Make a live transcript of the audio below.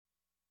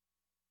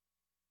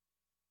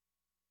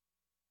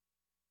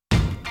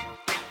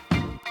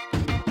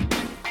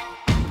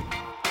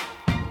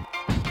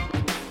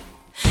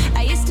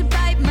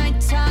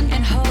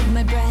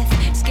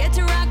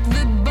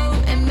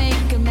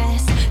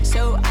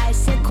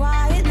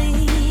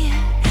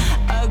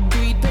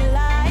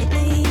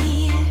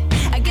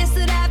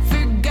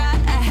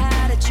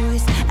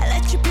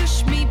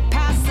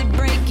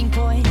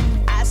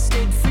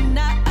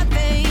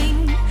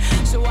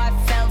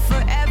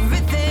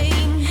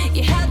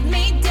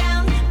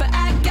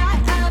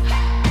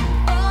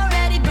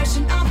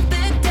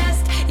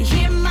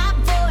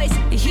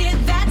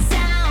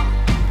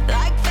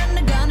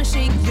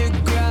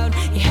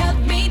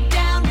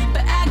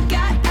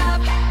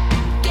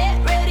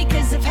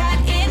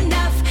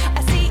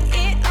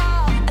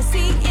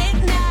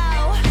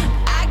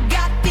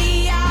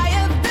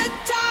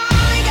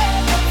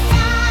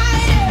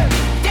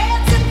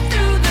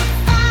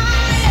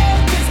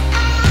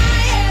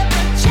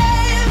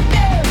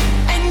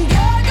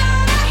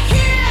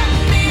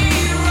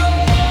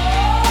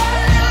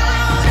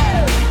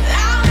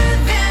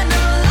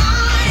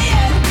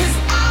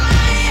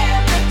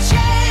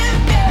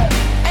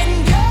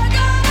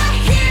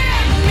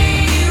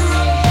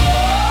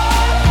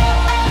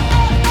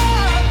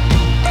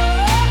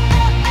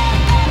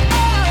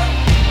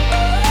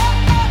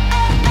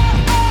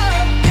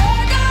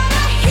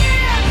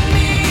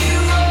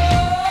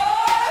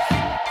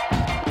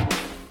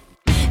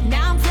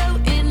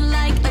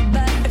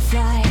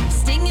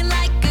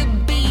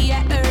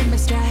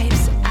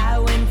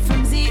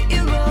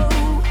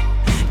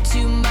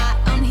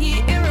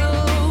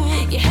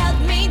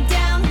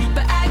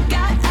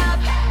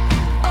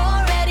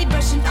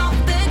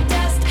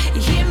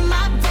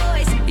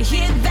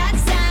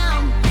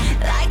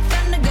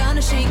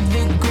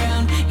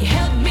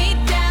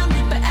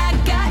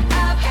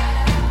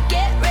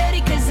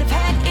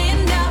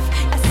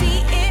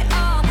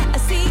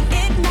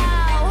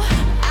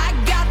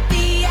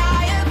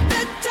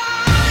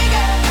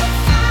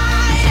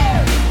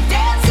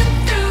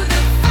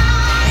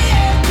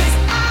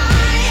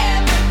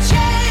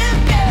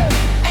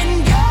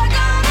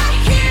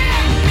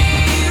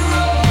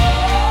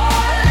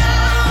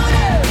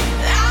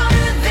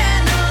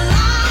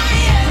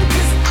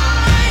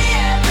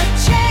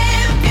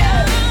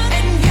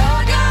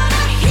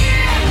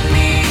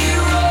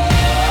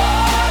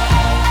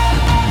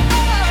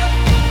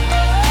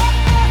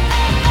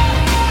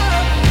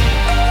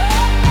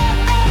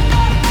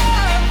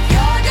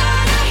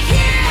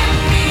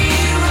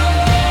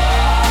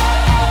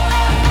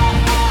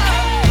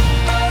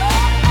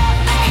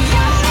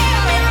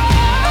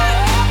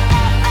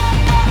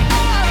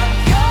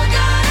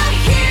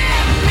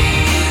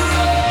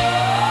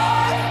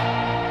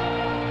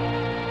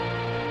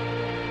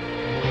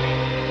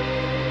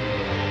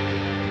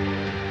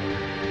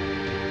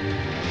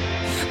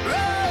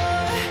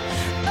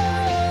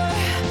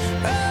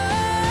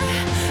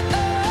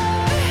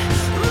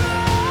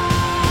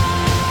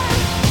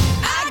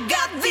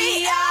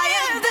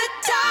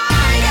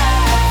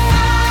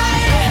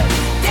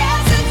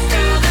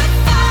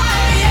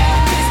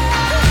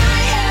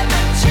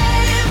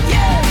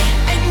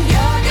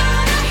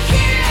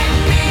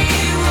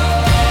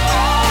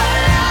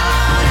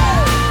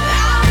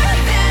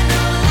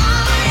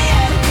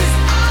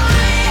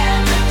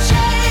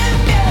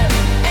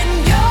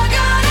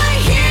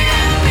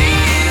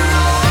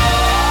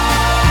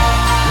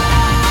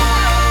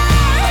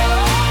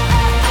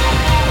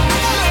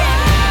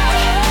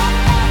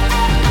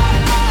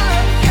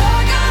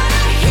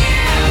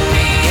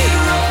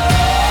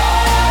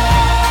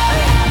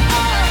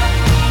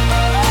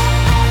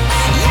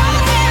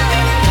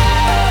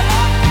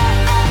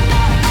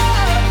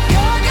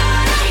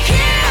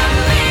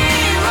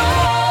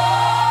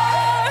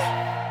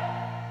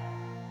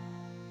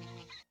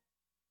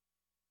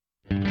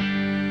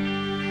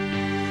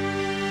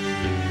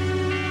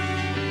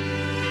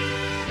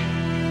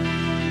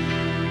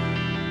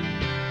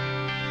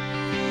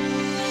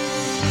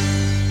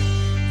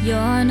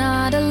you're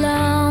not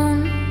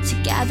alone.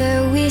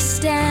 Together we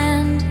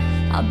stand.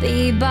 I'll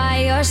be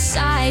by your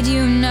side,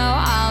 you know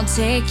I'll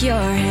take your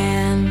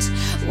hand.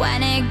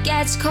 When it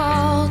gets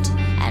cold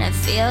and it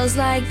feels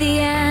like the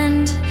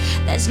end,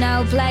 there's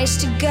no place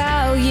to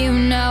go, you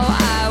know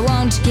I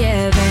won't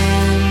give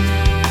in.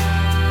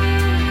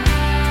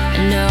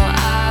 No,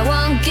 I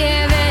won't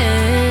give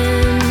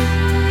in.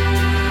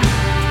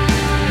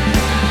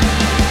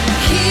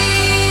 Keep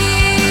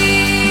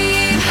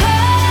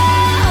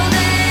holding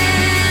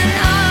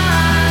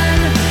on,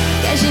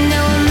 'cause you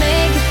know we'll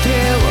make it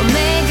through, we'll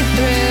make it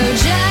through.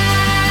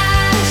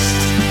 Just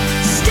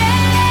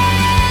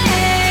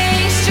stay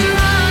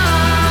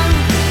strong,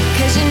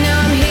 'cause you know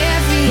I'm here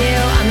for you,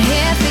 I'm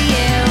here for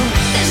you.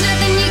 There's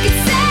nothing you could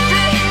say,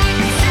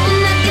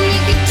 nothing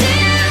you could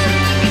do.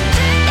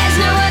 There's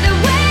no other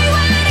way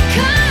when it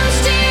comes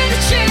to the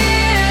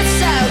truth.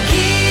 So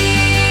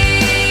keep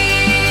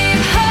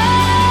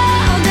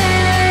holding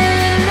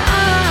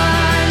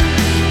on,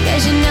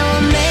 'cause you know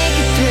we'll make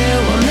it through,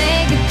 we'll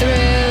make it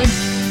through.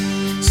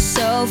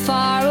 So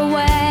far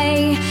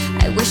away,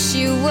 I wish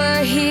you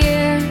were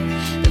here.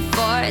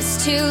 Before it's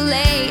too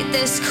late,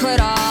 this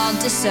could all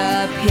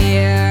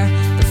disappear.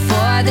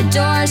 Before the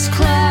doors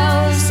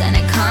close and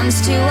it comes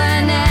to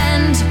an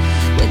end,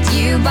 with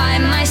you by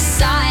my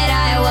side,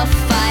 I will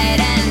fight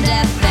and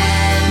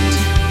defend.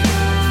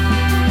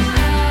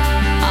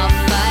 I'll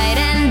fight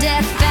and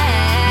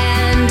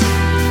defend.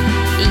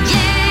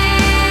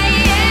 Yeah,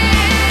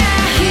 yeah.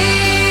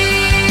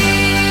 Keep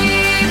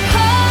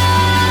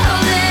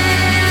holding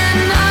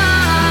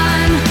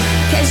on,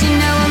 'cause you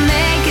know we'll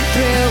make it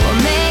through,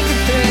 we'll make it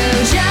through.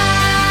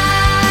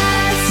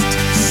 Just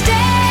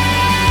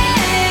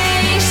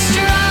stay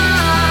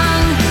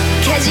strong,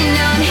 'cause you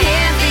know I'm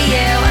here for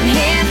you, I'm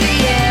here for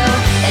you.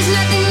 There's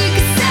nothing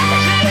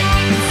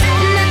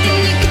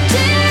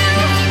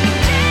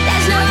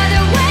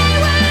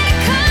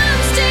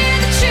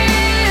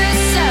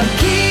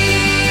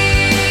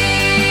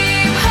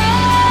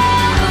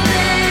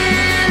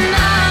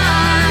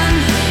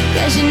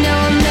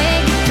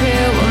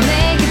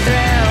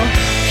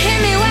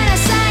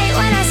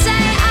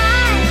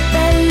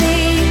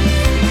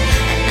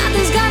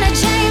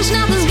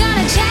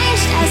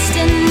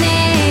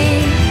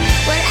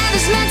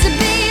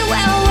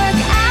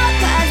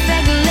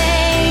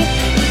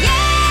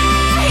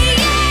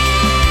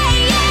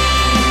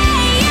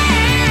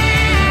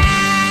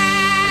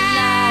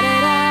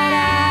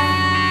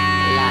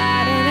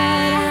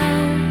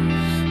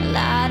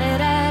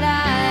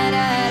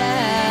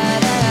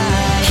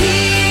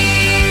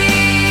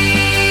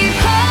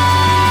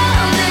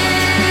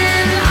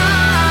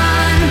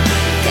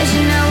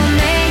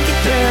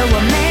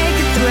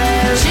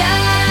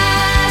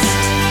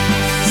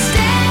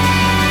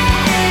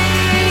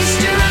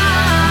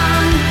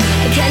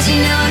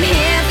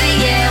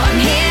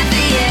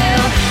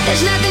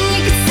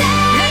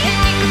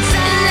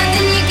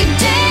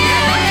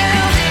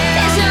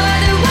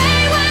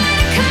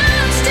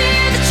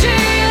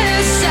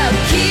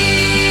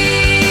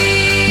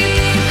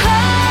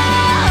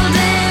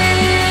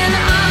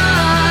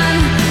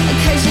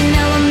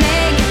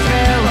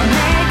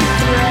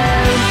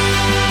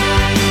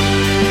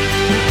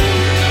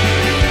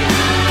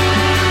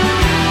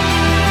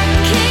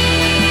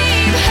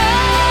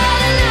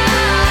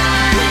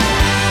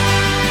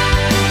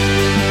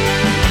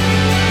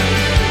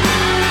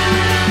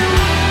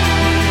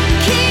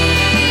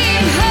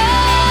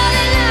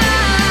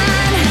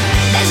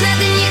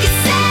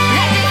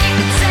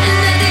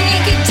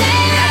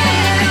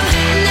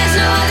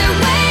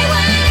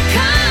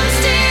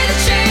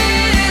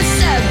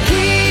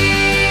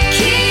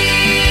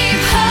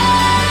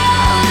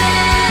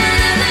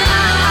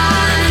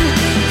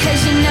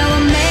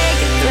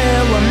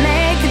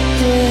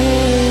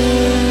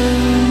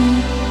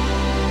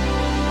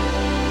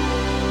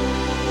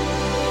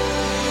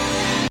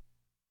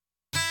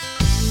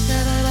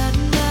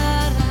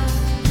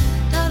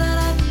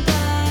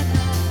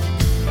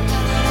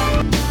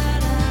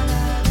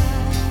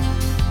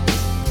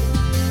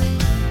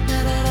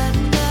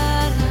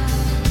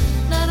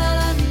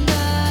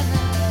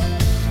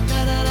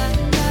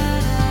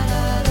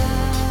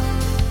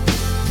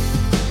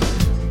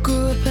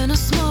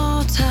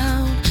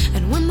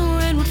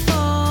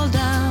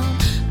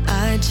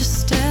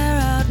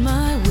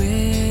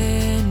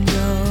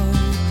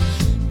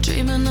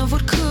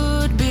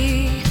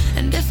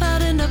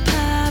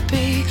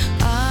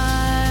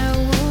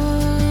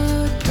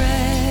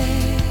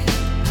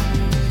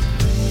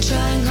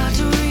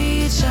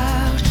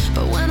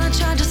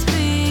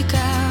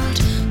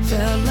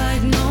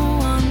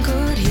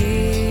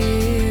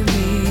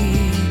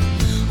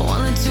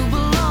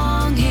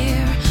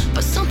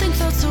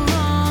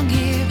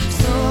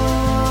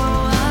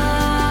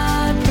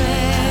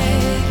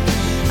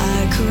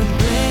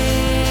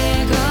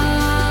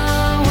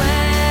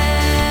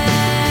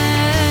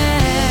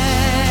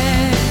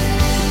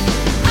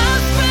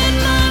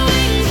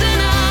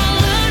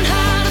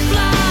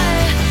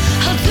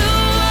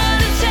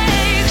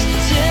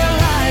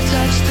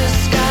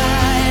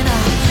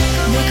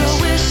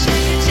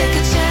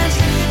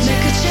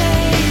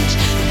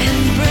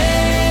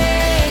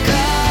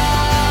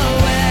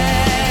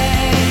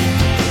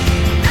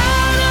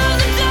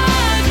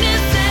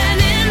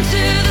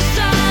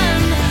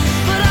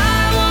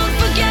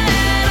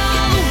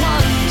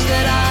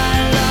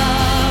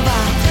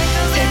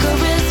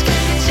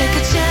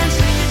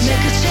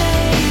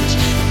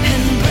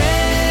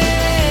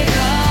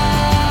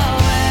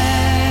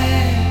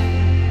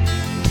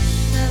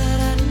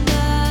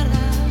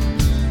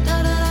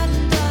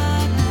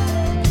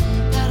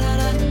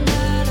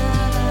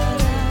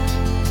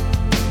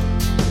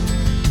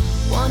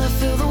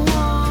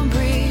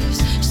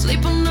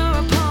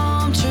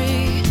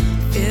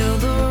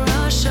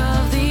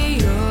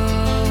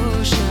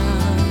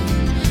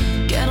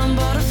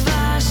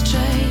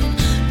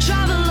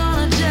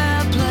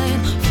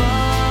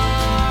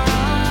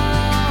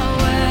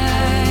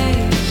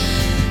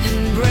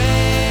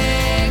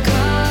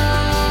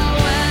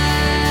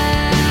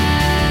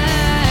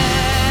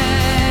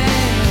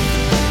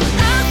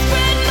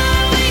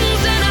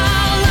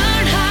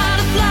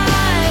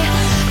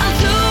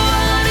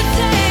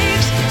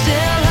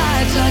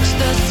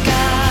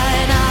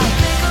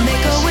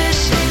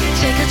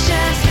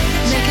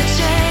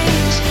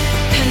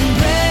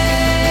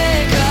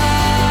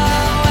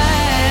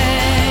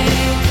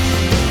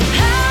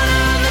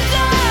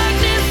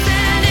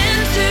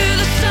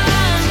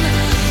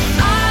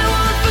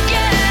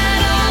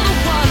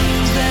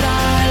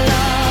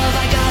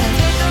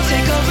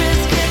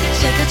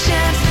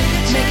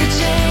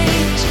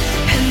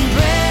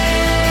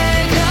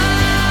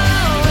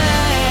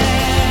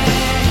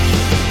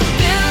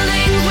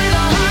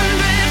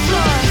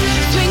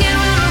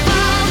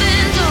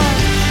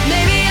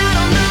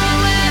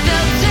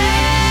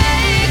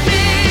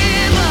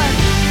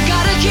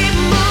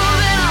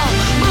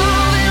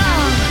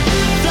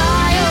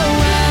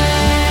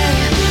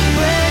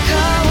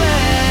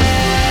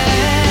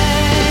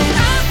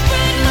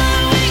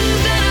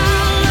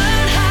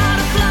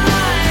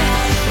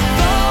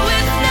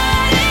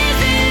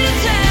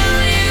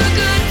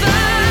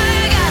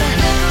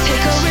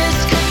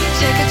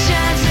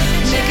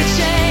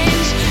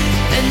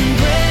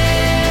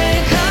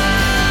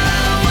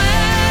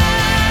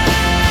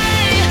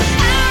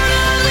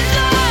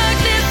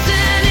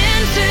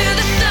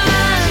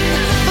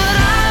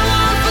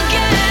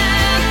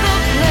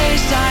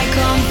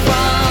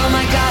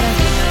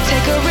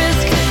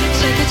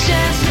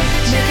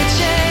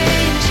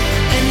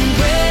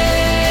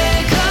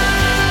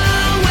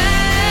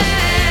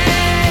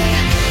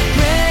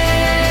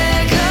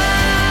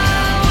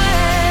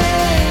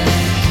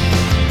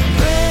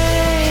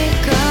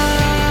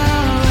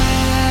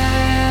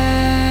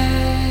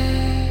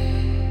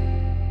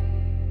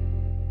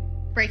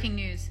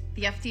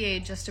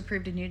FDA just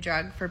approved a new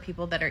drug for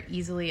people that are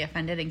easily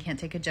offended and can't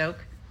take a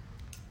joke.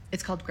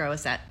 It's called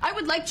Growaset. I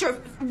would like to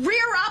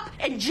rear up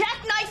and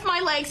jackknife my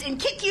legs and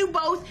kick you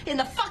both in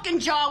the fucking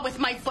jaw with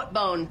my foot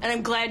bone. And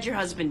I'm glad your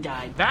husband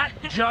died. That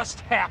just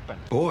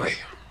happened. Boy,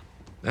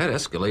 that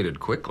escalated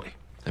quickly.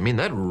 I mean,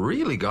 that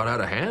really got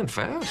out of hand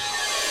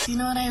fast. You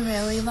know what I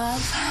really love?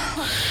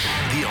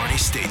 The Arnie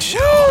State Show.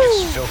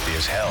 It's filthy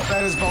as hell.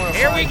 That is bona fide.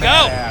 Here we go.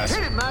 Badass.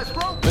 Hit it,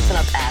 Maestro. Listen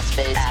up, ass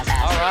face.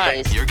 All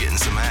right. You're getting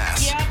some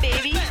ass. Yeah,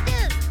 baby.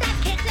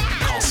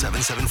 Call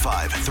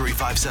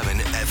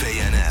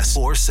 775-357-FANS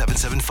or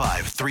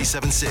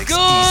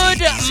 775-376-EASY.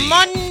 Good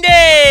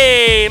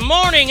Monday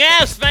morning,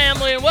 ass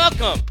family, and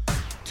welcome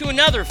to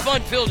another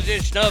fun-filled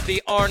edition of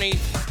the Arnie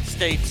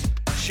States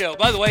Show.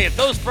 By the way, if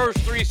those first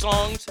three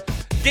songs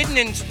didn't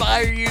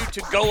inspire you to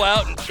go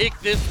out and kick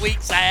this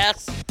week's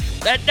ass,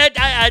 then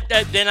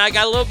I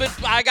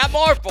got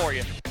more for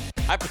you.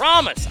 I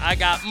promise, I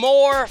got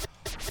more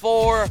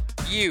for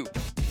you.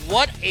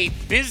 What a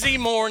busy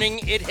morning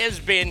it has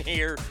been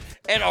here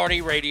at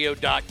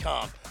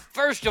ArnieRadio.com.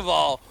 First of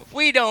all,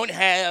 we don't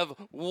have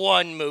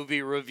one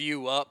movie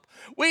review up.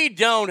 We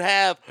don't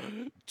have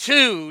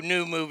two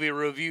new movie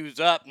reviews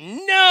up.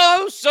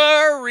 No,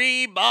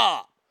 sirree,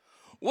 Bob.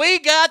 We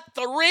got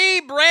three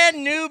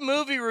brand new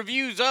movie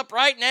reviews up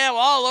right now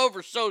all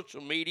over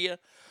social media.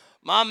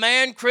 My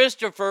man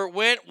Christopher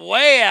went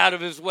way out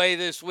of his way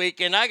this week,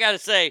 and I got to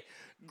say,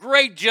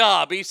 great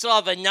job. He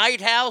saw The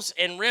Night House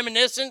and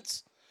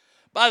Reminiscence.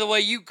 By the way,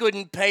 you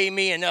couldn't pay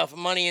me enough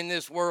money in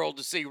this world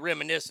to see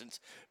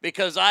Reminiscence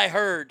because I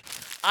heard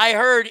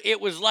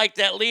it was like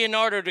that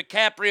Leonardo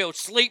DiCaprio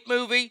sleep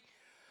movie.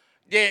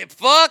 Yeah,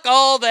 fuck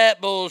all that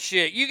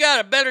bullshit. You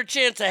got a better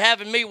chance of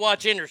having me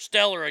watch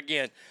Interstellar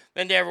again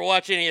than to ever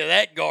watch any of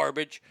that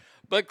garbage.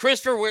 But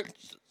Christopher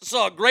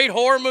saw a great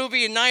horror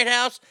movie in Night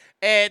House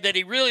that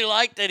he really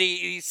liked, that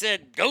he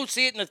said, go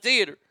see it in the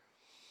theater.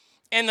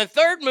 And the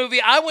third movie,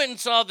 I went and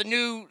saw the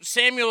new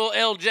Samuel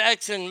L.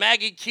 Jackson,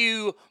 Maggie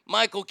Q,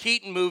 Michael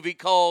Keaton movie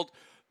called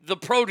The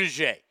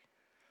Protégé.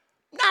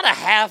 Not a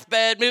half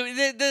bad movie.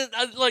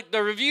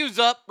 The review's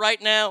up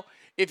right now.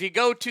 If you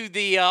go to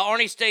the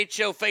Arnie State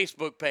Show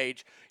Facebook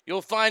page,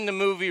 you'll find the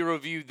movie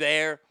review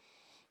there.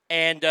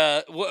 And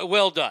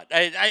well done.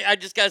 I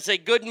just got to say,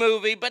 good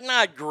movie, but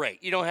not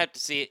great. You don't have to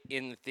see it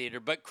in the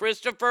theater. But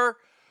Christopher,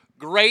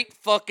 great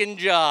fucking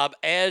job,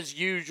 as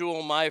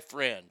usual, my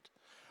friend.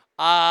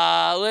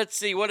 Let's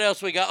see, what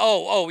else we got?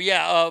 Oh,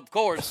 yeah, of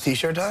course.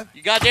 T-shirt time?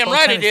 You goddamn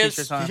right it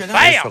is.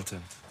 Bam!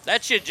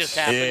 That shit just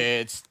happened.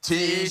 It's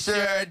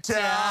T-shirt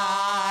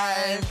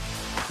time.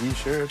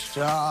 T-shirt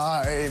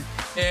time.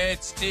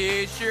 It's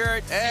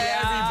T-shirt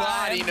time.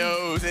 Everybody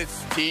knows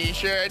it's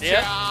T-shirt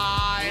Yep.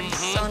 time.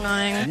 Mhm. So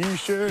annoying.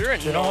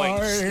 T-shirt You're annoying,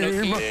 time.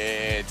 Snooki.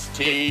 It's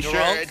Getting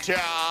T-shirt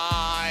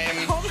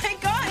time. Oh my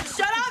God,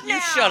 shut up now.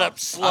 You shut up, I'm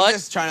slut.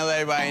 just trying to let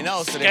everybody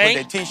know so they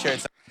Skank. put their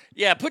T-shirts on.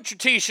 Yeah, put your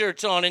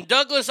T-shirts on. And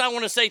Douglas, I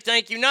want to say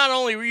thank you. Not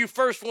only were you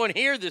first one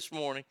here this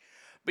morning,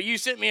 but you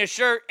sent me a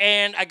shirt,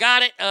 and I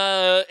got it,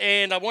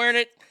 and I'm wearing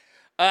it.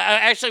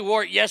 I actually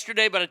wore it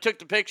yesterday, but I took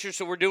the picture,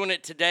 so we're doing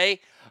it today.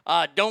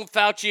 Don't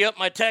Fauci Up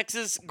My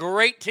Texas.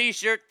 Great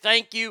T-shirt.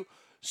 Thank you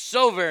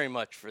so very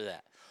much for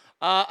that.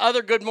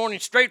 Other good morning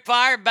straight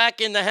fire back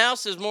in the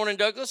house this morning,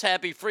 Douglas.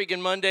 Happy freaking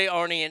Monday,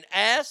 Arnie and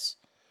Ass.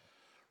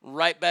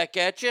 Right back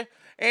at you.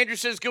 Andrew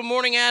says, good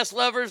morning, ass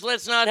lovers.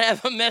 Let's not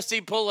have a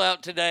messy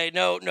pullout today.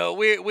 No,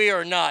 we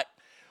are not.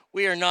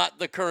 We are not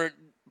the current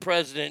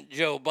President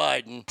Joe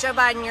Biden. Joe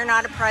Biden, you're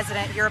not a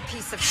president. You're a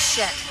piece of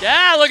shit.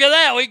 Yeah, look at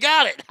that. We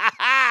got it. Ha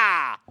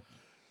ha.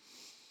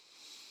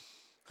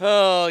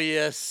 Oh,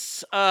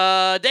 yes.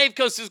 Dave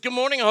Coast says, good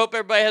morning. I hope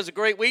everybody has a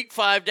great week.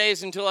 5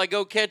 days until I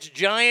go catch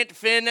giant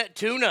fin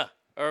tuna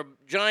or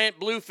giant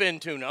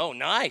bluefin tuna. Oh,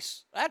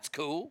 nice. That's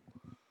cool.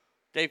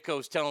 Dave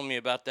Coast telling me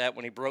about that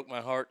when he broke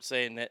my heart,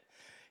 saying that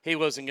he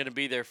wasn't going to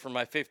be there for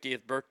my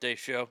 50th birthday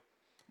show.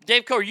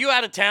 Dave Coast, are you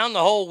out of town the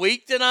whole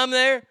week that I'm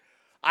there?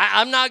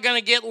 I'm not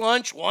going to get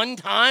lunch one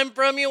time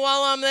from you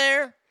while I'm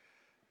there?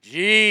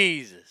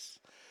 Jesus.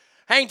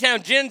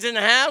 Hangtown Jen's in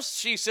the house.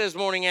 She says,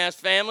 morning ass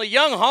family.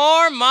 Young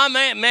Harm, my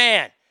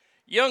man.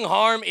 Young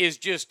Harm is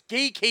just,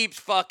 he keeps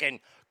fucking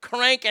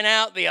cranking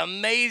out the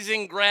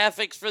amazing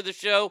graphics for the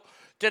show.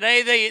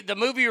 Today, the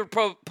movie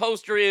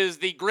poster is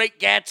The Great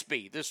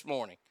Gatsby this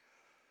morning.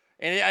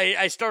 And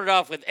I started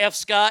off with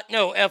F.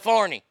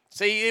 Arnie.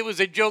 See, it was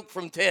a joke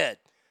from Ted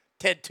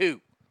 2.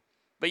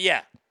 But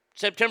yeah,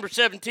 September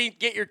 17th,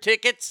 get your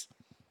tickets.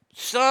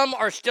 Some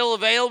are still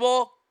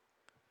available.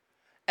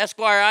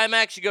 Esquire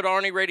IMAX, you go to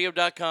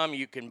ArnieRadio.com.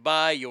 You can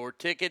buy your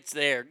tickets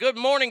there. Good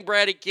morning,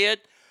 Bratty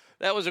Kid.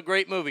 That was a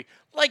great movie.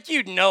 Like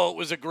you'd know it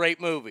was a great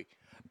movie.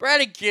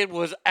 Bratty Kid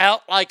was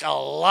out like a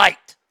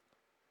light.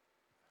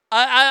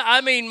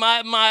 I mean,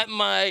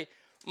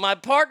 my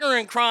partner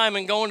in crime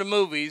and going to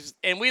movies,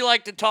 and we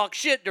like to talk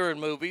shit during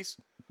movies,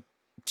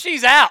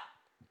 she's out.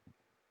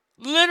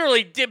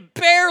 Literally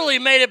barely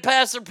made it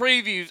past the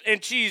previews,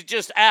 and she's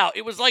just out.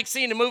 It was like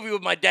seeing a movie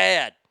with my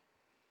dad.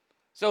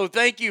 So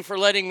thank you for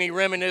letting me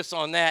reminisce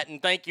on that,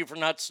 and thank you for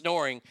not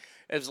snoring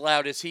as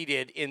loud as he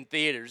did in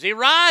theaters.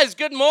 Rise,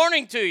 good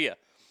morning to you.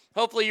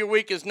 Hopefully your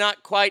week is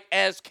not quite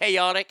as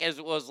chaotic as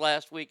it was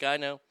last week, I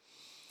know.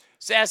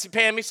 Sassy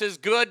Pammy says,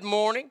 good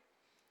morning.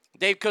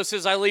 Dave Co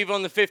says, I leave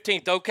on the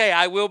 15th. Okay,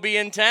 I will be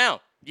in town.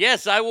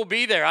 Yes, I will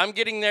be there. I'm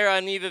getting there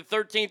on either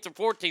 13th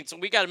or 14th, so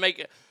we got to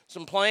make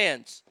some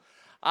plans.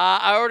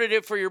 I ordered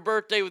it for your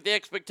birthday with the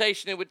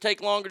expectation it would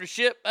take longer to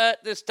ship.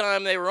 This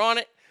time they were on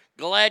it.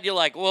 Glad you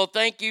like it. Well,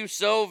 thank you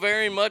so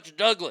very much,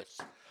 Douglas.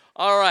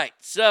 All right,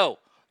 so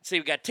let's see.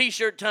 We got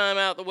T-shirt time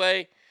out the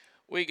way.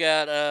 We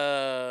got,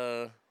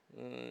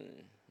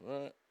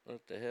 what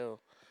the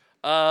hell?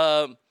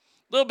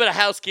 Little bit of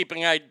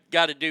housekeeping I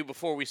got to do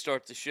before we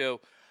start the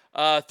show.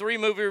 3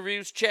 movie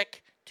reviews,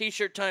 check.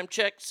 T-shirt time,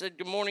 check. Said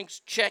good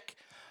mornings, check.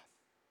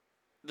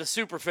 The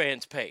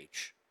Superfans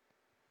page.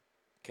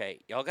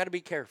 Okay, y'all got to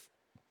be careful.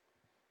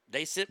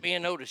 They sent me a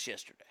notice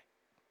yesterday.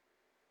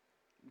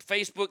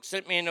 Facebook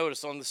sent me a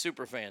notice on the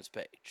Superfans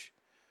page.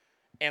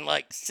 And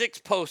like 6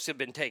 posts have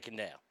been taken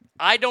down.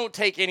 I don't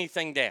take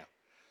anything down.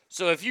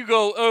 So if you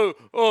go,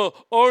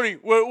 Arnie,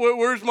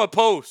 where's my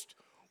post?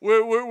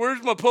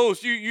 Where's my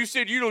post? You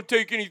said you don't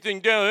take anything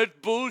down. That's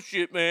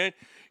bullshit, man.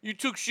 You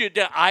took shit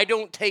down. I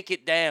don't take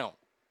it down.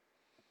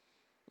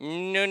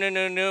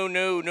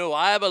 No.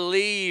 I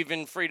believe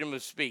in freedom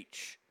of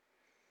speech.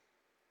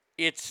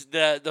 It's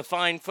the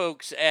fine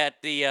folks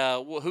at the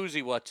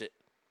Whoosie What's It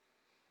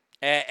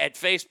at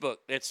Facebook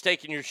that's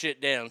taking your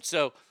shit down.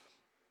 So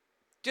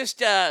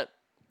just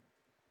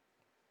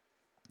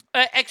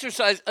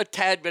exercise a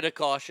tad bit of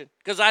caution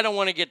because I don't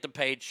want to get the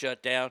page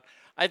shut down.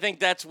 I think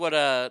that's what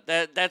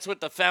that's what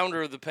the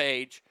founder of the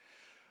page,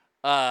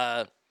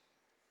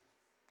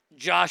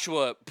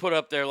 Joshua, put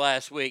up there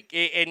last week,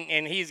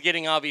 and he's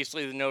getting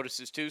obviously the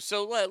notices too.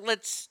 So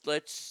let's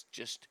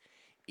just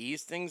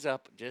ease things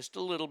up just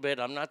a little bit.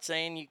 I'm not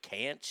saying you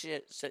can't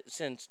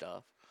send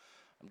stuff.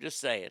 I'm just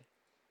saying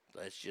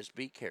let's just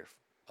be careful.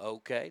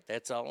 Okay,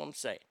 that's all I'm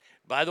saying.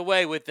 By the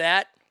way, with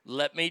that,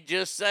 let me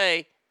just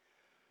say,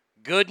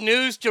 good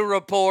news to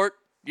report.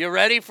 You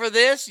ready for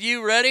this?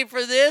 You ready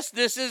for this?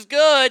 This is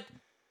good.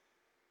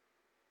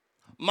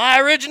 My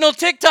original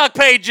TikTok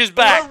page is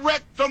back.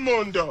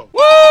 Correctamundo.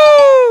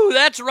 Woo!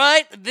 That's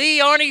right. The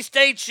Arnie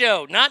State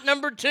Show. Not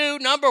number 2.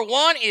 Number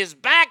 1 is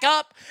back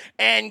up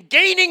and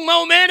gaining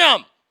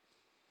momentum.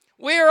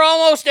 We're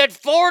almost at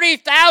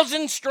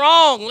 40,000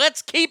 strong.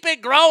 Let's keep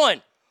it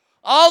growing.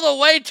 All the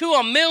way to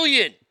 1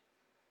 million.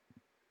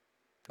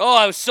 Oh,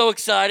 I was so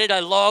excited. I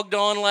logged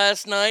on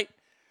last night.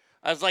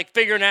 I was like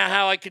figuring out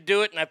how I could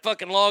do it, and I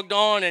fucking logged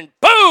on, and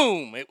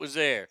boom, it was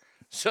there.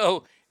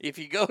 So if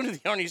you go to the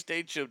Arnie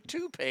State Show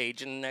 2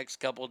 page in the next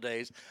couple of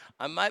days,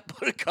 I might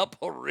put a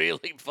couple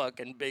really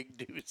fucking big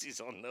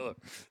doozies on there.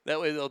 That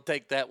way they'll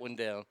take that one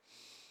down.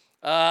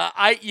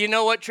 You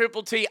know what,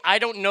 Triple T? I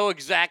don't know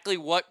exactly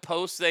what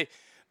posts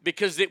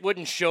because it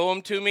wouldn't show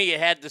them to me. It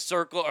had the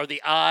circle or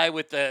the eye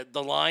with the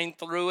line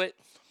through it,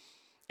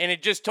 and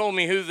it just told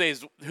me whose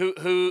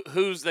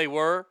they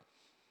were.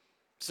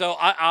 So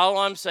all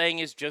I'm saying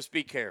is just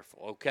be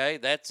careful, okay?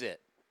 That's it.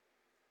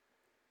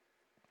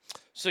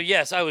 So,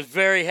 yes, I was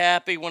very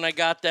happy when I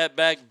got that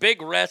back.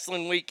 Big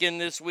wrestling weekend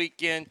this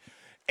weekend.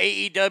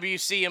 AEW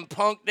CM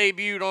Punk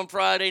debuted on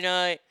Friday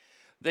night.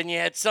 Then you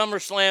had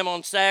SummerSlam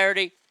on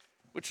Saturday,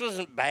 which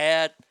wasn't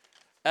bad.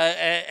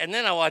 And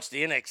then I watched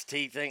the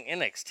NXT thing.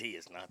 NXT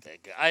is not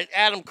that good.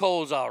 Adam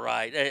Cole's all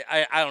right.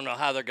 I don't know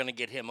how they're going to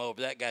get him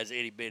over. That guy's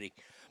itty-bitty.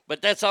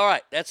 But that's all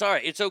right. That's all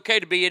right. It's okay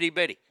to be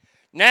itty-bitty.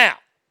 Now,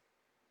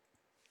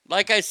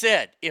 like I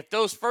said, if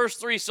those first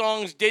 3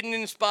 songs didn't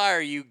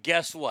inspire you,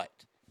 guess what?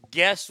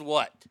 Guess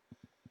what?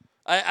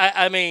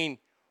 I mean,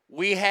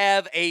 we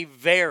have a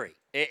very,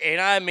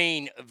 and I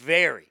mean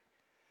very,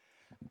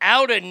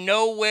 out of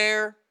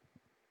nowhere,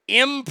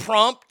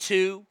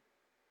 impromptu,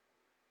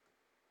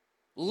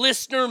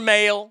 listener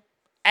mail,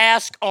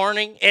 Ask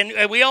Arnie.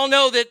 And we all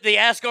know that the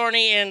Ask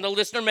Arnie and the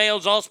listener mail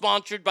is all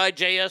sponsored by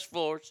JS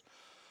Floors.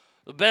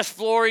 The best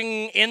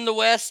flooring in the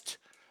West.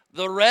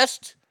 The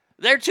rest,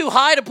 they're too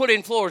high to put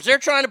in floors. They're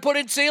trying to put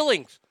in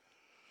ceilings.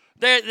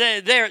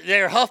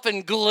 They're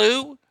huffing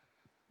glue.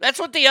 That's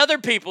what the other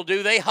people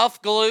do. They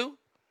huff glue.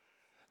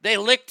 They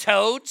lick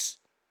toads.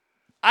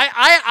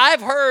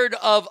 I've heard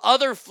of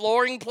other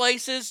flooring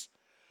places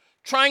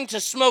trying to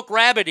smoke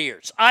rabbit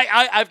ears.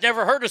 I've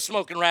never heard of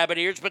smoking rabbit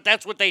ears, but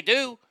that's what they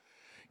do.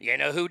 You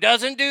know who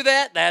doesn't do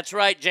that? That's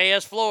right,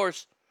 JS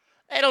Floors.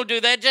 They don't do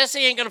that. Jesse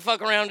ain't going to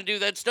fuck around and do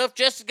that stuff.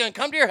 Jesse's going to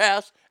come to your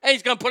house, and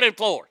he's going to put in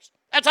floors.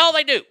 That's all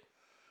they do.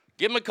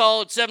 Give him a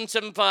call at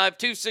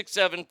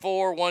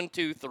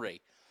 775-267-4123.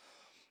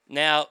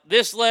 Now,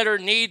 this letter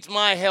needs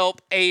my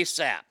help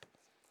ASAP.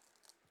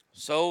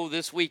 So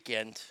this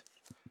weekend,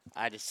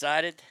 I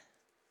decided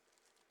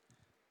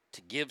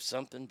to give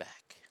something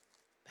back.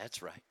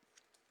 That's right.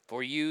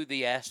 For you,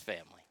 the Ass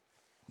family.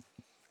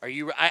 Are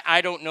you?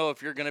 I don't know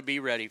if you're going to be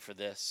ready for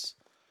this,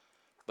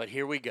 but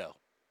here we go.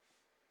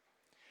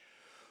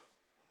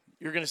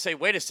 You're going to say,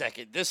 wait a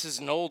second, this is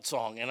an old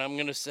song. And I'm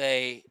going to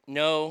say,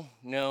 no,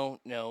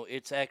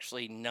 it's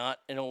actually not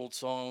an old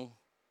song.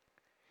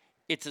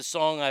 It's a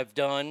song I've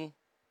done,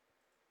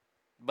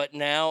 but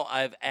now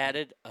I've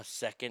added a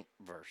second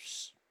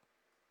verse.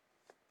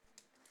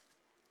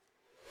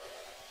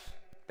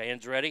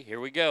 Band's ready?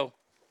 Here we go.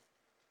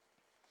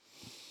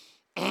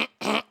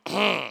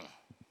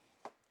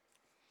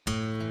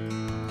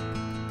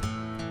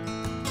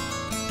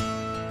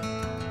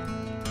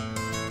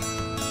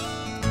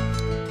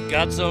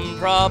 Got some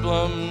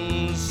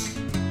problems,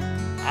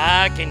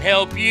 I can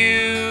help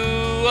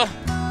you.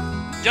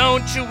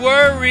 Don't you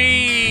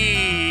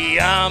worry,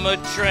 I'm a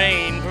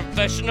trained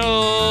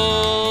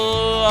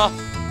professional.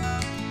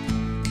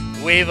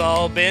 We've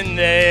all been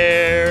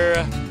there,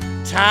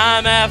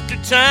 time after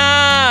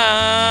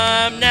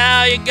time.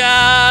 Now you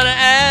gotta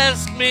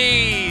ask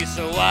me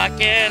so I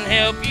can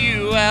help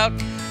you out.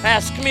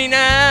 Ask me now,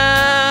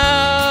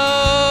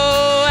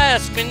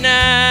 ask me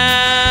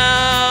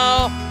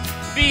now.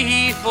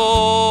 Before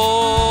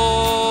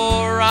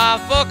I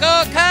fuck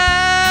a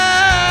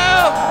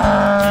cow,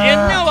 you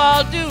know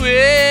I'll do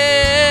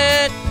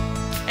it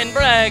and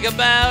brag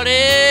about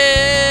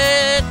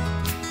it.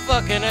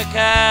 Fucking a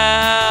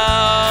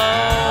cow,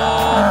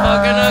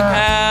 fucking a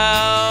cow.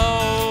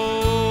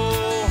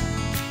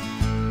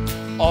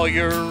 All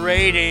your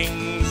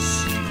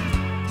ratings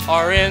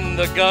are in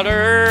the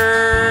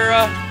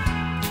gutter.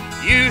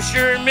 You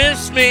sure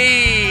miss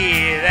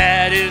me,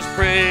 that is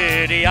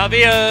pretty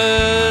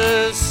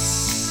obvious.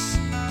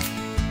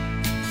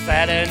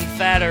 Fat and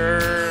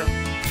fatter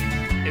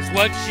is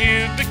what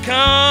you've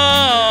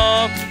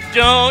become.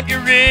 Don't you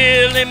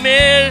really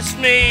miss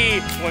me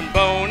when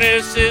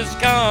bonuses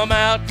come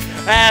out?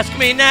 Ask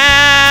me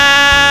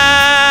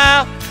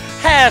now,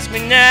 ask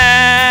me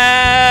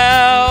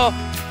now,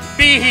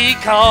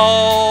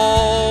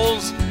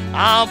 because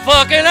I'm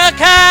fucking a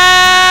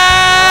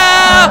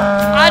cow.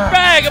 I'd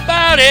brag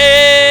about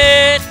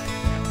it,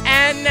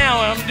 and now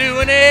I'm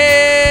doing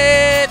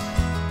it.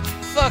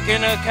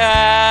 Fucking a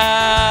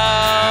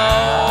cow,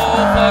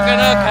 fucking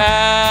a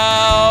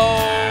cow.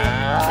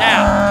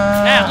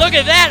 Now, look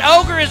at that.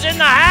 Ogre is in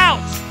the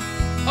house.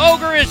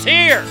 Ogre is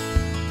here.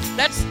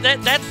 That's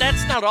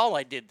not all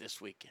I did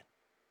this weekend.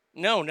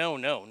 No.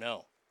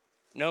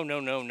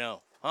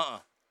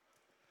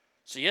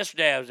 So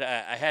yesterday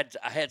I had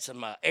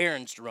some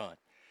errands to run,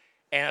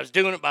 and I was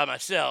doing it by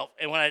myself.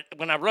 And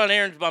when I run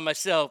errands by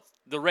myself,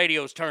 the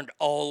radio's turned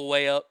all the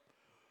way up,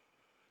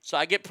 so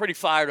I get pretty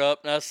fired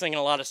up. And I was singing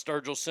a lot of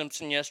Sturgill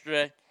Simpson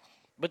yesterday,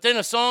 but then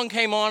a song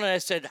came on, and I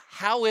said,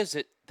 "How is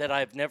it that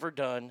I've never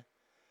done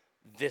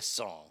this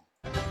song?"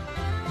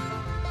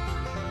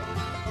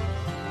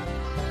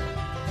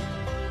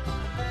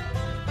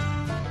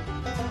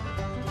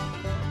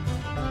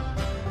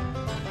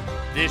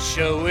 This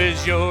show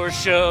is your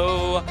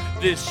show,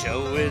 this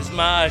show is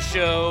my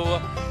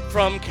show.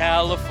 From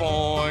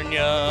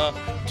California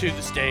to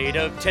the state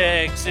of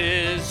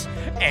Texas.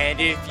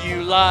 And if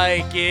you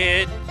like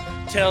it,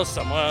 tell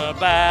someone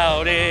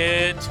about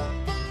it.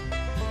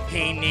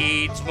 He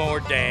needs more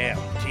damn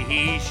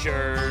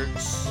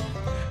t-shirts.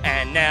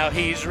 And now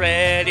he's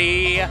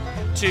ready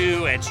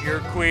to answer your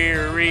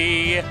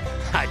query.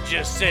 I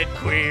just said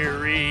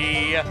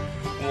query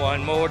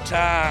one more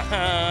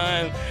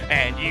time,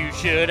 and you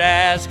should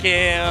ask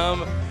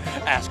him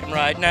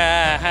right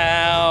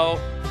now,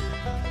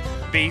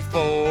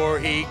 before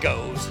he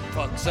goes and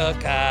fucks a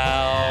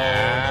cow,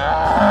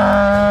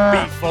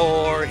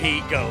 before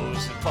he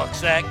goes and fucks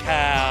that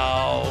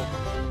cow.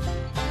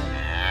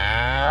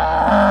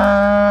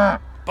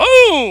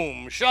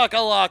 Boom!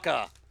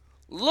 Shakalaka.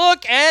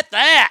 Look at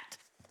that.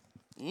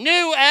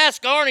 New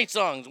Ask Arnie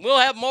songs. We'll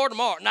have more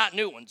tomorrow. Not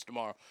new ones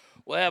tomorrow.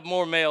 We'll have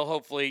more mail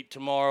hopefully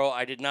tomorrow.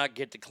 I did not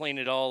get to clean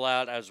it all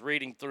out. I was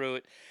reading through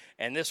it,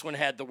 and this one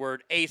had the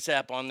word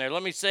ASAP on there.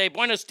 Let me say,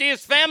 buenos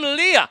dias,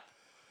 familia.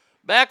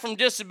 Back from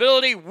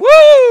disability.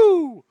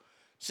 Woo!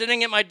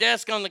 Sitting at my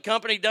desk on the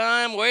company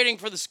dime, waiting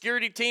for the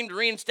security team to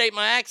reinstate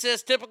my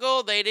access.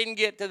 Typical, they didn't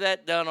get to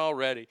that done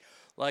already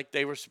like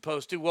they were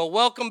supposed to. Well,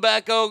 welcome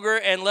back, Ogre,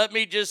 and let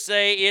me just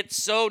say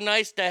it's so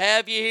nice to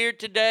have you here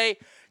today.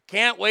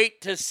 Can't wait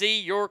to see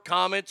your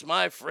comments,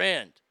 my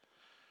friend.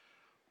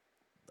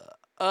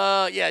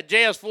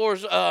 JS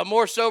Floors,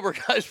 more sober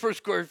guys per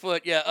square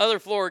foot. Yeah, other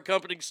floor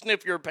companies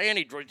sniff your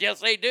panty drawers. Yes,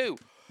 they do.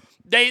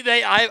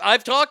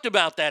 I've talked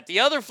about that. The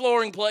other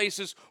flooring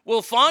places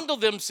will fondle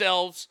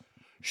themselves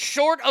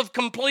short of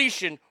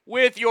completion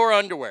with your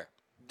underwear.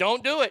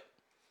 Don't do it.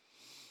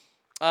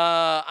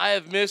 I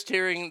have missed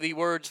hearing the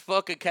words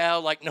fuck a cow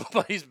like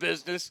nobody's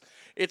business.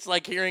 It's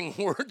like hearing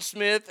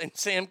Wordsmith and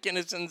Sam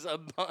Kinnison's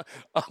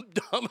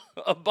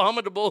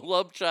abominable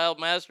love child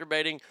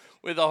masturbating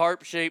with a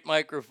harp-shaped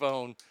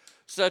microphone.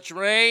 Such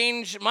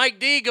range. Mike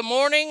D, good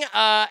morning.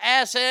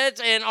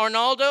 Assheads and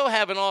Arnaldo,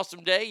 have an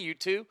awesome day. You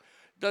too.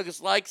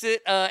 Douglas likes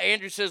it.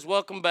 Andrew says,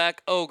 welcome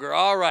back, Ogre.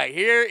 All right,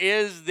 here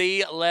is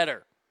the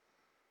letter.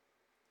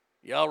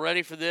 Y'all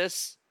ready for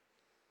this?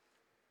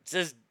 It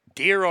says,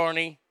 Dear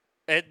Arnie.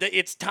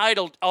 It's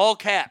titled, all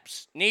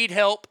caps, need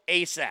help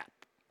ASAP.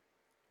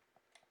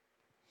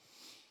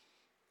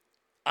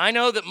 I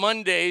know that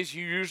Mondays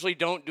you usually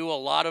don't do a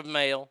lot of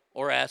mail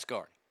or Ask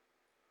Arnie.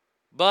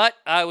 But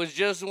I was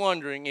just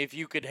wondering if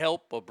you could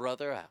help a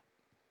brother out.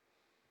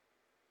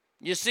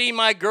 You see,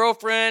 my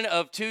girlfriend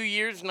of 2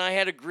 years and I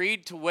had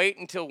agreed to wait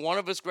until one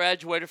of us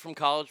graduated from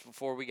college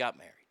before we got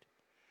married.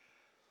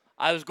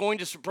 I was going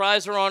to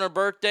surprise her on her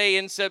birthday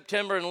in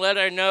September and let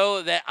her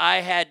know that I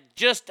had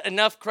just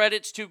enough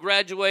credits to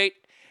graduate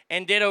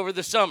and did over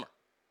the summer,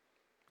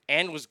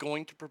 and was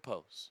going to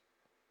propose.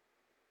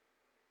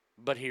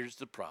 But here's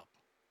the problem.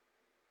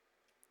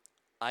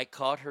 I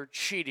caught her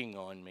cheating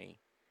on me,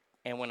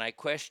 and when I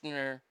questioned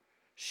her,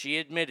 she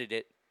admitted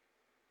it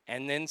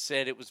and then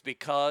said it was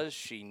because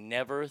she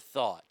never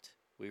thought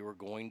we were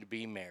going to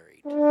be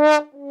married.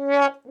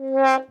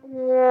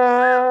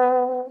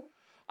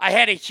 I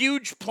had a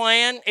huge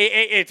plan.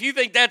 If you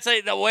think that's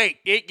it, wait,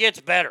 it gets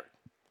better.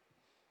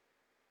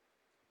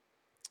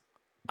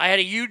 I had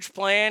a huge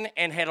plan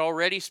and had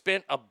already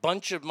spent a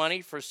bunch of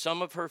money for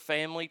some of her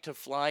family to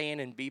fly in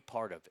and be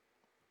part of it.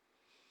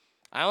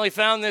 I only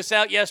found this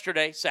out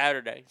yesterday,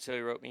 Saturday, so he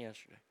wrote me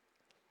yesterday.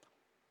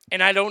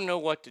 And I don't know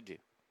what to do.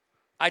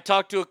 I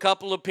talked to a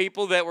couple of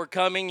people that were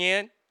coming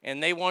in,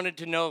 and they wanted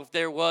to know if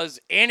there was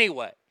any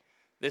way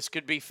this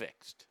could be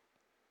fixed.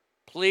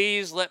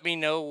 Please let me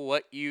know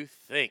what you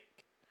think.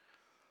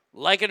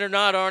 Like it or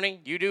not, Arnie,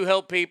 you do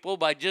help people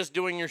by just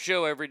doing your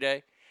show every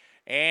day,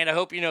 and I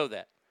hope you know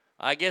that.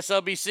 I guess I'll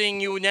be seeing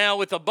you now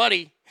with a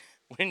buddy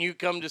when you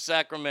come to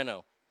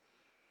Sacramento.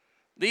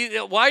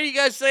 Why are you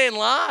guys saying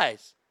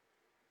lies?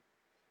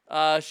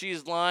 She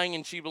is lying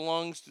and she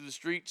belongs to the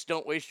streets.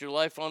 Don't waste your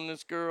life on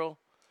this girl.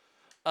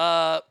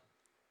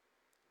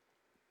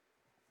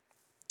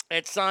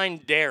 It's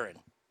signed Darren.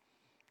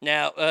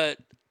 Now,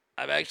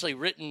 I've actually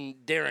written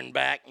Darren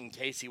back in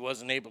case he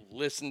wasn't able to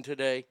listen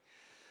today.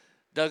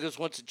 Douglas,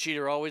 once a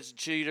cheater, always a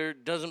cheater.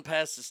 Doesn't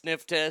pass the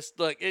sniff test.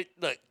 Look,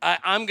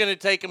 I'm going to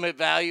take him at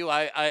value.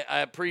 I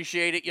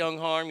appreciate it, Young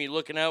Harm. You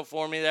looking out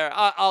for me there.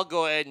 I'll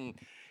go ahead and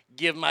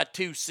give my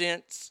 2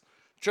 cents.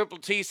 Triple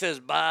T says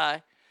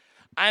bye.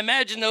 I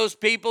imagine those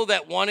people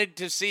that wanted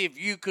to see if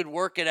you could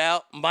work it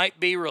out might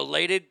be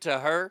related to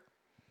her.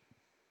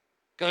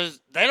 Because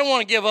they don't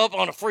want to give up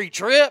on a free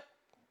trip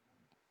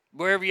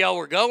wherever y'all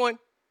were going.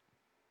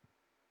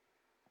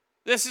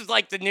 This is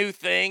like the new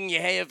thing.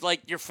 You have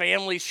like your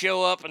family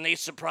show up and they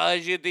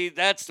surprise you.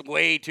 That's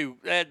way too,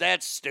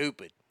 that's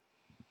stupid.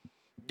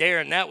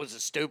 Darren, that was a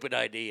stupid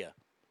idea.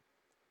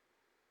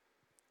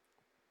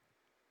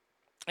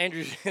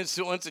 Andrew says,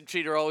 once a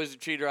cheater, always a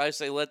cheater. I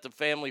say let the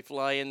family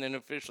fly in, then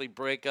officially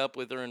break up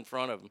with her in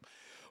front of them.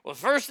 Well,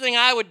 first thing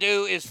I would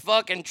do is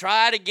fucking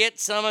try to get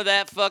some of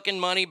that fucking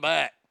money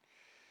back.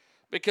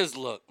 Because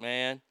look,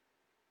 man,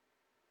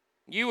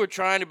 you were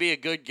trying to be a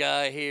good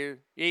guy here.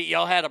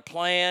 Y'all had a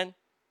plan.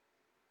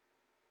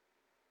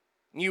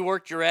 You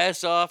worked your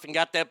ass off and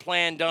got that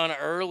plan done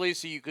early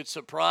so you could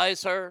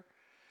surprise her.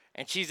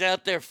 And she's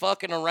out there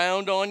fucking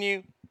around on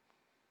you.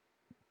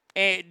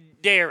 And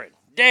Darren,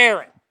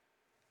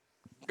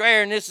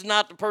 this is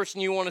not the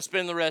person you want to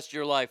spend the rest of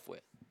your life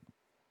with.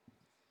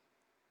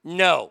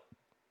 No.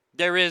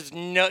 There is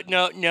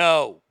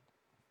no.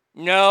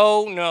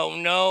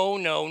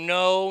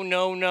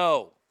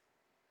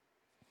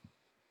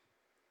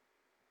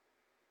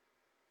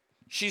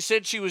 She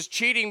said she was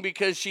cheating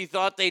because she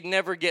thought they'd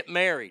never get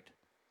married.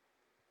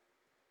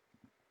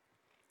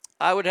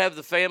 I would have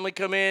the family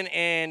come in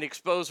and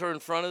expose her in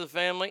front of the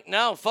family.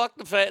 No, fuck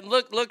the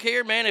family. Look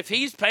here, man. If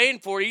he's paying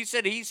for it, he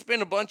said he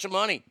spent a bunch of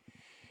money.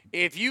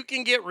 If you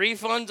can get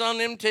refunds on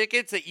them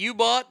tickets that you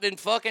bought, then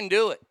fucking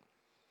do it.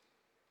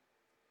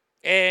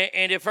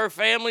 And if her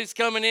family's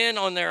coming in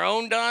on their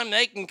own dime,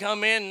 they can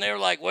come in and they're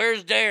like,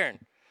 where's Darren?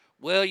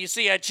 Well, you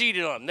see, I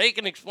cheated on him. They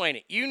can explain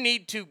it. You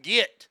need to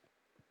get.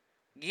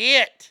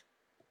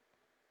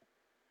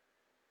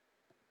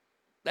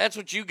 That's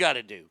what you got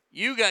to do.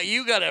 You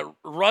got to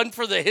run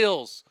for the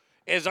hills,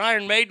 as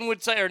Iron Maiden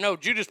would say, or no,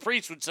 Judas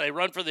Priest would say,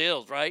 run for the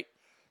hills, right?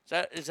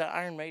 Is that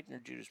Iron Maiden or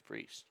Judas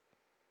Priest?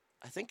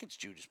 I think it's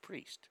Judas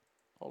Priest.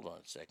 Hold on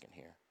a second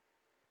here.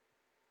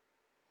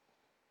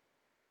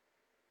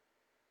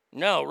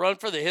 No, Run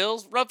for the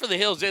Hills? Run for the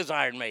Hills is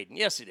Iron Maiden.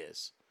 Yes, it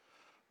is.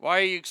 Why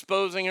are you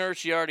exposing her?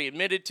 She already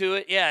admitted to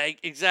it. Yeah,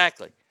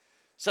 exactly.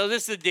 So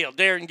this is the deal.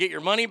 Darren, get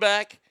your money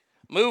back,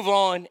 move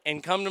on,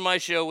 and come to my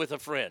show with a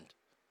friend.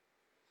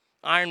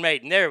 Iron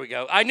Maiden. There we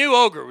go. I knew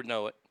Ogre would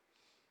know it,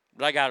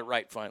 but I got it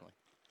right finally.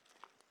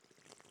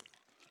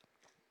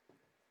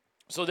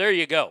 So there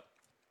you go.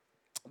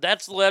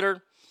 That's the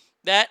letter.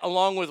 That,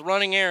 along with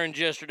running errands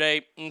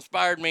yesterday,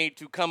 inspired me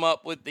to come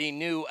up with the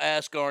new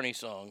Ask Arnie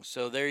song.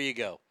 So there you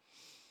go.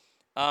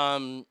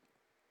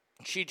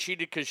 She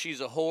cheated because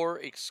she's a whore.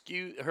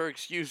 Her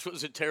excuse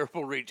was a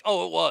terrible reach.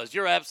 Oh, it was.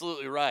 You're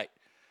absolutely right.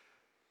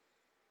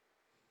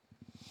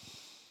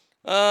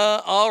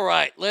 All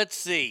right. Let's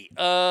see.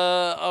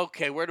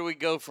 Okay, where do we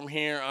go from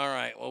here? All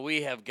right. Well,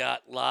 we have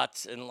got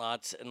lots and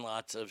lots and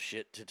lots of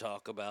shit to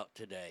talk about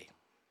today.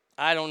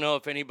 I don't know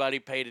if anybody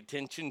paid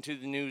attention to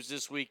the news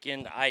this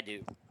weekend. I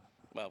do.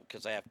 Well,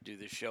 because I have to do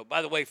this show.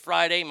 By the way,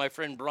 Friday, my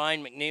friend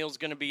Brian McNeil's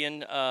going to be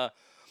in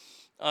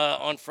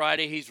On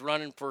Friday, he's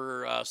running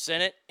for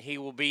Senate. He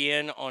will be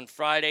in on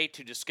Friday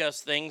to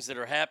discuss things that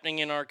are happening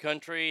in our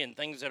country and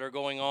things that are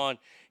going on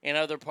in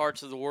other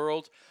parts of the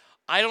world.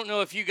 I don't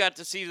know if you got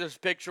to see this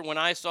picture. When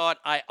I saw it,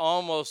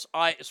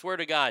 I swear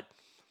to God,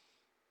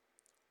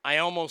 I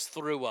almost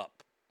threw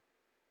up.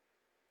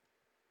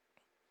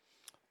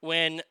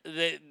 When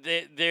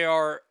they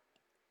are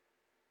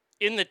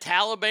in the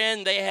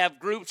Taliban, they have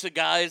groups of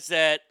guys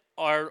that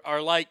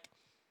are like,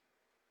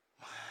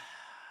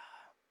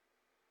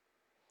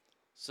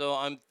 so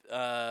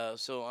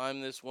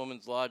I'm this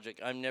woman's logic.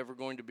 I'm never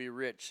going to be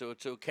rich, so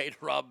it's okay to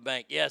rob a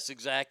bank. Yes,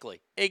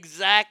 exactly.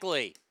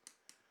 Exactly.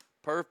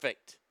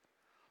 Perfect.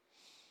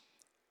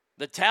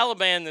 The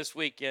Taliban this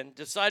weekend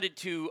decided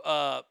to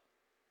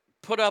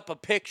put up a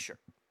picture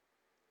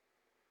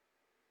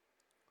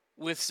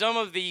with some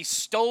of the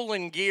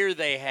stolen gear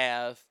they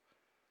have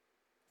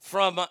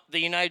from the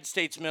United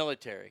States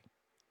military.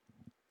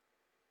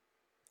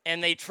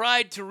 And they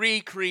tried to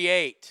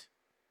recreate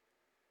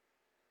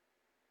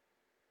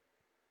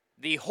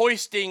the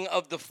hoisting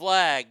of the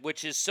flag,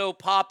 which is so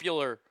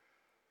popular.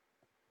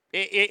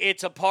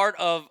 It's a part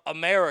of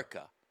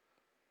America.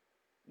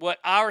 What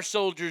our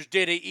soldiers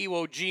did at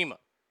Iwo Jima.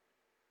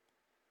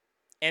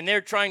 And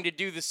they're trying to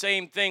do the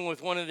same thing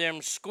with one of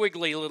them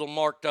squiggly little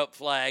marked up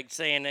flags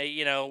saying,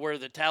 we're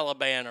the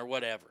Taliban or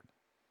whatever.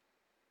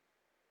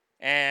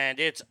 And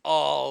it's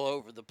all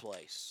over the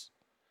place.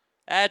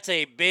 That's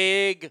a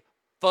big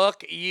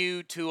fuck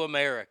you to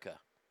America.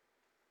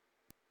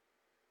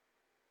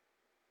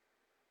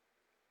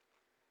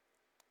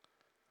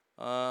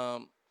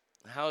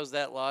 How is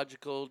that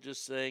logical?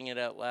 Just saying it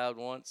out loud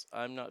once.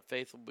 I'm not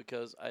faithful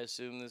because I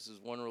assume this is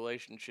one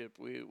relationship.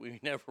 We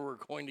never were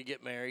going to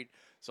get married,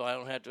 so I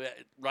don't have to.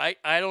 Right?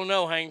 I don't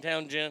know,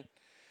 Hangtown Jen.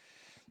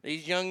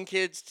 These young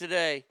kids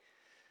today.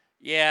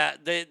 Yeah,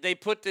 they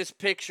put this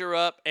picture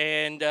up,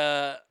 and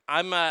I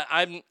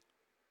don't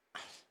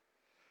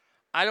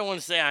want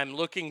to say I'm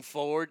looking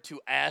forward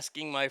to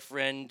asking my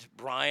friend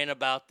Brian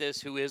about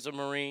this, who is a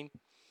Marine.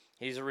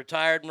 He's a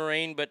retired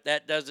Marine, but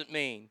that doesn't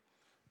mean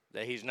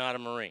that he's not a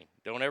Marine.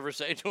 Don't ever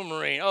say to a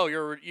Marine, oh,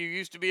 you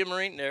used to be a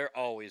Marine? They're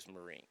always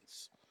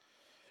Marines.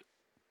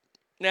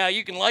 Now,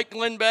 you can like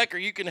Glenn Beck or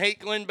you can hate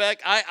Glenn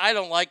Beck. I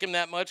don't like him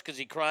that much because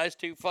he cries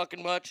too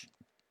fucking much.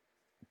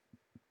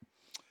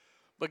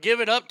 But give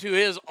it up to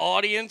his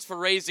audience for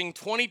raising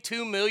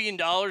 $22 million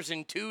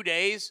in 2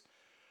 days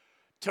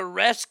to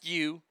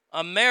rescue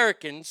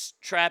Americans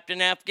trapped in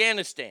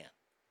Afghanistan.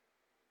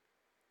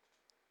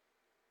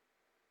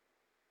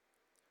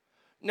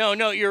 No,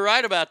 you're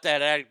right about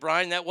that, Addict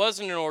Brian. That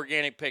wasn't an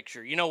organic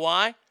picture. You know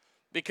why?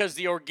 Because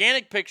the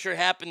organic picture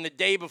happened the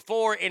day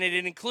before, and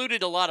it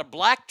included a lot of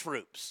black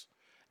troops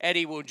at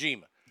Iwo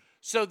Jima.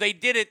 So they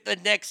did it the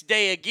next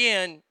day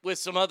again with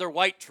some other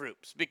white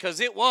troops, because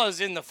it was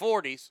in the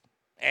 40s,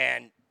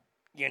 and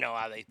you know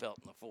how they felt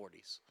in the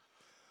 40s.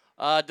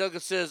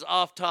 Douglas says,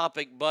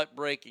 off-topic but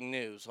breaking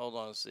news. Hold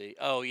on, see.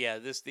 Oh, yeah,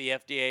 this the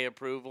FDA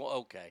approval?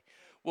 Okay.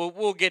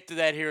 We'll get to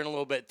that here in a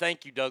little bit.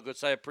 Thank you,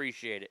 Douglas. I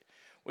appreciate it.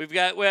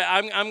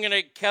 I'm going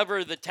to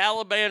cover the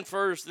Taliban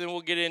first, then we'll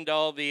get into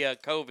all the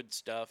COVID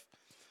stuff.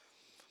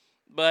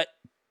 But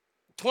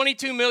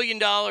 $22 million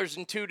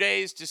in 2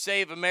 days to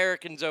save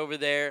Americans over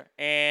there,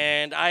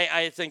 and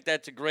I think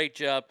that's a great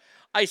job.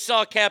 I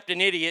saw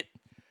Captain Idiot,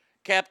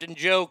 Captain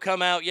Joe,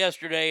 come out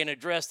yesterday and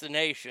address the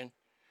nation.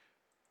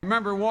 I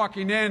remember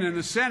walking in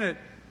the Senate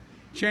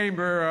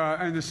chamber,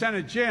 in the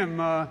Senate gym,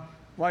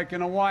 like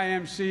in a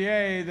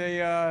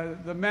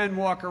YMCA, the men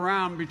walk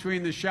around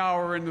between the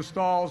shower and the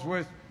stalls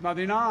with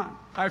nothing on.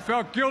 I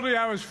felt guilty.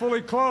 I was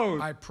fully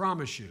clothed. I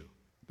promise you,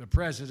 the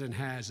president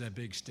has a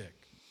big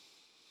stick.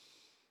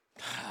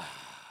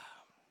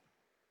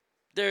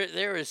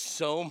 There is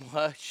so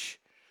much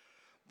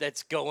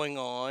that's going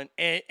on,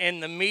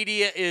 and the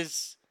media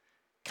is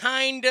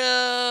kind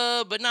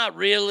of, but not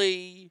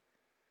really,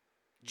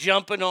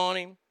 jumping on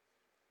him.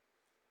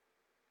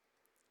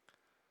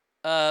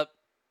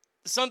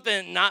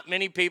 Something not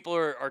many people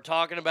are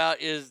talking about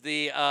is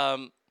the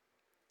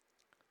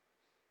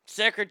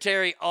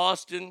Secretary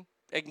Austin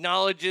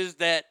acknowledges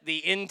that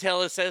the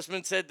intel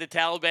assessment said the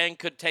Taliban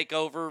could take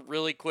over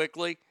really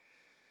quickly.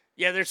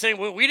 Yeah, they're saying,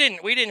 well, we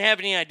didn't have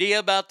any idea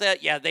about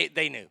that. Yeah,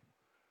 they knew.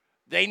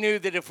 They knew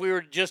that if we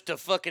were just to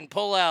fucking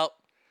pull out,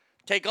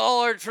 take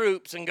all our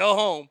troops and go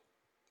home,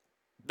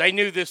 they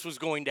knew this was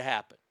going to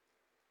happen.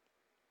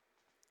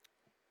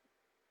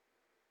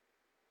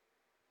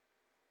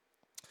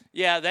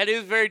 Yeah, that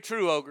is very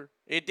true, Ogre.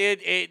 It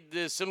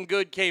did. Some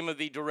good came of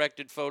the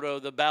directed photo,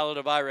 The Ballad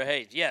of Ira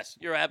Hayes. Yes,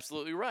 you're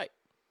absolutely right.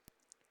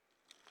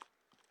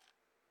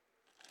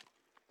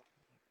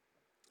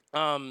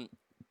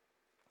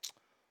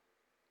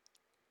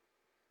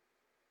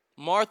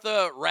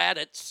 Martha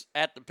Raddatz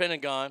at the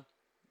Pentagon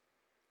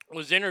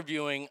was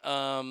interviewing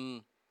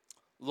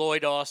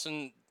Lloyd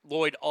Austin,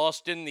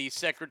 the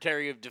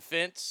Secretary of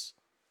Defense.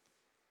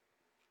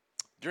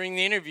 During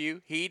the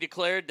interview, he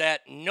declared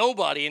that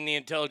nobody in the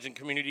intelligence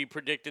community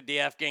predicted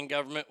the Afghan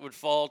government would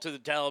fall to the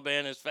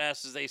Taliban as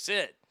fast as they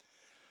said.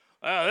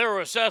 There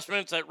were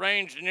assessments that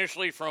ranged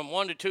initially from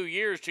 1 to 2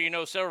 years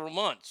to, several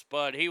months,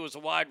 but he was a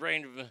wide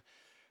range of.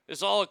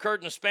 This all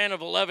occurred in a span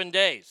of 11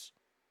 days.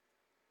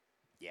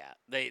 Yeah,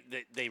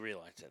 they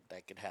realized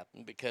that could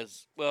happen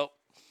because, well,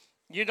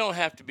 you don't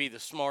have to be the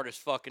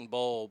smartest fucking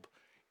bulb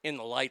in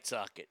the light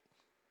socket.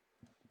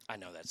 I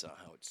know that's not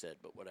how it's said,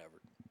 but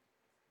whatever.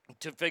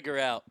 To figure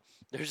out,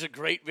 there's a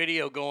great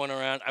video going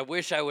around. I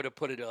wish I would have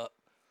put it up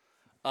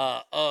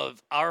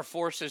of our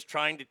forces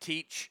trying to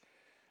teach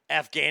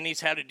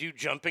Afghanis how to do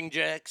jumping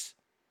jacks.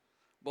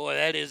 Boy,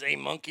 that is a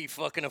monkey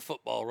fucking a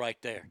football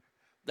right there.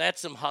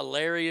 That's some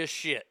hilarious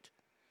shit.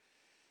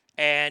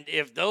 And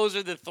if those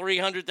are the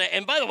 300,000,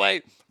 and by the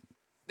way,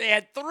 they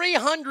had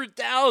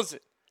 300,000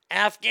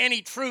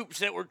 Afghani troops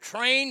that were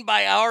trained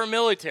by our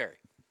military.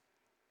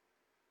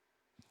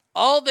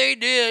 All they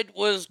did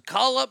was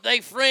call up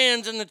their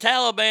friends in the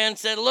Taliban and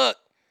said, look,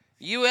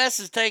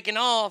 U.S. is taking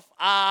off.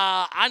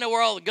 I know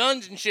where all the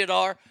guns and shit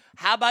are.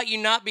 How about you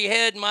not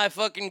behead my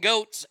fucking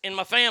goats in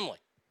my family?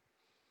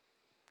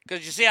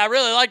 Because, you see, I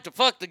really like to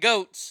fuck the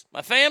goats.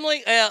 My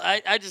family,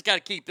 I just got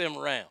to keep them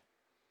around.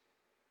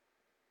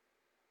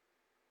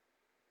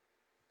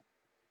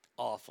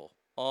 Awful,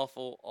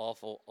 awful,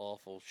 awful,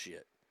 awful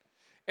shit.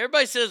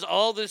 Everybody says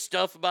all this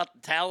stuff about the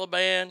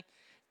Taliban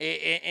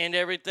and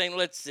everything.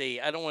 Let's see.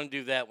 I don't want to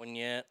do that one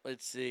yet.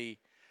 Let's see.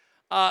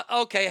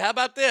 Okay, how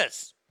about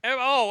this?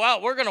 Oh, wow,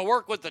 we're going to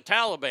work with the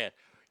Taliban.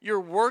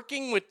 You're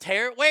working with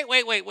terror. Wait.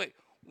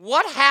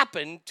 What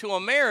happened to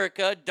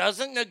America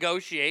doesn't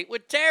negotiate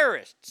with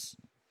terrorists?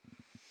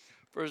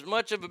 For as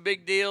much of a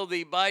big deal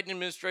the Biden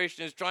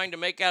administration is trying to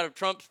make out of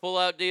Trump's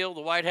pullout deal,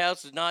 the White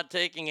House is not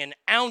taking an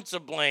ounce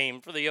of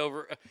blame for the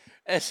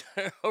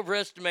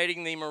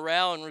overestimating the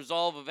morale and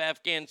resolve of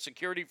Afghan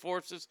security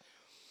forces.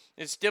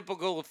 It's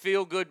typical of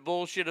feel-good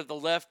bullshit of the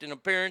left in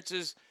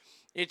appearances.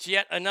 It's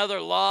yet another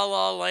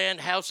la-la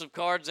land house of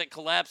cards that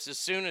collapsed as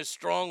soon as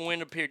strong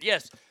wind appeared.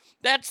 Yes,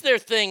 that's their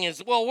thing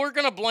is, well, we're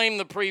going to blame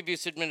the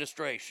previous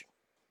administration.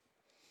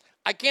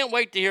 I can't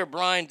wait to hear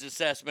Brian's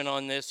assessment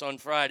on this on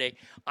Friday.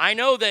 I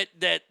know that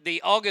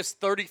the August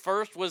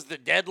 31st was the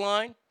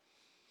deadline.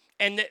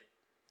 And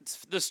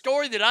the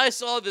story that I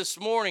saw this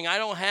morning, I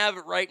don't have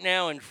it right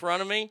now in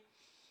front of me,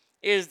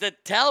 is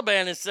that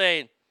Taliban is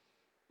saying,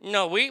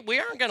 no, we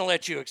aren't going to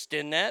let you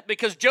extend that,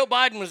 because Joe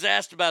Biden was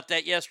asked about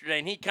that yesterday,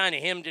 and he kind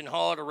of hemmed and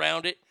hawed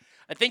around it.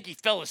 I think he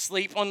fell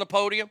asleep on the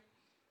podium.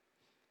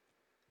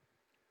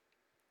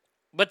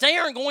 But they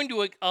aren't going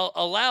to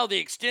allow the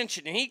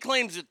extension, and he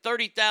claims that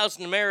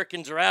 30,000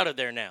 Americans are out of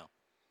there now.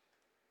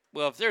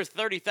 Well, if there's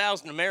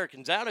 30,000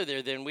 Americans out of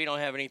there, then we don't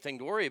have anything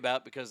to worry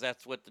about because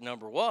that's what the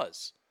number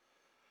was.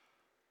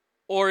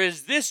 Or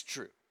is this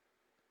true?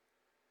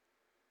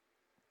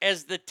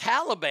 As the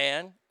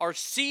Taliban are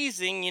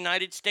seizing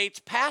United States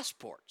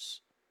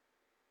passports,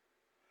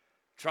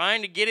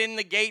 trying to get in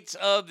the gates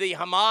of the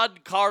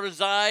Hamad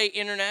Karzai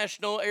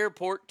International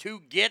Airport to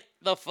get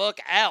the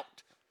fuck out.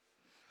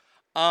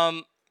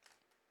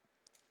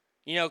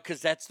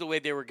 Because that's the way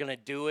they were going to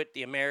do it.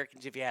 The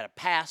Americans, if you had a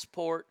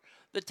passport,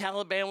 the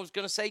Taliban was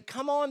going to say,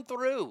 come on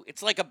through.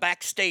 It's like a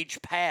backstage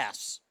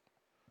pass.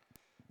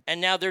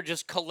 And now they're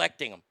just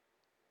collecting them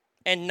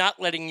and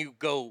not letting you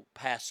go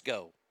past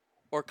go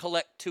or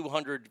collect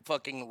 200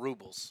 fucking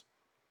rubles.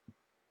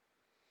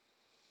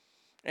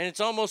 And it's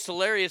almost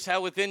hilarious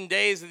how within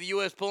days of the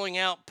U.S. pulling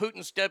out,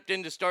 Putin stepped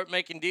in to start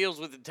making deals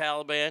with the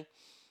Taliban.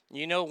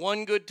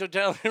 One good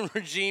totalitarian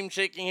regime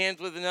shaking hands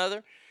with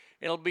another.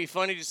 It'll be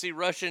funny to see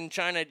Russia and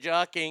China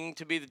jockeying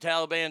to be the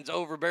Taliban's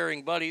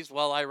overbearing buddies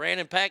while Iran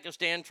and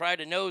Pakistan try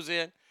to nose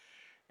in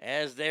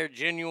as their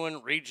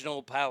genuine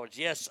regional powers.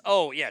 Yes,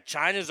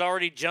 China's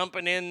already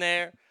jumping in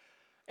there.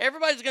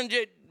 Everybody's going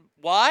to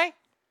why?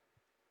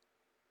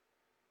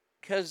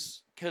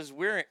 Cuz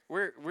we're a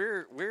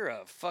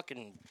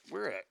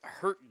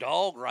hurt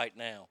dog right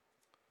now.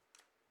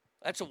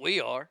 That's what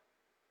we are.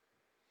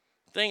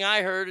 Thing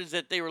I heard is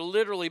that they were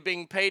literally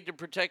being paid to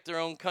protect their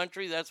own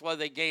country. That's why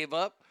they gave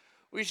up.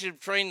 We should have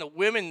trained the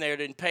women there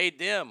and paid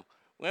them.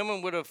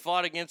 Women would have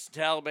fought against the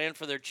Taliban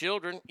for their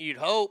children, you'd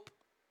hope.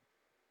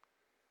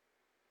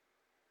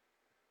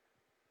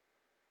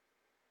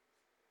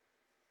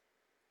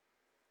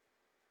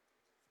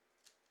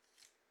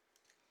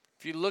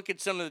 If you look at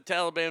some of the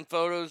Taliban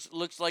photos, it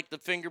looks like the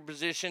finger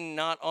position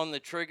not on the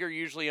trigger.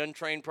 Usually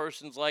untrained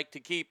persons like to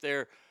keep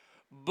their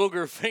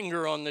booger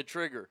finger on the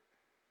trigger.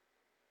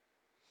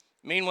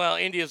 Meanwhile,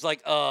 India's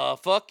like,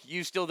 fuck,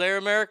 you still there,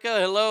 America?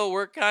 Hello,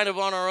 we're kind of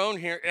on our own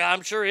here.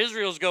 I'm sure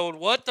Israel's going,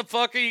 what the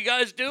fuck are you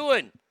guys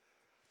doing?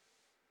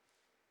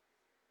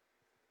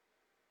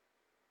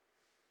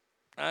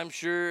 I'm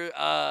sure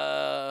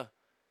there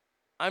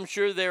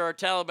are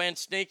Taliban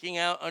sneaking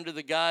out under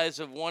the guise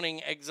of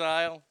wanting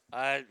exile.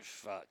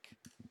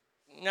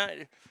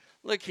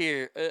 Look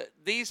here,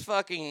 these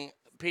fucking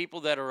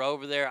people that are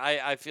over there,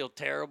 I feel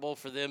terrible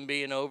for them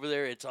being over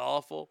there. It's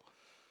awful.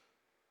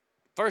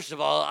 First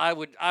of all,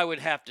 I would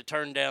have to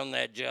turn down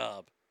that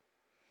job.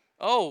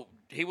 Oh,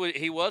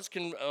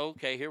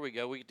 okay, here we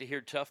go. We get to hear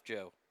Tough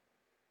Joe.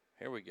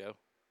 Here we go.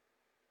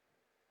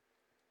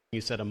 you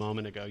said a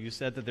moment ago. You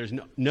said that there's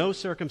no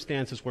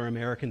circumstances where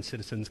American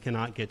citizens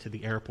cannot get to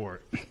the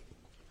airport.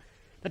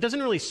 That doesn't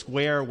really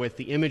square with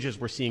the images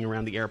we're seeing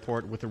around the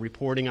airport, with the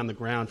reporting on the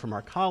ground from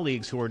our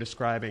colleagues who are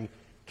describing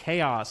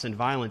chaos and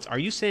violence. Are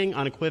you saying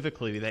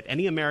unequivocally that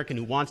any American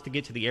who wants to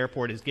get to the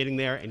airport is getting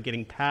there and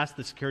getting past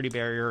the security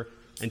barrier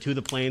and to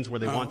the planes where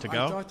they want to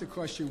go? I thought the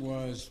question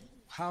was,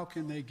 how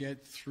can they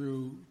get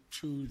through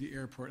to the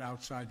airport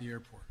outside the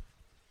airport?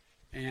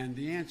 And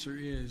the answer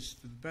is,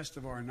 to the best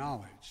of our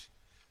knowledge,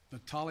 the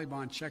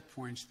Taliban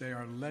checkpoints, they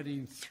are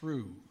letting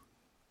through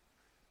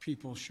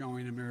people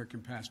showing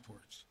American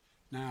passports.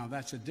 Now,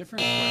 that's a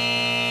different question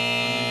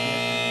when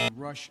you get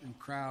the rush and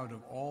crowd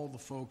of all the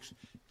folks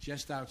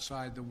just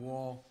outside the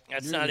wall.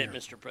 That's not it,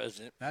 Mr.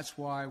 President. That's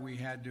why we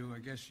had to, I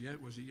guess,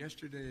 was it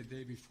yesterday or the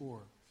day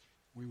before,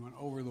 we went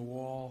over the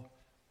wall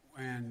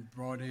and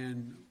brought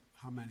in,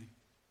 how many?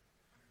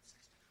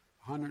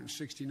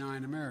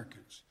 169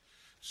 Americans.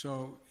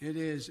 So it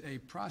is a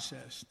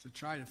process to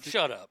try to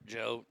Shut up,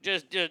 Joe.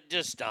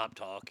 Just stop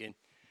talking.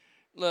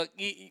 Look,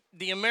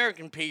 the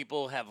American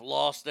people have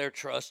lost their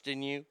trust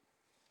in you.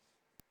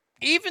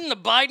 Even the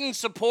Biden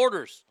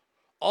supporters,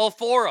 all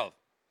four of them.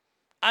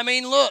 I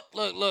mean, look.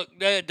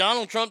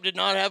 Donald Trump did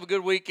not have a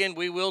good weekend.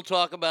 We will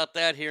talk about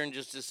that here in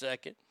just a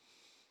second.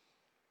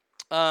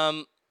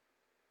 Let's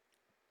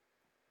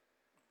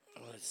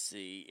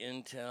see.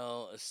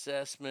 Intel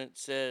assessment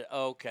said,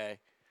 okay.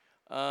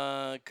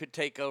 Could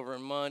take over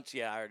in months.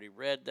 Yeah, I already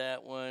read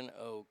that one.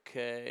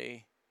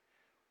 Okay.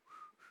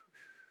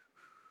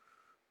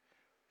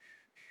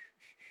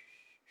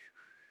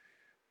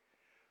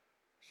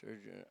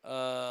 Surgeon.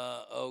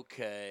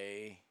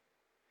 Okay.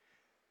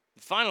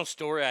 The final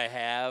story I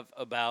have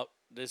about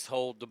this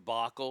whole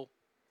debacle,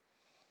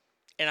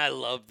 and I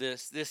love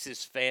this. This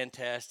is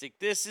fantastic.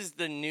 This is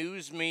the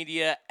news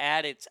media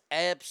at its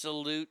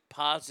absolute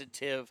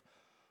positive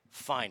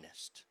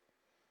finest.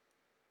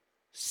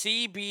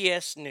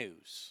 CBS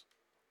News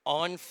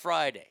on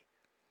Friday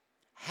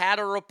had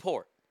a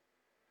report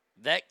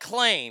that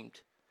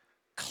claimed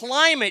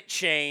climate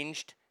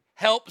change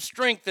helped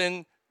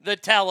strengthen the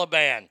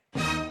Taliban.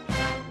 I'm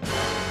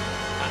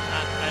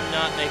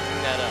not making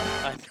that up.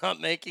 I'm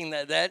not making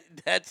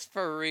that's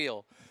for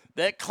real.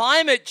 That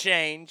climate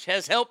change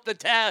has helped the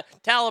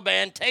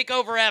Taliban take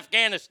over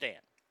Afghanistan.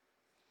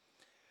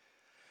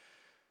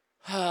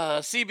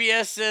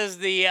 CBS says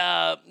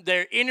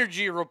their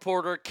energy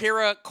reporter,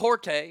 Kira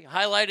Korte,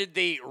 highlighted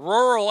the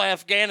rural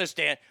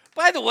Afghanistan.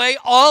 By the way,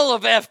 all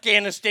of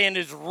Afghanistan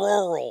is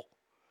rural.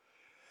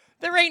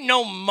 There ain't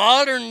no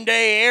modern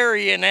day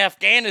area in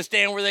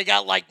Afghanistan where they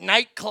got like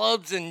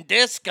nightclubs and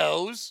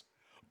discos.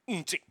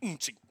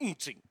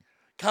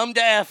 Come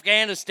to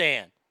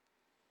Afghanistan.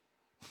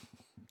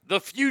 The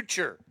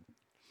future.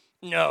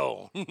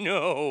 No,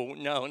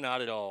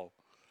 not at all.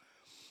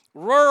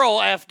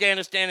 Rural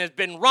Afghanistan has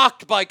been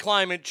rocked by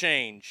climate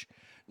change.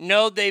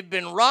 No, they've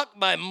been rocked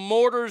by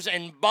mortars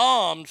and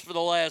bombs for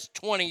the last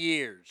 20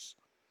 years.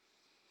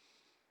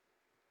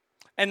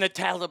 And the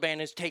Taliban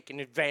has taken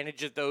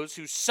advantage of those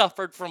who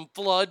suffered from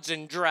floods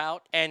and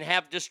drought and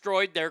have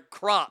destroyed their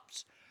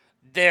crops.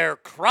 Their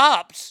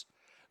crops?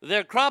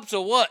 Their crops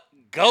of what?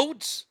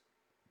 Goats?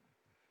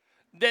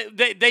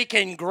 They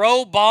can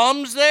grow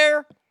bombs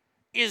there?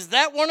 Is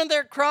that one of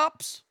their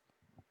crops?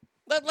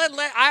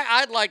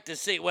 I'd like to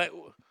see.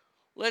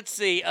 Let's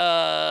see.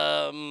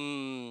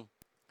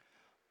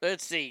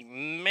 Let's see.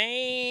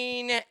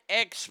 Main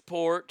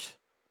export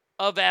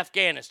of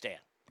Afghanistan.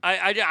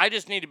 I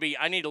just need to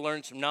I need to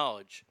learn some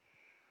knowledge.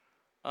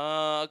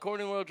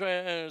 According to World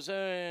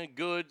Trade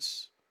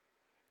goods,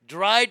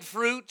 dried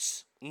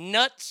fruits,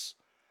 nuts,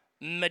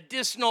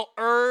 medicinal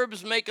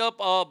herbs make up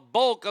a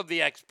bulk of the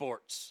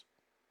exports,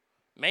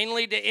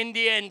 mainly to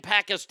India and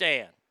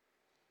Pakistan.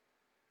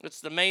 It's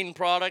the main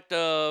product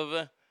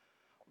of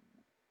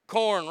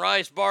corn,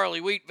 rice, barley,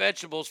 wheat,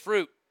 vegetables,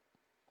 fruit,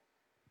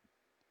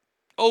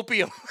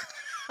 opium.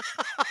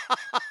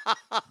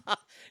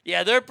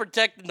 Yeah, they're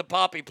protecting the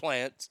poppy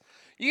plants.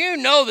 You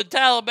know the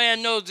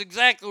Taliban knows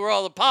exactly where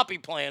all the poppy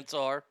plants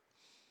are.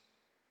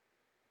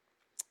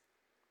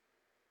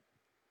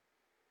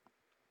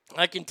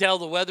 I can tell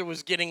the weather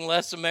was getting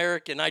less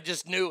American. I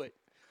just knew it.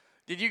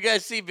 Did you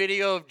guys see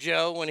video of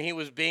Joe when he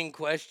was being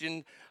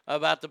questioned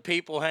about the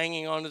people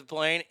hanging onto the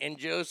plane? And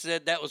Joe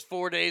said that was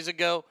 4 days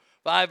ago,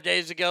 5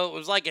 days ago. It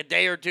was like a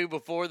day or two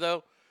before,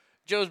 though.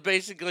 Joe's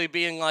basically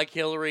being like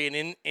Hillary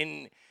and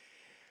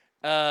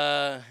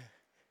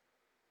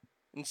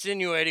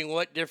insinuating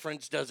what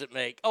difference does it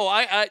make. Oh,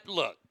 I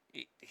look,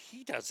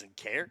 he doesn't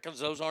care because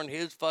those aren't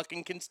his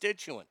fucking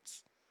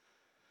constituents.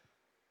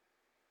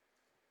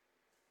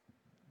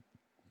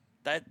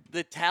 That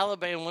the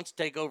Taliban wants to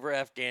take over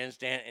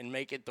Afghanistan and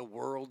make it the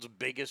world's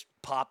biggest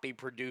poppy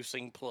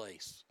producing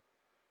place.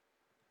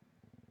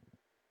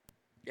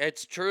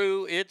 It's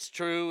true,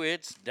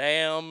 it's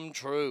damn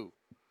true.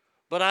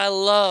 But I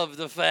love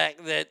the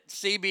fact that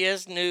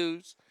CBS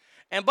News,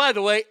 and by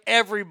the way,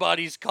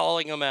 everybody's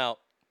calling them out.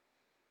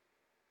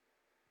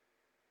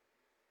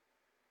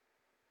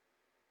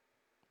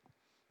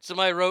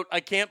 Somebody wrote,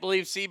 I can't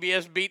believe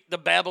CBS beat the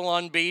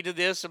Babylon Bee to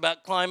this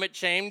about climate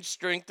change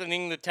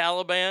strengthening the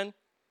Taliban.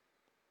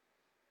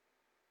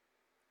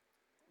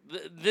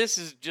 This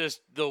is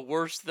just the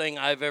worst thing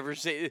I've ever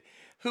seen.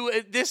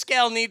 This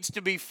gal needs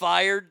to be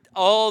fired.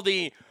 All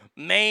the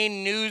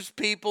main news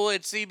people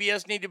at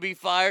CBS need to be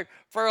fired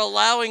for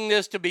allowing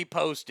this to be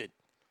posted.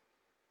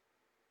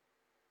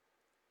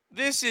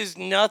 This is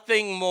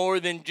nothing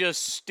more than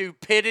just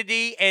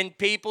stupidity and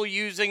people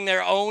using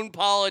their own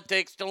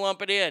politics to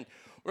lump it in.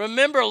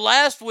 Remember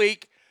last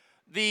week,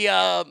 the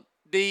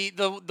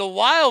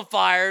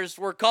wildfires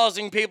were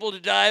causing people to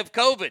die of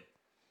COVID.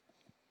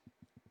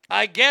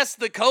 I guess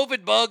the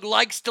COVID bug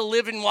likes to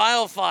live in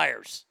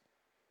wildfires.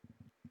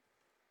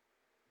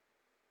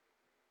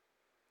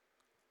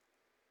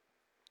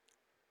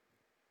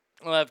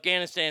 Well,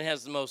 Afghanistan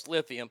has the most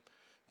lithium.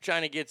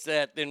 China gets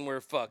that, then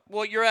we're fucked.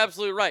 Well, you're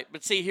absolutely right.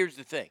 But see, here's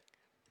the thing.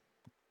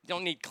 You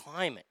don't need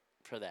climate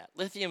for that.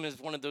 Lithium is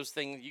one of those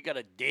things you got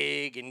to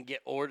dig and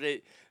get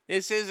ordered.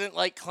 This isn't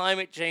like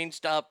climate change.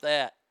 Stop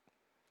that.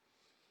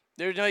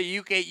 There's no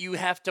you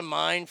have to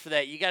mine for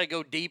that. You got to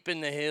go deep in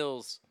the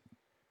hills.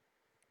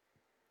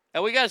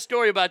 And we got a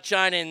story about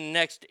China in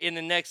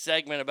the next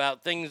segment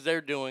about things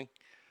they're doing.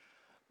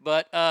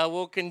 But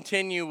we'll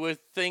continue with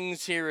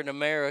things here in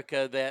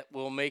America that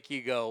will make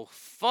you go,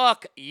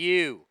 fuck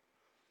you.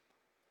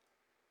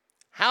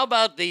 How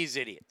about these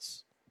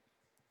idiots?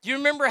 Do you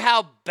remember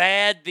how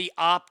bad the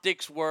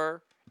optics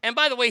were? And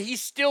by the way,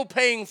 he's still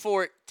paying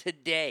for it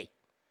today.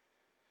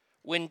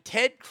 When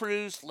Ted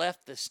Cruz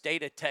left the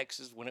state of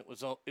Texas when it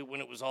was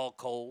all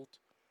cold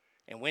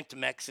and went to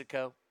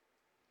Mexico,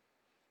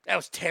 that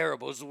was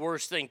terrible. It was the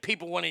worst thing.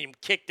 People wanted him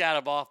kicked out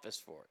of office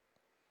for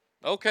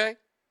it. Okay.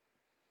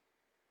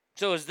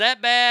 So is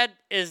that bad?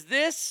 Is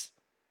this?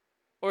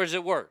 Or is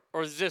it worse?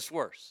 Or is this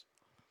worse?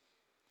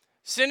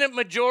 Senate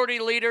Majority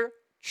Leader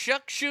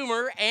Chuck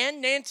Schumer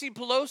and Nancy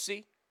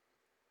Pelosi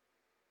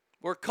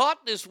were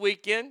caught this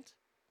weekend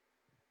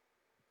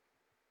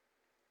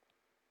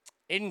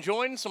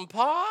enjoying some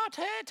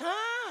party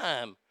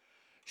time.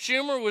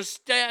 Schumer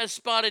was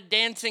spotted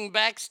dancing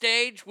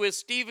backstage with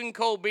Stephen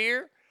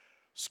Colbert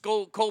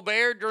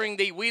during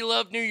the We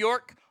Love New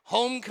York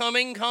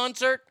homecoming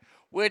concert,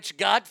 which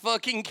got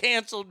fucking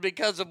canceled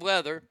because of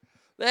weather.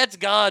 That's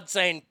God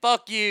saying,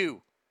 fuck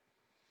you.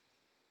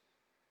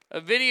 A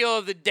video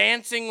of the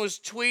dancing was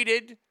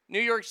tweeted. New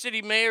York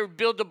City Mayor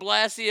Bill de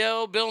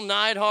Blasio, Bill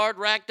Neidhart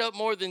racked up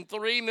more than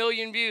 3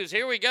 million views.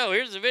 Here we go.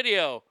 Here's the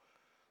video.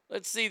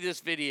 Let's see this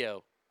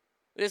video.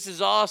 This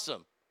is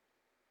awesome.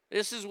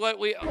 This is what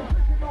we...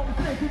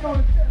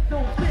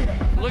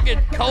 Look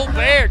at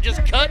Colbert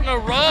just cutting a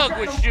rug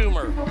with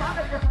Schumer.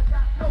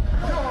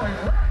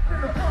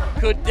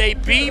 Could they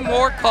be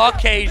more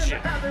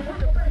Caucasian?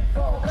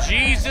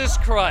 Jesus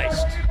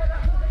Christ.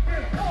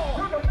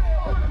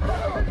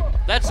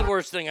 That's the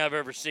worst thing I've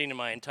ever seen in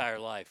my entire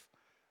life.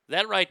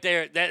 That right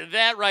there,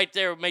 that right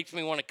there makes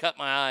me want to cut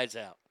my eyes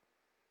out.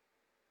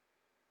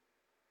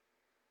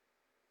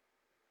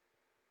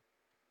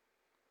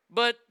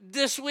 But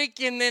this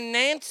weekend, then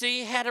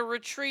Nancy had a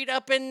retreat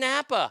up in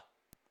Napa.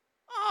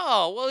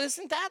 Oh, well,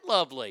 isn't that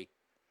lovely?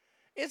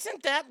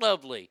 Isn't that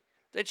lovely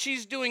that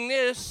she's doing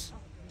this?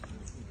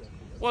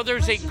 Well,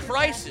 there's a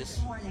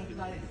crisis.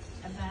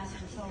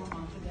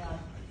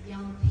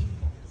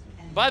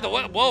 By the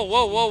way,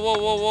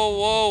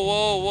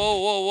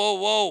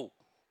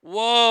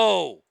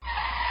 whoa.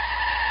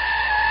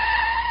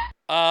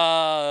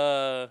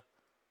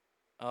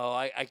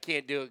 I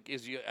can't do it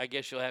because I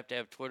guess you'll have to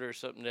have Twitter or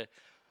something to.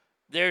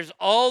 There's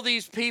all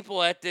these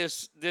people at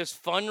this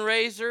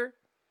fundraiser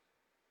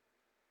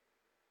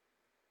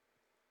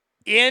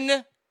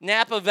in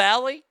Napa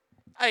Valley.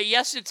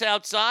 Yes, it's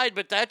outside,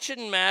 but that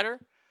shouldn't matter.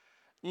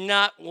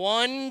 Not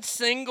one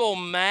single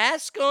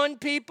mask on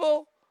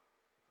people.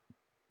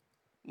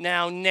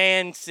 Now,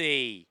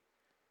 Nancy.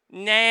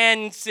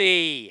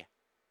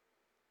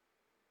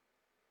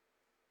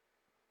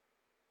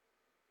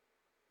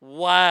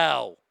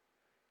 Wow.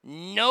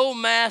 No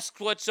masks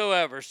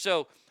whatsoever.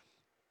 So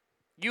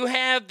you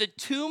have the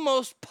two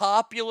most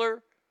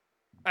popular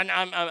and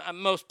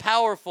most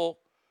powerful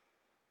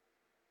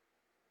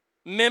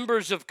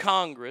members of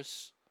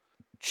Congress,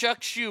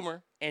 Chuck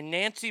Schumer and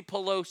Nancy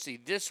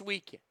Pelosi, this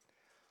weekend.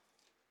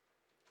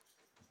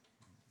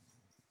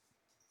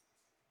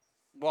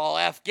 While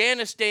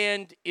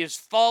Afghanistan is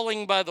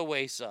falling by the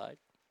wayside,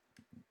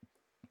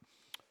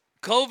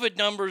 COVID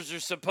numbers are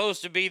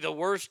supposed to be the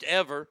worst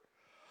ever.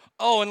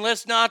 Oh, and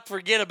let's not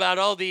forget about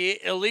all the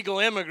illegal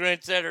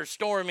immigrants that are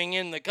storming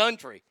in the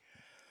country.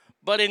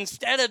 But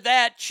instead of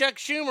that, Chuck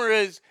Schumer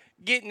is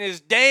getting his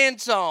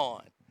dance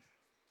on.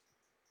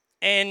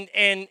 And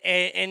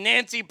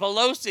Nancy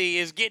Pelosi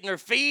is getting her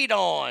feet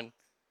on.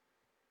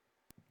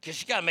 Because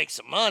she got to make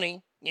some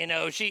money. You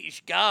know,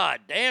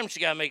 God damn,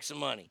 she got to make some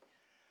money.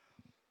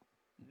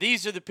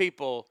 These are the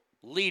people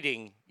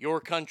leading your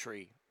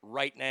country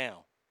right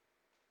now.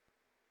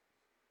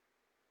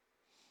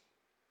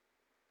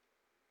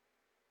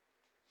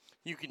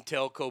 You can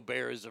tell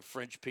Colbert is a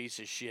French piece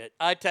of shit.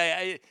 I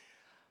tell you,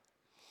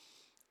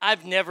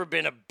 I've never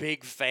been a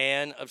big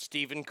fan of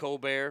Stephen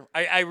Colbert.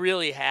 I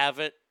really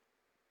haven't.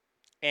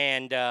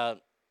 And I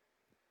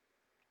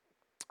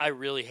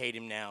really hate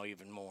him now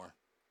even more.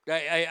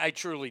 I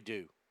truly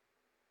do.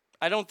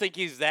 I don't think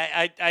he's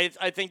that.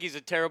 I think he's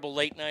a terrible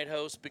late-night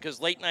host because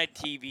late-night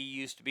TV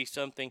used to be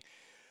something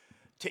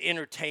to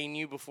entertain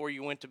you before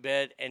you went to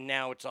bed, and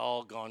now it's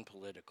all gone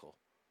political.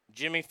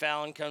 Jimmy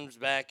Fallon comes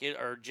back,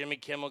 or Jimmy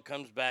Kimmel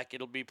comes back,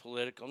 it'll be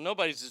political.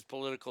 Nobody's as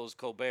political as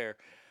Colbert,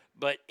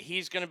 but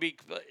he's going to be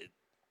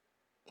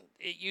 –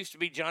 it used to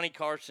be Johnny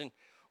Carson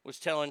was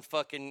telling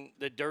fucking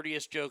the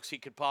dirtiest jokes he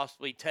could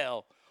possibly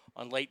tell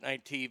on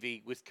late-night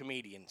TV with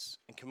comedians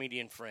and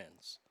comedian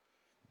friends.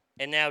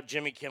 And now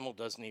Jimmy Kimmel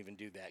doesn't even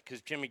do that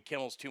because Jimmy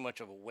Kimmel's too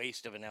much of a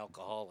waste of an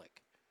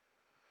alcoholic.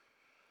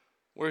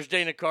 Where's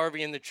Dana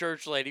Carvey and the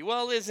church lady?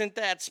 Well, isn't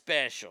that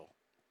special?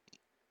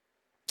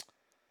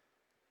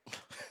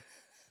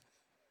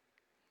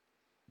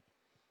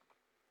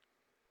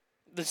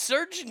 The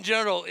Surgeon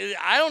General,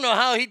 I don't know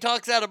how he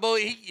talks out of both.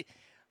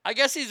 I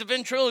guess he's a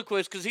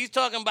ventriloquist because he's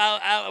talking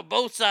about out of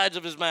both sides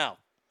of his mouth.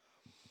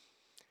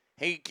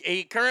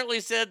 He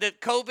currently said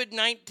that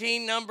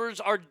COVID-19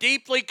 numbers are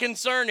deeply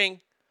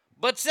concerning,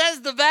 but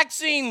says the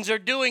vaccines are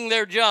doing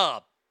their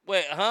job.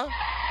 Wait, huh?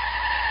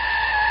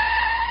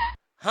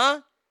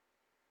 Huh?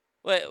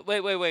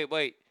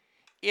 Wait.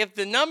 If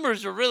the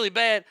numbers are really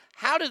bad,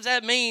 how does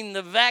that mean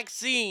the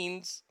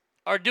vaccines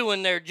are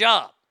doing their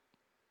job?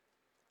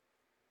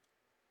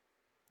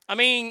 I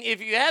mean, if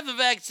you have the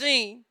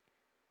vaccine,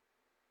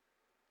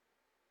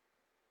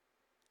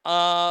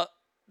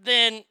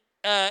 then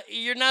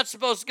you're not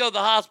supposed to go to the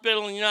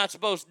hospital and you're not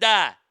supposed to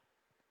die.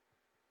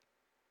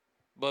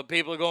 But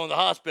people are going to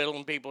the hospital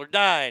and people are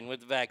dying with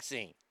the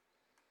vaccine.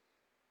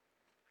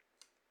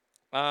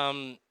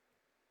 I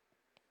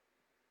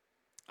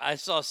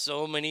saw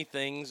so many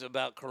things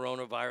about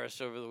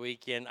coronavirus over the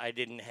weekend I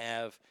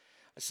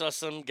saw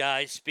some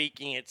guy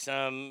speaking at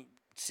some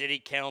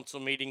city council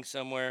meeting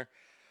somewhere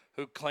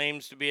who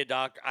claims to be a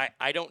doctor.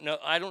 I don't know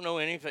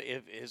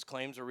if his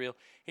claims are real.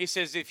 He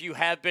says if you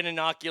have been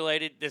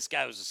inoculated, this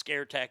guy was a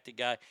scare tactic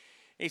guy.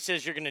 He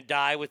says you're going to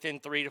die within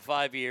 3 to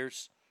 5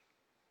 years.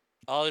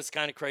 All this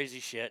kind of crazy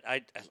shit.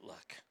 I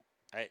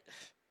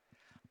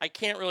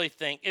can't really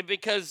think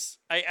because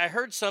I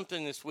heard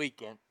something this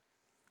weekend.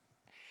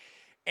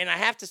 And I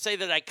have to say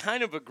that I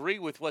kind of agree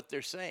with what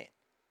they're saying.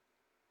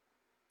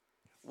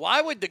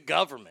 Why would the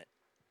government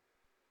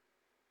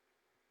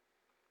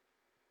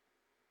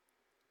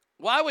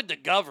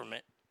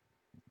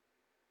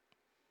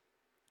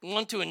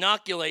want to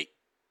inoculate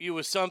you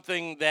with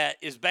something that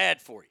is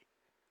bad for you?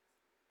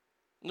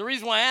 And the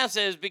reason why I ask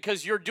that is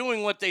because you're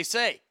doing what they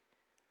say.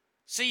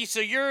 See, so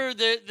you're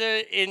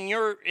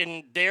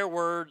in their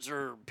words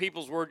or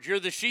people's words, you're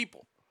the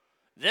sheeple.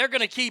 They're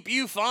going to keep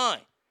you fine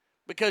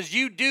because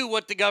you do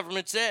what the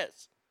government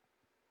says.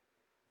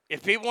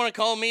 If people want to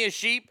call me a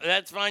sheep,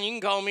 that's fine. You can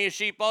call me a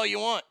sheep all you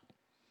want.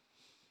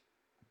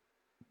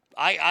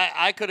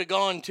 I could have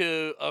gone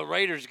to a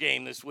Raiders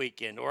game this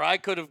weekend, or I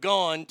could have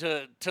gone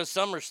to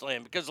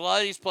SummerSlam because a lot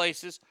of these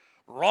places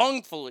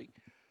wrongfully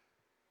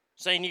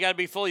saying you got to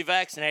be fully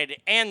vaccinated,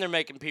 and they're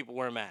making people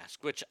wear masks,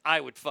 which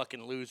I would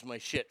fucking lose my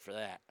shit for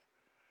that.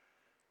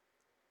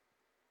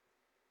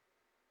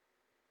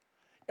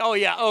 Oh,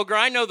 yeah, Ogre,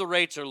 I know the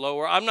rates are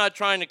lower. I'm not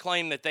trying to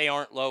claim that they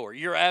aren't lower.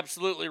 You're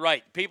absolutely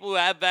right. People who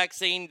have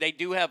vaccine, they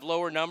do have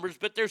lower numbers,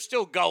 but they're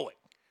still going.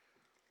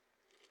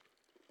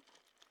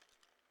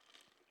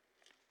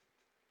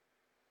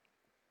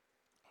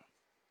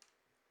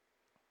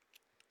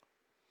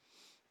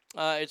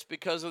 It's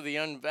because of the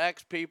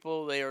unvaxxed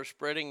people. They are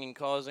spreading and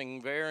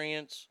causing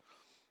variants.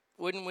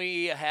 Wouldn't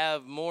we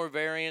have more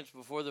variants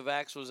before the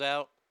vax was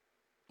out?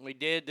 We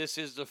did. This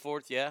is the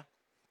 4th, yeah.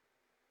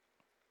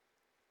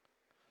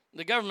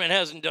 The government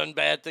hasn't done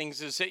bad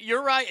things.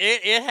 You're right.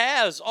 It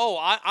has. Oh,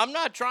 I'm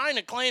not trying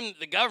to claim that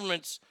the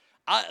government's...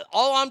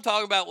 all I'm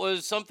talking about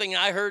was something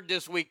I heard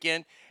this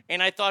weekend,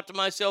 and I thought to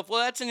myself, well,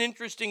 that's an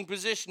interesting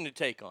position to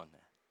take on that.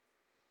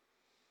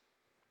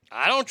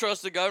 I don't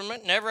trust the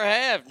government, never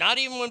have. Not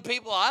even when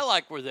people I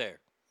like were there.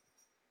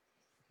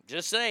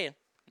 Just saying.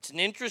 It's an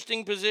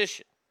interesting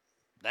position.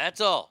 That's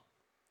all.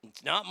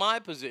 It's not my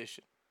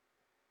position.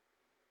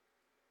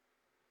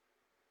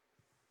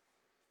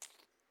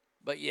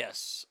 But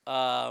yes,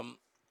 the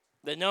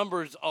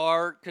numbers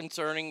are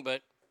concerning,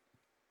 but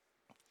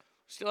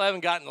still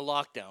haven't gotten the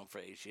lockdown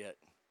phase yet.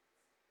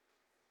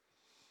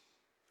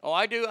 Oh,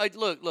 I do.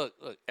 Look.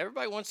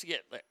 Everybody wants to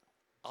get there.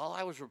 All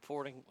I was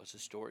reporting was a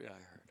story I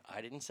heard.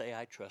 I didn't say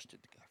I trusted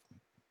the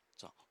government.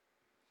 That's all.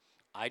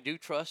 I do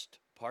trust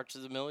parts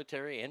of the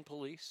military and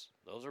police.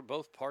 Those are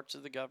both parts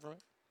of the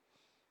government.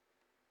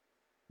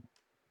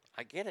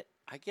 I get it.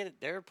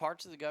 There are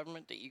parts of the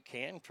government that you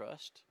can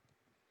trust.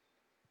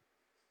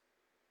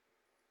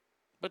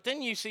 But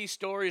then you see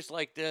stories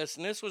like this,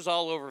 and this was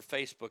all over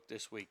Facebook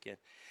this weekend,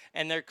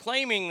 and they're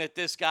claiming that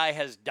this guy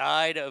has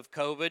died of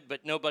COVID,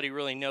 but nobody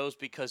really knows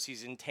because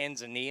he's in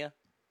Tanzania.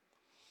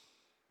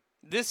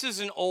 This is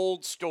an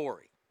old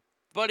story,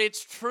 but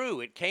it's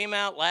true. It came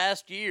out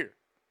last year.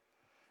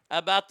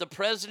 about the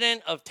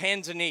president of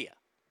Tanzania.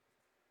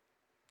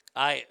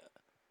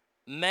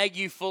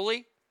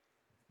 Magufuli.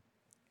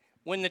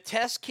 When the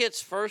test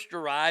kits first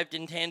arrived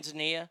in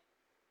Tanzania,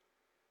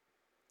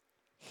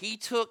 he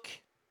took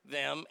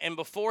them, and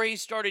before he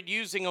started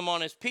using them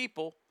on his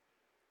people,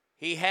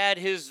 he had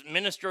his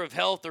minister of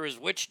health or his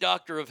witch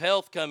doctor of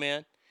health come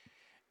in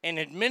and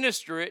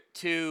administer it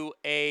to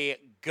a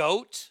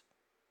goat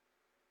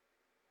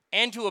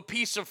and to a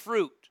piece of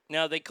fruit.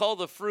 Now, they call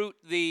the fruit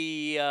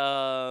the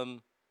a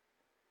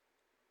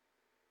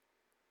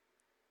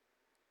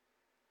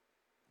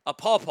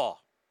pawpaw.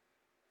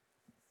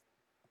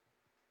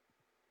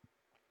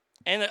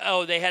 And,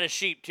 they had a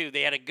sheep, too.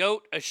 They had a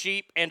goat, a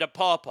sheep, and a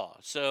pawpaw.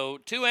 So,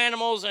 2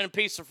 animals and a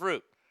piece of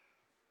fruit.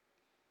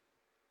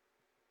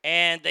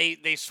 And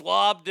they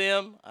swabbed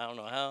them. I don't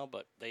know how,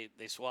 but they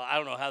swab. I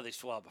don't know how they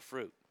swab a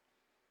fruit.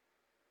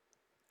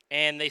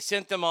 And they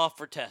sent them off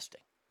for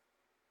testing.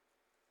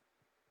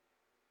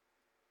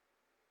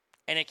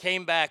 And it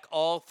came back,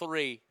 all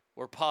 3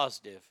 were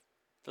positive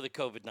for the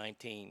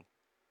COVID-19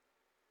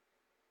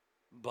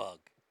 bug.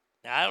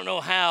 Now, I don't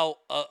know how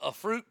a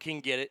fruit can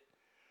get it,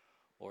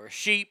 or a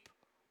sheep,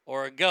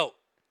 or a goat.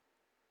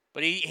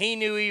 But he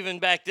knew even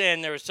back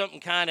then there was something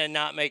kind of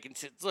not making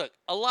sense. Look,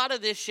 a lot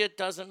of this shit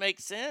doesn't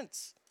make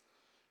sense.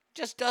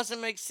 Just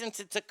doesn't make sense.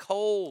 It's a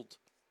cold.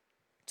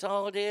 That's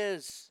all it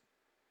is.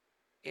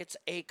 It's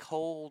a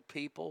cold,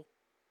 people.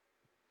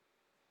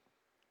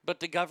 But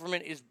the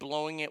government is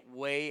blowing it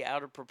way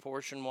out of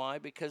proportion. Why?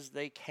 Because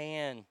they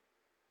can.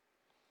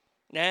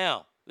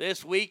 Now,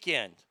 this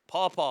weekend,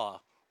 Pawpaw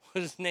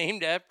was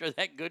named after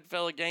that good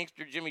fella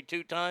gangster Jimmy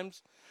 2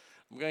 times.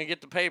 I'm going to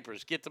get the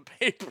papers. Get the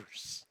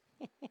papers.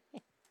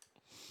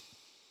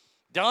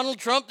 Donald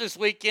Trump this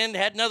weekend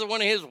had another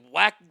one of his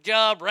whack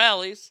job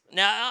rallies.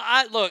 Now,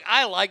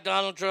 I like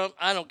Donald Trump.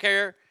 I don't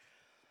care.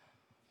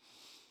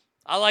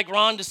 I like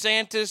Ron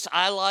DeSantis.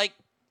 I like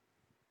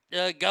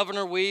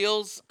Governor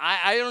Wheels.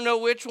 I don't know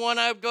which one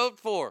I would vote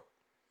for.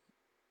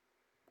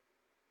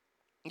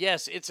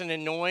 Yes, it's an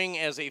annoying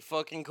as a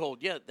fucking cold.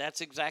 Yeah,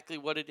 that's exactly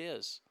what it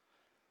is.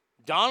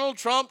 Donald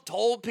Trump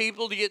told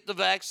people to get the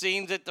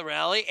vaccines at the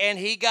rally, and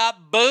he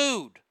got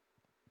booed.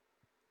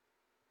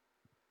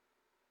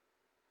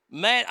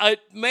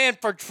 Man,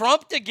 for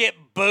Trump to get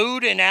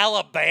booed in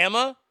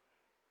Alabama,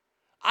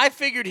 I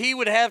figured he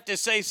would have to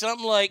say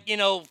something like,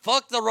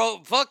 fuck the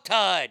road, fuck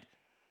Tide.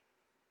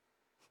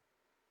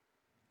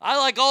 I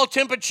like all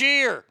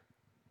temperature,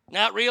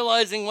 not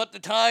realizing what the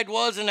Tide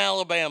was in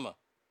Alabama.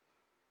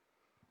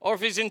 Or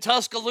if he's in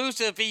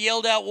Tuscaloosa, if he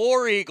yelled out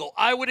War Eagle,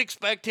 I would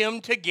expect him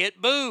to get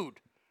booed.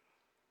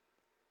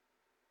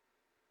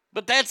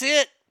 But that's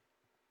it.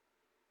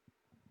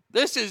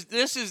 This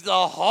is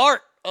the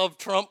heart of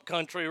Trump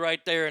country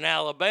right there in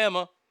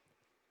Alabama.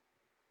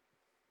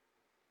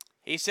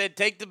 He said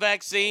take the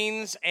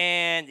vaccines,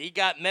 and he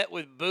got met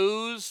with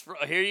boos.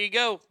 Here you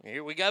go.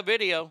 Here we got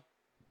video.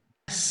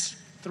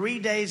 3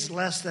 days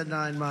less than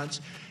 9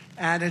 months.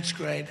 And it's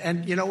great.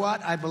 And you know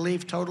what? I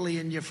believe totally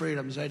in your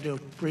freedoms. I do.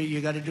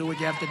 You got to do what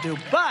you have to do.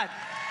 But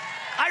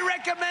I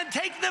recommend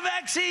take the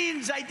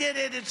vaccines. I did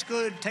it. It's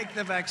good. Take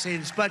the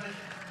vaccines. But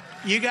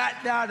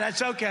no,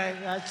 that's okay.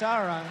 That's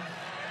all right.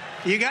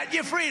 You got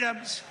your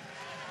freedoms.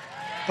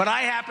 But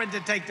I happen to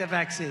take the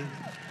vaccine.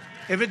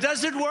 If it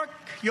doesn't work,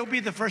 you'll be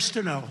the first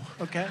to know,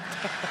 okay?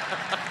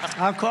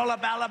 I'll call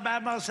up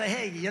Alabama and say,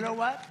 hey, you know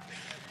what?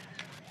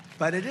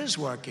 But it is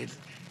working.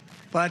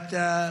 But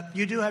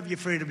you do have your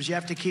freedoms. You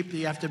have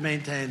to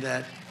maintain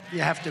that. You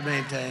have to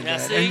maintain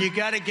that. See? And you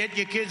got to get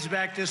your kids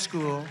back to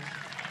school.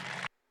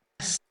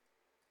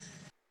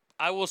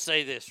 I will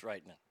say this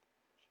right now.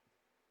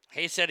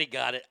 He said he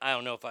got it. I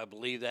don't know if I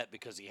believe that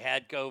because he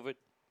had COVID.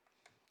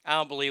 I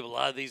don't believe a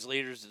lot of these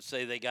leaders that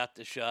say they got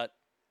the shot,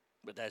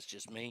 but that's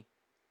just me.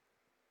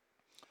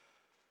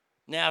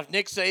 Now, if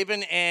Nick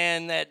Saban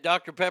and that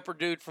Dr. Pepper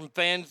dude from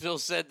Fansville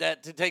said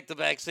that to take the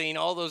vaccine,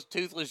 all those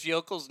toothless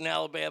yokels in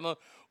Alabama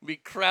would be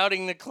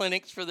crowding the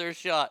clinics for their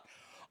shot.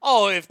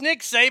 Oh, if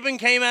Nick Saban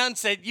came out and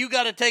said, you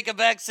got to take a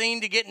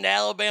vaccine to get into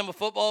Alabama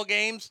football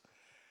games,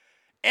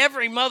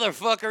 every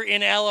motherfucker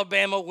in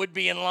Alabama would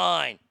be in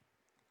line.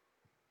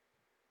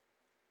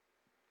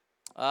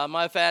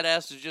 My fat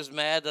ass is just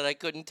mad that I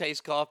couldn't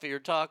taste coffee or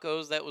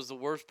tacos. That was the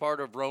worst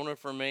part of Rona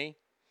for me.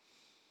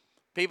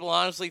 People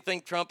honestly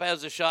think Trump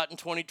has a shot in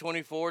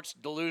 2024. It's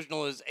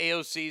delusional as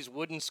AOC's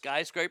wooden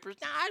skyscrapers.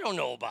 Now, I don't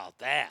know about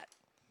that.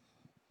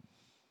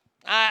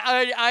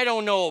 I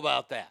don't know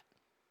about that.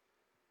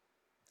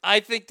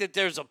 I think that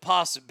there's a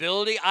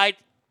possibility.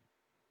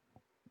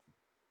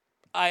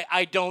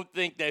 I don't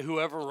think that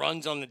whoever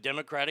runs on the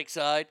Democratic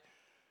side,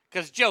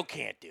 because Joe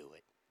can't do it.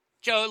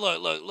 Joe,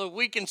 look,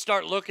 we can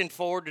start looking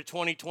forward to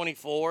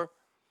 2024,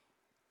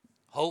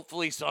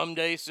 hopefully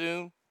someday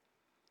soon.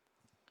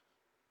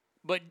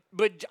 But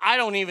I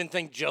don't even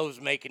think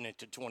Joe's making it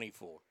to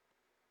 24.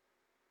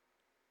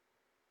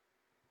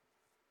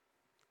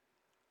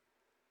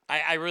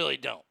 I really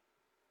don't.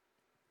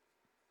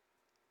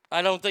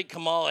 I don't think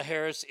Kamala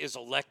Harris is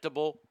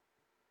electable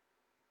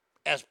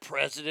as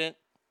president.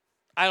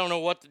 I don't know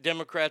what the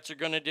Democrats are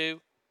going to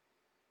do.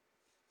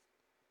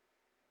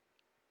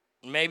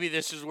 Maybe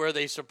this is where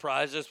they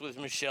surprise us with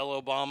Michelle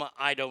Obama.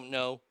 I don't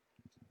know.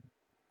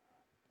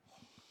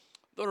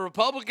 The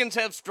Republicans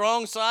have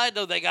strong side,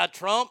 though. They got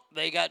Trump.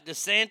 They got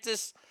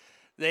DeSantis.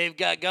 They've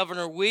got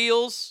Governor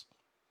Wheels.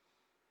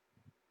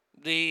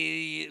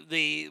 The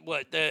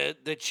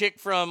chick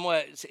from,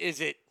 what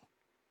is it?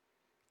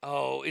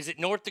 Oh, is it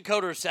North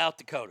Dakota or South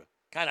Dakota?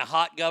 Kind of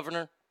hot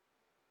governor.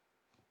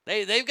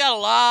 They've got a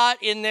lot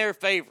in their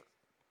favor.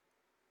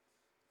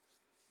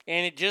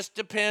 And it just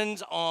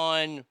depends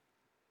on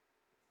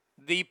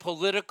the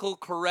political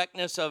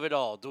correctness of it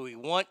all. Do we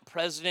want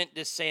President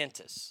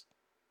DeSantis?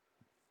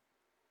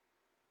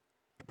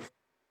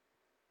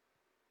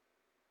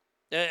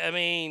 I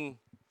mean,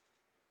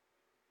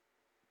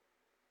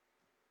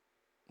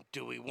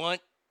 do we want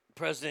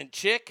President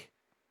Chick?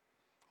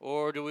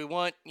 Or do we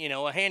want,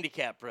 a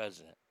handicapped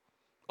president?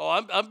 Oh,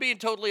 I'm being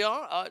totally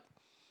honest.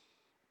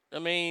 I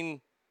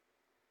mean,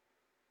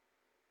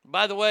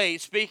 by the way,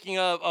 speaking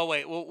of,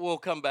 we'll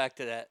come back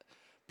to that.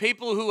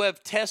 People who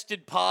have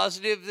tested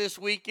positive this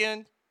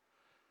weekend,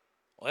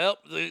 well,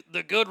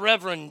 the good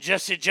Reverend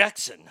Jesse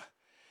Jackson,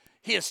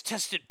 he has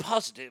tested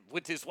positive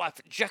with his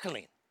wife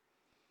Jacqueline,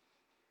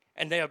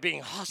 and they are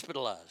being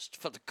hospitalized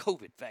for the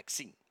COVID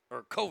vaccine,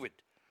 or COVID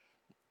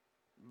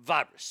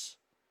virus.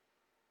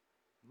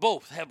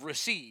 Both have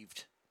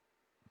received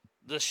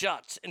the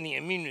shots and the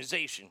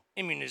immunization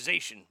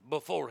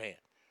beforehand.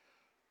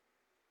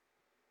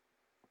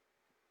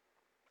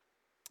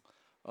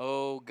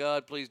 Oh,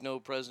 God, please no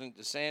President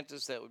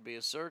DeSantis. That would be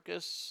a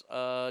circus.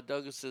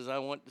 Douglas says, I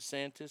want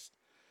DeSantis.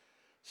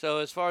 So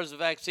as far as the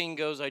vaccine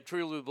goes, I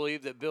truly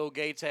believe that Bill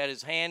Gates had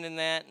his hand in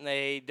that, and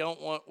they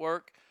don't want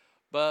work.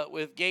 But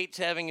with Gates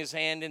having his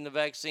hand in the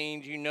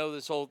vaccines,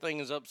 this whole thing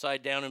is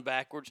upside down and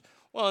backwards.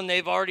 Well, and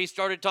they've already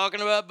started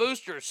talking about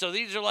boosters, so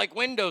these are like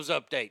Windows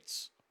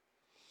updates.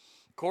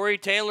 Corey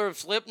Taylor of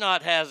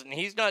Slipknot hasn't.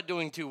 He's not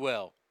doing too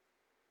well.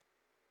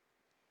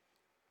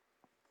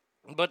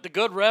 But the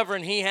good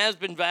Reverend, he has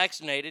been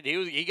vaccinated.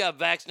 He got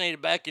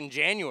vaccinated back in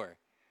January.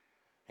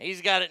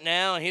 He's got it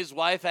now, and his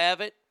wife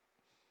have it.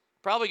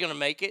 Probably going to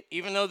make it,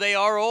 even though they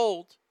are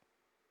old.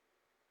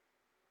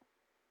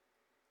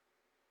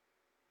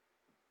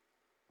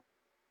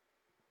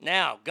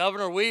 Now,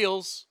 Governor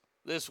Wheels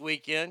this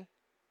weekend,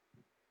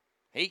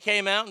 he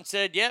came out and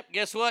said, yep,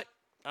 guess what?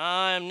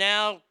 I'm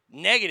now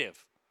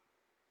negative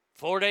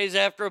 4 days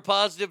after a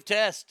positive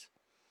test.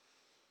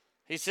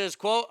 He says,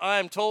 quote, I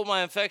am told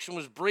my infection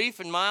was brief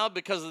and mild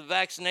because of the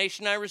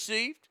vaccination I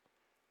received.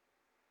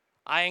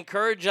 I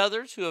encourage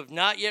others who have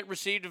not yet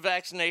received a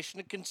vaccination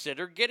to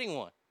consider getting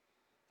one.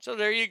 So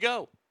there you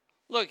go.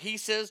 Look, he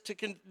says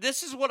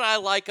this is what I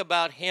like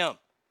about him.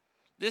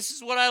 This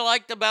is what I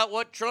liked about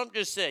what Trump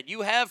just said.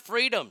 You have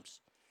freedoms.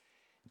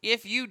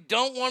 If you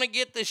don't want to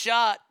get the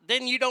shot,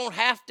 then you don't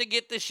have to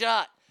get the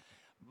shot.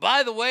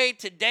 By the way,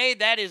 today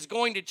that is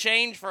going to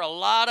change for a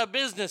lot of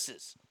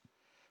businesses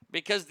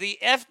because the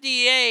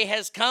FDA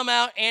has come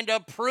out and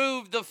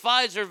approved the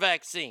Pfizer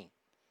vaccine.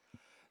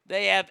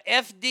 They have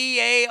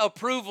FDA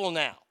approval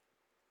now,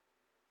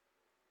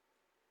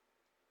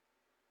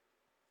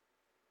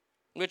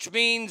 which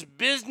means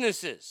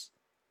businesses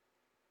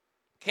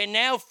can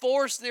now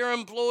force their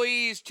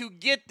employees to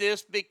get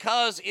this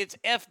because it's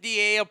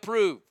FDA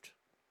approved.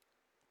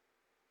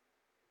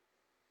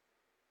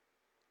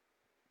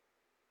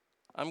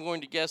 I'm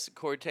going to guess that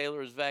Corey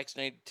Taylor is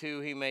vaccinated too.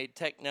 He made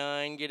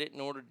Tech-9 get it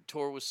in order to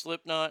tour with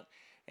Slipknot,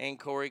 and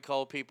Corey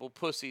called people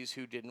pussies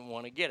who didn't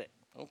want to get it.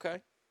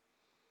 Okay.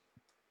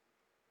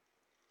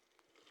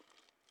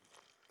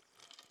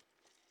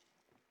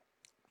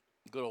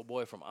 Good old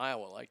boy from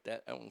Iowa like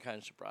that. That one kind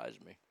of surprised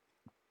me.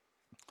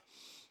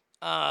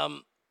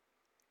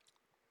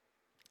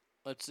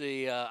 Let's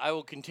see. I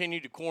will continue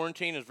to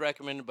quarantine as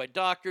recommended by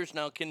doctors.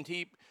 Now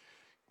keep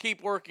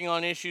working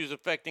on issues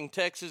affecting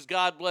Texas.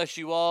 God bless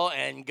you all,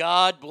 and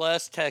God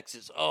bless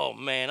Texas. Oh,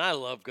 man, I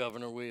love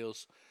Governor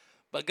Wheels.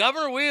 But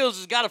Governor Wheels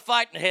has got a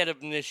fight ahead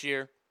of him this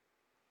year,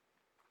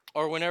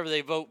 or whenever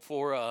they vote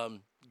for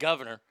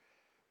governor,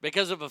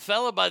 because of a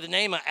fellow by the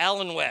name of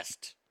Allen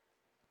West.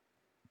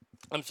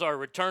 I'm sorry,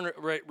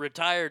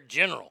 retired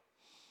General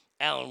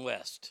Allen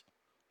West.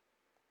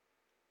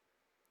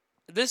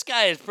 This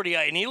guy is pretty,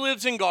 and he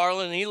lives in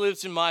Garland, and he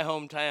lives in my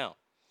hometown.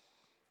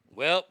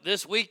 Well,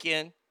 this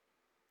weekend,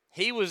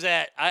 he was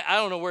at, I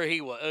don't know where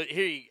he was.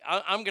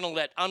 I'm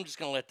just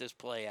gonna let this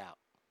play out.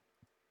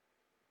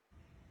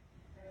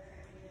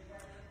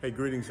 Hey,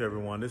 greetings,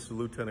 everyone. This is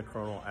Lieutenant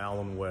Colonel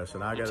Allen West,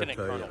 and I got to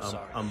tell you,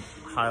 I'm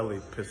highly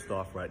pissed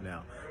off right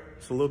now.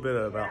 It's a little bit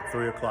of about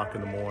 3 o'clock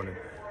in the morning.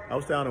 I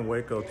was down in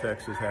Waco,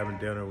 Texas, having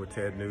dinner with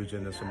Ted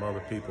Nugent and some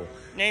other people.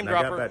 Name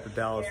dropper. I got back to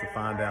Dallas to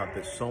find out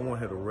that someone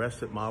had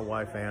arrested my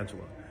wife,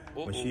 Angela,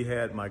 when she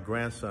had my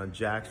grandson,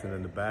 Jackson,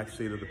 in the back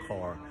seat of the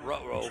car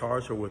and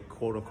charged her with,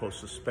 quote-unquote,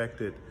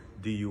 suspected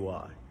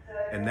DUI.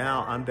 And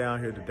now I'm down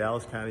here at the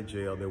Dallas County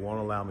Jail. They won't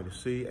allow me to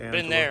see Angela.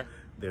 Been there.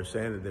 They're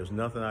saying that there's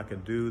nothing I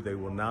can do. They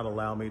will not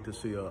allow me to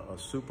see a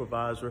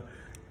supervisor.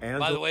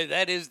 By the way,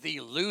 that is the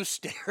Lou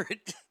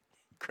Sterrett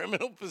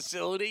criminal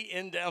facility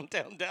in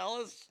downtown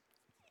Dallas.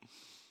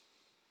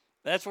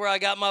 That's where I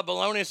got my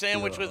bologna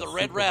sandwich with a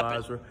Red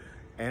Rapid.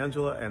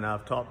 Angela, and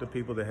I've talked to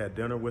people that had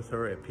dinner with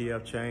her at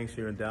P.F. Chang's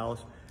here in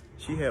Dallas.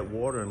 She had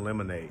water and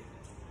lemonade.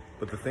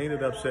 But the thing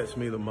that upsets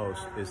me the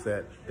most is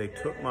that they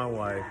took my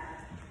wife,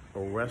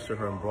 arrested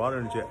her, and brought her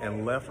in jail,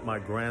 and left my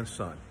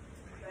grandson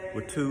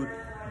with 2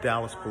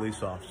 Dallas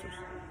police officers.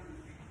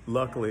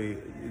 Luckily,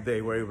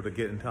 they were able to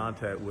get in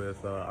contact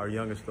with our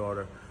youngest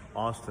daughter,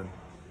 Austin,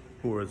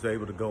 who was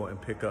able to go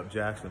and pick up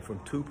Jackson from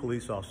 2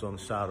 police officers on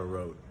the side of the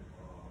road.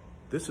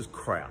 This is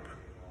crap.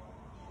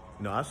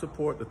 You know, I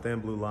support the Thin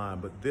Blue Line,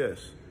 but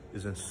this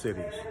is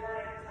insidious.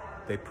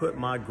 They put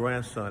my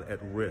grandson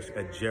at risk,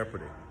 at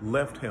jeopardy,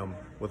 left him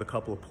with a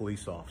couple of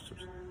police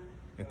officers,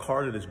 and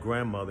carted his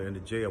grandmother into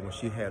jail when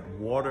she had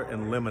water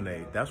and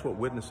lemonade. That's what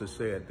witnesses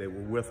said. They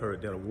were with her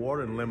at dinner,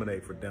 water and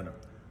lemonade for dinner.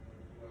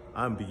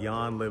 I'm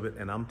beyond livid,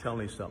 and I'm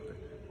telling you something.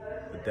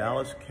 The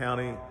Dallas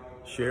County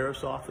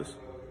Sheriff's Office,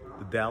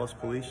 the Dallas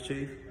Police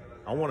Chief,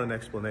 I want an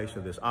explanation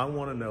of this. I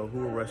want to know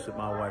who arrested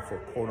my wife for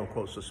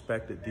quote-unquote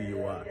suspected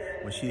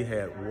DUI when she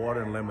had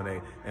water and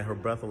lemonade and her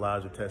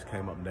breathalyzer test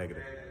came up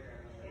negative.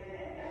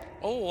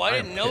 Oh, I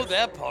didn't know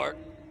that part.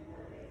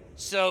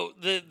 So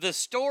the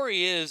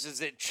story is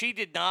that she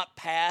did not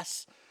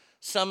pass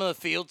some of the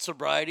field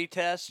sobriety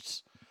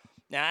tests.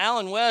 Now,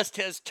 Alan West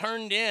has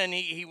turned in.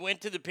 He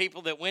went to the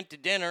people that went to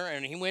dinner,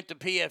 and he went to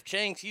P.F.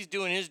 Chang's. He's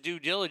doing his due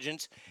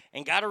diligence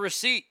and got a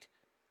receipt.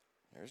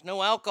 There's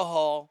no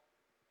alcohol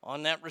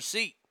on that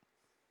receipt.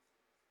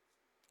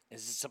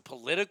 Is this a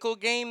political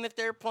game that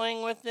they're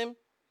playing with him?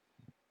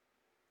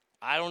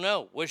 I don't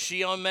know. Was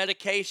she on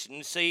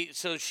medication? See,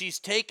 so she's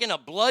taken a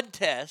blood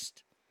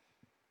test,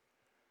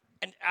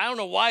 and I don't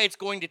know why it's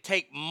going to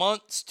take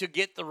months to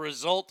get the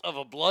result of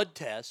a blood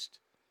test.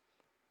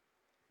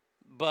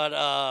 But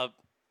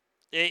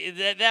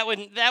that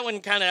one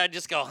kind of, I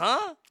just go,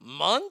 huh?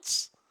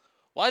 Months?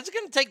 Why is it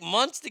going to take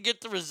months to get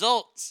the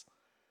results?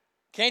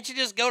 Can't you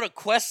just go to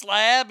Quest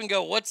Lab and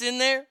go, what's in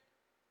there?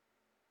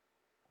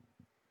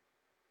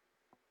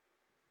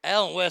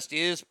 Alan West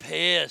is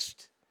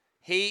pissed.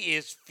 He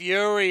is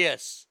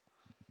furious.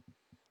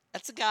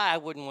 That's a guy I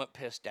wouldn't want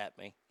pissed at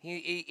me.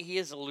 He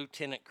is a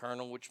lieutenant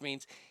colonel, which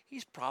means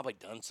he's probably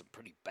done some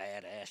pretty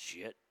badass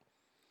shit.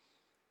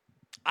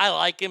 I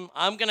like him.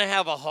 I'm going to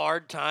have a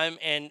hard time,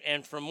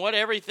 and from what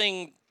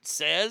everything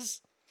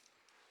says,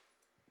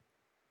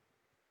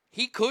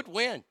 he could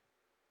win.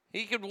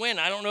 He could win.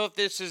 I don't know if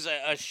this is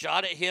a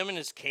shot at him and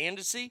his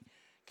candidacy,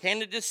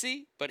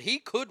 but he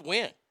could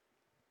win.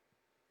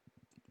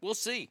 We'll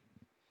see.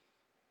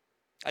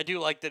 I do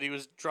like that he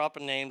was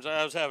dropping names.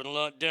 I was having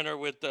dinner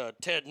with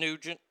Ted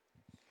Nugent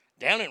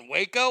down in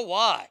Waco.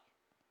 Why?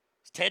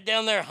 Is Ted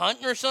down there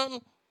hunting or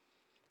something?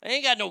 They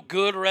ain't got no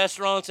good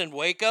restaurants in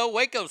Waco.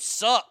 Waco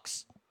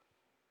sucks.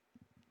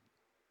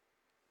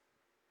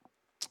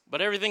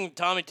 But everything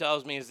Tommy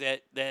tells me is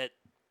that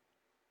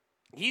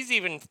he's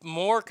even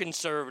more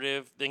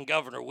conservative than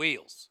Governor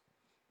Wheels.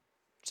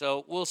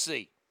 So we'll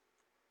see.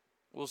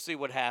 We'll see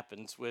what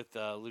happens with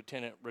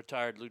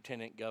retired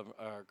Lieutenant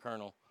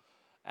Colonel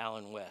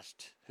Alan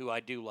West, who I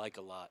do like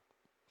a lot.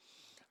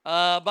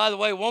 By the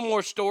way, one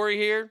more story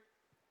here.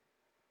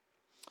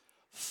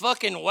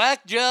 Fucking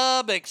whack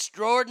job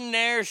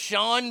extraordinaire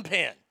Sean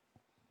Penn.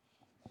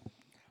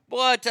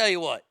 Boy, I tell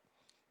you what.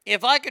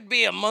 If I could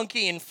be a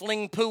monkey and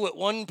fling poo at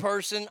one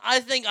person,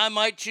 I think I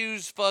might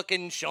choose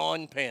fucking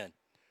Sean Penn.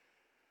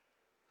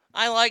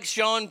 I like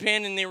Sean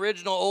Penn in the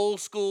original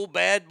old school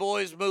Bad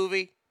Boys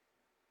movie.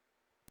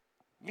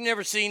 If you've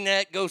never seen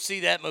that, go see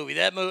that movie.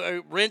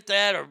 Rent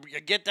that or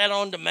get that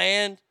on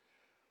demand.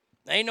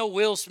 Ain't no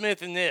Will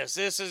Smith in this.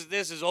 This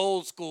is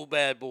old school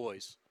Bad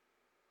Boys.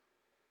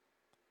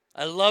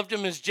 I loved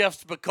him as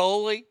Jeff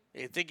Spicoli.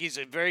 I think he's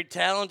a very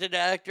talented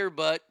actor,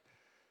 but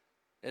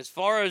as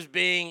far as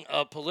being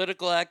a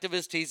political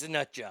activist, he's a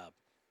nut job.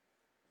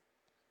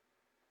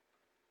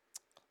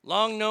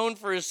 Long known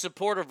for his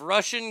support of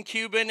Russian,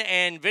 Cuban,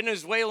 and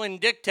Venezuelan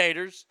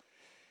dictators,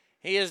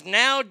 he is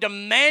now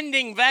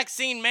demanding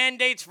vaccine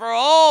mandates for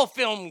all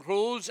film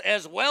crews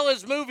as well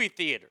as movie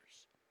theaters.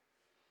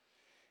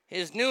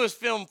 His newest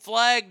film,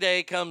 Flag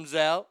Day, comes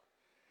out,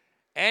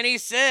 and he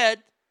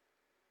said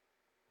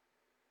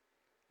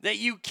that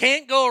you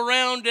can't go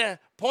around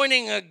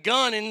pointing a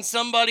gun in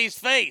somebody's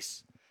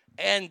face.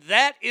 And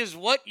that is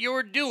what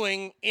you're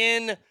doing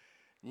in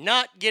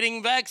not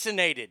getting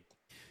vaccinated.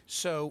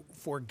 So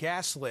for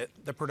Gaslit,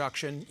 the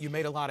production, you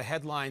made a lot of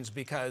headlines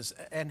because,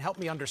 and help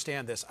me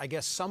understand this, I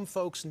guess some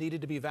folks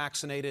needed to be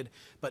vaccinated,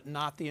 but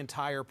not the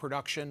entire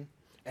production.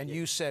 And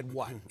you said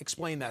what?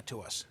 Explain that to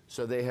us.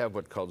 So they have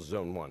what's called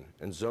Zone 1.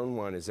 And Zone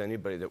 1 is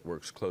anybody that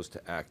works close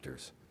to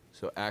actors.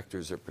 So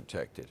actors are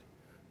protected.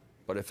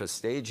 But if a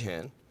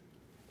stagehand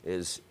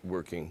is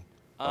working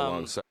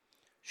alongside...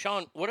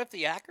 Sean, what if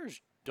the actors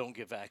don't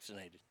get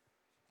vaccinated?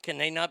 Can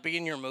they not be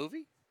in your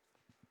movie?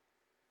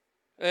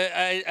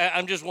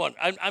 I'm just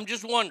wondering. I'm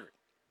just wondering.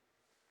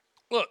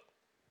 Look,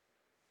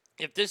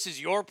 if this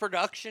is your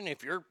production,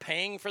 if you're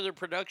paying for the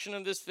production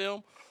of this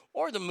film,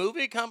 or the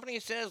movie company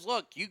says,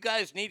 look, you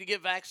guys need to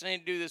get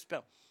vaccinated to do this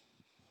film,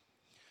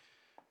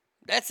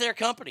 that's their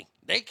company.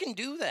 They can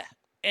do that.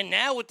 And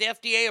now with the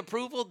FDA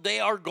approval, they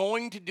are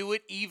going to do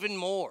it even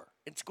more.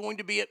 It's going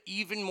to be at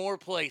even more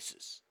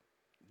places.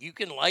 You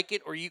can like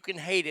it or you can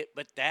hate it,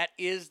 but that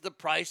is the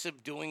price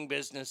of doing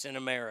business in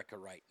America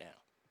right now.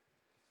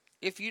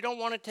 If you don't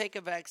want to take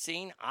a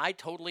vaccine, I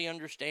totally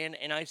understand,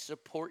 and I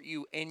support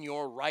you in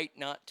your right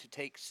not to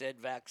take said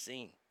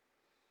vaccine.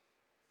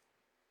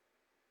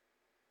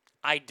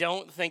 I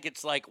don't think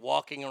it's like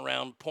walking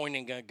around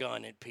pointing a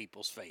gun at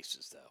people's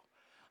faces, though.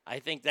 I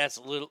think that's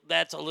a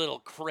little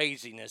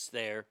craziness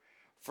there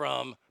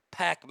from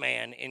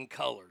Pac-Man in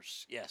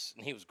Colors. Yes,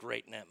 and he was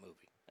great in that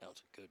movie. That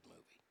was a good movie.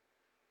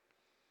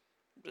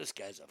 This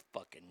guy's a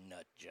fucking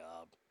nut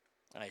job.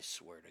 I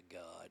swear to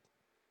God.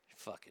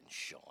 Fucking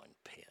Sean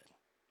Penn.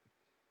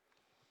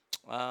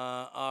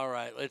 All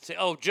right, let's see.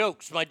 Oh,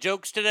 jokes. My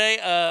jokes today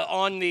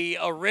on the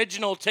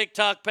original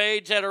TikTok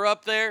page that are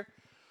up there.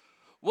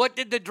 What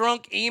did the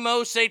drunk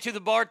emo say to the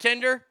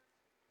bartender?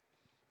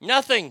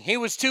 Nothing. He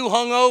was too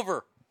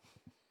hungover.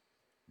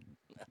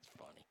 That's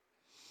funny.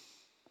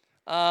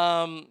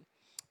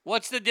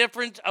 What's the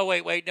difference? Oh,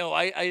 wait. No,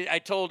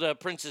 I told a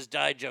Princess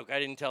Di joke. I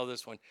didn't tell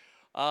this one.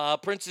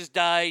 Princess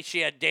Di,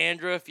 she had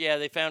dandruff. Yeah,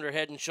 they found her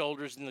head and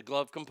shoulders in the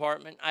glove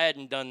compartment. I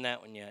hadn't done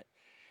that one yet.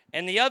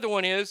 And the other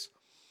one is,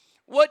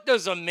 what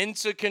does a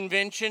Mensa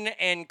convention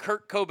and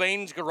Kurt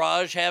Cobain's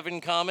garage have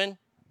in common?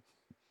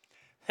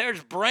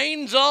 There's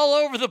brains all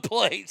over the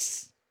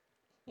place.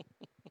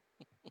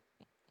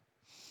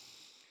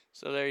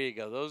 So there you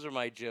go. Those are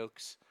my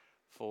jokes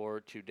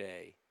for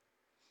today.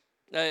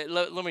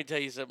 Let me tell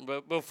you something.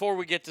 But before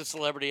we get to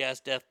Celebrity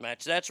Ass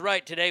Deathmatch, that's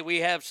right. Today we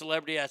have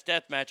Celebrity Ass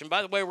Deathmatch. And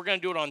by the way, we're going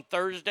to do it on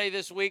Thursday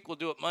this week. We'll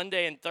do it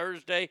Monday and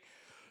Thursday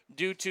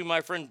due to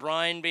my friend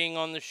Brian being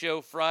on the show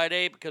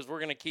Friday, because we're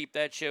going to keep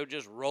that show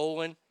just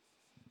rolling.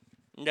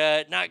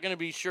 Not going to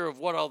be sure of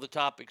what all the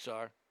topics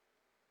are.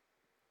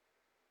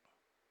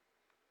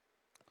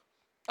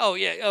 Oh,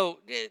 yeah. Oh,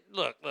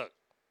 look.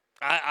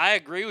 I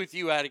agree with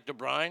you, Addict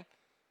O'Brien.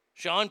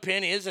 Sean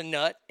Penn is a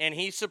nut, and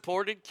he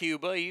supported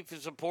Cuba. He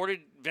supported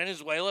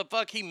Venezuela.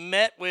 Fuck, he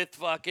met with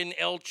fucking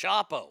El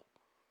Chapo.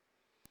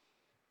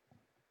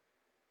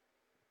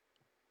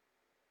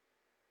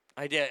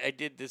 I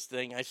did this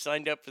thing. I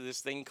signed up for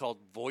this thing called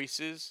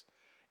Voices.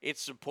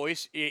 It's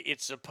supposed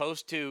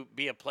to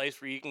be a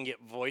place where you can get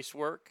voice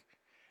work.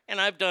 And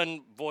I've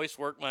done voice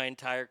work my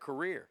entire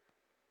career.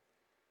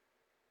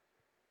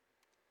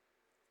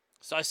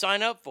 So I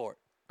sign up for it,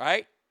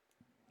 right?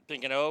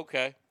 Thinking, oh,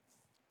 okay.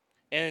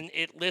 And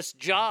it lists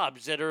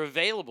jobs that are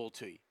available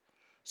to you.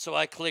 So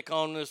I click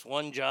on this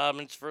one job,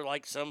 and it's for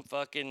like some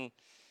fucking,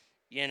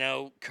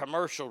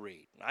 commercial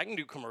read. I can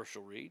do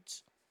commercial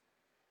reads.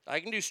 I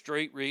can do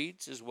straight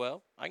reads as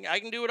well. I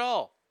can do it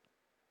all.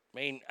 I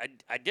mean,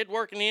 I did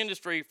work in the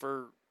industry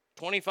for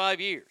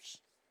 25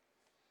 years.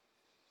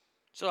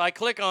 So I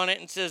click on it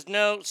and it says,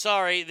 no,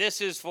 sorry,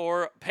 this is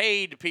for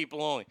paid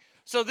people only.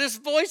 So this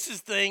Voices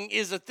thing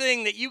is a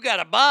thing that you got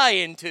to buy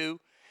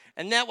into,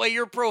 and that way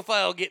your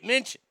profile will get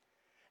mentioned.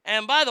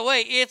 And by the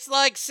way, it's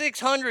like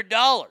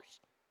 $600.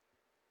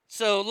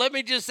 So let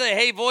me just say,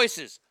 hey,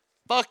 Voices,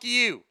 fuck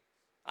you.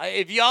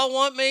 If y'all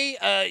want me,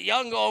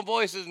 y'all can go on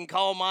Voices and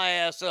call my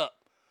ass up.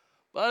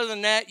 But other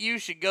than that, you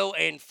should go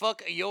and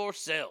fuck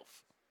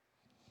yourself.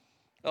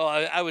 Oh,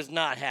 I was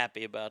not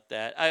happy about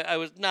that. I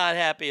was not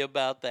happy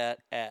about that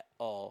at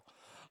all.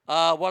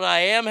 What I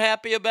am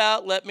happy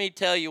about, let me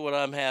tell you what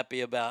I'm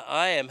happy about.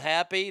 I am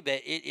happy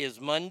that it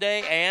is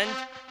Monday, and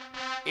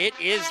it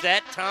is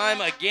that time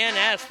again,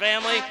 Ass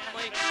Family.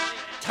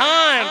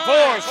 Time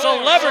for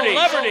Celebrity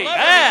Cookie.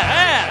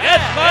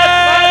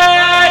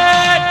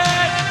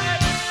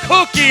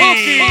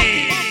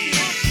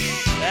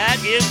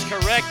 That is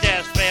correct,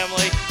 Ass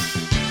Family.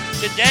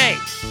 Today,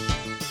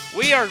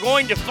 we are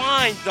going to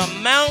find the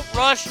Mount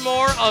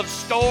Rushmore of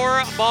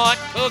store-bought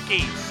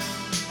cookies.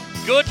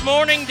 Good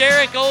morning,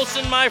 Derek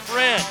Olson, my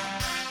friend.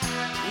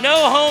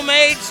 No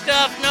homemade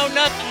stuff, no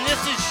nothing.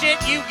 This is shit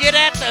you get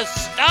at the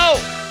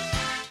stove.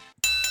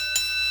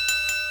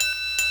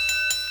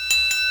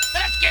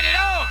 Let's get it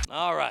on.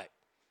 All right.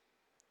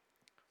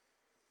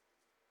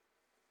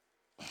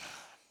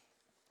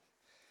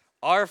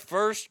 Our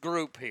first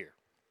group here.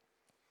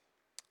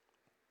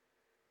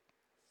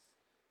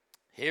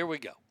 Here we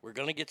go. We're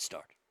going to get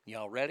started.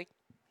 Y'all ready?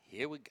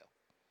 Here we go.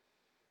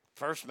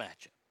 First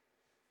matchup.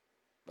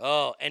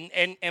 Oh,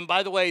 and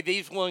by the way,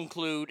 these will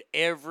include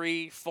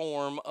every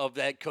form of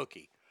that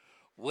cookie.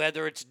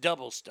 Whether it's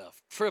double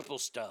stuff, triple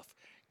stuff,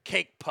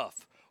 cake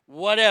puff,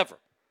 whatever.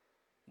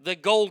 The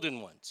golden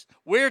ones.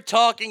 We're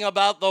talking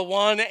about the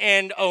one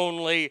and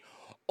only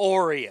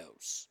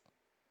Oreos.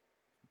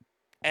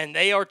 And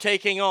they are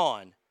taking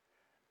on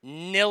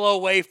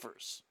Nilla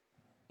wafers.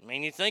 I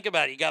mean, you think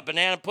about it. You got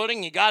banana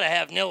pudding, you got to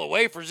have Nilla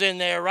wafers in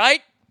there,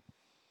 right?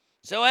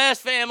 So, Ass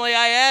Family,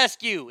 I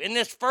ask you, in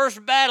this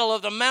first battle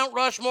of the Mount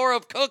Rushmore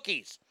of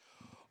cookies,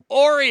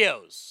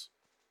 Oreos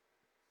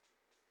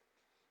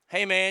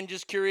Hey, man,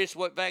 just curious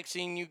what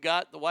vaccine you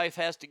got. The wife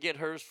has to get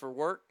hers for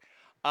work.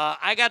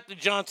 I got the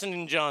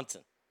Johnson &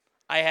 Johnson.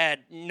 I had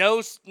and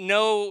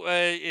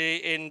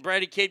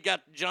Brady Kid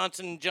got the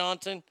Johnson &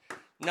 Johnson.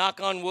 Knock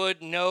on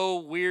wood, no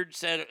weird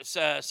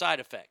side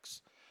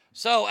effects.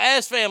 So,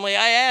 as family,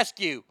 I ask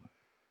you,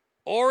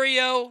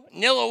 Oreo,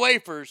 Nilla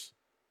wafers,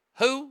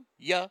 who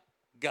ya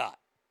got?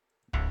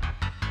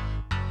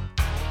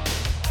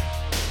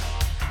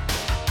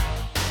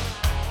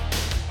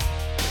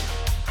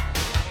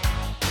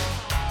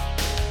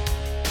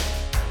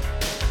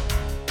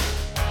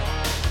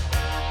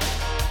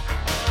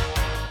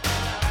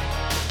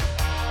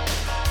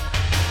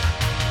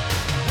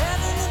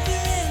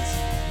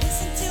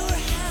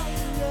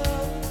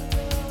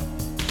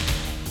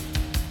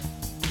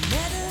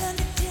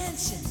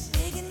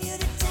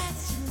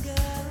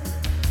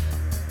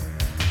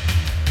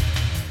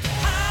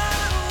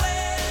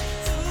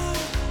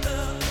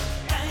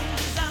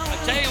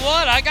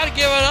 What? I got to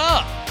give it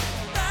up.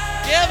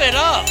 Give it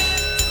up.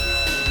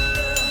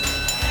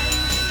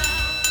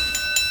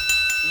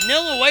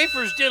 Nilla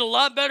wafers did a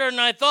lot better than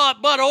I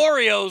thought, but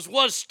Oreos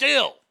was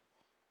still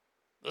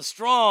the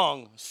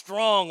strong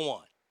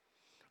one.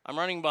 I'm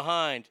running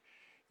behind.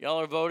 Y'all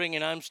are voting,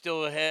 and I'm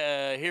still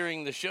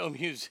hearing the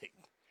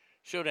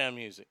showdown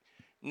music.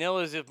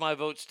 Nilla's if my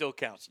vote still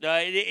counts.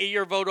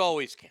 Your vote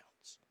always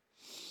counts.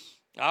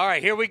 All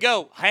right, here we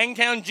go.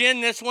 Hangtown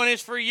Jen, this one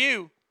is for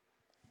you.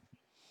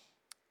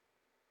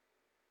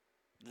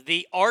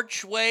 The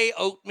Archway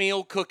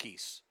oatmeal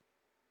cookies.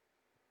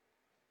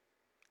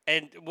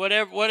 And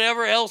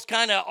whatever else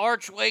kind of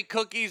Archway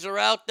cookies are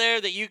out there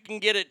that you can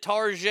get at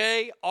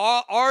Target.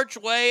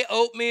 Archway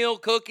oatmeal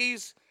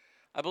cookies.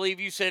 I believe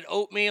you said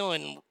oatmeal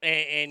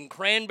and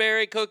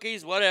cranberry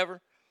cookies,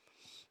 whatever.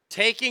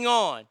 Taking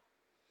on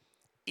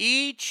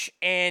each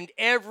and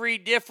every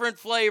different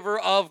flavor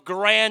of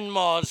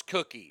Grandma's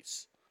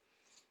cookies.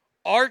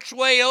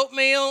 Archway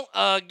oatmeal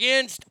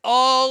against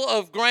all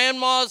of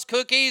Grandma's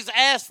cookies.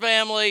 Ask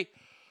family,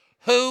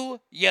 who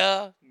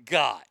ya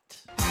got?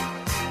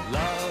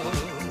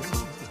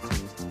 Love,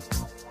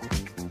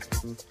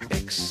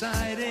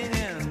 exciting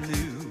and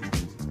new.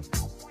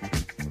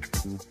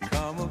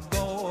 Come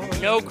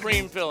aboard. No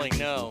cream filling,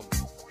 no.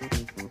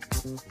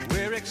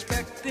 We're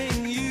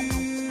expecting you.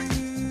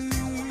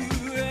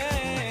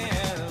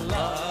 And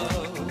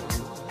love,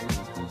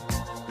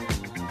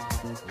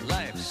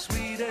 life's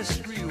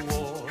sweetest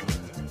reward.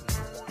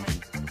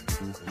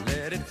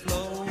 Let it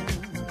flow.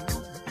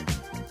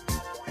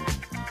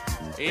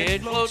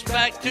 It flows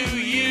back to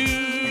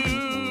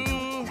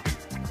you.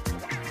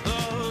 The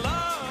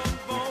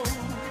love boat.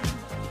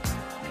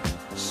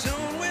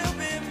 Soon we'll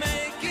be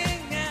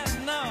making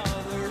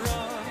another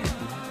run.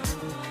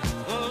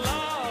 The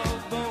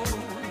love boat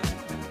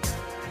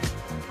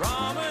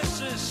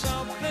promises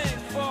something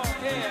for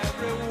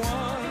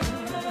everyone.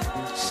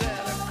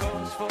 Set a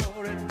course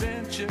for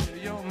adventure.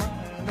 Your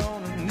mind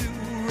on a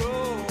new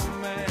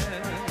romance.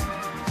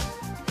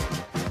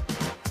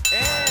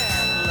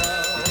 And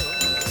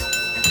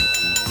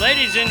love.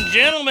 Ladies and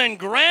gentlemen,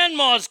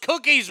 Grandma's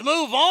cookies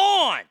move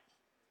on.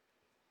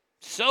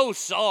 So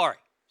sorry.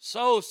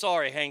 So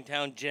sorry,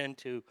 Hangtown Jen,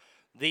 to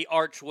the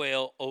Archway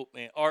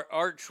oatmeal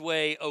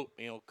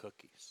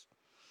cookies.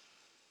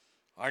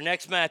 Our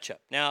next matchup.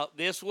 Now,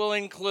 this will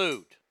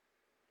include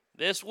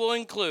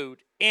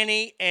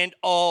any and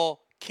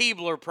all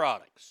Keebler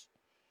products.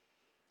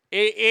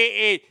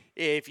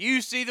 If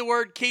you see the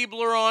word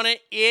Keebler on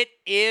it,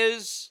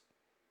 it's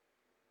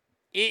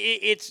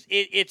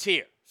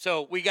here.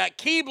 So we got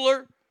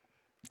Keebler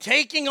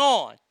taking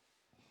on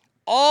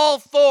all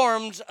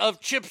forms of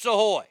Chips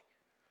Ahoy.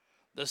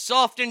 The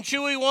soft and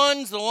chewy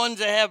ones, the ones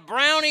that have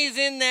brownies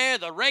in there,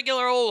 the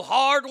regular old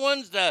hard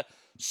ones, the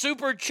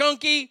super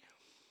chunky.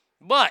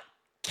 But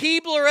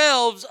Keebler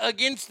Elves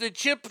against the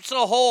Chips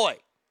Ahoy.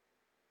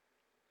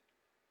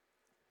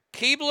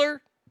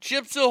 Keebler,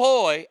 Chips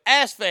Ahoy,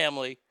 Ass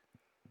Family,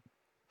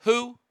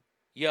 who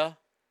ya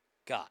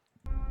got?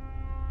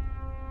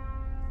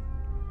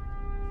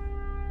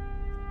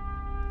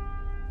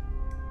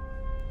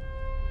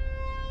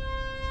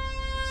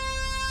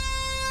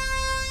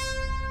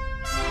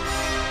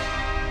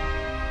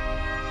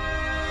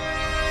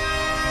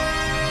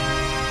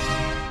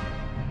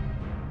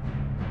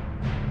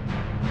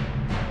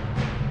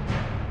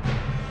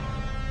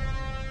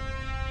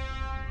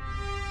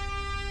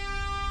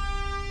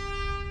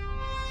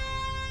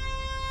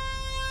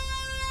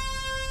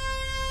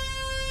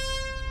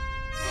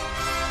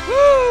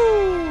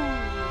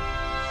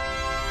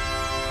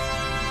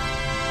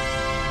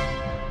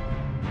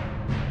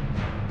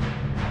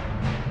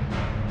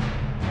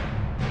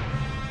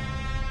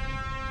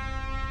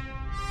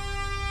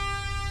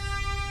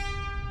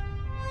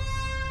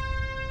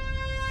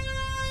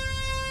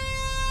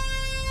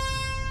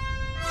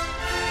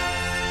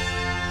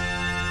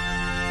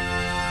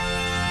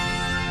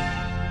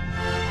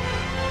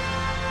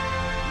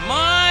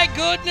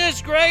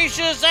 Goodness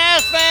gracious,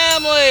 Ass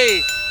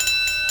Family!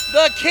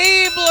 The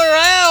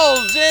Keebler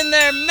Elves in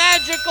their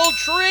magical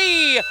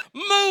tree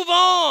move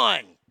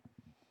on.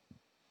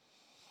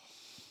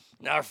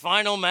 Now, our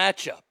final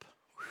matchup.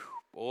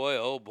 Boy,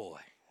 oh boy,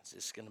 is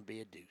this going to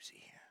be a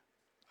doozy.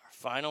 Our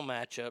final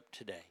matchup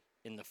today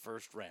in the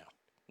first round.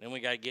 Then we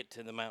got to get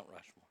to the Mount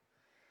Rushmore.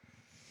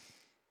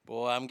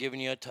 Boy, I'm giving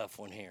you a tough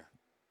one here.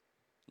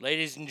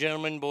 Ladies and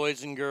gentlemen,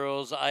 boys and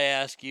girls, I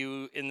ask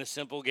you in the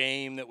simple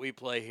game that we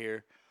play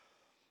here,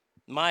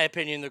 my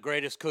opinion, the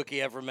greatest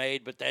cookie ever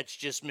made, but that's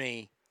just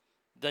me,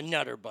 the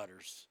Nutter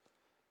Butters.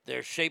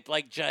 They're shaped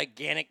like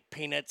gigantic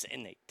peanuts,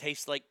 and they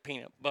taste like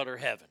peanut butter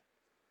heaven.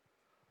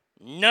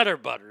 Nutter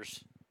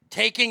Butters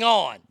taking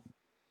on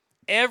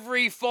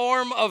every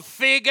form of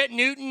Fig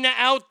Newton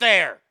out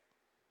there.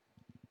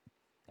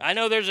 I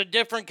know there's a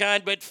different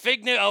kind, but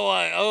Fig Newton,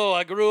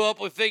 I grew up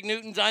with Fig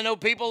Newtons. I know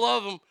people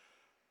love them.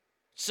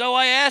 So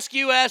I ask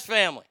you, Ask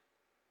Family,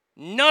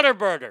 Nutter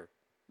Butter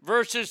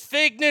versus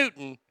Fig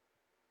Newton,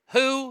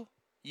 who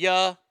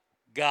ya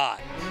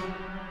got?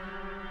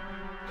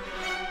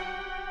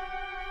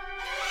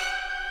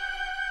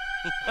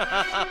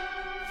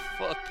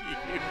 Fuck you.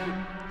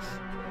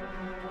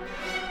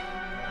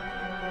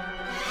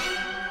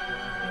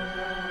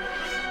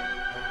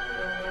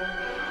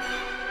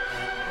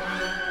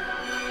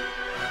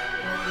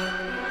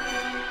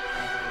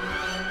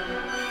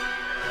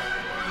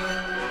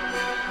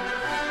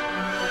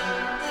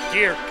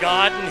 Dear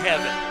God in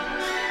heaven.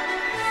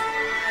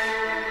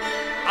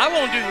 I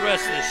won't do the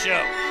rest of the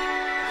show.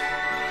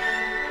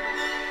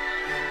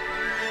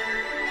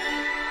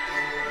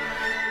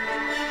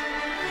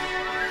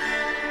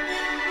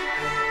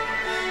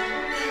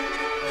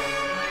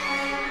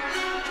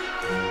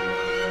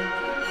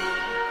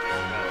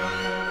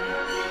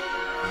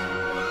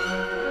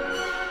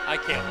 I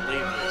can't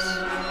believe this.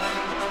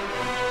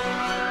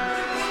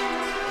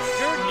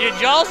 Did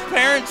y'all's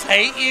parents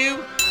hate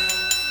you?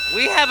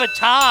 We have a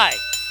tie.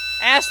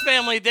 Ask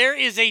Family, there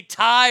is a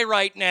tie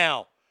right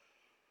now.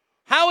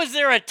 How is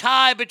there a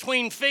tie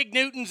between Fig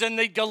Newtons and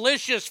the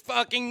delicious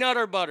fucking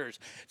Nutter Butters?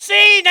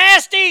 C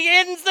Nasty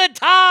ends the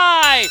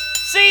tie.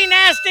 C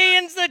Nasty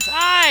ends the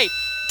tie.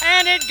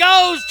 And it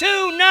goes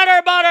to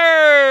Nutter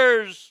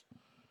Butters.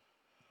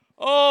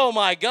 Oh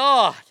my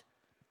God.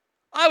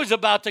 I was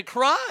about to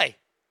cry.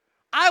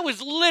 I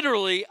was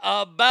literally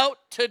about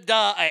to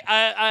die.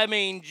 I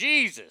mean,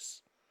 Jesus.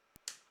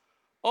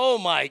 Oh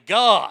my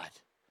God.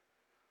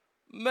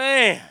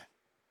 Man.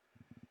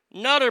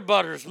 Nutter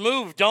Butters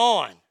moved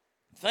on.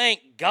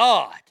 Thank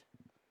God.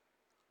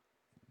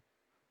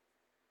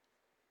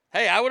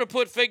 Hey, I would have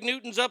put Fig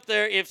Newtons up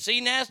there if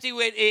C Nasty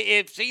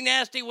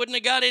wouldn't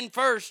have got in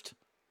first.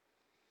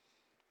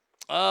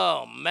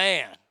 Oh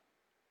man.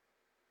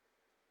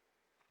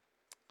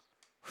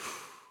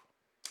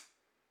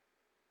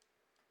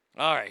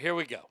 All right, here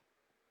we go.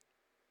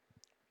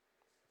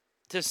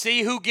 To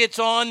see who gets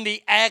on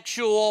the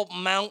actual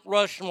Mount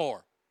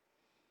Rushmore,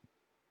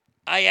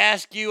 I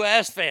ask you,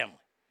 Ask Family,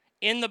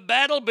 in the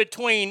battle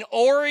between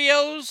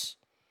Oreos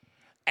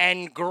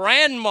and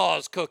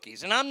Grandma's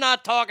cookies, and I'm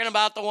not talking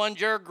about the ones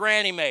your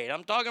granny made.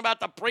 I'm talking about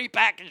the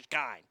prepackaged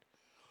kind.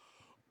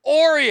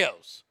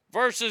 Oreos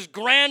versus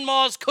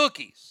Grandma's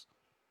cookies.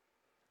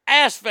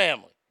 Ask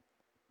Family,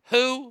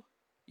 who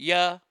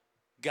ya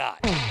got?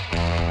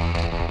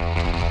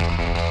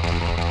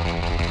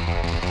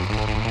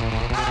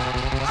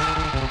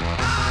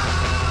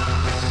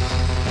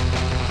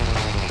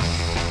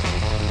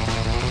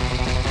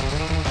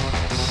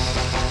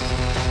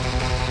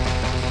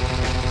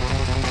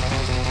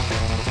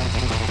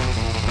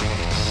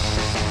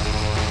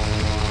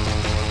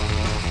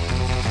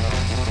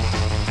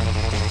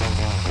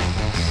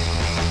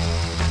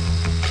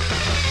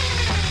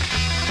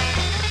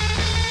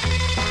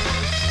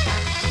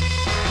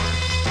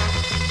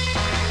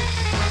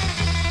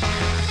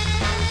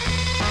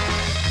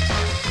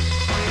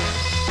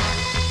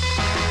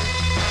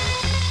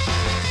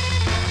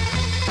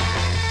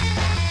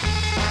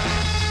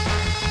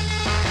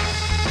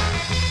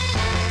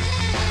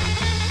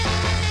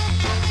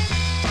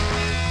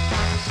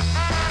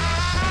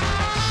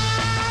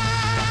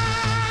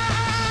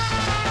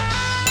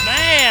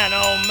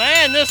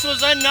 Man, this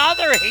was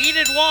another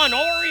heated one.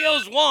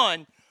 Oreos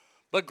won,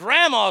 but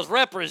Grandma's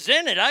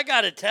represented, I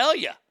gotta tell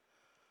you.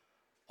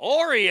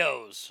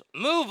 Oreos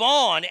move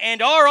on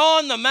and are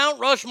on the Mount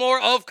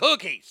Rushmore of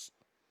cookies.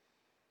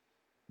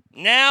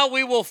 Now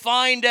we will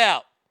find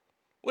out.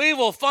 We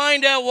will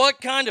find out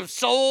what kind of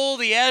soul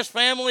the Ask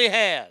Family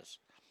has.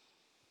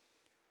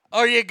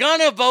 Are you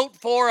gonna vote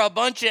for a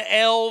bunch of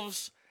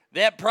elves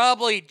that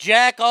probably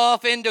jack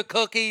off into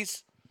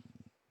cookies?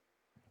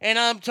 And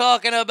I'm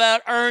talking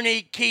about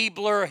Ernie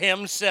Keebler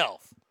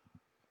himself.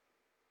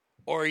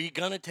 Or are you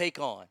going to take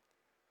on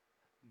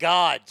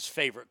God's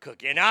favorite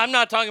cookie? And I'm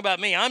not talking about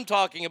me. I'm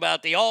talking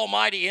about the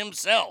Almighty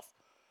himself.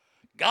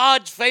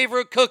 God's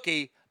favorite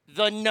cookie,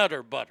 the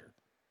Nutter Butter.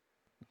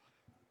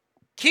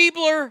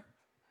 Keebler,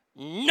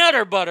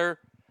 Nutter Butter,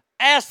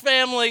 Ask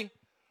Family,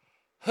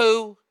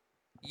 who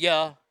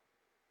ya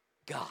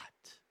got?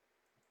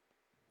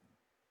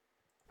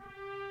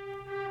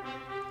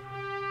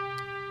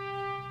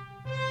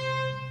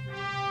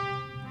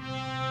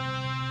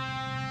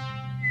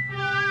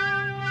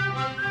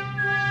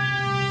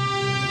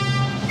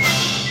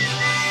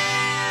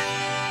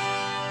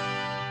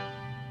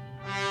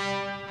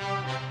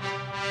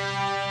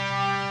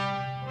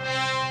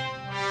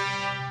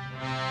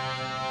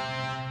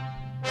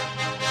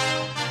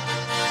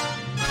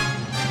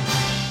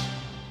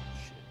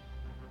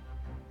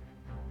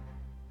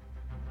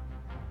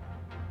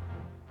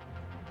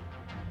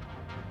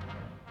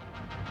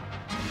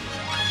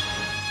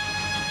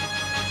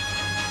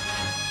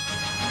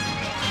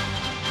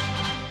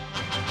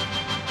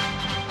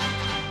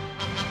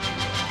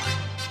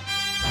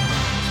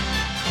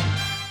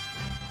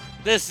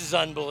 This is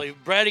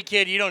unbelievable. Brady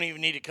Kid, you don't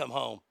even need to come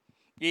home.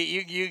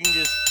 You can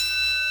just...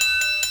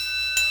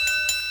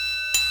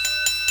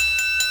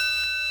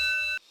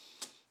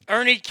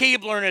 Ernie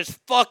Keebler and his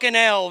fucking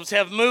elves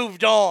have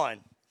moved on.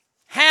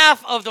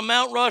 Half of the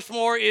Mount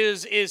Rushmore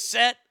is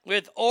set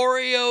with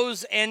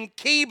Oreos and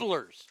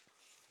Keeblers.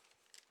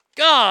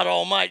 God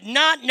almighty.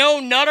 No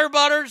Nutter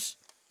Butters?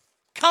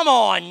 Come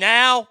on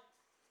now.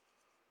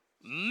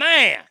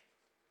 Man.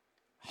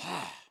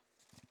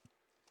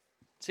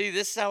 See,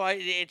 this is how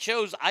it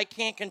shows I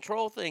can't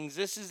control things.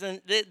 This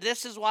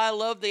is why I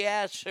love the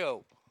ass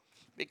show.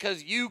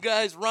 Because you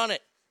guys run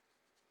it.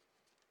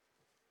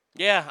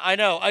 Yeah, I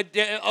know.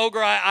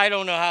 Ogre, I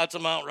don't know how it's a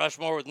Mount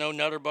Rushmore with no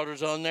Nutter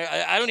Butters on there.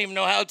 I don't even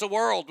know how it's a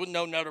world with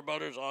no Nutter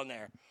Butters on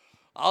there.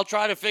 I'll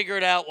try to figure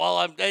it out while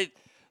I'm...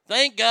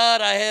 Thank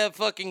God I have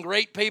fucking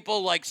great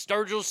people like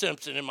Sturgill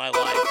Simpson in my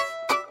life.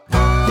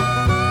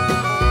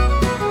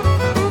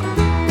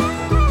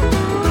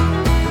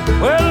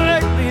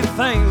 Well, lately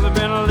things have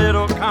been a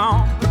little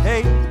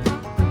complicated.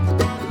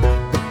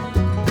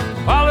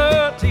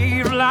 Quality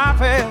of life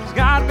has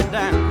got me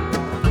down.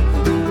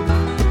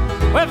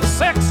 Well, the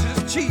sex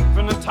is cheap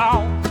and the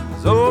talk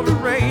is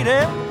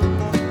overrated.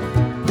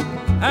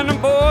 And the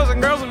boys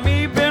and girls and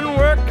me been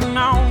working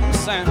on the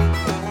sound.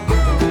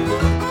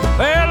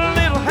 Well, a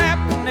little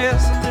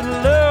happiness, a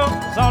little love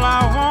is all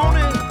I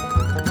wanted.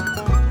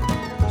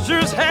 Sure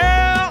as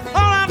hell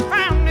thought I'd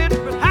found it,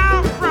 but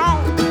how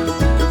wrong.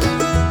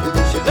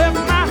 She left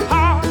my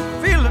heart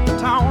feeling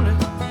taunted,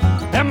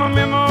 and my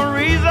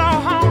memories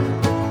all haunted.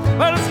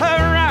 But it's her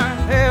I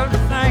held to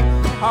thank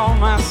all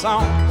my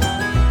songs.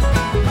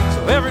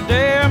 So every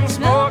day I'm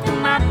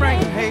smoking my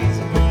brain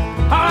hazy.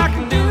 All I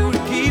can do to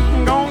keep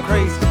from going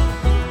crazy.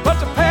 But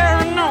the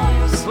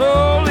paranoia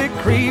slowly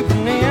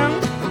creeping in.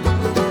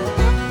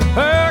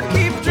 I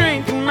keep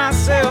drinking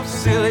myself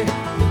silly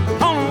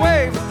on the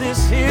way for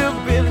this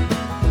hillbilly.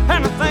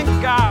 And I thank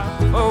God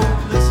for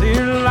this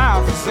here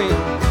life of sin.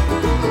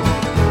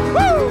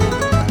 Woo!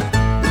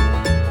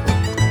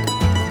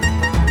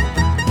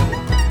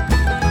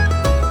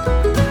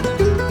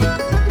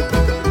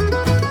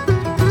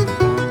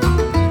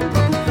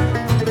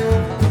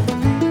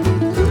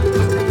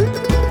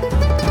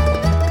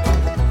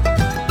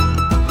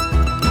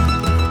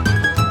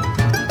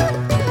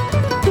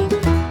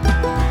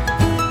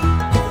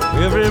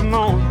 Every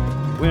morning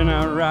when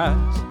I rise,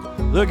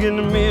 look in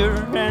the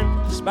mirror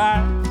and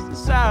despise the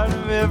sight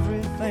of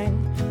everything,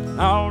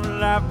 all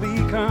that I've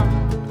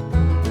become.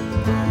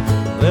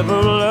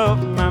 Level of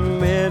my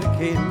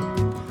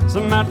medicating,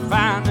 some might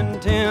find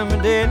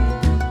intimidating.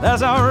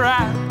 That's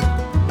alright,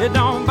 it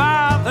don't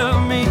bother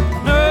me,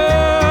 no.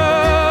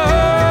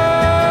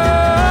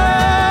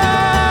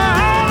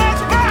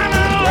 That's fine,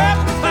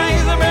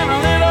 things have been a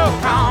little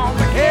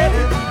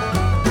complicated.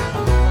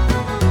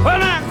 But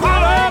that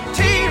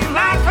quality of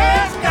life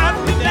has got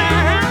me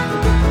down.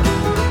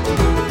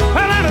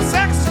 Well, and the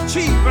sex is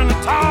cheap and the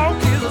talk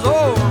is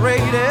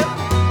overrated.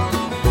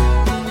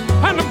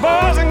 And the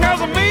boys and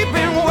girls and me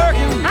been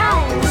working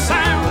on the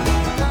sound.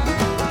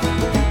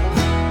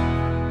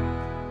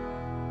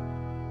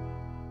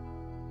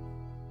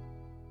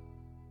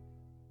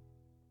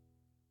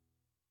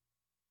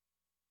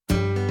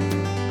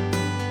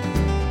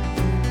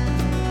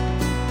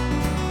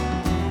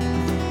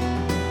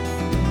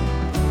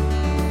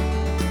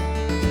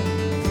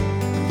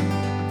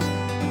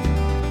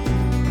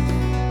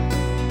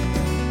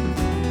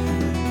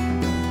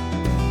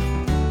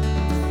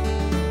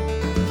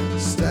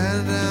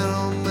 Standing down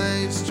on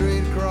Main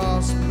Street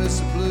across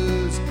Mississippi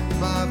Blues,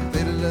 my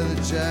faded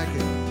leather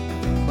jacket,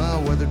 my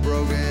weathered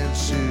brogan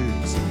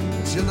shoes.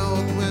 And you know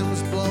the wind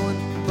was blowing,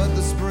 but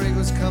the spring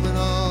was coming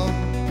on.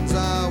 As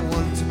I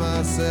wondered to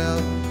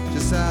myself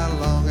just how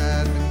long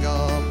I'd been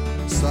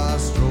gone. So I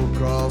strolled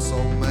across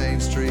on Main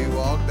Street,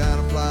 walked down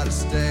a flight of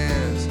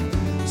stairs,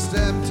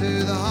 stepped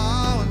to the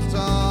hall and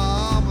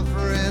saw all my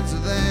friends are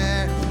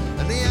there.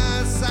 And the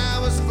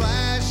outside was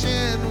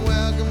flashing,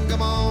 welcome,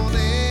 come on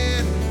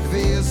in.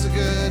 Feels so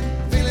good,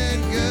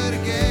 feeling good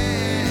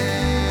again.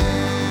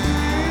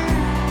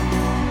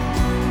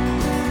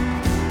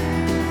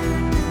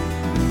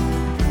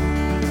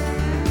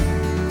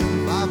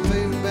 My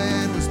favorite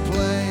band was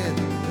playing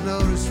an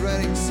Otis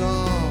Redding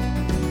song.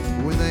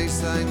 When they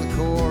sang the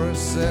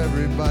chorus,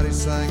 everybody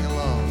sang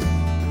along.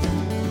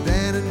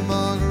 Dan and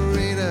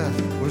Margarita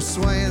were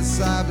swaying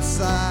side by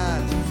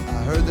side.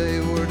 I heard they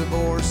were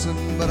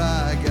divorcing, but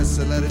I guess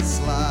I let it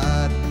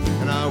slide.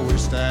 And I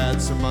wished I had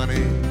some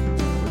money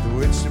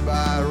which to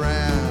buy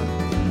around.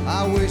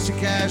 I wish I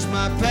cashed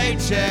my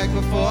paycheck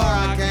before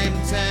I came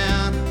to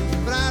town.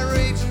 But I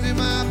reached in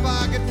my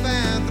pocket,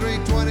 found 3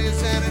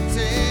 20s and a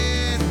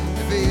 10.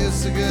 It feels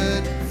so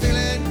good,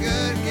 feeling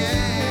good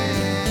again.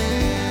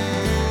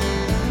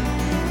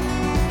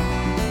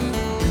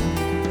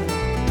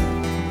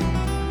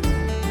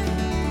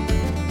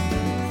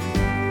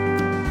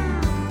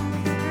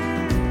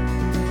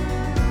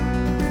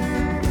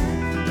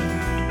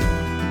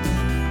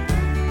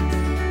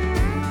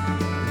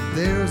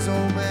 There's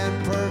old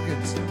man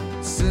Perkins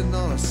sitting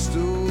on a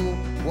stool.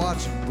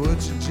 watching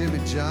Butch and Jimmy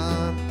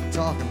John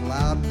talking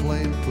loud and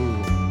playing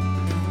pool.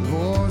 The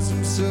boys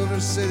from Silver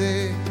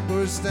City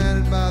were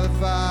standing by the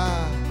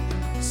fire,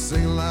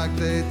 singing like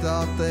they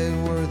thought they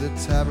were the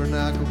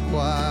Tabernacle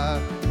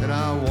Choir. And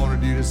I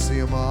wanted you to see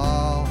them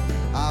all,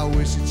 I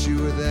wish that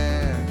you were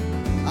there.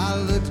 I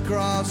looked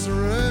across the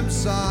room,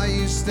 saw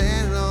you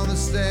standing on the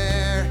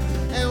stair,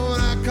 and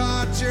when I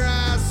caught your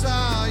eye,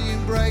 saw you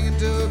break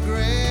into a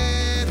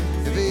grin.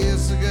 It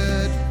feels so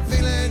good,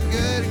 feeling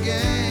good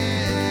again.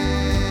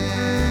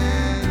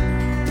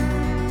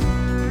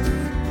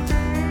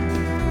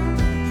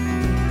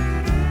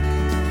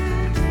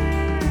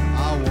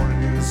 I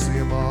wanted you to see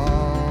them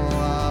all,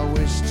 I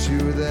wish that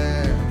you were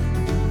there.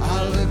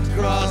 I looked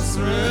across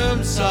the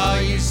room, saw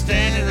you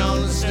standing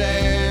on the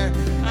stair,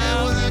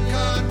 and when I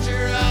caught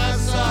your eye,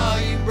 saw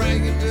you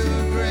break into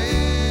a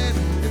grin.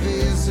 It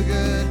feels so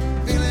good,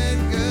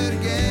 feeling good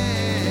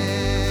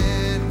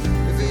again.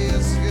 It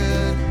feels so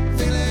good,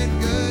 feeling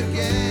good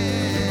again.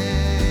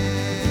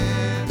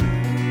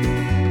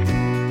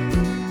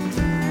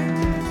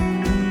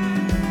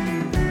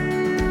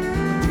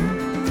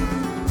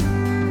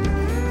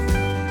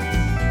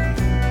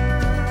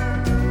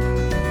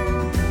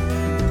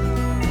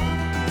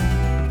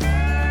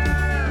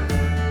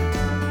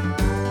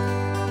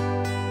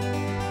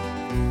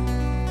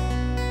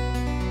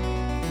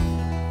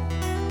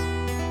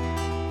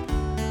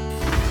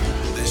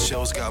 This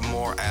show's got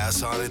more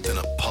ass on it than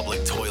a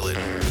public toilet.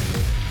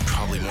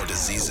 Probably more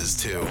diseases,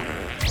 too.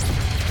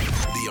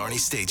 The Arnie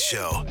State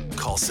Show.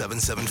 Call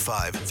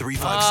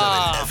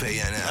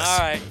 775-357-FANS. All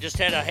right, just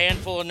had a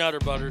handful of Nutter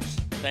Butters.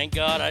 Thank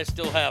God I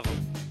still have them.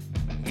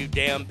 You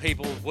damn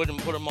people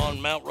wouldn't put them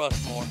on Mount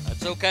Rushmore.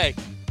 That's okay.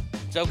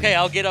 It's okay,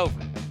 I'll get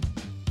over it.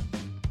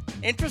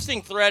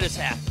 Interesting thread has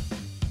happened.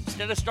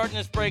 Instead of starting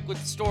this break with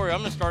the story, I'm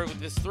going to start it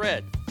with this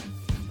thread.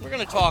 We're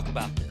going to talk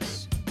about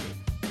this.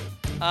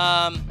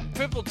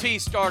 Triple T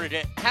started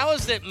it. How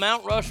is it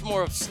Mount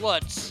Rushmore of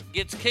sluts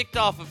gets kicked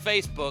off of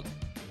Facebook,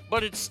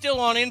 but it's still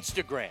on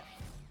Instagram?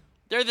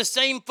 They're the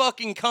same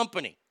fucking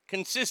company.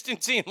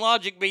 Consistency and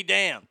logic be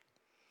damned.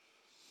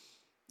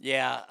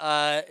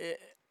 Yeah.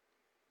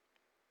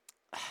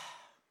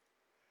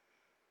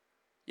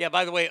 Yeah,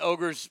 by the way,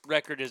 Ogre's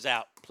record is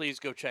out. Please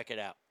go check it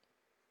out.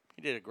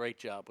 He did a great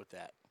job with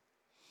that.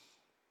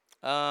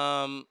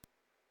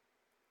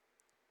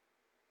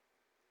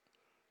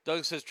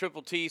 Doug says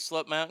Triple T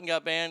Slut Mountain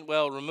got banned.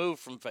 Well,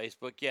 removed from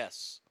Facebook,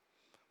 yes.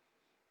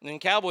 And then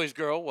Cowboys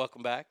Girl,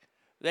 welcome back.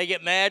 They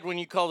get mad when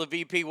you call the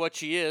VP what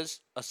she is,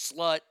 a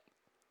slut.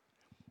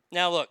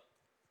 Now, look,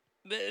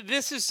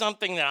 this is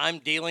something that I'm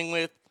dealing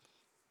with.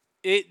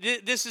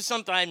 This is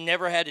something I've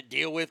never had to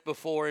deal with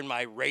before in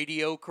my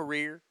radio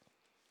career,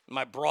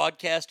 my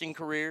broadcasting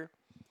career.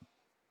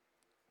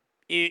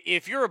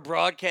 If you're a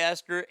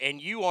broadcaster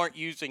and you aren't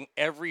using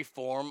every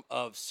form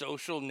of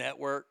social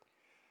network,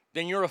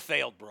 then you're a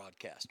failed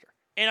broadcaster.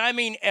 And I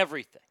mean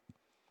everything.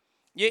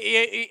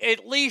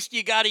 At least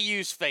you got to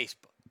use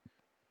Facebook.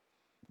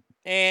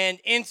 And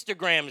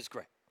Instagram is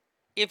great.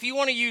 If you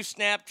want to use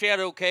Snapchat,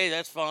 okay,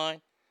 that's fine.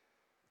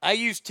 I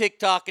use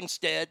TikTok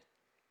instead.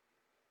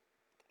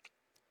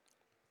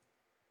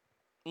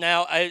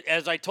 Now,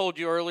 as I told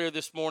you earlier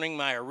this morning,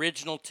 my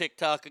original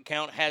TikTok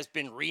account has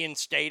been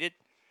reinstated.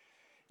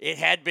 It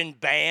had been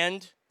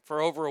banned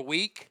for over a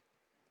week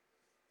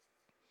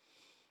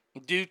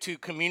due to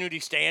community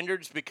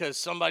standards because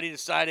somebody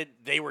decided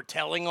they were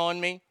telling on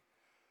me.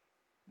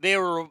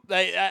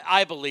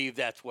 I believe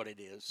that's what it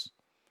is.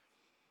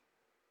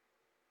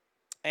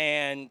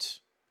 And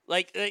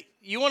like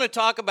you want to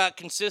talk about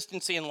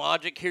consistency and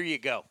logic, here you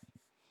go.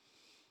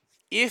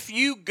 If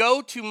you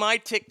go to my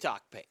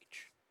TikTok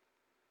page,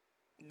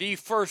 the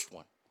first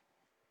one,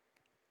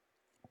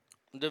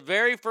 the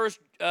very first,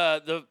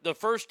 the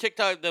first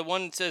TikTok, the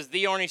one that says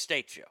The Arnie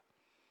State Show.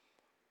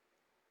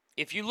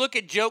 If you look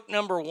at joke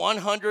number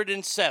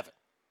 107,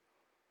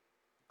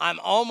 I'm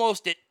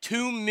almost at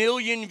 2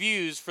 million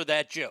views for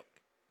that joke.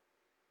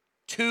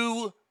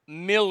 2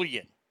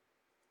 million.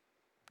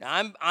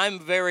 Now, I'm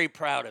very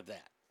proud of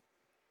that.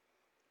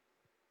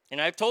 And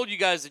I've told you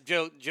guys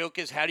the joke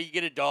is, how do you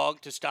get a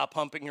dog to stop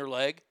humping your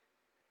leg?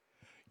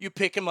 You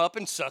pick him up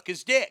and suck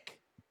his dick.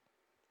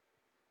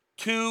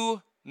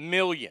 2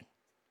 million.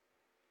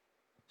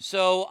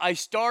 So I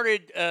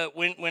started,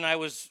 when I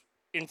was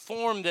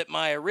informed that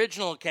my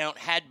original account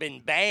had been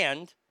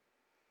banned,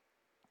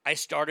 I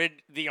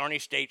started the Arnie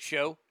State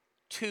Show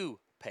 2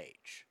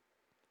 page.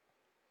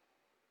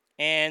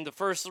 And the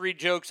first 3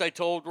 jokes I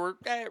told were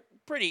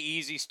pretty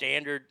easy,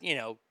 standard,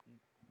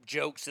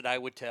 jokes that I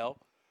would tell.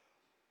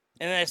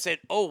 And then I said,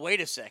 oh, wait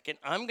a second.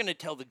 I'm going to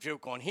tell the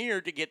joke on here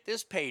to get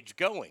this page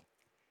going,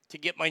 to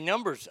get my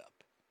numbers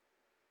up.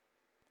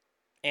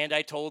 And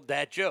I told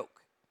that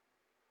joke.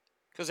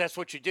 Because that's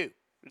what you do.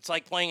 It's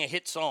like playing a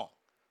hit song.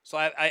 So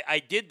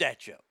I did that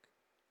joke.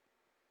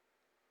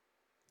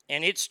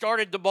 And it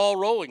started the ball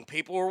rolling.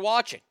 People were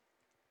watching.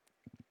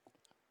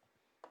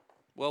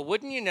 Well,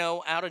 wouldn't you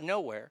know, out of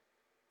nowhere,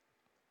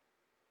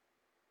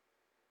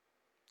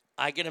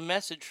 I get a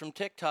message from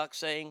TikTok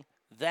saying,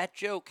 that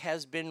joke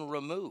has been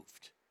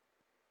removed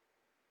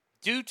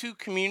due to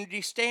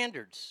community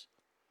standards.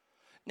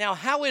 Now,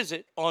 how is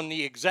it on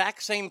the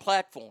exact same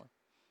platform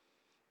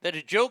that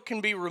a joke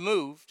can be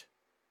removed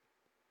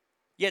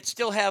yet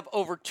still have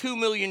over 2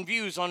 million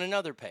views on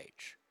another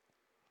page?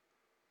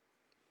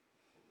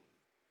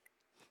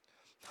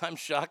 I'm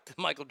shocked that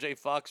Michael J.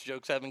 Fox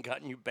jokes haven't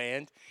gotten you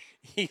banned,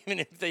 even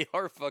if they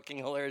are fucking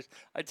hilarious.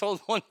 I told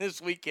one this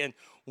weekend,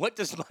 what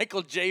does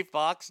Michael J.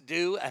 Fox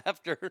do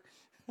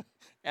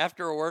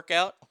after a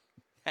workout?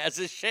 Has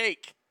a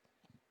shake.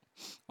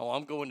 Oh,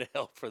 I'm going to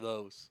hell for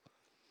those.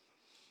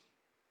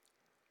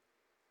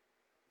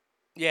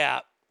 Yeah,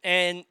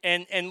 and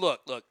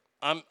look,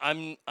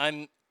 I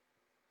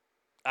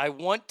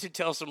want to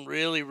tell some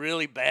really,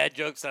 really bad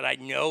jokes that I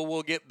know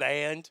will get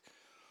banned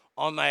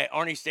on my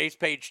Arnie States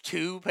page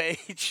 2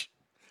 page,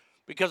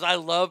 because I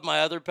love my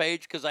other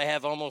page because I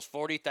have almost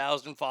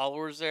 40,000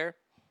 followers there.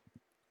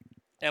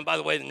 And by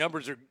the way, the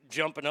numbers are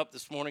jumping up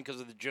this morning because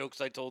of the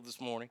jokes I told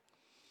this morning.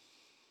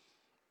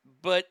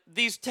 But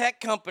these tech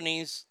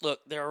companies, look,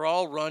 they're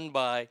all run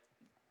by,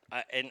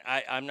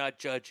 I'm not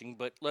judging,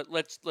 but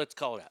let's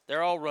call it out.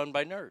 They're all run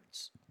by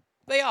nerds.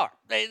 They are.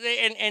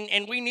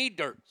 And we need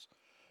nerds.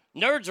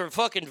 Nerds are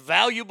fucking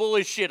valuable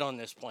as shit on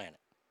this planet.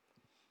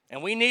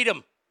 And we need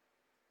them.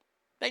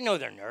 They know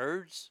they're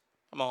nerds.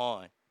 Come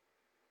on.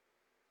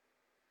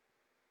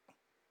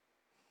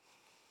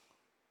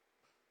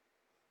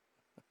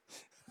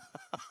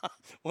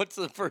 What's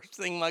the first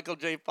thing Michael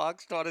J.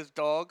 Fox taught his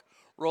dog?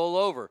 Roll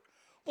over.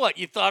 What,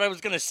 you thought I was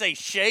going to say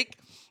shake?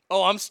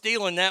 Oh, I'm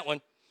stealing that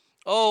one.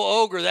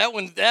 Oh, Ogre, that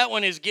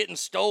one is getting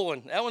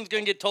stolen. That one's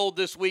going to get told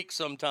this week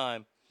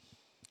sometime.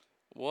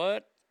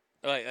 What?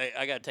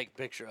 I got to take a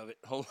picture of it.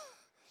 Hold on.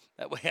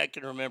 That way I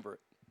can remember it.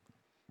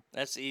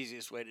 That's the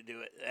easiest way to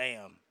do it.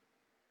 Damn.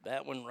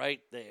 That one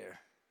right there.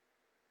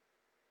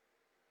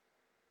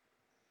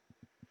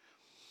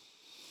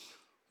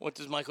 What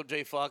does Michael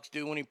J. Fox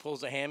do when he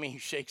pulls a hammy? He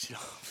shakes it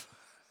off.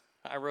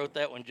 I wrote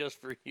that one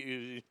just for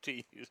you to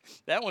use.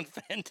 That one's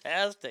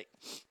fantastic.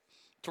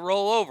 To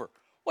roll over.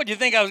 What, do you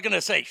think I was going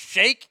to say?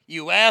 Shake,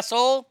 you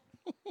asshole?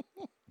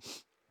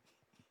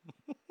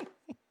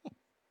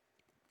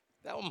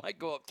 That one might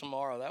go up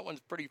tomorrow. That one's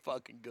pretty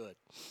fucking good.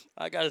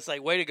 I got to say,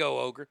 way to go,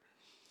 Ogre.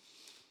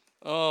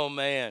 Oh,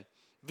 man.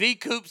 V.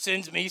 Coop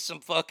sends me some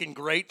fucking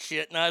great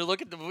shit, and I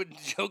look at the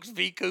jokes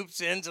V. Coop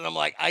sends, and I'm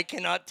like, I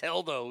cannot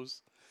tell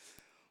those.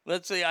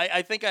 Let's see.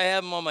 I think I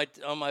have them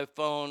on my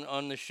phone,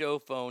 on the show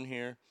phone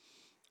here.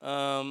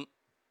 I'll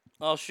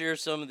share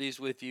some of these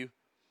with you.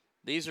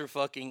 These are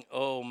fucking,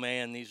 oh,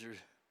 man, these are,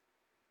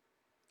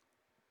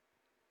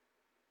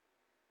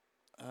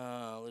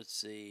 let's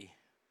see.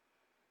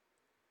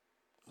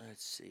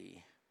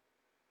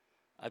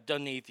 I've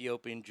done the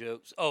Ethiopian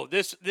jokes. Oh,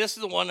 this is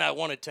the one I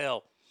want to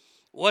tell.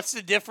 What's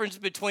the difference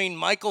between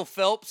Michael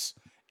Phelps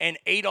and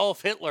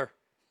Adolf Hitler?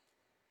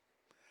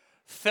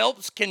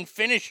 Phelps can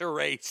finish a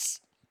race.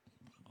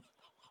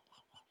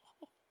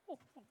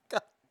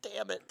 God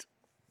damn it.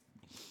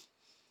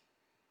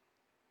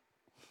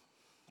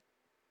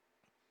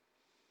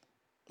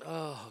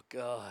 Oh,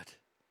 God.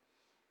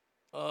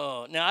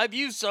 Oh, now I've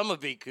used some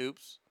of V.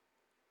 Coop's.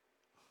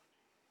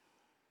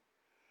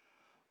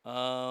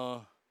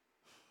 I've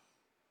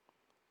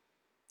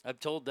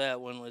told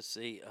that one. Let's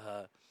see.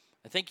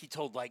 I think he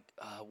told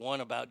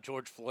one about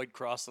George Floyd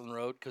crossing the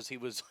road because he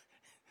was.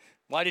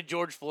 Why did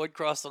George Floyd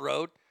cross the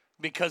road?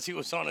 Because he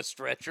was on a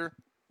stretcher.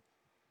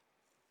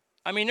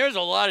 I mean, there's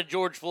a lot of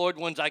George Floyd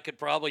ones I could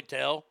probably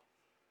tell.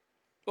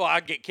 Well,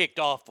 I'd get kicked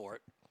off for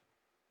it.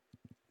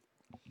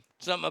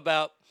 Something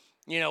about,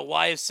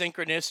 why is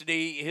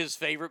synchronicity his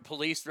favorite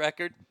police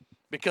record?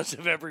 Because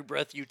of every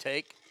breath you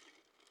take.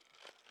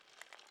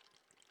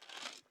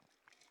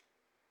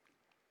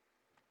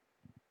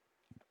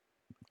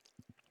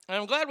 And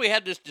I'm glad we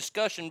had this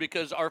discussion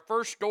because our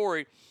first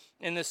story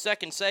in this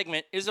second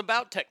segment is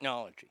about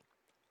technology.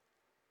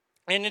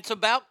 And it's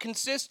about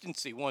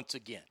consistency once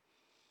again.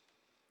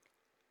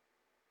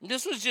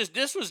 This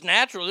was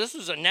natural. This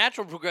was a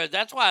natural progression.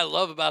 That's why I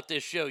love about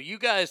this show. You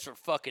guys are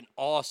fucking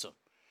awesome.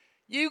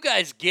 You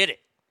guys get it.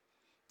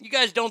 You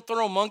guys don't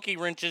throw monkey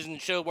wrenches in the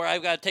show where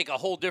I've got to take a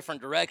whole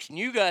different direction.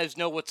 You guys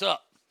know what's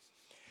up.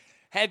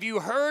 Have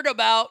you heard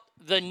about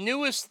the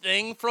newest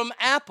thing from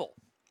Apple?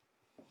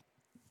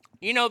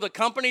 The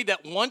company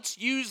that once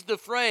used the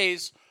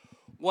phrase,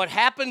 what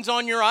happens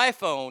on your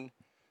iPhone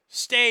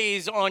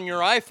stays on your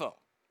iPhone.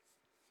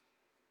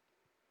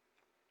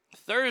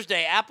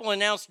 Thursday, Apple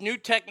announced new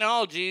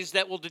technologies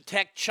that will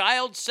detect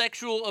child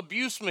sexual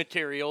abuse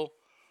material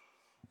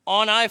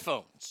on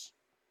iPhones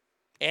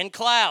and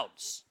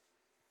clouds.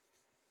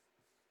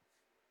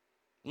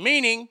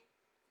 Meaning,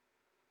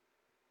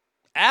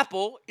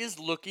 Apple is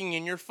looking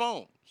in your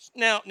phones.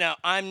 Now,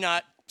 I'm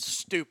not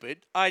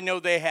stupid. I know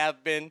they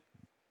have been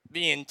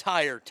the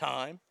entire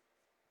time.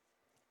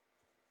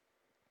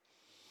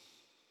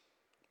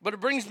 But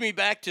it brings me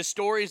back to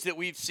stories that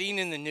we've seen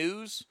in the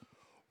news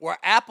where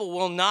Apple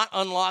will not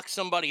unlock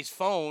somebody's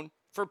phone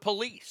for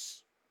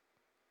police.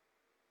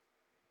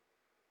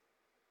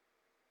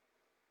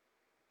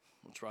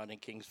 It's Rodney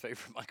King's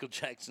favorite Michael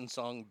Jackson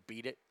song,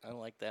 Beat It. I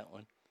like that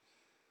one.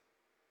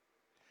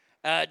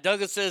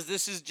 Douglas says,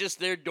 this is just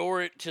their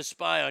door to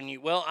spy on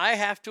you. Well, I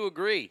have to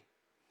agree.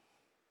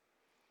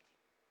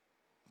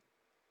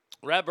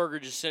 Ratburger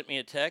just sent me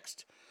a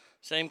text.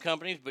 Same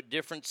companies, but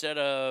different set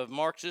of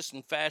Marxists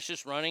and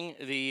fascists running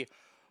the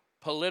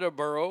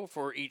Politburo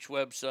for each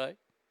website.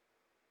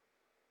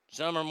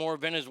 Some are more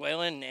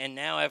Venezuelan and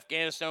now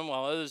Afghanistan,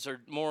 while others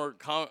are more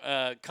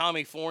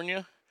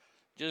California.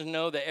 Just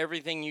know that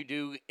everything you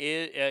do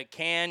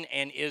can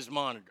and is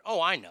monitored.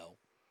 Oh, I know.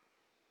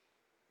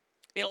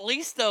 At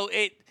least, though,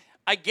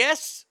 I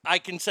guess I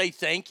can say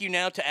thank you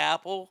now to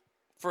Apple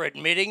for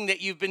admitting that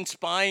you've been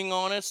spying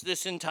on us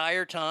this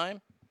entire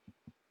time.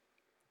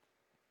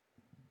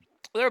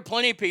 There are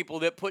plenty of people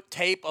that put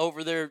tape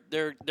over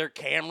their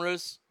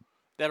cameras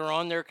that are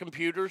on their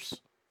computers.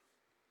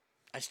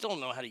 I still don't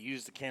know how to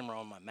use the camera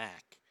on my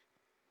Mac.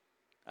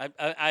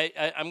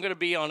 I'm going to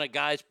be on a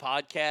guy's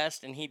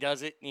podcast, and he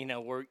does it,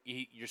 where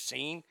you're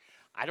seeing.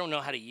 I don't know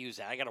how to use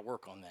that. I got to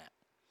work on that.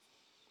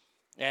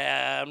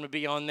 I'm going to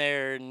be on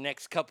there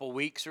next couple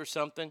weeks or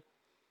something.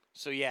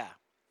 So, yeah.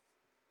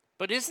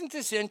 But isn't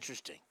this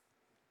interesting?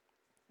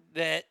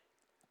 That,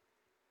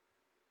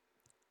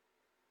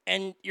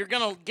 and you're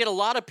going to get a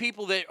lot of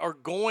people that are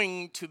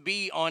going to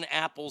be on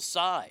Apple's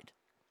side.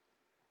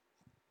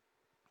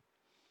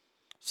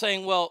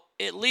 Saying, well,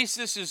 at least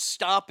this is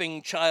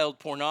stopping child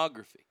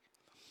pornography.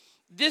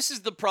 This is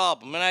the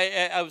problem. And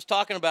I was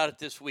talking about it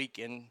this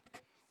weekend,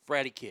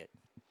 Bratty Kid.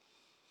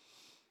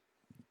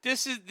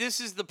 This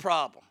is the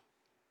problem.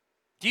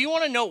 Do you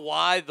want to know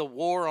why the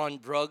war on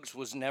drugs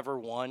was never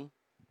won?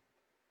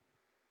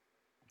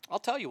 I'll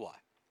tell you why.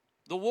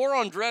 The war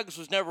on drugs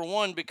was never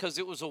won because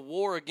it was a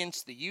war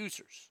against the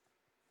users.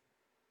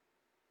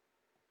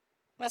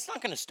 That's not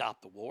going to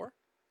stop the war.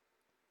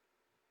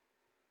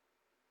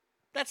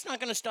 That's not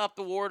going to stop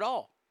the war at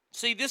all.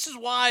 See, this is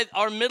why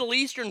our Middle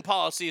Eastern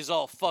policy is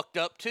all fucked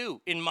up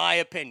too, in my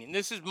opinion.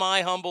 This is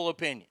my humble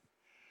opinion.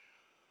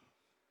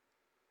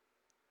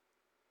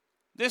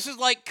 This is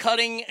like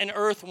cutting an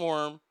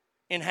earthworm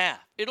in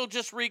half. It'll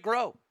just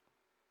regrow.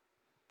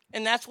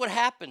 And that's what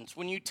happens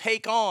when you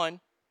take on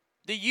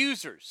the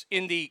users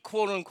in the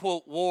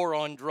quote-unquote war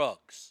on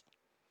drugs.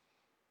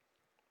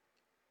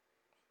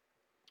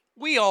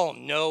 We all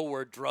know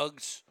where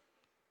drugs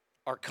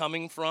are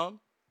coming from.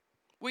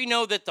 We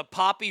know that the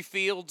poppy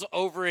fields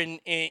over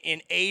in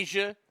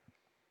Asia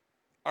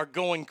are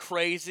going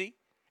crazy,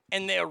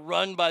 and they are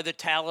run by the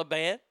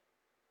Taliban.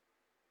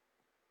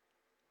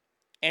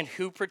 And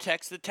who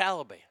protects the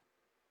Taliban?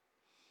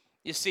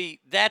 You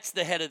see, that's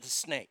the head of the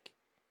snake.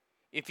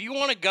 If you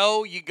want to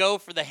go, you go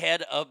for the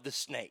head of the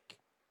snake.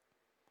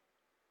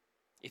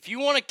 If you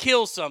want to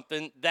kill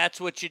something,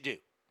 that's what you do.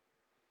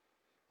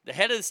 The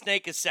head of the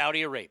snake is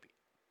Saudi Arabia.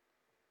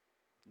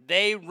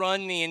 They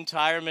run the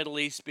entire Middle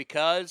East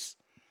because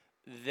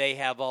they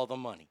have all the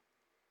money.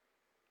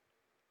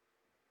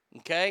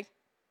 Okay?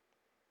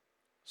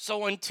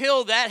 So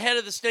until that head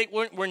of the snake,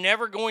 we're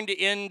never going to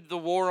end the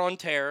war on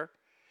terror,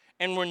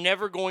 and we're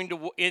never going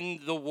to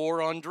end the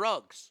war on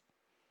drugs.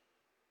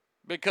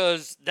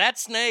 Because that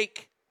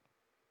snake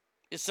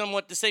is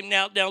somewhat the same.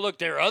 Now look,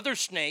 there are other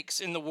snakes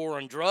in the war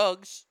on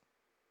drugs.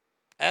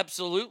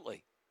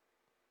 Absolutely.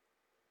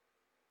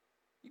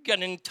 You've got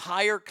an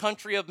entire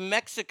country of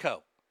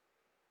Mexico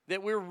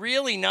that we're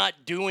really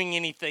not doing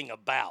anything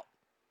about.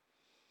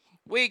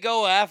 We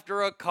go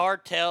after a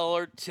cartel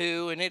or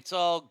two, and it's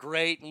all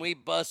great, and we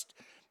bust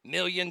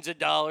millions of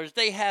dollars.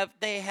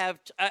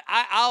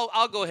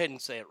 I'll go ahead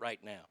and say it right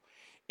now.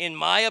 In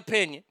my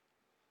opinion,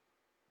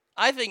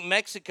 I think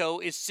Mexico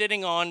is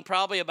sitting on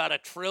probably about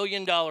 $1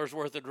 trillion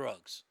worth of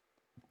drugs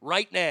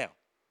right now.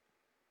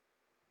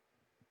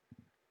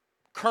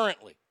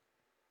 Currently.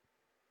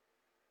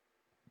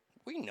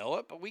 We know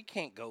it, but we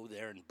can't go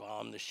there and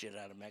bomb the shit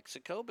out of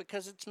Mexico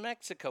because it's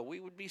Mexico.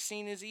 We would be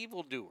seen as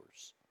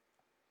evildoers.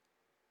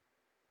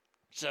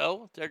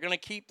 So they're going to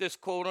keep this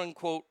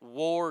quote-unquote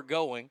war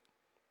going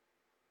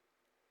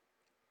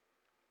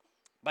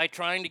by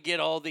trying to get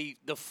all the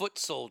foot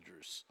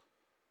soldiers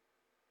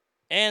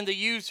and the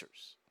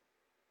users.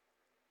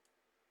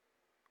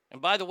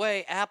 And by the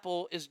way,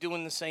 Apple is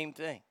doing the same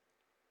thing.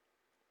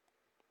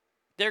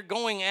 They're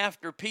going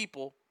after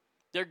people.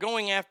 They're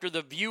going after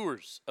the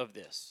viewers of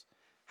this.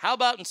 How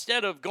about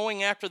instead of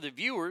going after the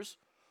viewers,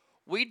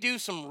 we do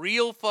some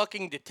real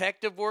fucking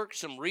detective work,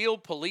 some real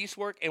police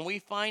work, and we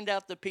find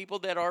out the people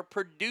that are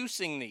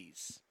producing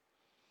these.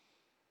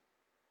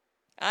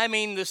 I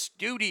mean the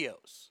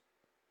studios.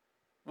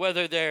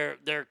 Whether they're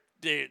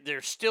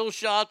still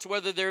shots,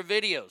 whether they're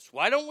videos.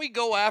 Why don't we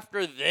go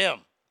after them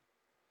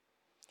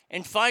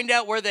and find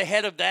out where the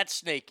head of that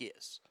snake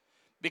is?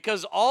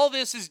 Because all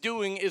this is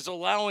doing is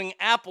allowing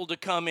Apple to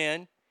come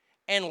in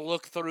and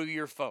look through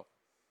your phone.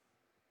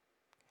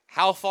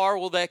 How far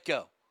will that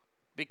go?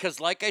 Because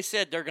like I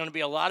said, there are going to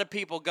be a lot of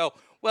people go,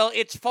 well,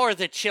 it's for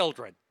the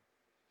children.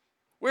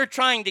 We're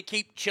trying to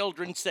keep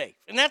children safe.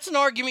 And that's an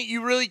argument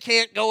you really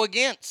can't go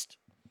against.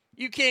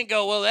 You can't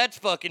go, well, that's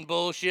fucking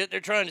bullshit. They're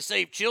trying to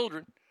save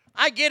children.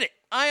 I get it.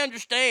 I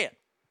understand.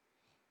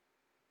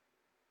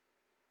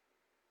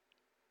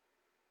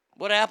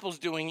 What Apple's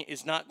doing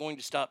is not going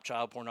to stop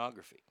child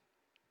pornography.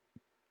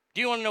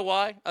 Do you want to know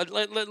why?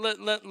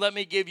 Let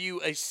me give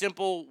you a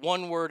simple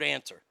one-word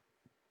answer.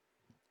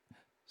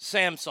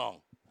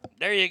 Samsung.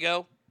 There you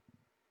go.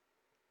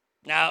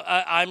 Now,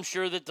 I'm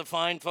sure that the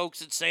fine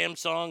folks at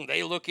Samsung,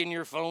 they look in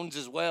your phones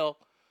as well,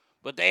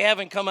 but they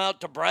haven't come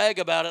out to brag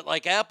about it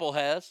like Apple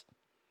has.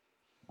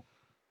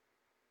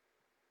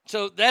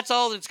 So that's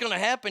all that's going to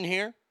happen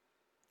here,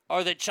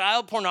 are that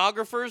child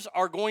pornographers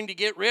are going to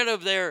get rid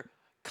of their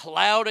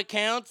cloud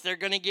accounts. They're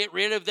going to get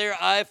rid of their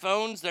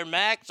iPhones, their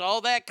Macs,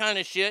 all that kind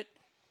of shit,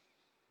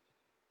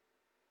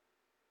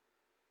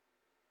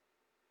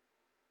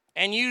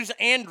 and use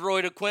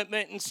Android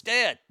equipment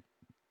instead.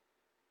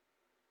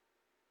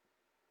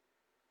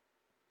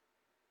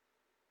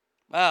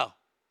 Wow.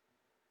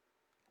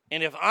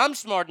 And if I'm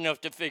smart enough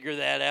to figure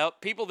that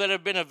out, people that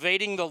have been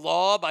evading the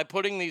law by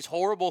putting these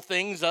horrible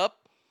things up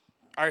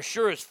are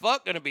sure as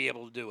fuck going to be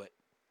able to do it.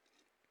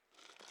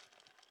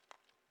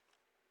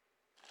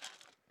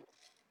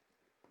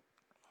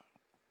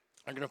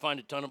 I'm going to find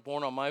a ton of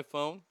porn on my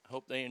phone. I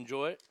hope they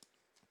enjoy it.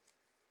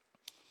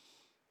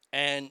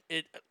 And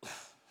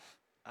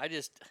I'm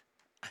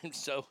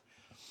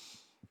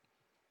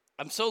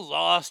so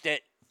lost at,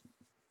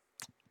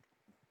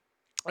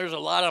 there's a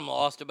lot I'm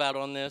lost about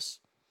on this.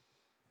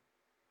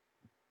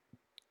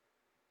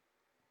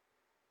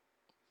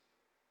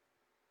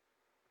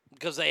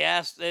 Because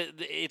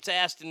it's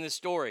asked in this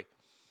story,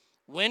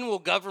 when will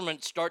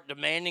government start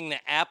demanding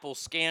that Apple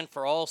scan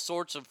for all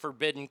sorts of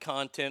forbidden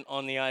content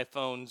on the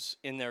iPhones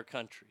in their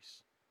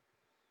countries?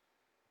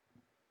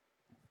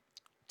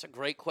 It's a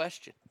great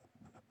question.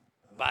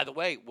 By the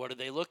way, what are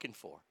they looking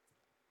for?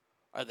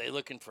 Are they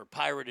looking for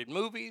pirated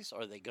movies?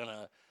 Are they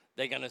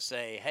gonna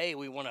say, hey,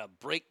 we want to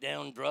break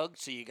down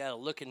drugs, so you got to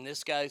look in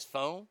this guy's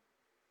phone?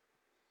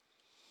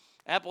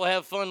 Apple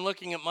have fun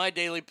looking at my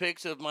daily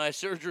pics of my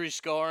surgery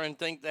scar and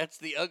think that's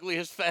the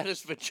ugliest,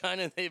 fattest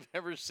vagina they've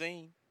ever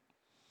seen.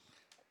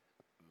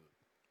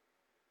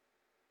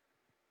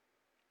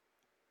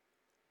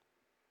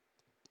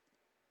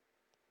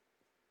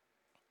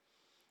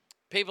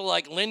 People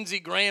like Lindsey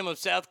Graham of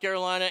South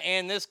Carolina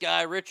and this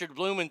guy, Richard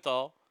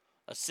Blumenthal,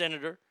 a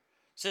senator,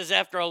 says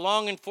after a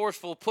long and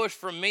forceful push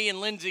from me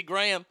and Lindsey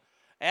Graham,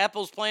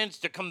 Apple's plans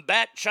to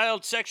combat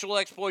child sexual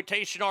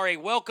exploitation are a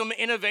welcome,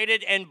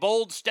 innovative, and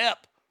bold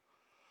step.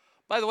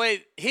 By the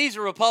way, he's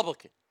a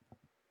Republican.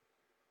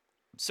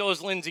 So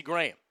is Lindsey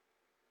Graham.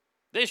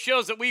 This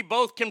shows that we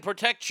both can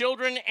protect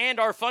children and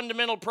our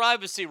fundamental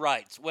privacy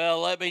rights. Well,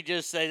 let me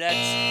just say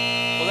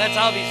that's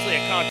obviously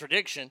a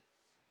contradiction.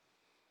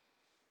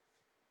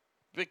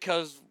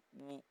 Because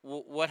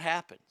what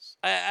happens?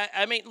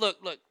 I mean, look,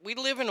 we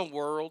live in a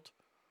world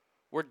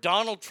where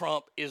Donald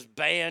Trump is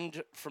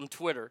banned from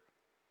Twitter,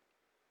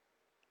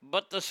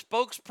 but the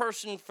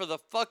spokesperson for the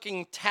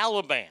fucking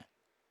Taliban,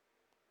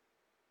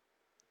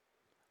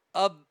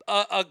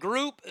 a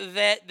group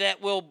that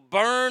will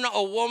burn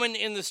a woman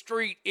in the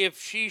street if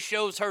she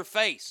shows her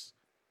face,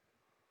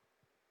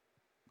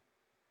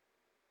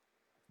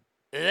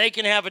 they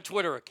can have a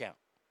Twitter account.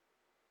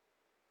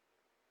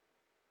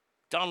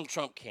 Donald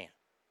Trump can't.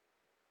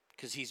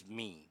 Because he's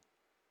mean.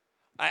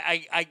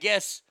 I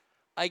guess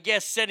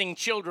setting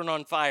children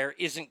on fire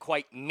isn't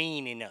quite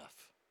mean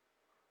enough.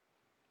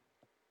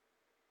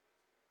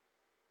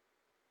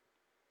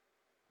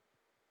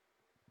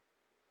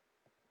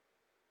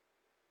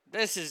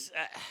 This is.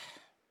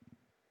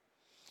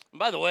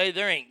 By the way,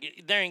 there ain't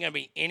gonna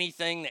be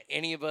anything that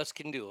any of us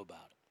can do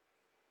about it.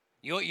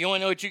 You want to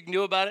know what you can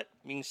do about it?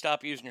 You can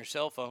stop using your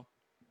cell phone.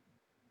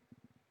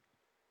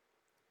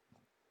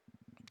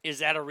 Is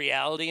that a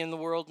reality in the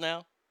world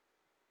now?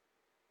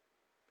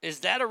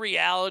 Is that a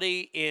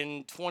reality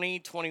in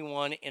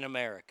 2021 in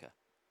America?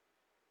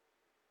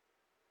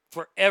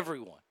 For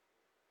everyone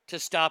to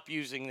stop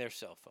using their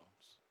cell phones?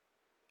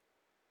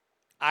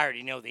 I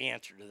already know the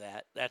answer to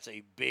that. That's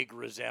a big,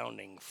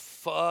 resounding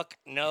fuck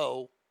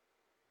no.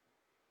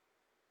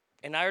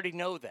 And I already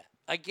know that.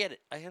 I get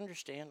it. I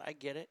understand. I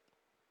get it.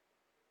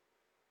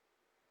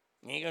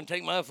 You ain't going to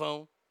take my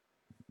phone.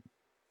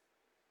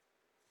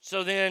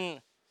 So then,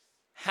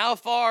 how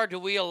far do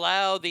we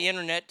allow the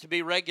internet to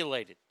be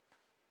regulated?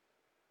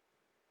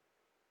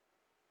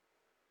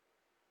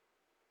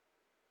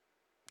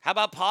 How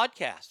about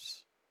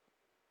podcasts?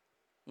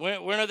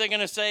 When are they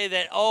going to say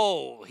that,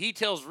 oh, he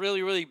tells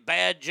really, really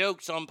bad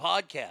jokes on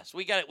podcasts?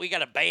 We got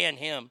to ban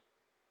him.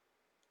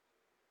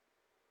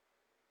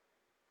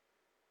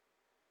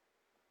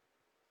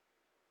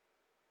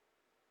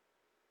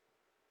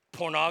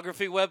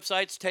 Pornography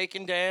websites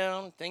taken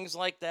down, things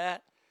like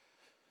that.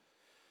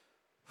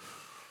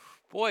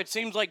 Boy, it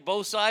seems like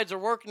both sides are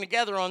working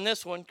together on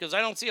this one, because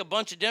I don't see a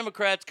bunch of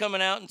Democrats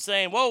coming out and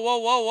saying, whoa, whoa,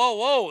 whoa, whoa,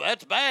 whoa,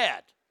 that's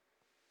bad.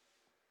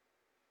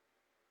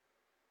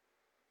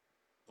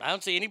 I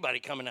don't see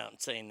anybody coming out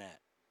and saying that.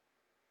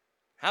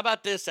 How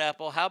about this,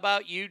 Apple? How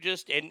about you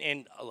just,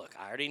 and look,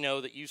 I already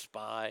know that you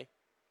spy.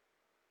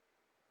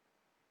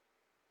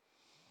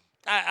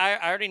 I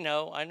already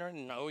know. I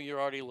already know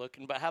you're already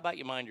looking, but how about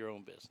you mind your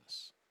own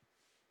business?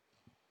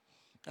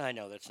 I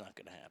know that's not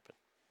going to happen.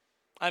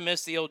 I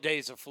miss the old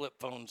days of flip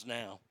phones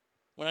now.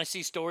 When I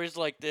see stories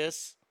like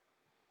this,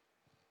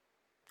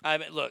 I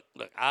mean, look,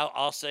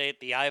 I'll say it,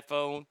 the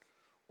iPhone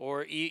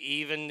or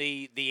even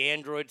the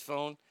Android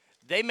phone,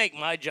 they make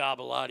my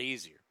job a lot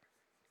easier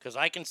because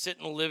I can sit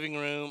in the living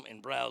room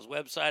and browse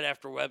website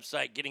after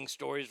website getting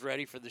stories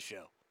ready for the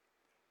show.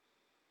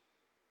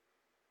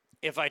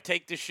 If I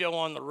take the show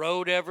on the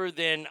road ever,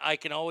 then I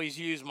can always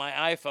use my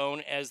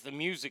iPhone as the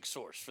music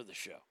source for the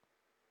show.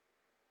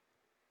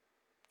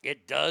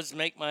 It does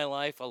make my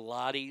life a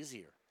lot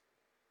easier.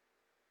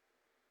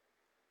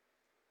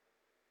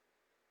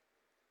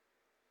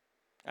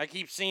 I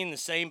keep seeing the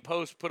same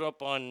post put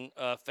up on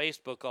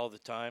Facebook all the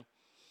time.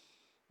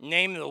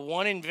 Name the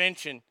one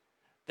invention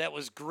that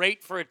was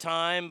great for a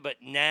time, but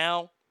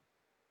now,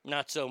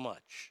 not so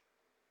much.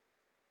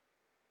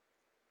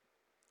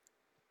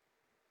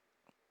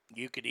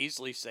 You could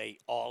easily say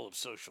all of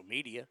social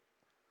media.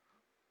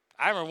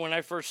 I remember when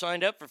I first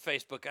signed up for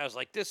Facebook, I was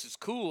like, this is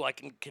cool. I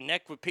can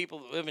connect with people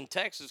that live in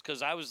Texas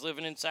because I was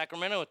living in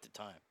Sacramento at the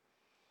time.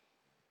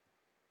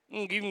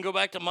 You can go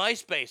back to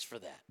MySpace for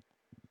that.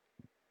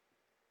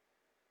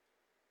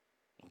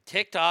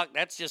 TikTok,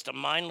 that's just a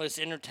mindless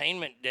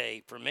entertainment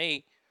day for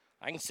me.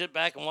 I can sit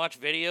back and watch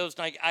videos.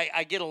 And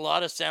I get a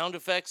lot of sound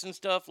effects and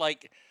stuff.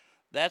 Like,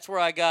 that's where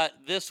I got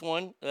this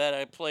one that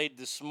I played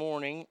this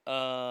morning.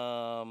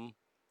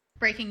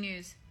 Breaking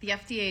news. The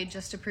FDA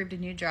just approved a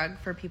new drug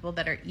for people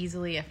that are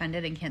easily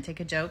offended and can't take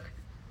a joke.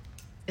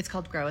 It's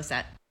called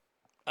Growacet.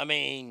 I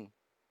mean,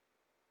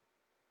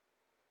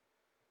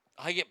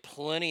 I get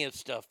plenty of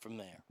stuff from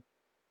there.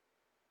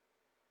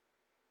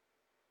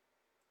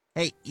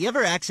 Hey, you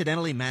ever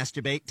accidentally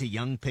masturbate to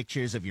young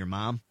pictures of your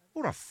mom?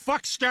 Who the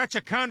fuck starts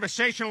a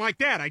conversation like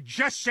that? I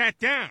just sat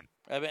down.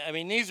 I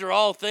mean, these are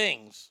all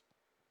things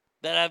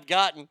that I've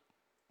gotten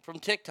from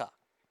TikTok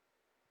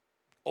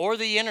or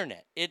the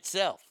internet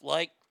itself.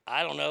 Like,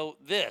 I don't know,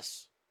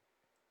 this.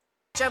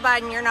 Joe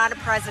Biden, you're not a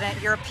president.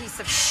 You're a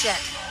piece of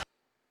shit.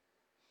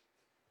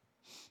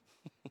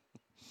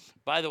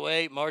 By the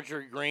way,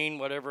 Marjorie Greene,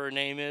 whatever her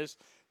name is,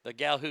 the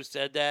gal who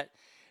said that,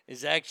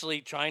 is actually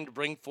trying to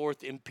bring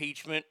forth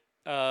impeachment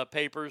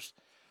papers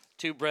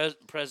to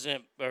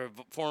President or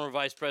former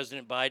Vice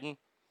President Biden.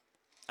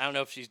 I don't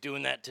know if she's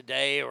doing that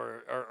today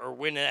or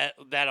when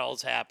that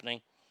all's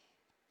happening.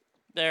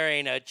 There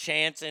ain't a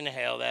chance in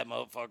hell that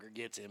motherfucker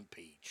gets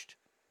impeached.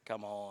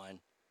 Come on.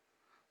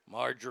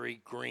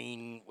 Marjorie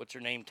Greene, what's her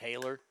name,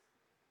 Taylor?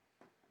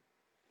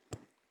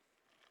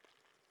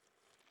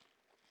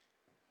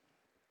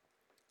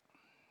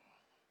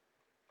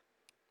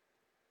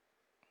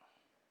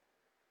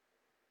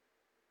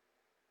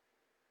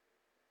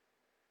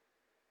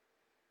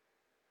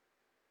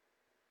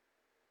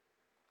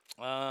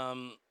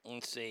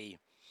 Let's see.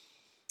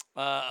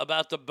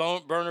 About the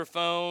burner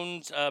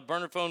phones.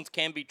 Burner phones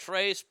can be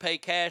traced. Pay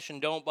cash and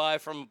don't buy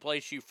from a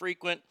place you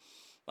frequent.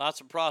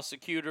 Lots of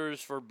prosecutors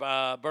for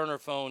burner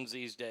phones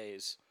these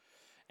days.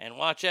 And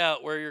watch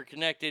out where you're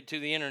connected to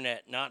the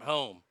internet, not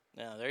home.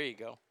 Now, there you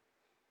go.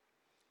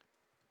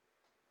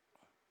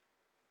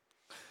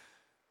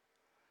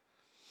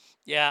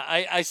 Yeah,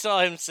 I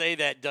saw him say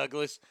that,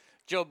 Douglas.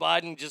 Joe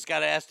Biden just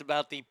got asked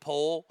about the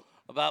poll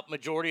about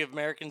majority of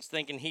Americans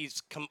thinking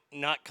he's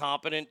not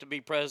competent to be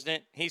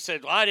president. He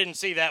said, well, I didn't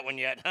see that one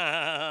yet.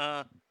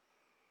 And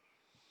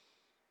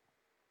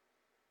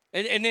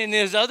then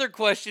his other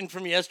question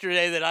from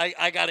yesterday that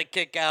I got a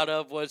kick out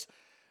of was,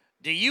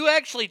 do you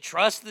actually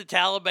trust the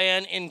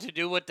Taliban in to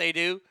do what they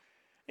do?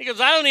 He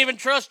goes, I don't even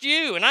trust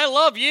you, and I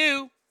love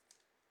you.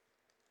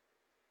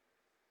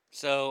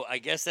 So I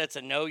guess that's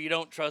a no, you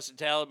don't trust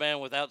the Taliban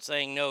without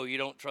saying no, you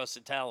don't trust the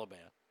Taliban.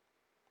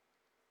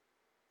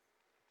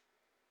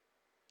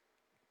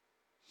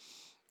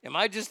 Am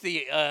I just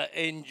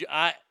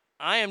I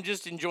am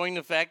just enjoying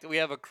the fact that we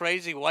have a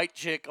crazy white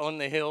chick on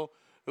the Hill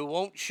who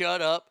won't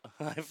shut up.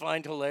 I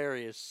find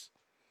hilarious.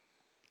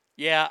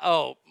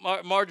 Yeah,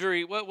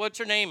 Marjorie, what's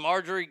her name?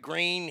 Marjorie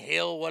Greene,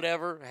 Hill,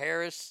 whatever,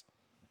 Harris.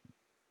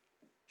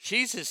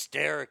 She's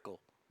hysterical.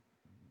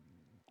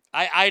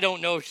 I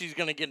don't know if she's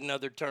going to get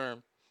another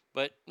term,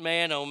 but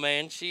man, oh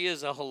man, she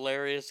is a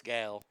hilarious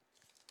gal.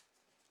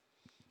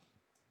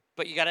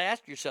 But you got to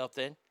ask yourself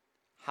then,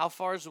 how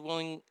far is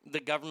the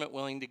government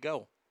willing to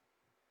go?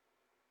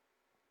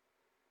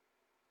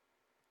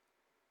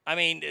 I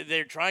mean,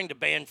 they're trying to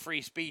ban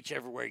free speech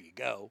everywhere you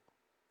go.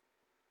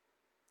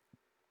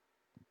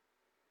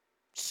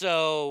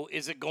 So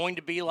is it going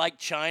to be like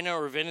China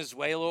or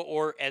Venezuela,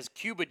 or as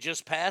Cuba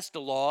just passed a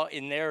law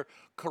in their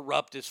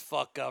corrupt as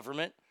fuck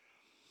government?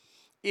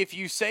 If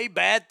you say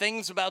bad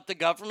things about the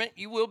government,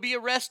 you will be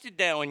arrested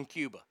now in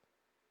Cuba.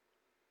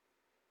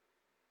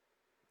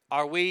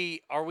 Are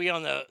we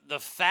on the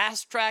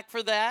fast track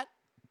for that?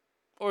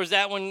 Or is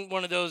that when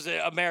one of those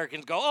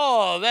Americans go,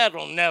 oh,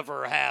 that'll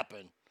never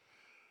happen?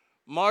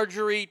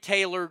 Marjorie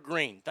Taylor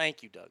Greene.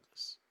 Thank you,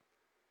 Douglas.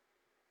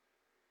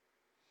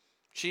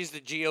 She's the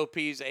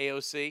GOP's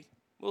AOC.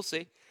 We'll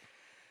see.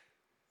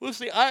 We'll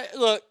see. I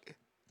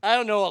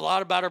don't know a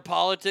lot about her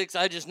politics.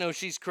 I just know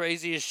she's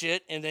crazy as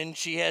shit, and then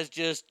she has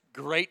just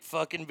great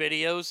fucking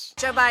videos.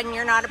 Joe Biden,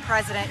 you're not a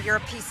president. You're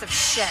a piece of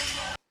shit.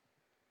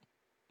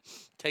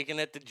 Taken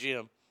at the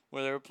gym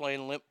where they were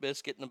playing Limp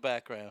Bizkit in the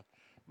background.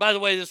 By the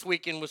way, this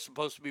weekend was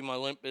supposed to be my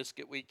Limp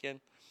Bizkit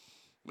weekend,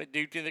 but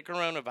due to the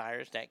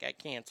coronavirus, that got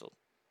canceled.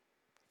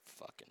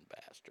 Fucking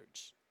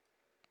bastards.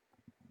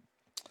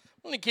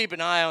 I'm going to keep an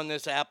eye on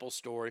this Apple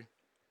story.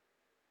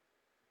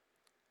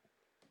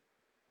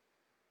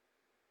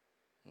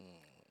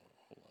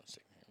 Hold on a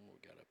second here. What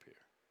we got up here?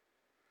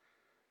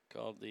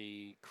 Called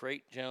the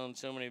Crate Challenge.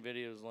 So many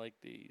videos like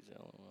these.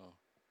 LOL.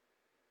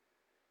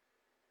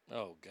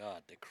 Oh,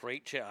 God. The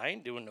Crate Challenge. I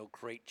ain't doing no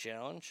Crate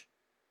Challenge.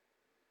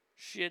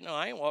 Shit, no,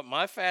 I ain't.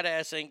 My fat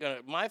ass ain't gonna.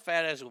 My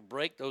fat ass will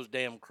break those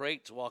damn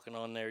crates walking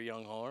on there,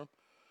 young harm.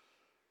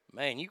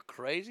 Man, you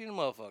crazy the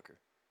motherfucker.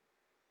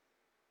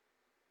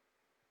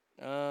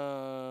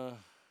 All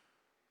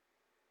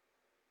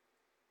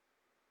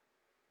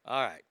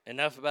right,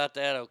 enough about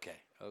that. Okay.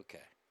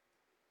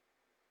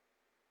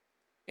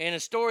 In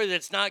a story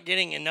that's not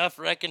getting enough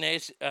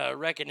recognition,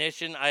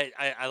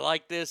 I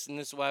like this, and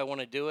this is why I want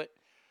to do it.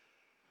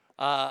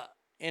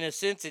 In a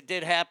sense, it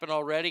did happen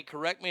already.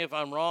 Correct me if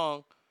I'm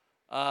wrong.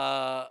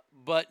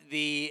 But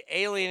the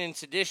Alien and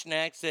Sedition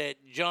Acts that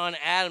John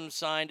Adams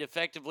signed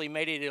effectively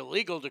made it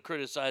illegal to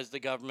criticize the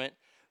government.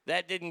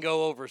 That didn't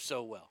go over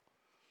so well.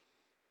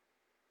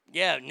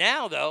 Yeah,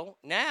 now,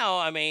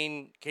 I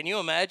mean, can you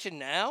imagine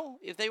now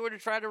if they were to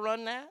try to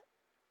run that?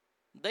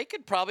 They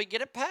could probably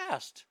get it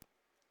passed.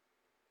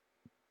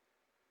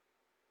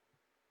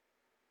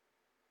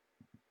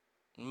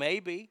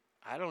 Maybe.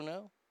 I don't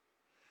know.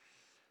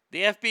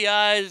 The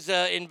FBI's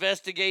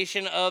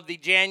investigation of the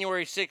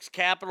January 6th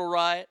Capitol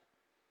riot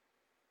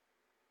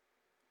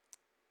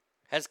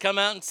has come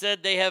out and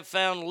said they have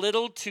found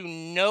little to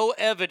no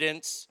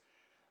evidence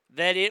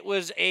that it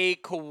was a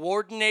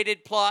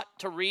coordinated plot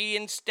to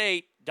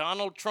reinstate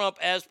Donald Trump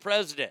as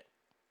president.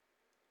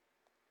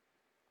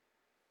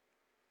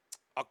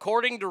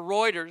 According to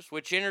Reuters,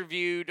 which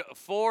interviewed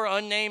 4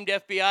 unnamed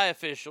FBI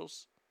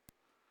officials,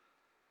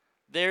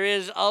 there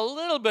is a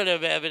little bit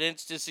of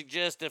evidence to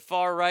suggest that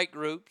far-right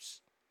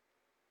groups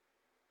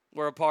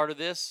were a part of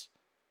this,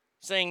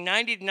 saying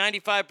 90 to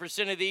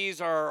 95% of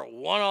these are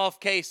one-off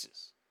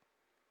cases.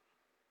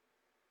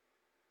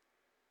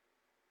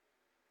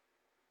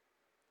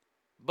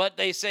 But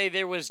they say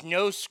there was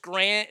no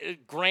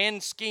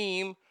grand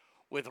scheme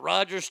with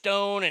Roger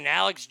Stone and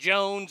Alex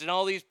Jones and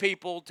all these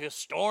people to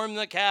storm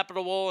the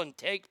Capitol and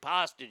take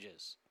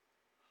hostages.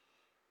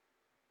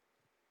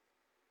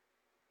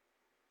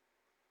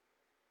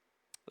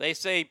 They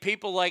say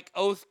people like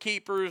Oath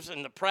Keepers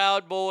and the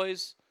Proud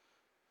Boys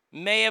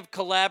may have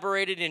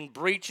collaborated in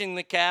breaching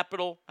the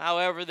Capitol.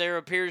 However, there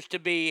appears to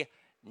be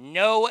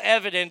no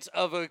evidence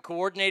of a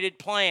coordinated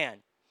plan.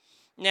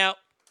 Now,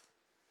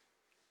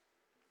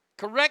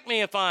 correct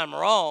me if I'm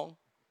wrong,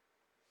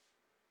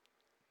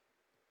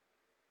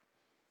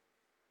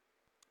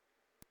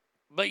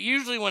 but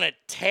usually when a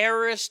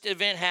terrorist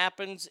event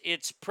happens,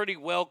 it's pretty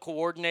well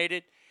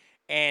coordinated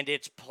and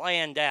it's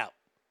planned out.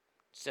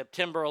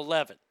 September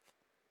 11th.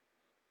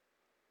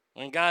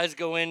 When guys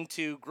go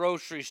into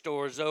grocery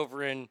stores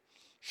over in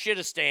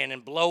Shitistan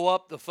and blow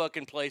up the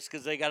fucking place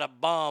because they got a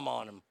bomb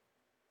on them.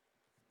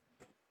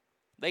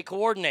 They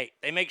coordinate.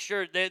 They make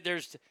sure that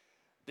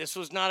this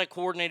was not a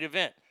coordinated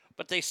event.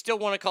 But they still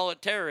want to call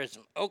it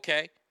terrorism.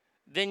 Okay,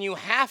 then you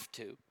have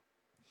to.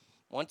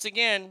 Once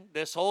again,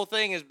 this whole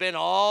thing has been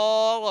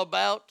all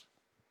about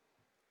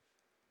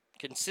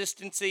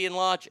consistency and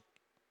logic.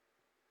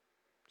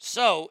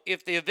 So,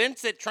 if the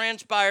events that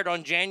transpired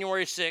on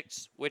January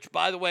 6th, which,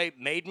 by the way,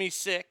 made me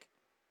sick,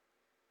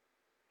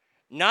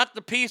 not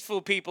the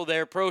peaceful people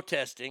there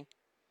protesting,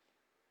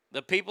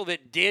 the people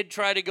that did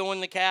try to go in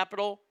the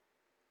Capitol,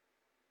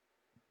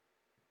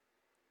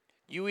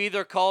 you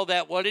either call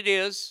that what it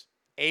is,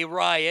 a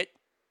riot,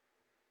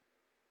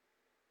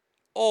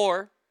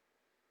 or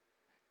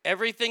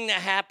everything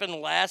that happened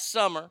last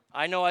summer.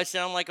 I know I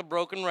sound like a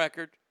broken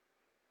record.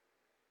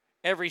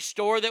 Every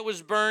store that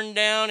was burned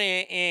down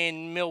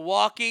in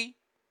Milwaukee,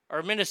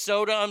 or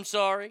Minnesota, I'm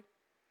sorry,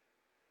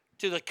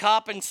 to the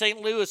cop in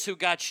St. Louis who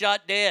got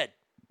shot dead.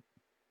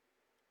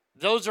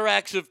 Those are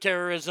acts of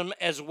terrorism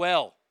as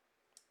well.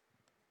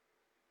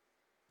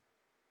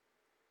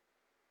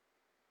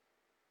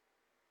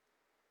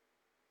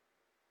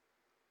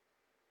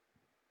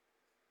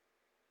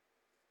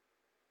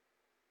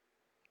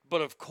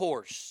 But of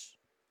course,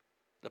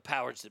 the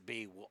powers that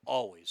be will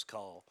always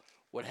call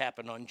what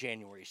happened on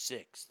January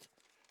 6th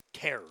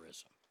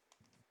terrorism.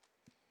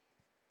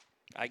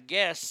 I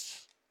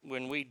guess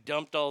when we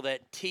dumped all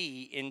that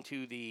tea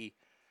into the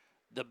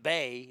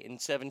bay in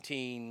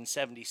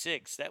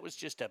 1776, that was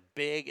just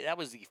that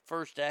was the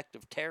first act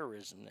of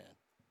terrorism then.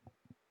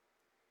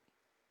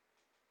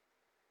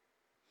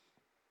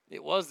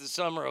 It was the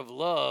summer of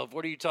love.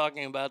 What are you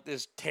talking about,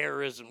 this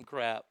terrorism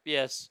crap?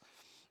 Yes,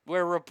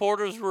 where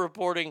reporters were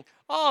reporting,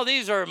 oh,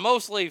 these are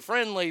mostly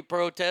friendly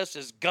protests,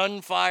 as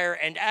gunfire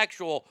and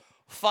actual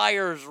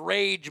fires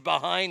rage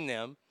behind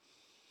them.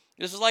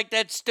 This is like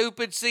that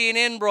stupid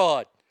CNN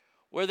broad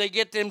where they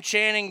get them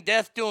chanting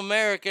death to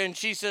America, and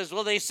she says,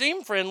 well, they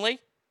seem friendly.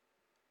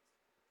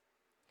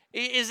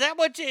 Is that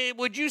what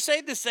would you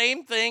say the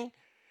same thing?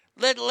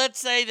 Let's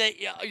say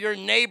that your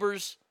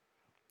neighbor's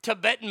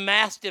Tibetan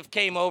Mastiff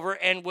came over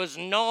and was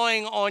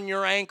gnawing on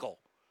your ankle.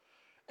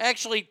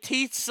 Actually,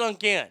 teeth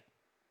sunk in.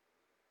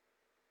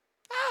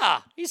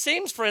 He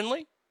seems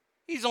friendly.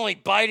 He's only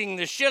biting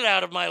the shit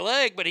out of my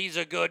leg, but he's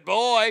a good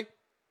boy.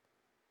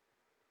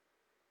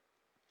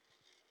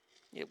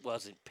 It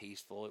wasn't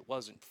peaceful. It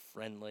wasn't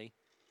friendly.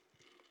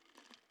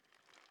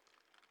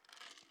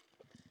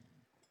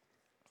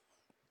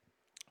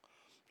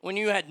 When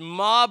you had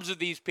mobs of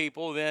these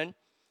people then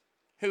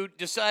who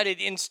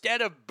decided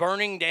instead of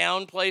burning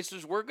down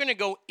places, we're going to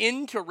go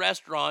into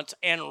restaurants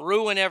and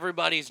ruin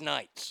everybody's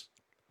nights.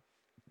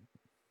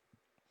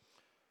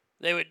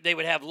 They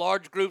would have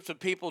large groups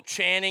of people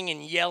chanting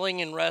and yelling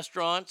in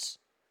restaurants,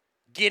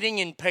 getting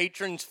in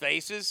patrons'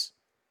 faces.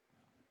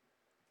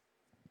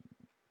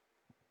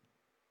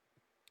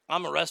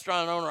 I'm a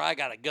restaurant owner, I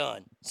got a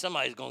gun.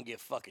 Somebody's going to get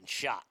fucking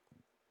shot.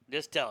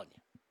 Just telling you.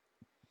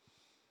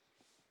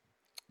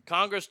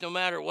 Congress, no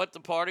matter what the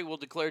party, will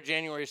declare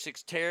January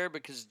 6th terror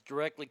because it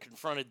directly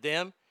confronted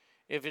them.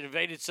 If it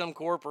invaded some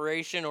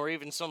corporation or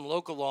even some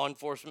local law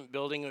enforcement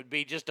building, it would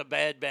be just a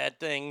bad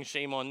thing.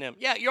 Shame on them.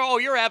 Yeah,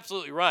 you're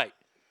absolutely right.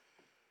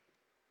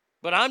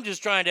 But I'm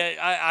just trying to,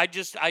 I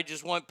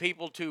just want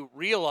people to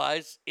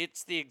realize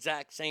it's the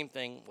exact same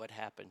thing what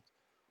happened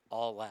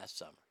all last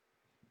summer.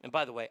 And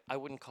by the way, I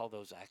wouldn't call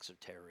those acts of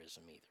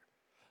terrorism either.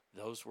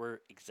 Those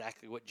were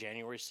exactly what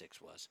January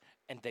 6th was,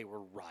 and they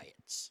were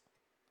riots.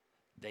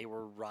 They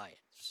were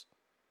riots.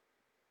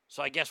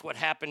 So I guess what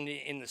happened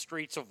in the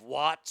streets of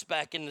Watts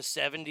back in the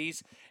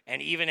 70s,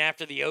 and even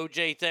after the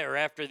OJ thing, or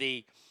after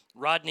the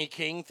Rodney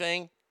King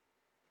thing,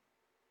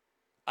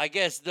 I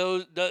guess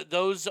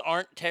those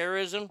aren't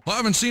terrorism. Well, I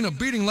haven't seen a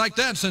beating like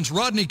that since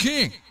Rodney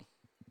King.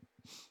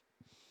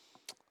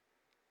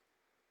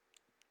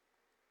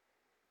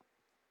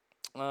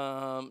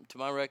 To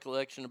my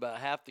recollection, about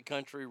half the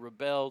country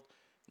rebelled.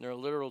 And there are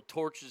literal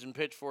torches and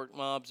pitchfork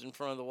mobs in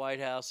front of the White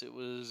House. It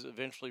was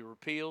eventually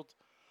repealed.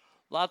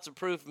 Lots of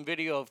proof and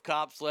video of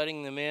cops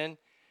letting them in.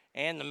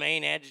 And the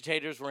main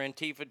agitators were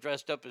Antifa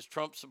dressed up as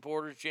Trump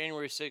supporters.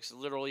 January 6th is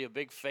literally a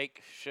big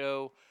fake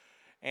show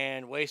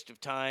and waste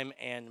of time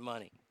and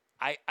money.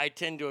 I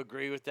tend to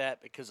agree with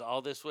that because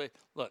all this way,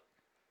 look,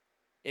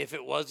 if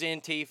it was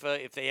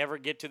Antifa, if they ever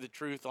get to the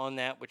truth on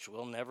that, which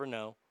we'll never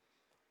know,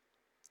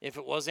 if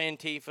it was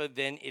Antifa,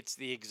 then it's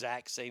the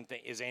exact same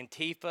thing. Is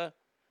Antifa,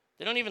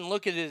 they don't even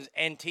look at it as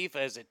Antifa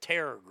as a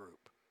terror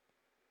group.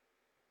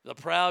 The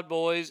Proud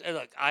Boys,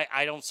 look,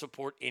 I don't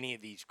support any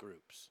of these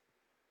groups.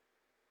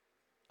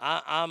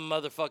 I'm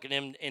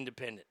motherfucking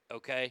independent,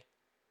 okay?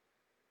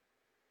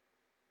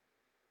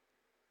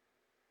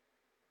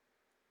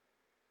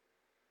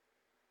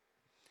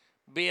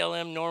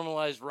 BLM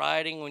normalized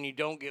rioting when you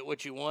don't get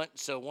what you want,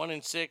 so 1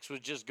 in 6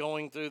 was just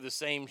going through the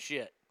same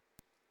shit.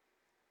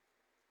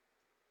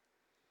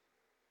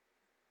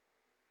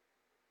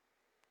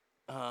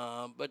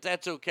 But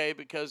that's okay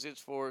because it's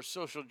for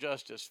social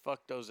justice.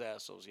 Fuck those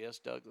assholes. Yes,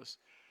 Douglas.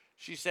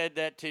 She said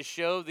that to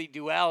show the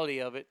duality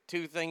of it,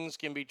 two things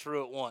can be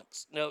true at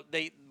once. No,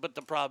 but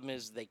the problem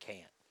is they can't.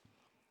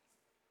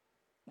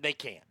 They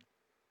can't.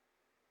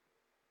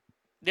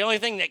 The only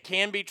thing that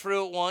can be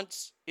true at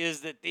once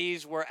is that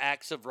these were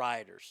acts of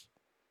rioters.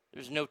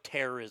 There's no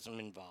terrorism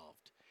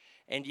involved.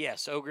 And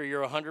yes, Ogre,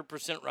 you're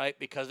 100% right.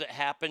 Because it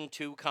happened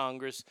to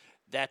Congress,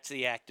 that's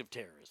the act of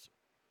terrorism.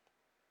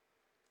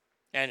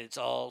 And it's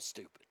all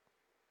stupid.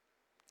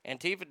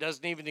 Antifa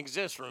doesn't even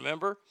exist,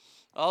 remember?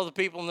 All the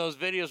people in those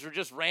videos were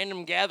just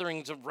random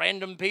gatherings of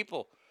random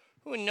people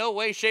who in no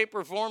way, shape,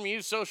 or form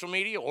use social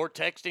media or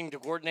texting to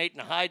coordinate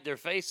and hide their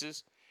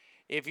faces.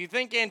 If you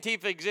think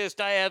Antifa exists,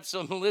 I have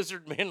some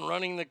lizard men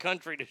running the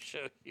country to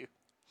show you.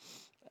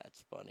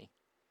 That's funny.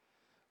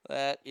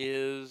 That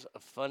is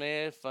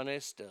funny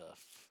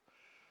stuff.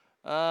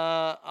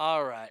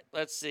 All right,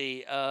 let's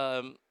see.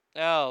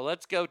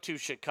 Let's go to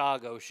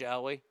Chicago,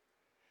 shall we?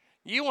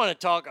 You want to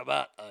talk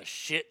about a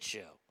shit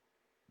show.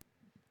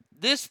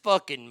 This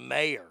fucking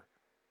mayor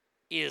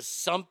is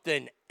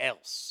something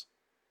else.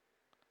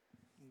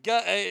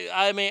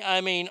 I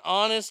mean,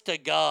 honest to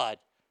God.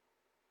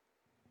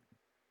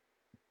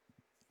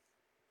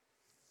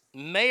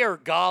 Mayor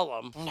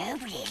Gollum.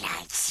 Nobody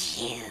likes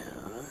you.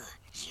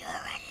 You're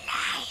a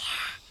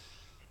liar.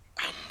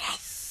 And a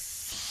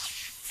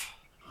thief.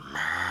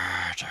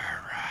 Murderer.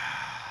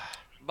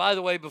 By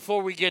the way,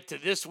 before we get to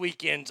this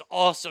weekend's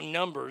awesome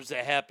numbers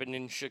that happened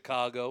in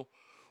Chicago,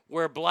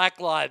 where black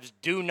lives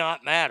do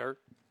not matter,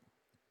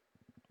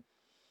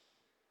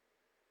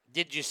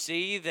 did you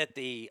see that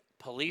the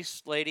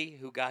police lady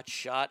who got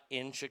shot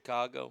in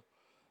Chicago,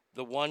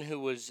 the one who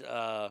was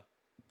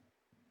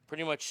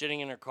pretty much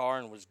sitting in her car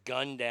and was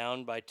gunned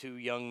down by two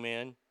young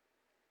men,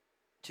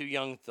 two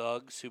young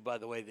thugs, who, by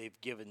the way, they've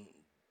given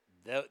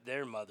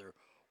their mother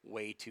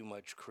way too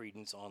much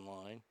credence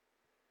online.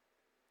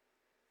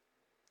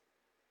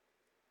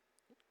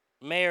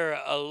 Mayor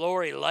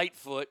Lori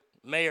Lightfoot,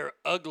 Mayor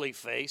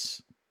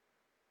Uglyface.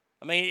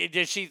 I mean,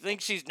 does she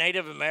think she's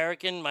Native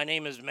American? My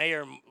name is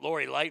Mayor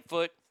Lori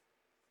Lightfoot.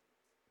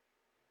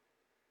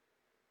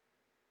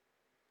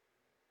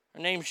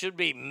 Her name should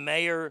be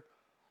Mayor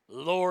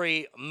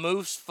Lori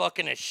Moose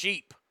fucking a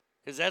sheep,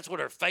 because that's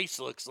what her face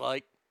looks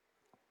like.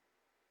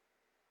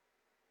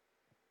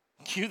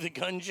 Cue the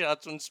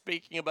gunshots when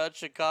speaking about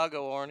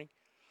Chicago, Arnie.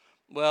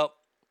 Well,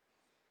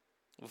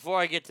 before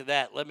I get to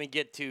that, let me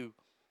get to,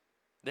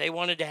 they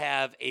wanted to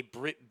have a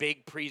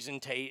big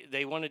presentation.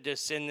 They wanted to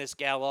send this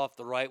gal off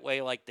the right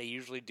way like they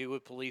usually do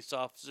with police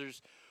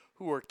officers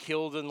who are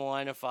killed in the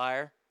line of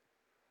fire,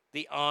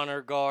 the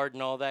honor guard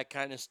and all that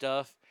kind of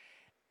stuff.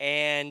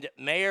 And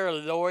Mayor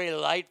Lori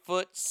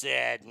Lightfoot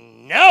said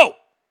no.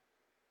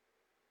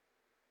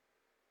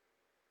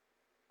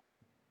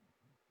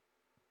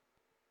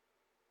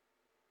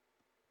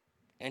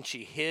 And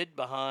she hid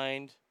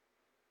behind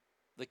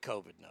the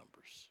COVID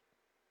numbers.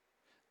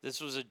 This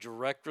was a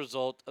direct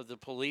result of the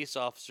police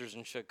officers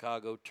in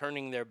Chicago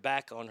turning their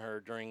back on her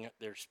during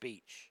their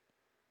speech.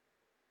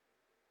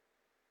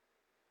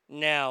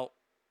 Now,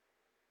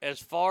 as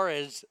far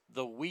as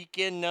the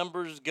weekend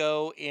numbers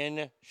go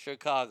in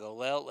Chicago,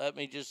 well, let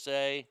me just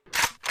say,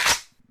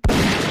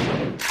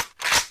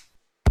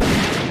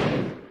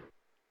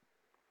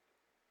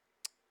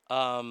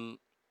 um,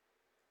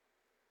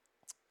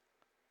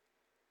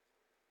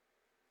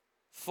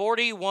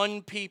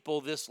 41 people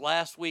this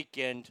last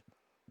weekend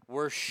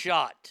were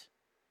shot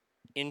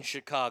in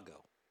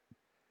Chicago.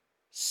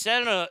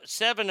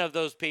 Seven of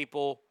those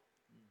people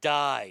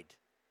died.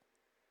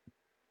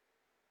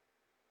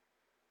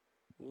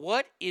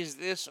 What is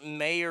this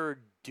mayor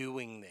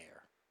doing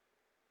there?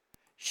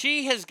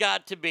 She has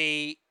got to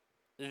be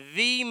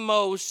the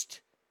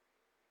most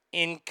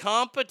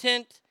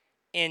incompetent,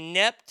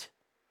 inept,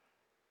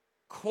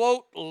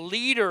 quote,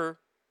 leader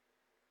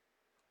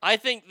I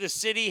think the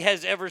city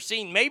has ever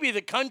seen, maybe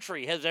the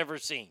country has ever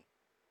seen.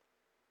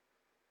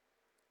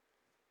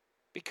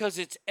 Because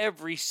it's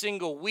every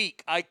single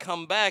week I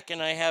come back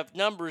and I have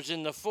numbers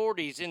in the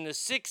 40s, in the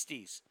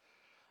 60s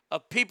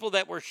of people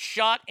that were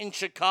shot in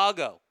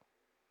Chicago.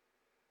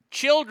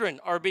 Children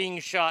are being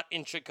shot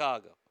in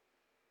Chicago.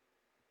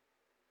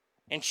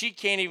 And she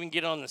can't even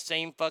get on the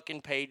same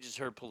fucking page as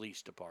her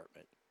police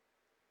department.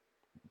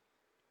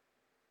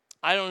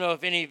 I don't know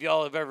if any of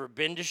y'all have ever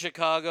been to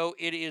Chicago.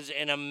 It is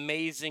an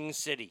amazing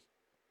city.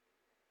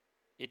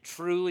 It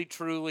truly,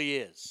 truly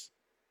is.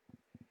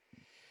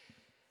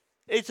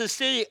 It's a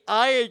city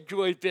I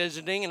enjoy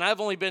visiting, and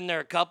I've only been there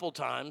a couple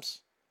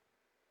times.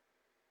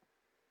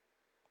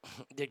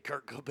 Did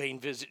Kurt Cobain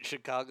visit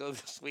Chicago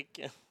this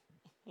weekend?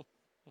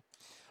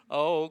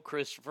 Oh,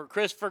 Christopher.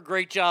 Christopher,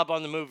 great job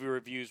on the movie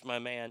reviews, my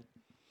man.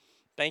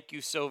 Thank you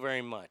so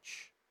very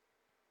much.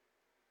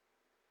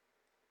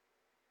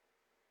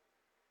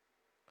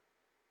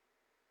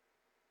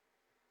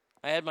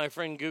 I had my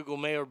friend Google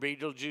Mayor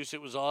Beetlejuice.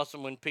 It was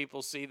awesome when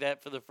people see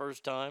that for the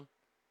first time.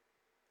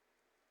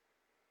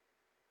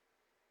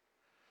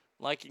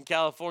 Like in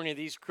California,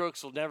 these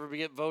crooks will never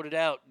get voted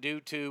out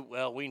due to,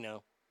 well, we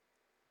know.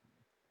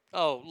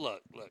 Oh,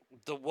 look.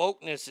 The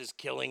wokeness is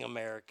killing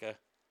America.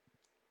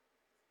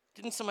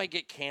 Didn't somebody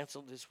get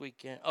canceled this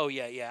weekend? Oh,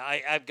 yeah.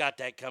 I've got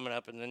that coming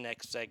up in the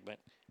next segment.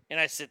 And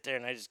I sit there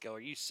and I just go, are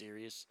you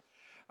serious?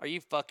 Are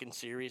you fucking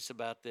serious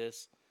about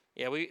this?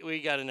 Yeah,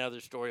 we got another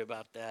story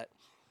about that.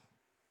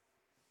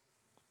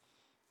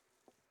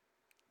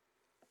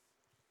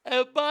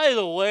 And by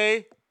the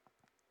way,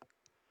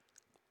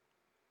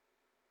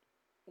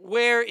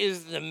 where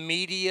is the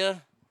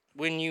media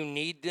when you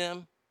need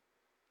them?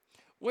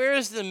 Where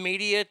is the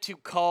media to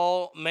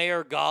call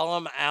Mayor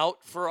Gollum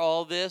out for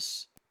all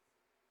this?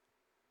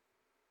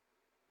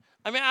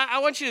 I mean, I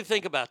want you to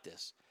think about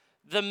this.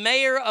 The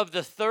mayor of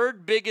the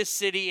third biggest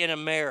city in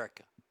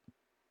America.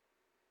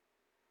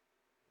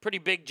 Pretty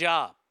big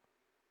job.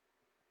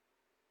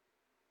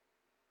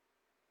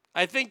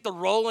 I think the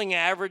rolling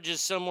average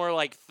is somewhere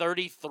like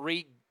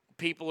 33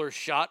 people are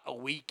shot a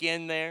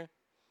weekend there.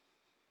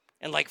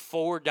 And like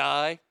 4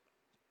 die.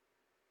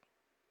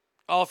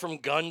 All from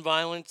gun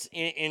violence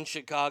in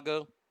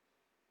Chicago.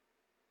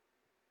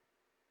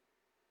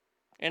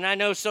 And I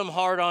know some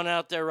hard-on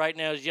out there right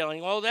now is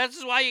yelling, well,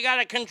 that's why you got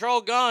to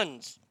control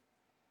guns.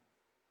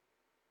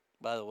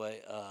 By the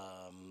way,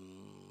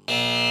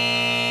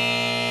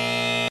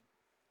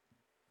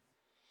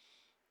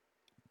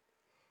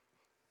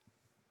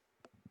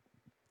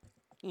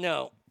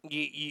 no,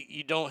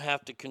 you don't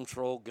have to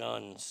control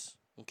guns,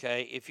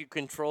 okay? If you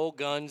control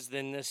guns,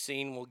 then this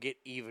scene will get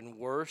even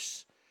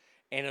worse,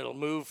 and it'll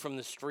move from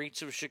the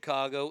streets of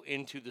Chicago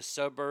into the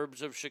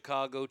suburbs of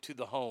Chicago to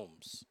the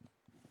homes.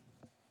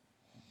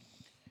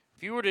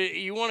 If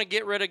you want to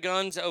get rid of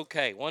guns,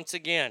 okay. Once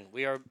again,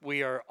 we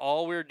are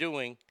all we're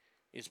doing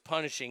is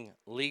punishing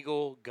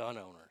legal gun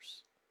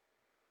owners.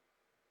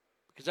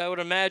 Because I would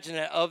imagine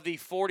that of the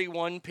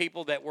 41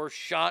 people that were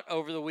shot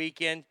over the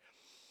weekend,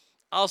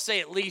 I'll say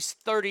at least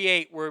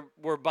 38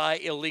 were by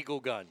illegal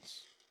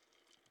guns.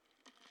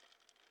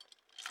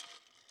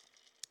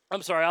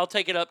 I'm sorry, I'll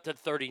take it up to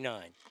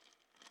 39.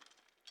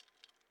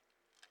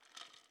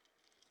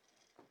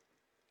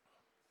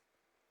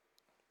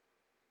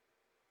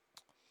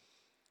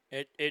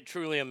 It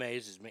truly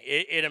amazes me.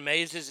 It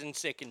amazes and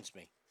sickens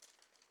me.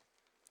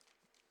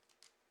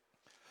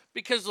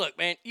 Because, look,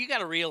 man, you got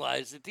to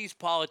realize that these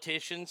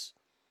politicians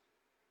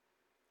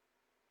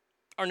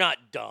are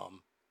not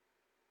dumb.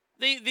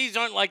 These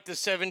aren't like the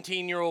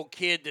 17-year-old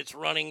kid that's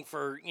running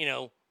for,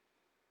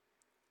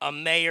 a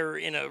mayor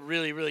in a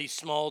really, really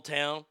small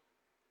town.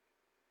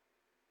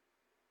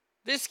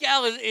 This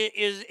gal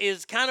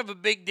is kind of a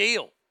big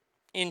deal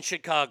in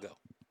Chicago.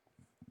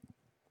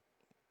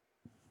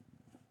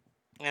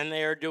 And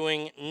they are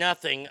doing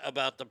nothing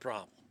about the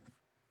problem.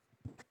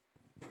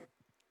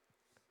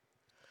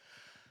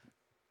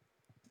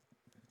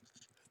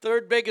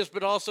 Third biggest,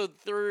 but also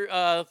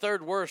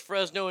third worst.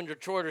 Fresno and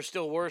Detroit are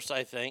still worse,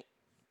 I think.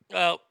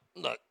 Well,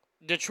 look,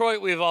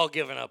 Detroit we've all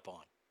given up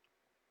on.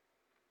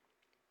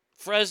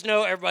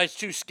 Fresno, everybody's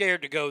too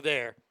scared to go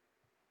there.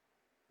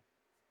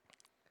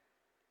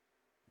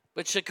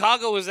 But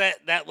Chicago was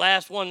that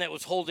last one that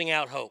was holding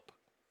out hope.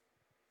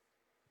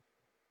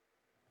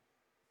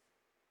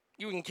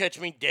 You can catch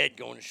me dead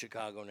going to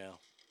Chicago now.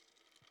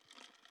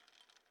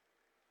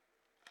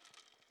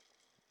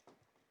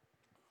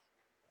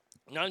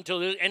 Not until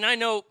this, and I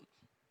know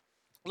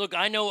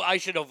I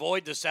should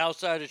avoid the south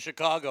side of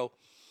Chicago,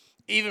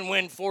 even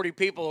when 40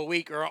 people a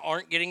week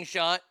aren't getting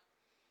shot,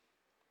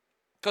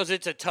 because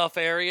it's a tough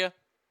area.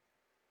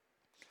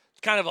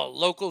 It's kind of a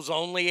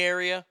locals-only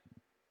area.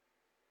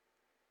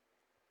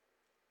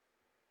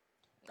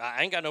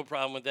 I ain't got no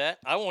problem with that.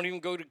 I won't even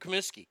go to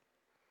Comiskey.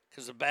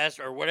 Because the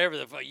bastard, or whatever,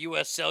 the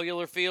U.S.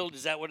 Cellular Field,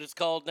 is that what it's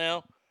called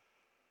now?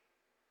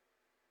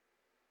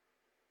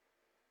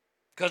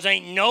 Because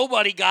ain't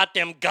nobody got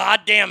them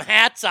goddamn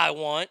hats I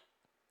want.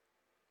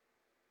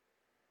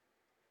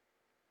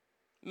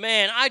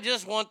 Man, I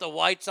just want the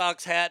White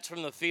Sox hats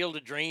from the Field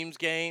of Dreams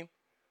game.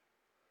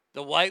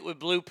 The white with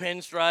blue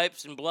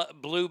pinstripes and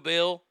blue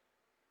bill.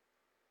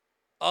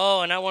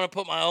 Oh, and I want to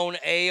put my own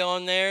A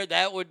on there.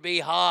 That would be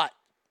hot.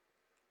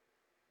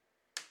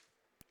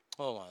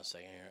 Hold on a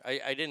second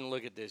here. I didn't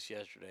look at this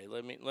yesterday.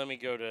 Let me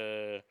go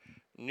to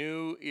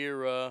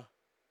neweracap.com.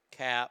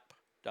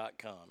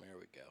 Here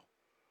we go.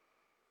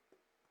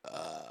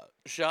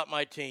 Shop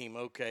my team.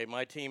 Okay,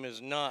 my team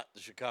is not the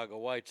Chicago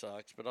White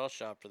Sox, but I'll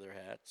shop for their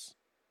hats.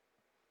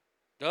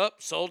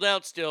 Sold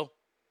out still.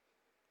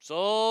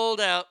 Sold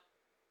out.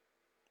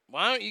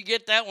 Why don't you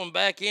get that one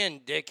back in,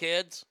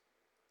 dickheads?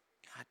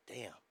 God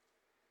damn.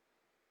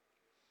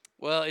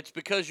 Well, it's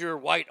because you're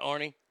white,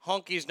 Arnie.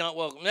 Honky's not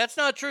welcome. That's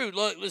not true.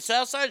 Look, the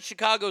south side of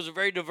Chicago is a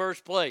very diverse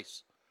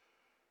place.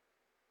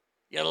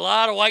 You got a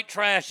lot of white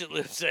trash that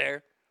lives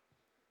there.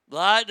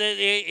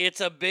 It's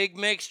a big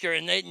mixture,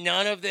 and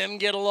none of them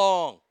get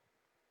along.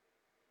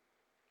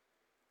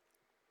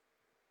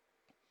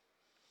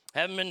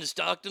 Haven't been to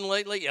Stockton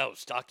lately? Oh,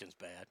 Stockton's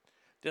bad.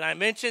 Did I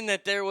mention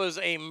that there was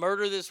a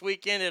murder this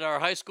weekend at our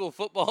high school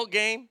football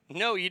game?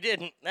 No, you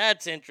didn't.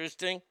 That's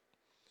interesting.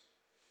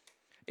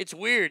 It's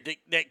weird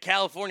that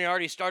California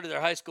already started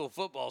their high school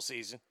football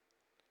season.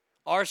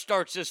 Ours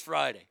starts this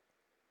Friday.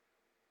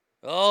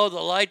 Oh, the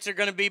lights are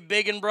going to be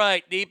big and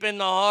bright deep in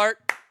the heart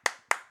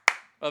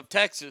of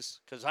Texas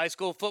because high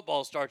school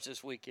football starts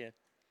this weekend.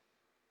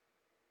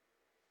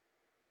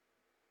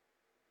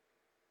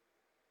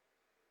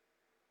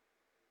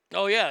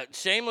 Oh, yeah.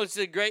 Shameless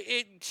is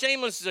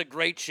a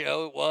great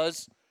show. It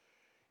was.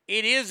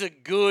 It is a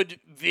good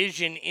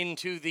vision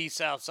into the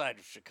south side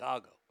of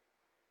Chicago.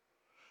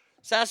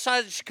 South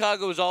side of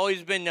Chicago has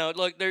always been known.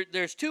 Look,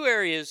 there's two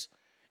areas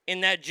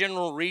in that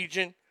general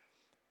region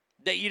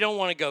that you don't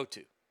want to go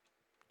to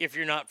if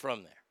you're not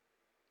from there.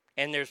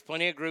 And there's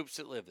plenty of groups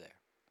that live there.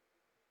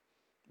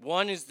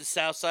 One is the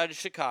south side of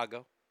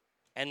Chicago,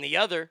 and the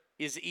other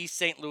is East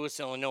St. Louis,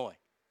 Illinois.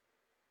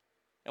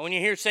 And when you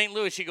hear St.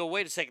 Louis, you go,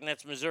 wait a second,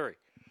 that's Missouri.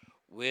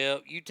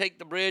 Well, you take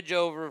the bridge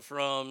over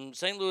from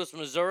St. Louis,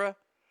 Missouri,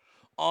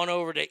 on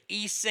over to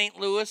East St.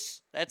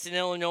 Louis, that's in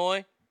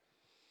Illinois,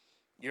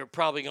 you're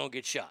probably going to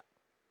get shot.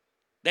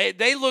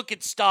 They look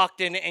at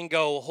Stockton and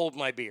go, hold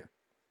my beer.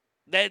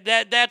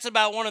 That's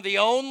about one of the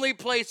only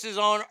places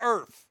on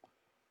earth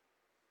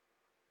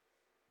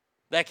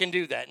that can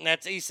do that, and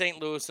that's East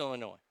St. Louis,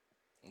 Illinois.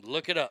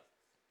 Look it up.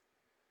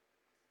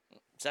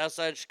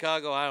 Southside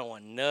Chicago, I don't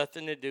want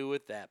nothing to do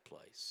with that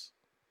place.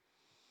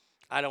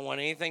 I don't want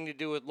anything to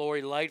do with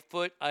Lori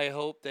Lightfoot. I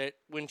hope that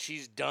when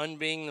she's done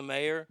being the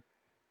mayor,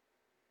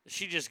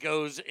 she just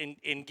goes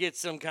and gets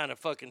some kind of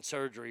fucking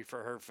surgery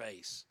for her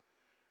face.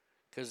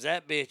 Because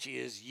that bitch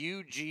is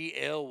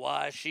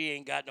UGLY. She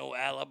ain't got no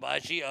alibi.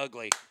 She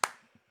ugly.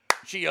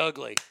 She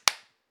ugly.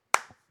 I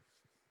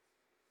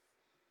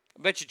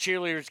bet you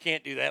cheerleaders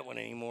can't do that one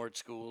anymore at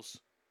schools.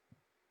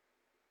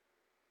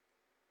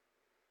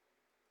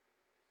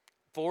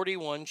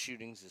 41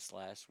 shootings this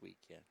last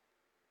weekend.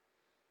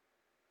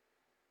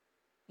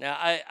 Now,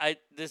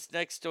 this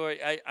next story,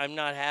 I'm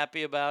not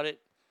happy about it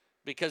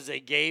because they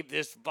gave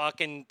this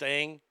fucking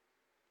thing.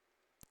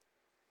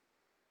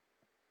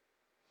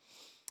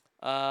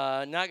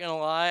 Not going to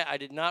lie, I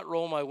did not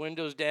roll my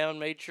windows down,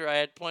 made sure I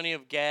had plenty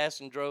of gas,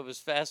 and drove as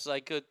fast as I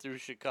could through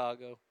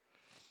Chicago.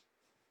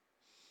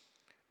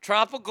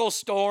 Tropical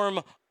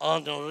Storm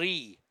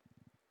Henri.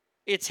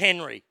 It's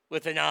Henry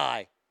with an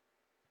I.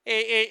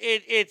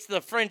 It's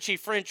the Frenchy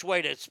French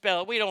way to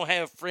spell it. We don't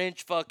have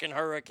French fucking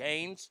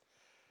hurricanes.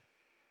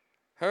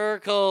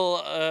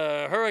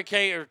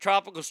 Hurricane or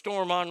Tropical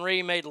Storm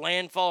Henri made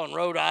landfall in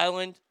Rhode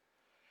Island.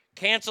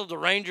 Canceled the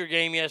Ranger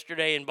game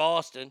yesterday in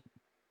Boston.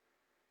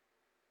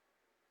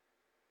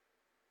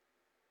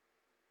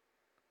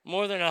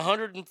 More than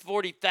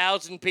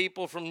 140,000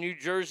 people from New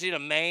Jersey to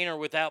Maine are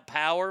without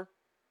power.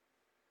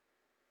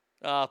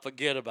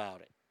 Forget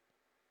about it.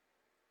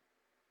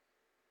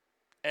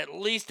 At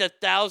least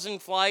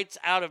 1,000 flights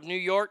out of New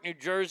York, New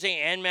Jersey,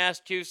 and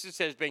Massachusetts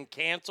has been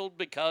canceled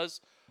because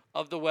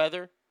of the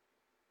weather.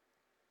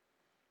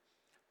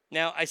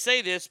 Now, I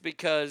say this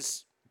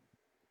because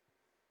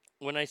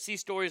when I see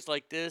stories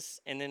like this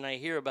and then I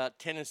hear about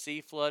Tennessee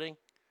flooding,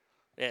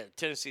 yeah,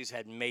 Tennessee's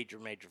had major,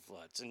 major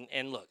floods.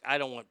 And look, I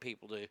don't want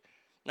people to,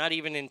 not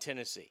even in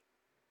Tennessee.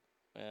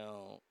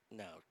 Well,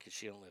 no, because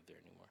she don't live there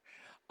anymore.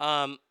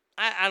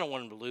 I don't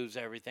want them to lose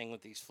everything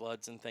with these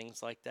floods and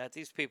things like that.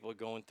 These people are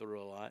going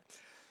through a lot.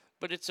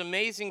 But it's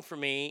amazing for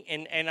me,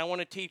 and I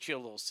want to teach you a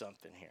little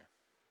something here.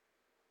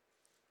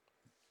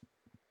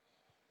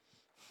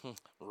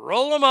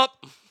 Roll them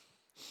up.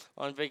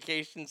 On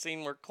vacation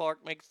scene where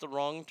Clark makes the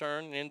wrong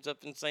turn and ends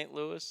up in St.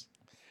 Louis.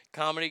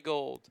 Comedy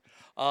gold.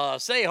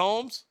 Say,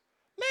 Holmes,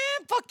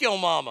 man, fuck your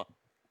mama.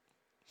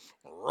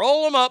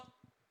 Roll them up.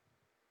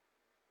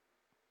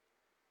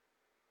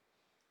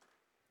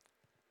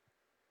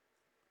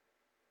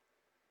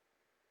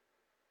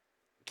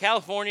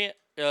 California,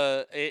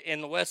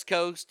 in the West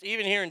Coast,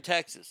 even here in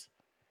Texas.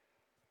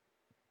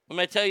 I'm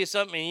going to tell you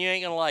something and you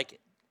ain't going to like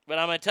it. But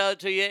I'm going to tell it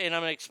to you and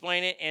I'm going to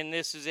explain it, and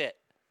this is it.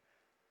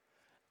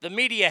 The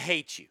media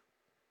hates you.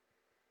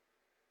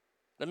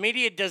 The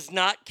media does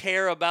not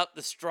care about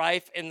the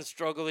strife and the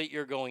struggle that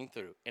you're going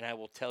through, and I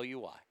will tell you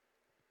why.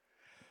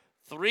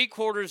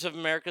 3/4 of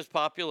America's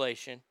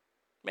population,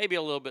 maybe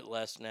a little bit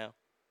less now,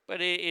 but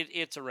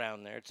it's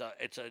around there.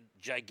 It's a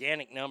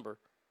gigantic number.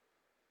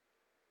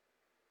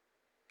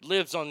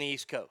 Lives on the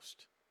East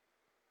Coast.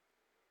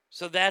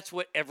 So that's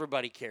what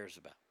everybody cares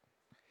about.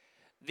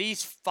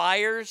 These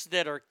fires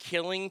that are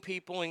killing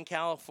people in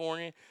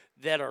California,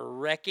 that are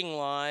wrecking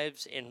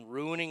lives and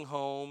ruining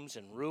homes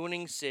and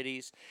ruining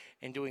cities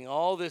and doing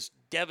all this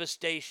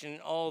devastation,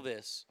 all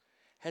this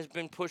has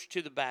been pushed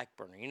to the back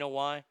burner. You know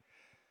why?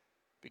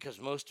 Because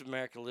most of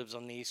America lives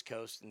on the East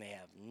Coast and they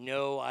have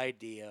no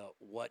idea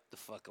what the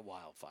fuck a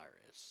wildfire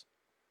is.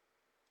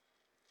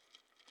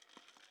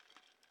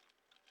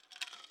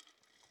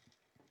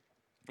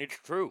 It's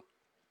true.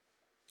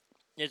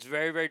 It's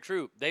very, very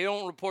true. They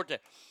don't report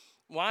that.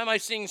 Why am I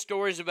seeing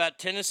stories about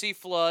Tennessee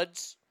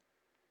floods?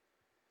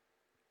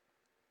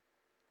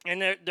 And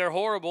they're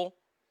horrible.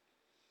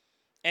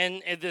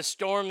 And the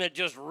storm that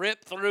just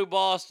ripped through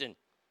Boston.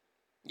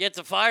 Yet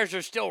the fires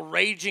are still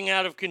raging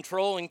out of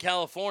control in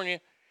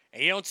California.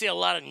 And you don't see a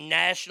lot of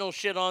national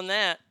shit on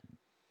that.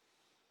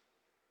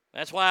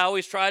 That's why I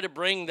always try to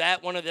bring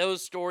that one of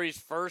those stories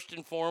first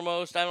and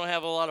foremost. I don't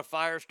have a lot of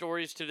fire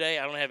stories today.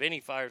 I don't have any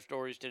fire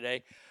stories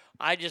today.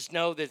 I just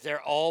know that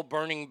they're all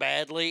burning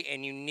badly,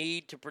 and you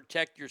need to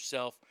protect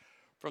yourself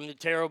from the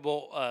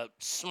terrible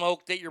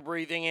smoke that you're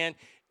breathing in.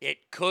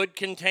 It could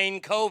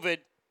contain COVID,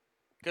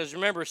 because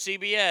remember,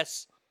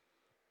 CBS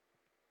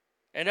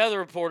and other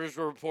reporters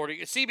were reporting.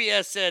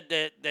 CBS said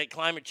that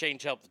climate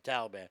change helped the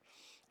Taliban.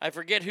 I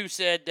forget who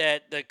said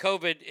that the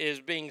COVID is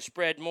being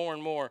spread more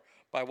and more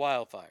by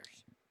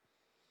wildfires.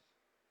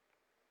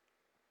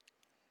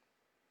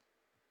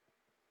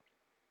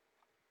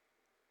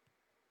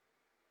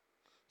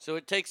 So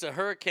it takes a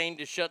hurricane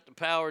to shut the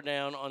power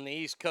down on the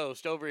East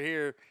Coast. Over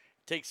here, it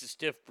takes a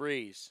stiff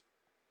breeze.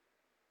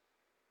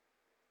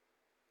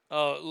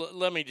 Oh,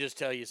 let me just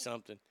tell you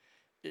something.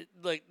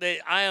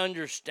 I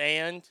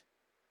understand.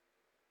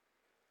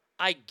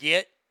 I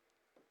get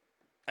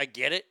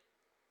it.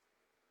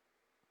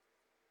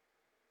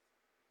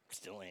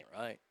 Still ain't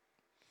right.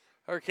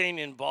 Hurricane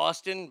in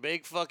Boston,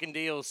 big fucking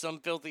deal. Some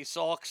filthy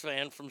Sox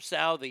fan from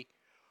Saudi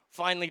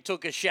finally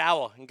took a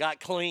shower and got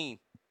clean.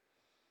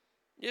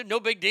 Yeah, no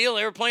big deal.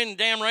 They were playing the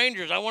damn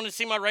Rangers. I want to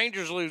see my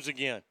Rangers lose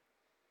again.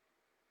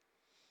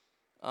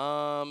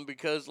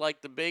 Because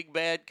like the big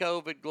bad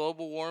COVID,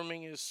 global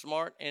warming is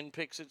smart and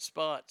picks its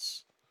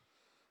spots.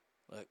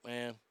 Look,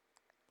 man,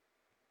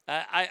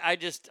 I'm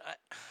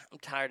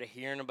tired of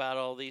hearing about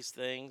all these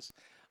things.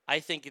 I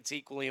think it's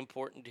equally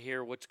important to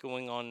hear what's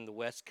going on in the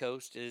West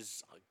Coast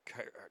is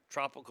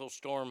Tropical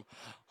Storm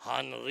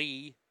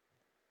Henri.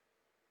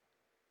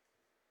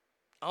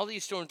 All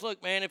these storms,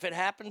 look, man, if it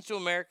happens to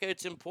America,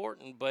 it's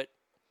important, but...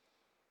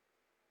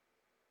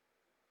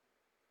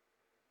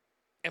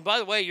 And by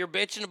the way, you're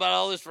bitching about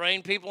all this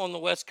rain. People on the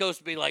West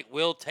Coast be like,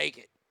 we'll take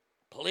it.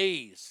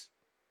 Please.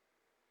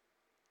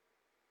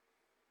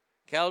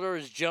 Caldor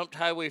has jumped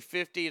Highway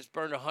 50. It's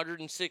burned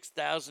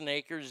 106,000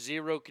 acres,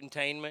 zero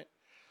containment.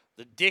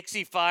 The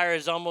Dixie Fire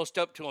is almost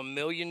up to 1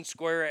 million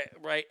square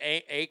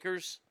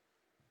acres.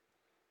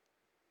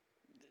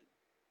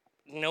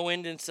 No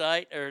end in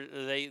sight, or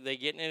are they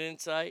getting it in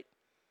sight?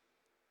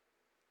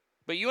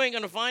 But you ain't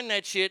going to find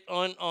that shit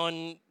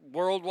on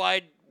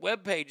worldwide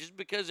web pages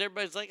because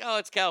everybody's like, oh,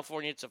 it's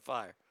California, it's a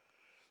fire.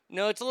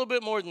 No, it's a little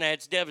bit more than that.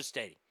 It's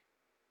devastating.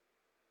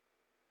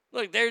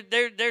 Look,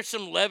 there's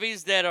some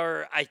levees that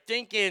are, I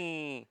think,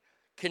 in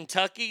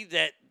Kentucky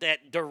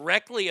that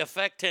directly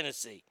affect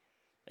Tennessee.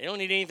 They don't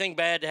need anything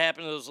bad to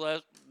happen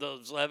to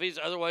those levees.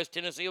 Otherwise,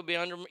 Tennessee will be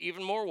under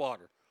even more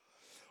water,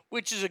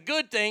 which is a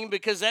good thing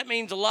because that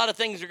means a lot of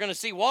things are going to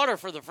see water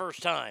for the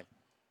first time.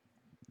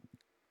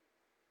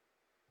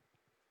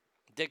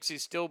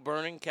 Dixie's still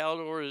burning.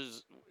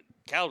 Caldor's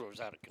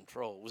out of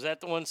control. Was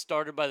that the one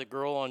started by the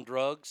girl on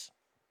drugs?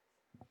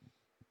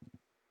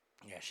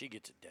 Yeah, she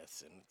gets a death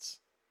sentence.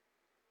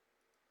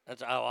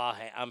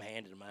 I'm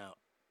handing them out.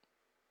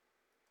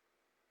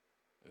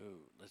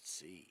 Ooh, let's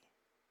see.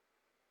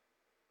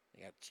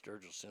 They got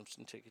Sturgill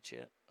Simpson tickets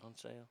yet on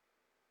sale?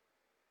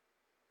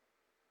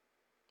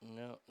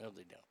 No,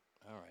 they don't.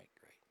 All right,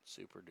 great.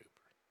 Super duper.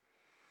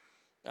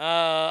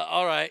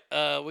 All right,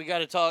 we got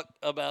to talk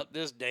about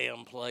this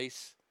damn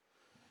place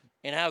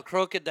and how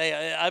crooked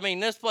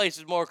this place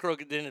is more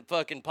crooked than a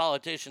fucking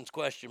politician's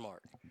question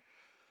mark.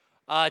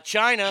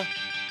 China,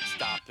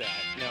 stop that.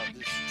 No,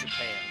 this is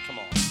Japan. Come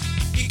on.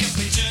 You got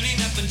me turning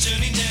up and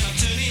turning down. I'm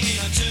turning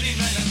in, I'm turning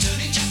right, I'm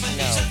turning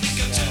Japanese. I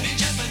think I'm turning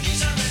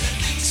Japanese. I really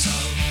think so.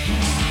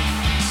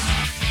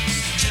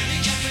 Turning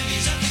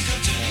Japanese. I think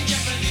I'm turning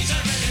Japanese. I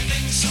really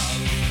think so.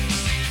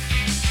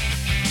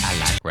 I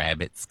like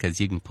rabbits because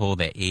you can pull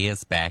their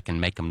ears back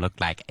and make them look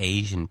like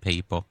Asian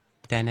people.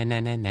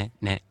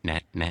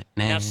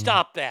 Now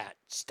stop that.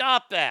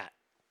 Stop that.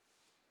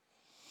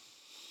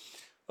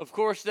 Of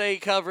course, they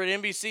covered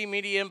NBC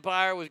Media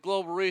Empire with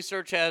Global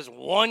Research has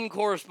one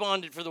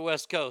correspondent for the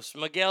West Coast,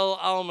 Miguel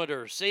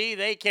Almader. See,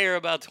 they care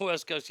about the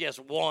West Coast. Yes,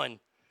 one.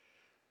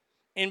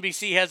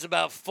 NBC has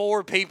about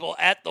 4 people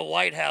at the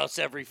White House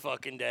every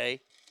fucking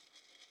day.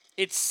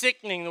 It's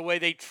sickening the way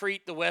they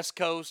treat the West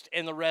Coast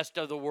and the rest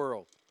of the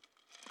world.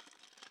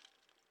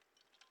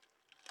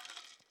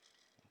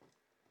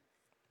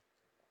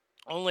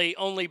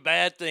 Only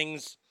bad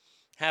things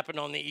happen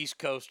on the East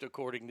Coast,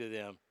 according to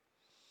them.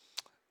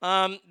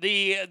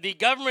 The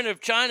government of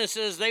China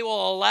says they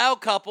will allow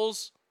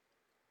couples,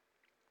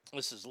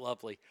 this is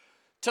lovely,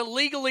 to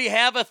legally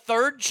have a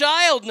 3rd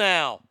child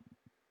now.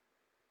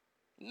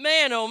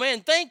 Man, oh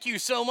man, thank you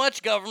so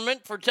much,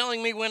 government, for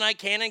telling me when I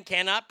can and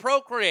cannot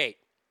procreate.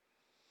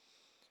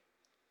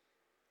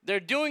 They're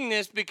doing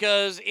this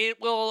because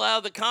it will allow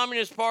the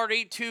Communist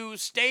Party to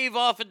stave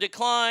off a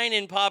decline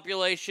in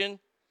population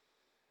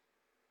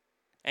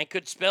and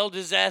could spell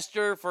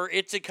disaster for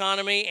its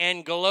economy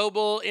and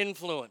global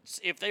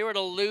influence. If they were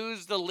to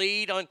lose the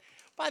lead on...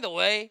 By the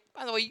way,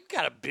 you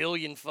got 1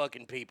 billion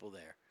fucking people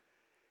there.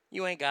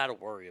 You ain't got to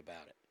worry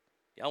about it.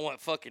 Y'all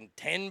want fucking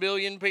 10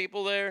 billion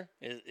people there?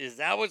 Is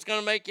that what's going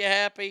to make you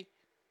happy?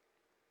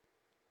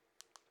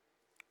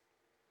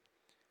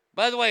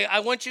 By the way,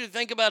 I want you to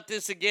think about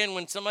this again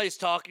when somebody's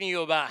talking to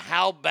you about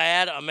how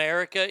bad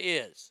America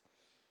is.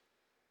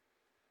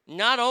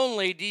 Not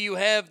only do you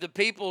have the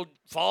people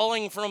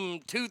falling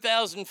from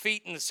 2,000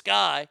 feet in the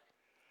sky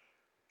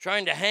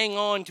trying to hang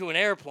on to an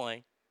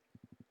airplane,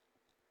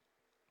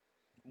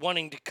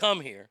 wanting to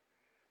come here,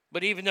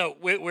 but even though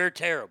we're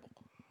terrible,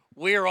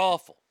 we're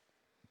awful.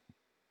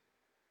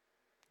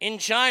 In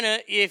China,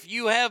 if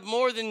you have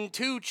more than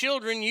 2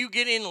 children, you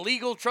get in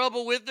legal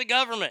trouble with the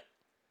government.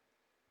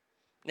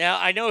 Now,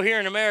 I know here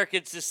in America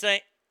it's the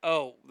same.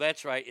 Oh,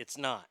 that's right, it's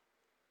not.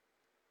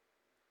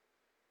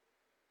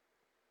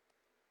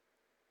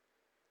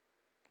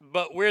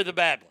 But we're the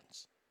bad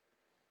ones.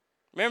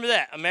 Remember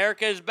that.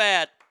 America is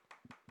bad.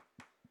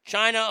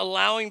 China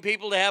allowing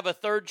people to have a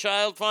 3rd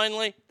child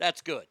finally,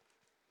 that's good.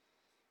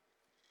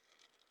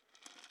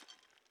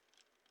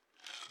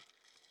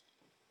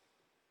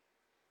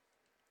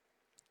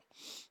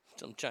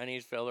 Some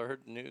Chinese fella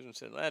heard the news and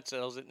said, that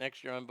sells it.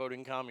 Next year I'm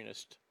voting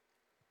communist.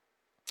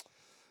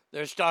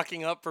 They're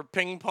stocking up for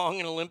ping pong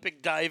and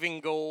Olympic diving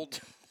gold.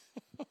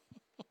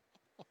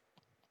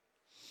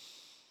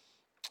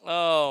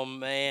 Oh,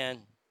 man.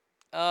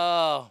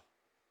 Oh.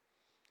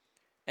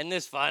 And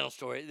this final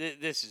story,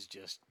 this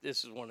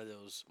is one of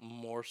those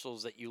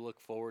morsels that you look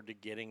forward to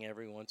getting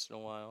every once in a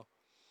while.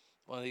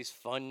 One of these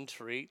fun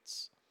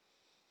treats.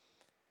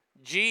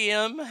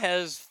 GM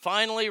has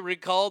finally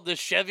recalled the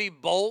Chevy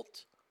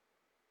Bolt,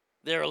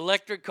 their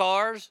electric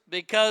cars,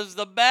 because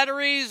the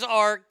batteries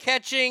are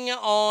catching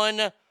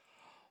on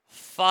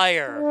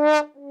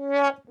fire.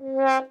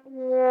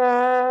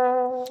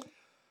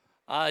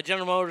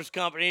 General Motors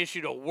Company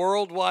issued a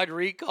worldwide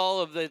recall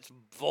of its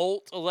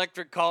Volt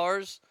electric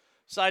cars,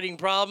 citing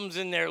problems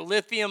in their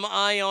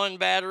lithium-ion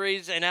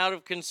batteries and out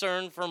of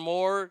concern for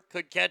more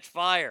could catch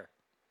fire.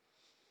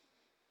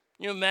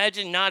 Can you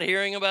imagine not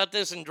hearing about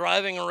this and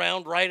driving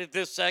around right at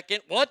this second?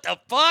 What the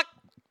fuck?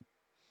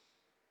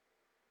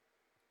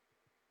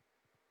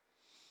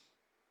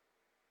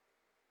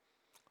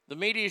 The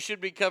media should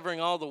be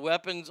covering all the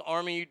weapons,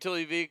 army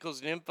utility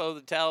vehicles, and info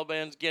the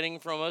Taliban's getting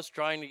from us,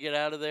 trying to get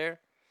out of there.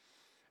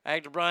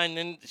 Actor Brian,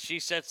 then she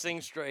sets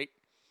things straight.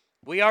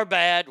 We are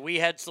bad. We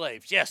had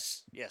slaves.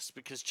 Yes,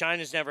 because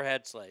China's never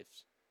had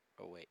slaves.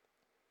 Oh, wait.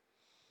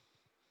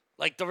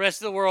 Like the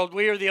rest of the world,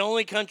 we are the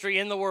only country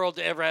in the world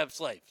to ever have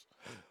slaves.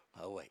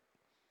 Oh, wait.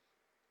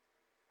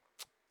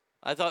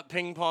 I thought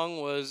ping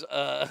pong was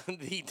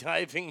the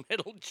diving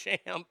medal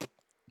champ.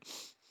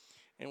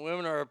 And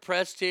women are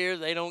oppressed here.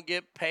 They don't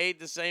get paid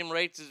the same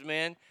rates as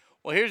men.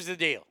 Well, here's the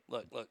deal.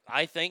 Look.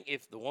 I think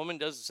if the woman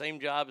does the same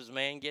job as a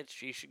man gets,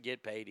 she should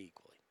get paid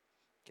equally.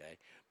 Okay?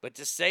 But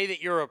to say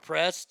that you're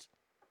oppressed,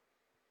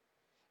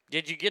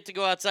 did you get to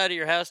go outside of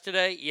your house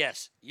today?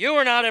 Yes. You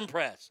were not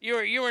impressed.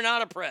 You were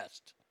not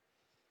oppressed.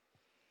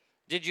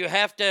 Did you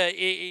have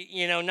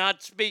to,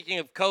 not speaking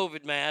of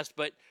COVID masks,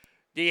 but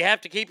do you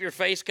have to keep your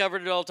face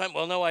covered at all time?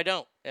 Well, no, I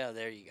don't. Yeah,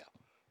 there you go.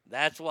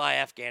 That's why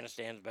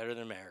Afghanistan's better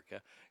than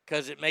America,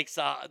 because it makes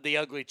the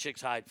ugly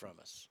chicks hide from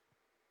us.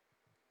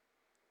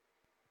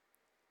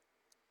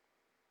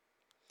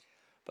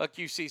 Fuck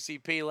you,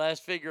 CCP.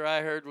 Last figure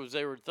I heard was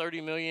there were 30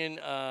 million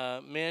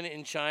men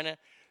in China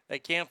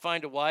that can't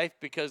find a wife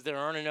because there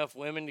aren't enough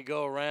women to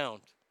go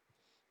around.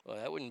 Well,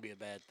 that wouldn't be a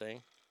bad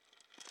thing.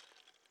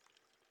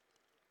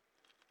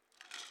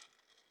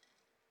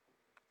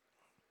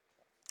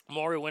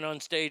 Maury went on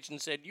stage and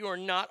said, "You are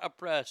not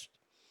oppressed."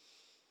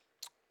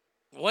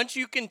 Once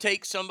you can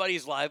take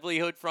somebody's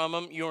livelihood from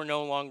them, you are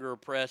no longer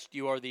oppressed.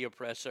 You are the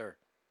oppressor.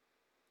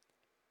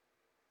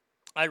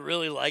 I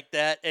really like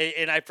that,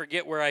 and I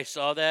forget where I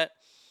saw that,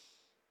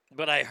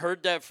 but I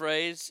heard that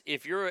phrase.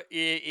 If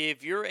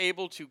you're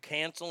able to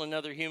cancel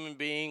another human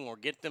being or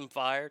get them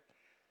fired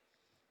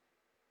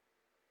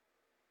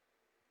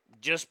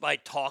just by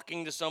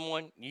talking to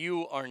someone,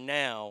 you are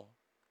now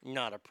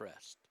not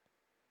oppressed.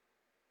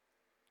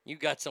 You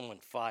got someone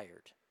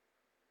fired.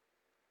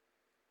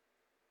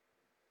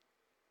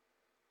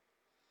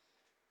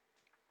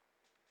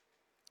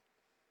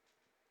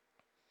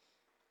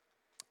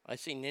 I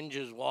see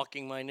ninjas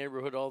walking my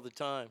neighborhood all the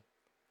time.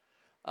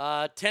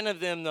 10 of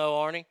them, though,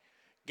 Arnie.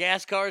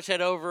 Gas cars had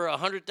over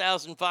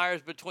 100,000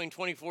 fires between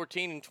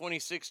 2014 and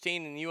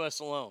 2016 in the U.S.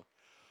 alone.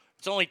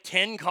 It's only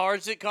 10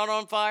 cars that caught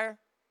on fire?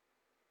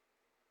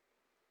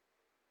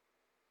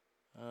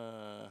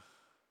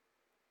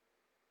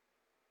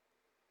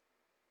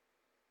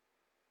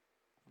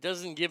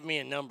 Doesn't give me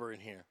a number in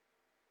here.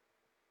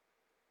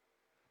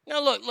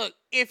 Now, look,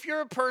 if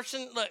you're a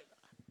person, look,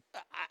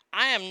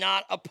 I am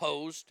not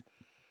opposed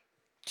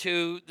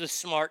to the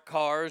smart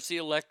cars, the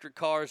electric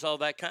cars, all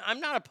that kind. I'm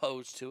not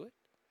opposed to it.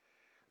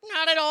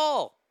 Not at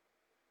all.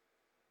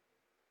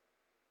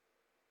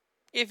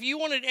 If you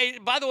wanted,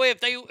 by the way,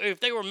 if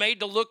they were made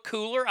to look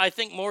cooler, I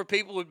think more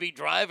people would be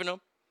driving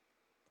them.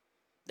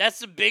 That's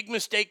the big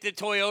mistake that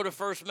Toyota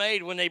first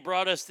made when they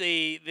brought us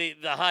the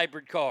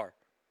hybrid car.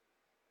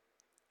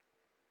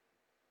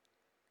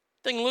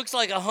 Thing looks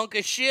like a hunk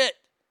of shit.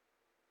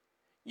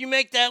 You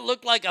make that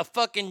look like a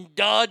fucking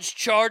Dodge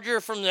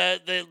Charger from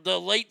the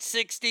late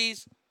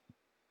 60s.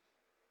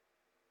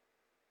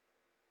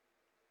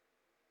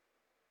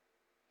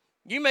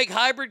 You make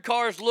hybrid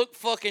cars look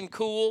fucking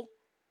cool.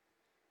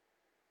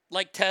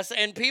 Like Tesla.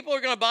 And people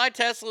are going to buy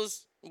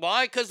Teslas.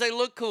 Why? Because they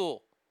look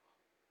cool.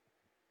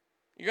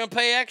 You're going to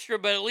pay extra,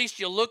 but at least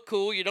you look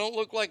cool. You don't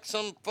look like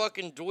some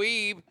fucking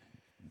dweeb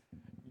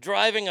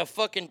driving a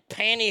fucking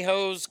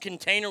pantyhose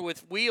container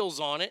with wheels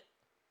on it.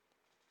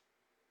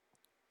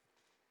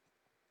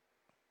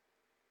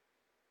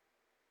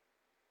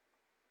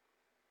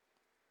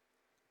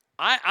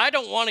 I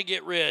don't want to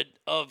get rid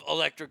of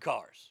electric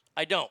cars.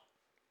 I don't.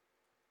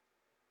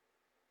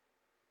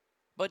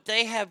 But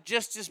they have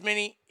just as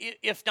many,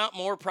 if not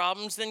more,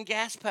 problems than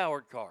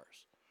gas-powered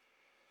cars.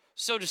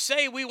 So to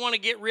say we want to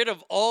get rid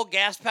of all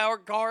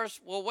gas-powered cars,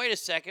 well, wait a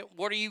second.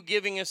 What are you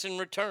giving us in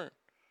return?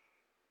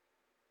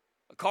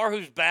 A car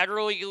whose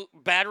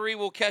battery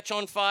will catch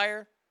on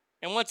fire?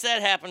 And once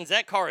that happens,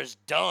 that car is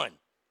done.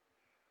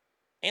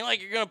 Ain't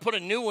like you're going to put a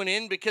new one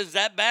in because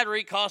that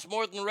battery costs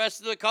more than the rest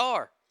of the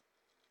car.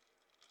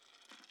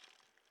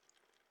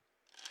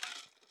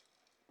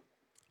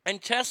 And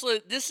Tesla,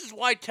 this is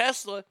why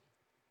Tesla,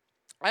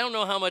 I don't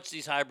know how much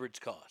these hybrids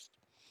cost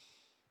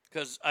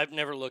because I've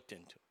never looked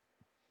into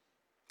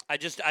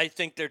it. I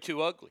think they're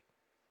too ugly.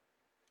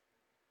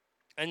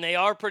 And they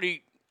are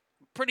pretty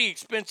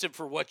expensive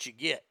for what you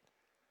get.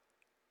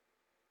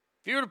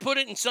 If you were to put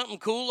it in something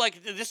cool,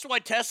 like this is why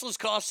Teslas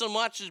cost so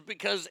much, is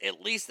because at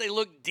least they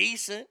look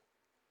decent.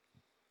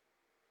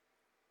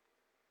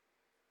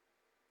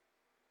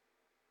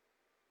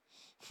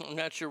 I'm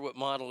not sure what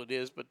model it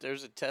is, but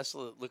there's a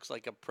Tesla that looks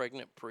like a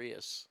pregnant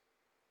Prius.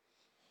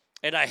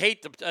 And I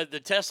hate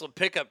the Tesla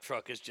pickup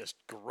truck is just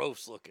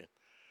gross looking.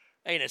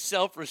 Ain't a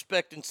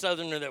self-respecting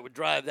Southerner that would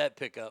drive that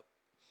pickup.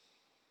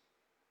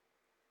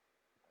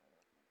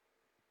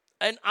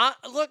 And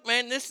look,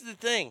 man, this is the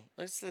thing.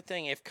 This is the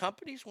thing. If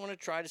companies want to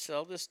try to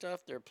sell this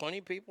stuff, there are plenty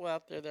of people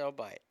out there that'll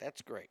buy it.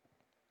 That's great.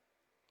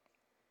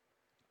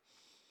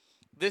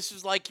 this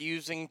is like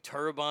using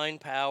turbine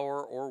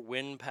power or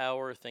wind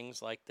power,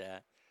 things like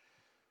that.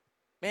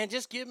 Man,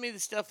 just give me the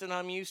stuff that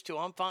I'm used to.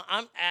 I'm fine.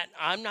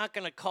 I'm not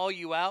going to call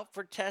you out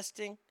for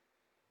testing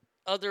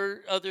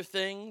other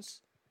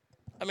things.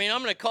 I mean,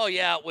 I'm going to call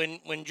you out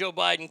when Joe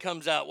Biden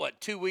comes out,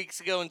 2 weeks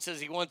ago and says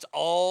he wants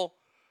all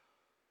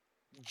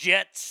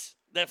jets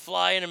that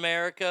fly in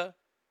America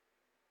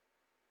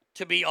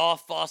to be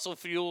off fossil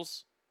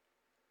fuels.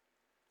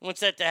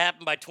 Wants that to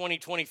happen by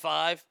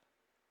 2025.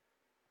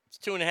 It's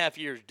 2.5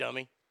 years,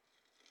 dummy.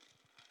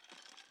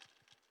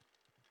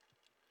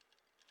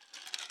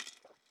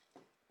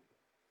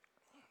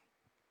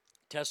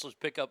 Tesla's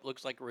pickup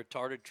looks like a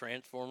retarded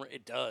transformer.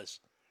 It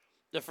does.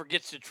 That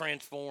forgets to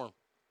transform.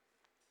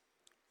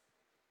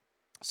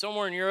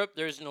 Somewhere in Europe,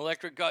 there's an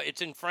electric car.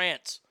 It's in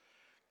France.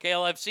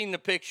 Kale, I've seen the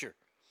picture.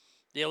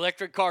 The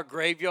electric car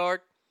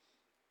graveyard.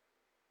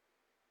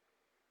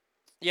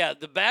 Yeah,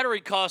 the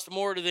battery costs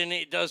more than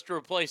it does to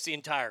replace the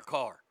entire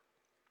car.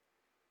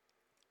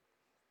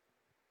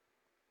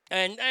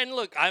 And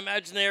look, I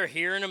imagine they're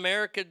here in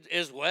America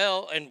as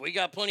well, and we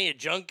got plenty of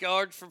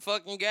junkyards for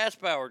fucking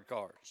gas-powered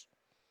cars.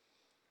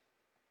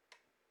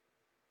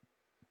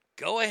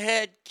 Go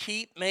ahead,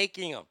 keep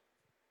making them.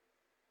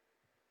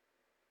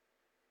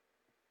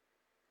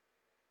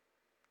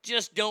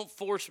 Just don't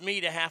force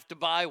me to have to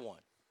buy one.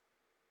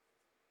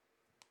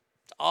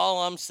 That's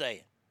all I'm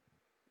saying.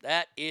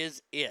 That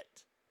is it.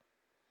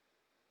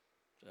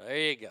 So there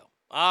you go.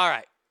 All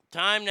right.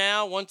 Time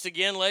now, once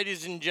again,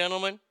 ladies and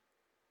gentlemen,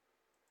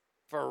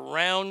 for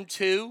round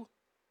 2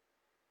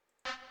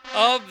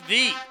 of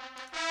the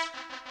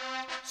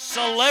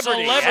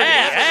Celebrity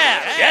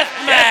Deathmatch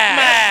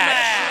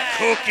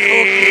Cookie.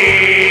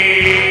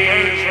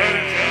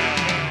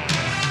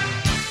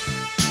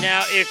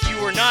 Now, if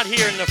you were not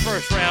here in the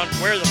first round,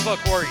 where the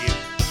fuck were you?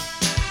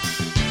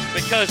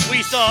 Because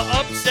we saw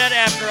upset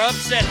after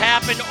upset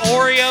happen.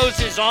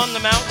 Oreos is on the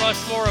Mount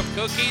Rushmore of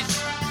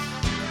cookies.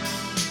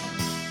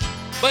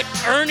 But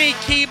Ernie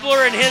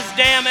Keebler and his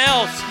damn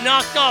elves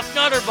knocked off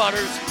Nutter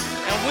Butters,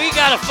 and we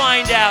got to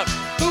find out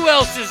who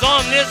else is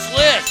on this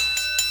list.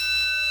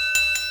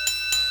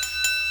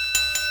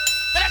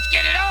 Let's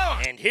get it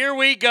on! And here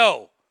we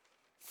go.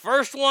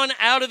 First one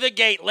out of the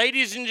gate.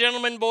 Ladies and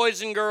gentlemen,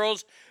 boys and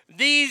girls,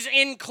 these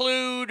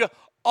include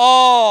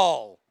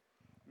all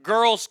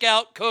Girl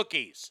Scout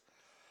cookies.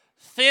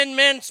 Thin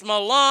Mints,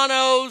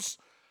 Milanos,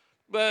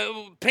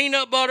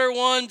 peanut butter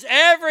ones,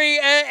 every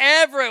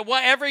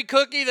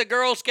cookie the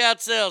Girl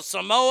Scout sells.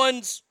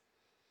 Samoans,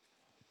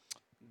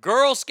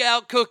 Girl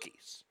Scout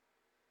cookies.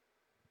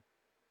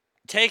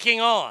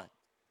 Taking on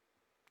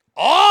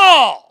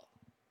all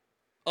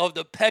of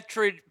the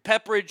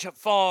Pepperidge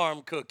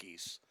Farm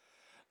cookies.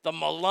 The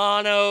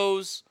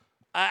Milanos,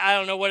 I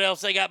don't know what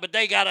else they got, but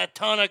they got a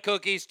ton of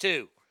cookies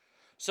too.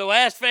 So,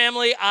 Ask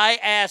Family, I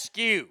ask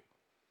you,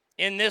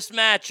 in this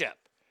matchup,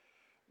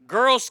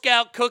 Girl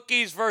Scout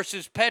cookies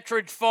versus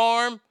Pepperidge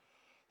Farm,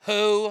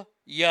 who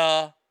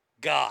ya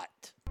got?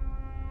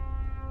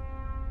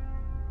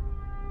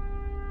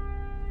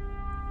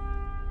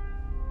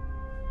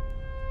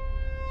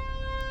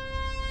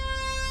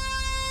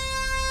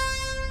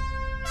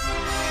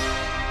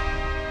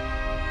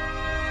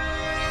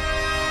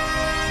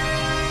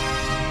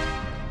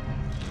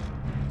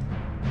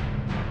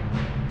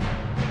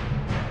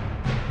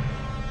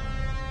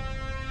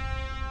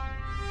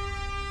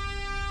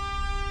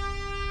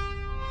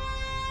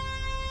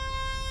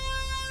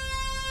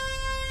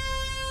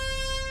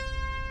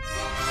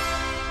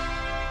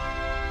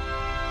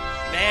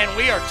 Man,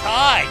 we are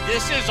tied.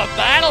 This is a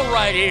battle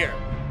right here.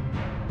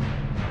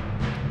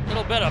 A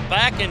little bit of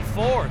back and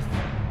forth.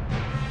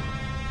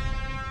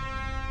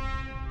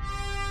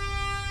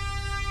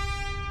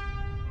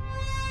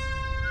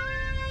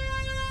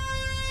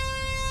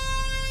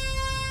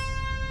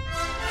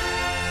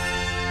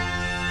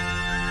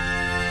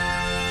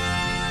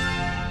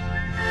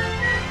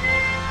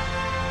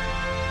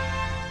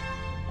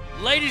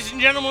 Ladies and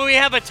gentlemen, we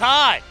have a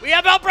tie. We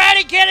have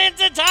Brady Kiddens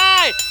a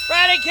tie.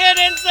 Brady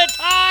Kiddens the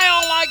tie.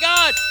 Oh, my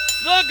God.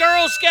 The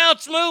Girl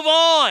Scouts move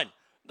on.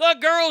 The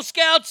Girl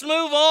Scouts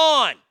move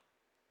on.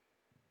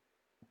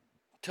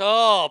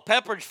 Oh,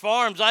 Pepperidge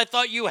Farms, I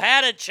thought you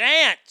had a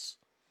chance.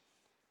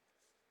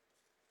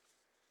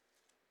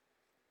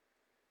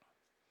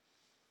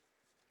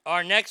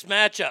 Our next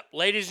matchup,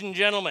 ladies and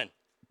gentlemen.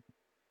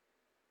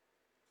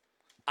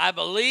 I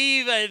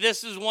believe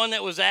this is one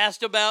that was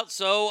asked about,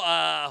 so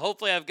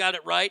hopefully I've got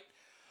it right.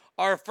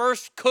 Our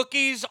first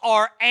cookies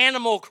are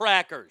animal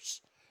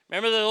crackers.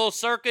 Remember the little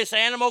circus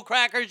animal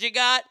crackers you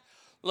got?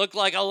 Looked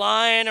like a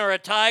lion or a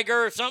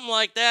tiger or something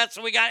like that.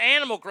 So we got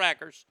animal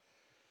crackers.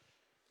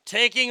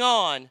 Taking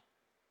on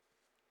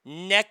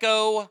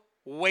Necco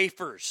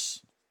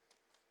wafers.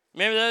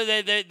 Remember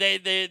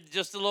they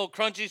just the little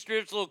crunchy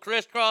strips, a little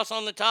crisscross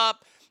on the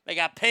top. They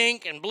got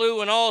pink and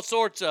blue and all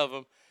sorts of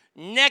them.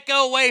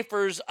 Necco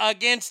wafers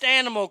against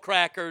animal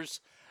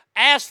crackers.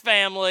 Ask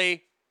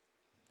Family,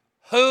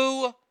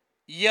 who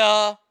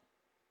ya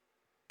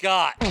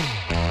got?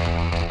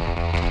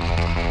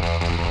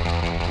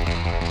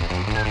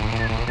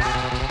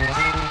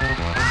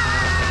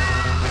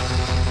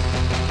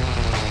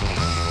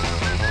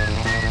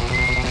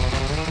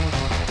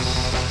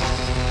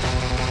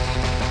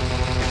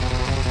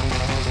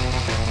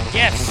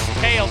 Yes,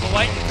 Kale, the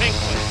white and pink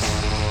ones.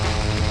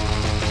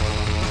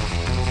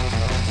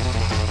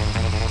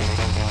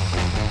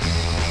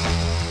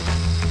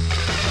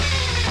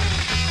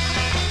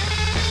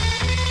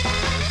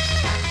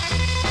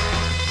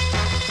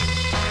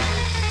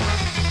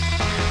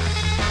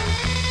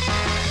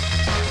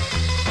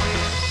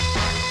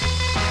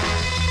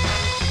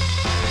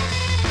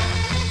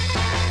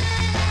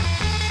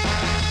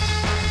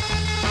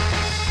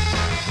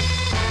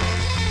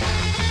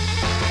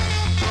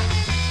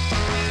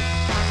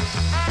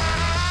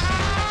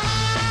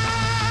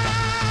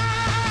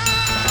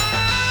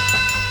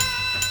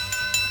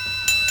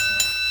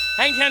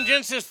 Hangtown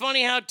Jen says,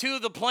 funny how two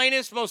of the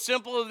plainest, most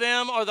simple of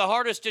them are the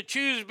hardest to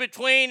choose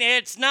between.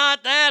 It's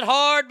not that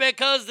hard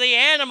because the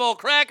animal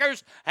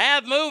crackers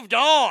have moved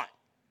on.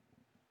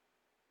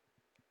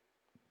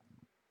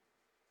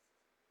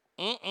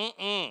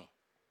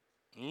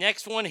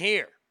 Next one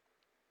here.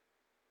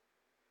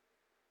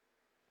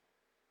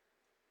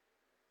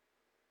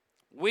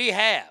 We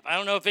have, I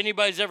don't know if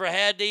anybody's ever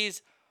had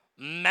these,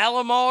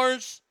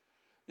 Mallomars.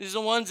 These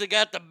are the ones that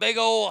got the big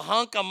old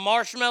hunk of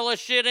marshmallow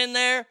shit in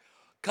there,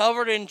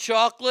 covered in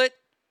chocolate.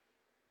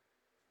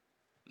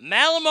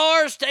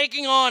 Mallomars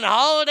taking on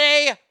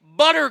holiday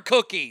butter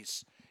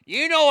cookies.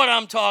 You know what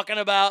I'm talking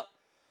about.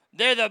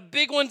 They're the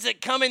big ones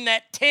that come in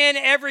that tin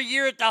every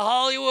year at the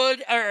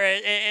Hollywood or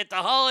at the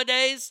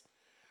holidays,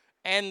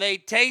 and they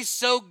taste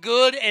so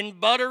good and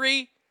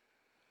buttery.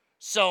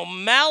 So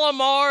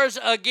Mallomars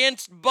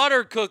against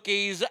butter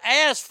cookies.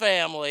 Ass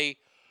family,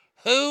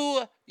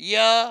 who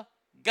ya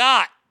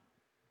got?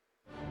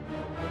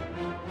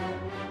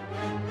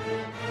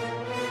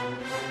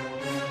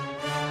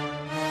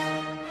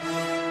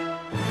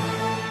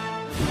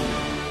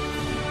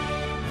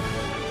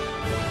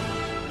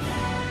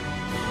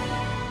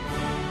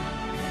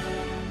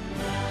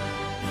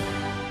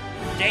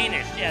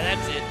 Danish, yeah,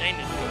 that's it.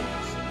 Danish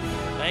cookies.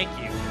 Thank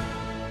you.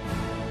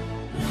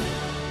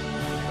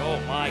 Oh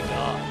my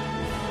God.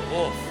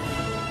 Wolf.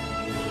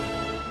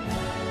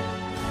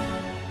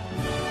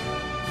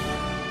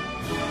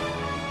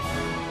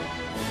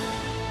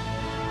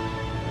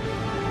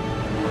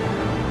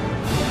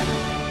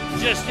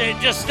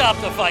 Just stop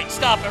the fight.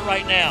 Stop it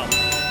right now.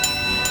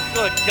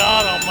 Good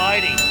God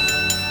Almighty.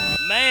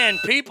 Man,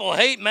 people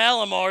hate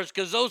Mallomars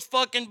because those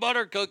fucking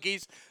butter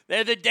cookies,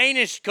 they're the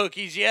Danish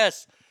cookies,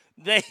 yes.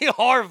 They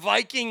are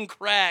Viking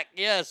crack,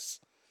 yes.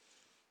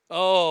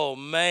 Oh,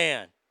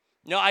 man.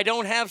 No, I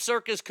don't have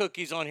circus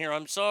cookies on here.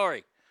 I'm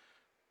sorry.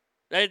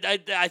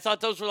 I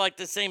thought those were like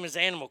the same as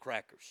animal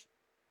crackers.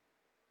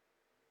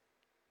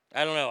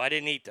 I don't know. I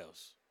didn't eat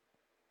those.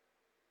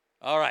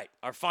 All right,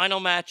 our final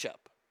matchup.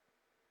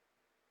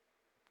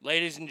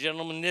 Ladies and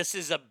gentlemen, this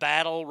is a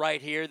battle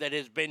right here that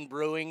has been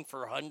brewing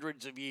for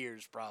hundreds of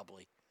years,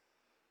 probably.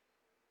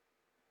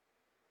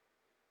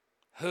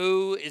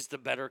 Who is the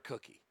better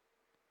cookie?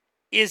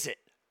 Is it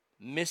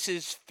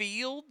Mrs.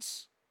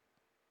 Fields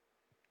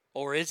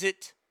or is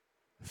it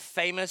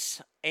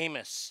Famous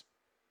Amos?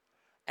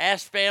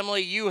 Ask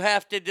family, you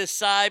have to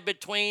decide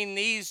between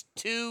these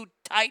two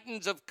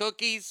titans of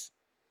cookies.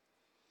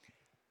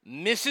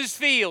 Mrs.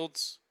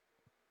 Fields,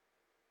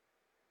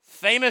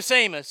 Famous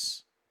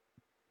Amos.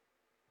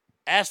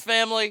 Ask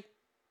family,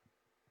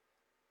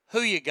 who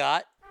you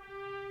got?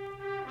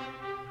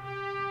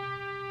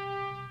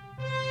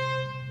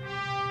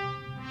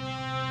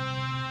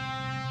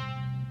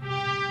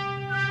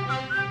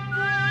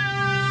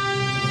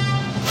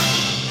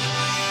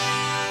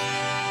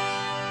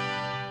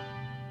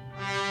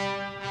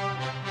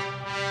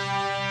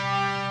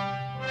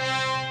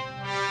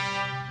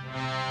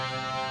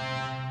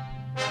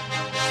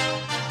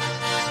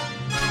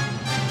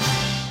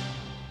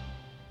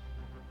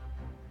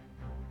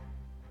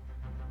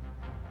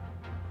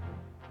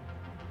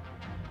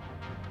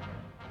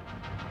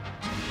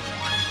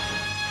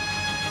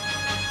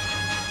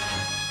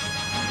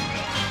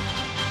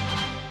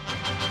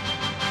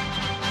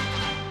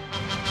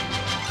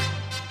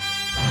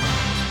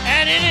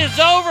 It is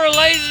over,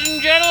 ladies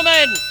and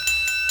gentlemen.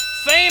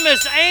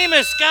 Famous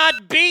Amos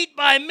got beat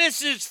by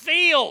Mrs.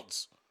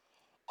 Fields.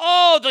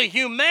 Oh, the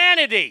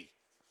humanity.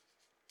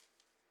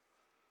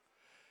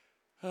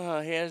 He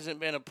hasn't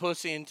been a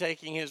pussy in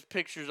taking his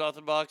pictures off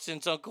the box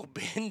since Uncle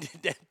Ben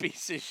did that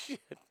piece of shit.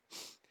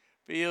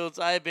 Fields,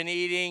 I have been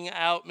eating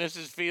out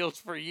Mrs. Fields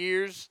for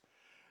years.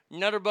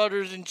 Nutter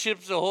Butters and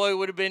Chips Ahoy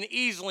would have been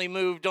easily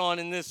moved on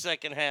in this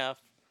second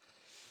half.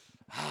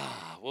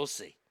 We'll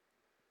see.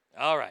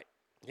 All right.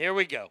 Here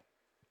we go.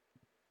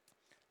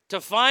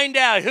 To find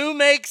out who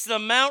makes the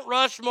Mount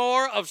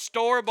Rushmore of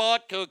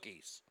store-bought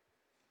cookies.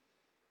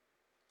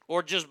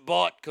 Or just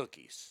bought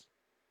cookies.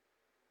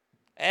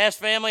 Ask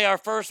family, our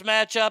first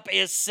matchup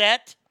is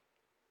set.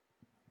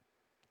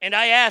 And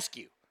I ask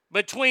you,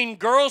 between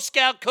Girl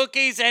Scout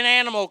cookies and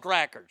animal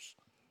crackers.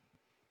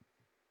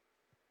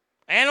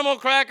 Animal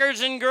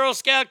crackers and Girl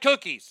Scout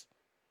cookies.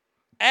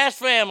 Ask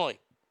family,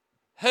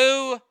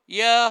 who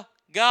ya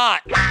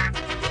got?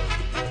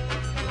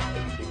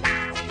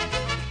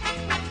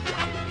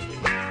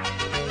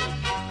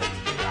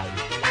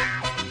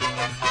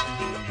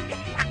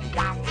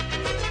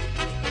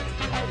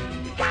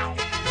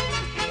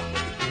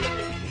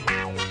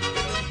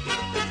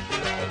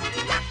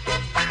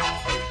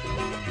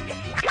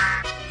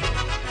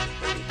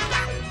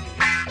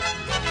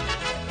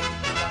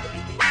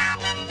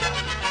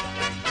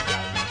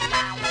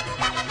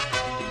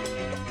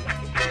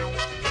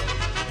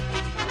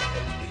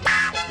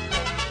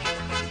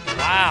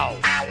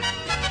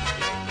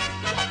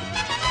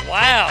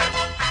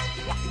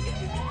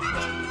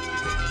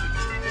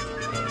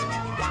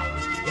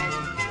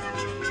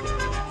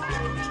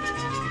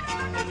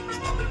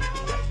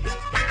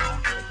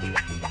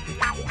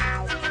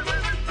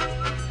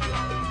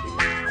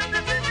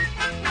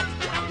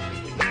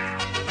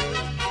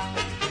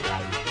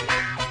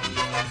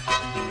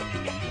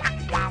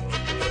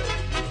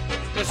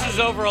 is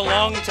over a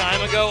long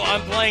time ago.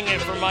 I'm playing it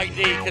for Mike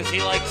D because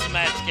he likes the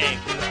match game.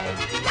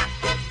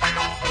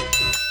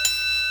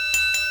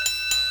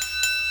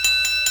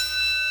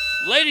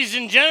 Ladies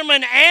and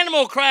gentlemen,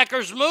 Animal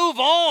Crackers move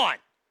on.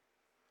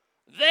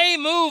 They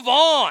move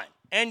on.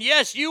 And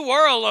yes, you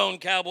were alone,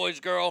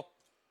 Cowboys girl.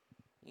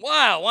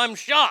 Wow, I'm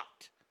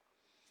shocked.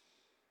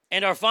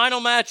 And our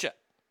final matchup.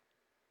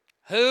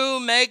 Who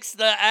makes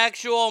the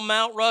actual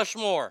Mount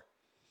Rushmore?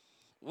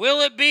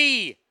 Will it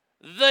be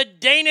the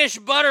Danish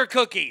Butter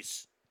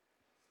Cookies?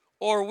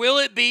 Or will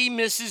it be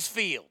Mrs.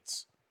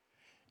 Fields?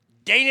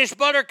 Danish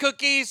Butter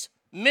Cookies,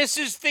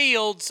 Mrs.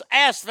 Fields,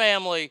 Ass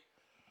Family.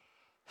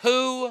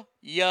 Who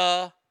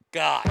ya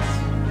got?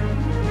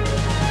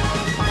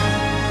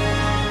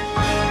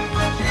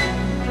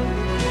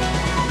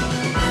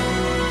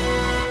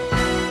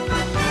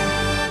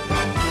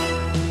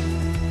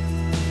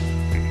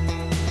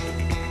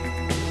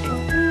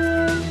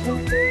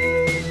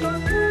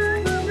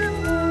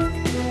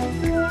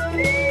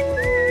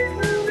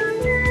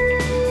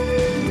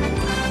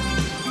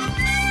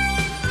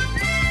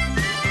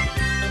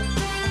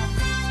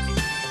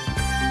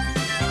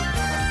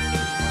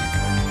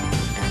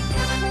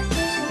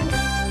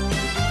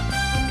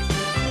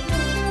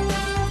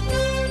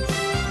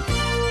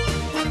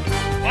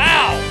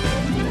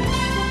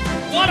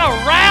 What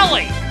a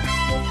rally!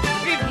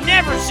 We've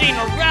never seen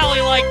a rally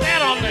like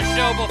that on this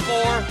show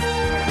before.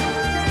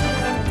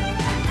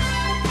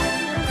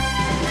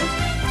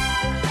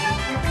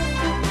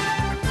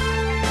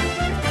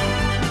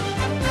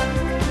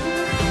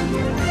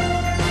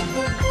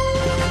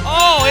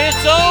 Oh,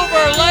 it's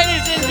over,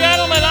 ladies and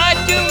gentlemen. I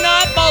do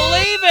not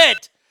believe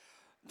it.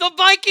 The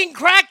Viking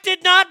crack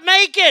did not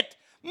make it.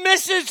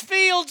 Mrs.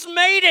 Fields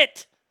made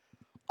it.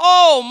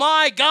 Oh,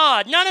 my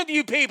God. None of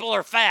you people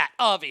are fat,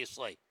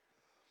 obviously.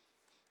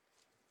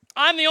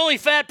 I'm the only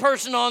fat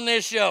person on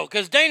this show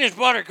because Danish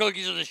butter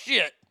cookies are the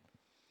shit.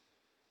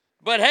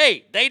 But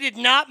hey, they did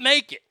not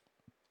make it.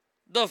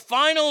 The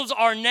finals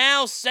are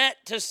now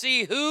set to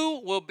see who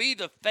will be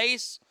the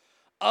face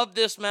of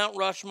this Mount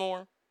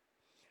Rushmore.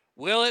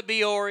 Will it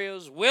be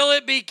Oreos? Will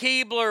it be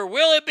Keebler?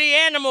 Will it be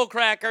Animal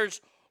Crackers?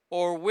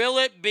 Or will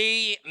it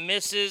be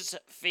Mrs.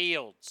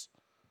 Fields?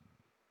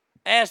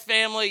 Ass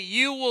Family,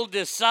 you will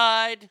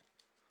decide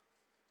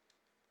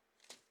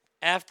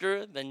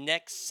after the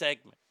next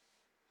segment.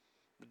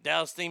 The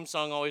Dallas theme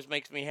song always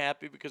makes me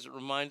happy because it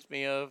reminds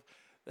me of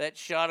that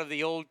shot of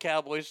the old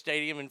Cowboys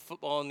Stadium in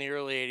football in the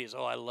early 80s.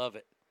 Oh, I love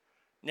it.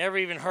 Never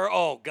even heard.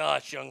 Oh,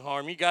 gosh, Young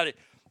Harm. You got it.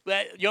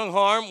 That Young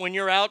Harm, when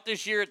you're out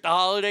this year at the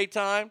holiday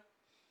time,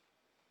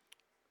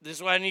 this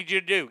is what I need you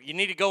to do. You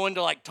need to go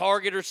into like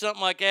Target or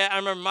something like that. I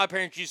remember my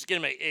parents used to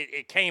get them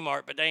at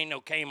Kmart, but they ain't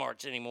no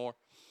Kmarts anymore.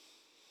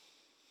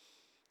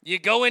 You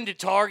go into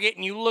Target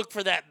and you look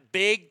for that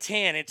big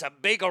tin. It's a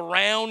big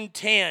around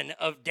tin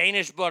of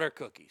Danish butter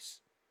cookies.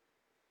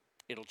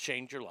 It'll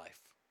change your life.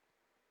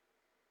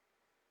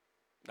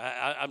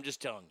 I'm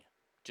just telling you.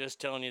 Just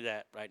telling you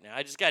that right now.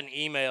 I just got an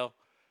email.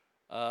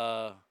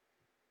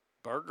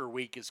 Burger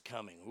Week is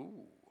coming.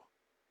 Ooh.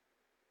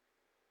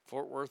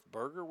 Fort Worth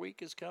Burger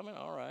Week is coming.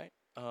 All right.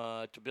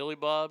 To Billy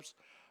Bob's.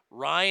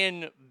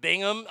 Ryan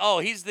Bingham. Oh,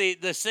 he's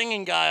the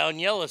singing guy on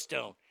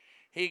Yellowstone.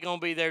 He's going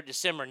to be there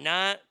December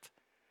 9th.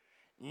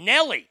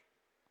 Nelly.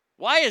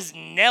 Why is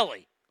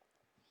Nelly?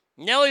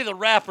 Nelly the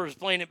rapper is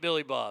playing at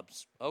Billy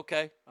Bob's.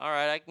 Okay. All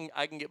right.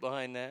 I can get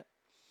behind that.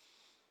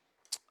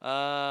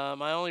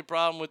 My only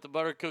problem with the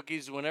butter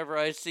cookies, whenever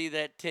I see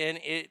that tin,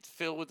 it's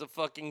filled with the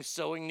fucking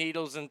sewing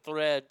needles and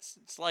threads.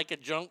 It's like a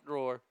junk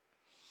drawer.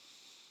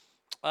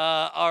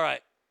 All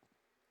right.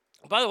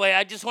 By the way,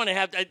 I just want to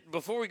have,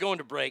 before we go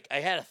into break, I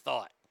had a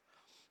thought.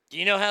 Do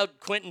you know how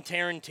Quentin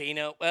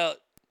Tarantino, well,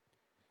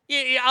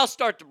 yeah, I'll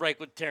start the break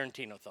with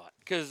Tarantino thought,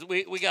 because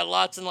we got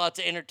lots and lots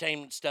of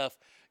entertainment stuff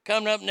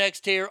coming up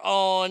next here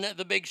on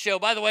The Big Show.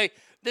 By the way,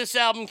 this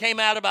album came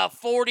out about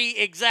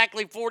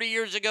exactly 40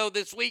 years ago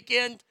this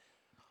weekend.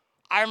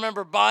 I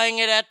remember buying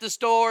it at the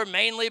store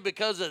mainly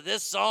because of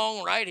this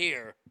song right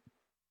here.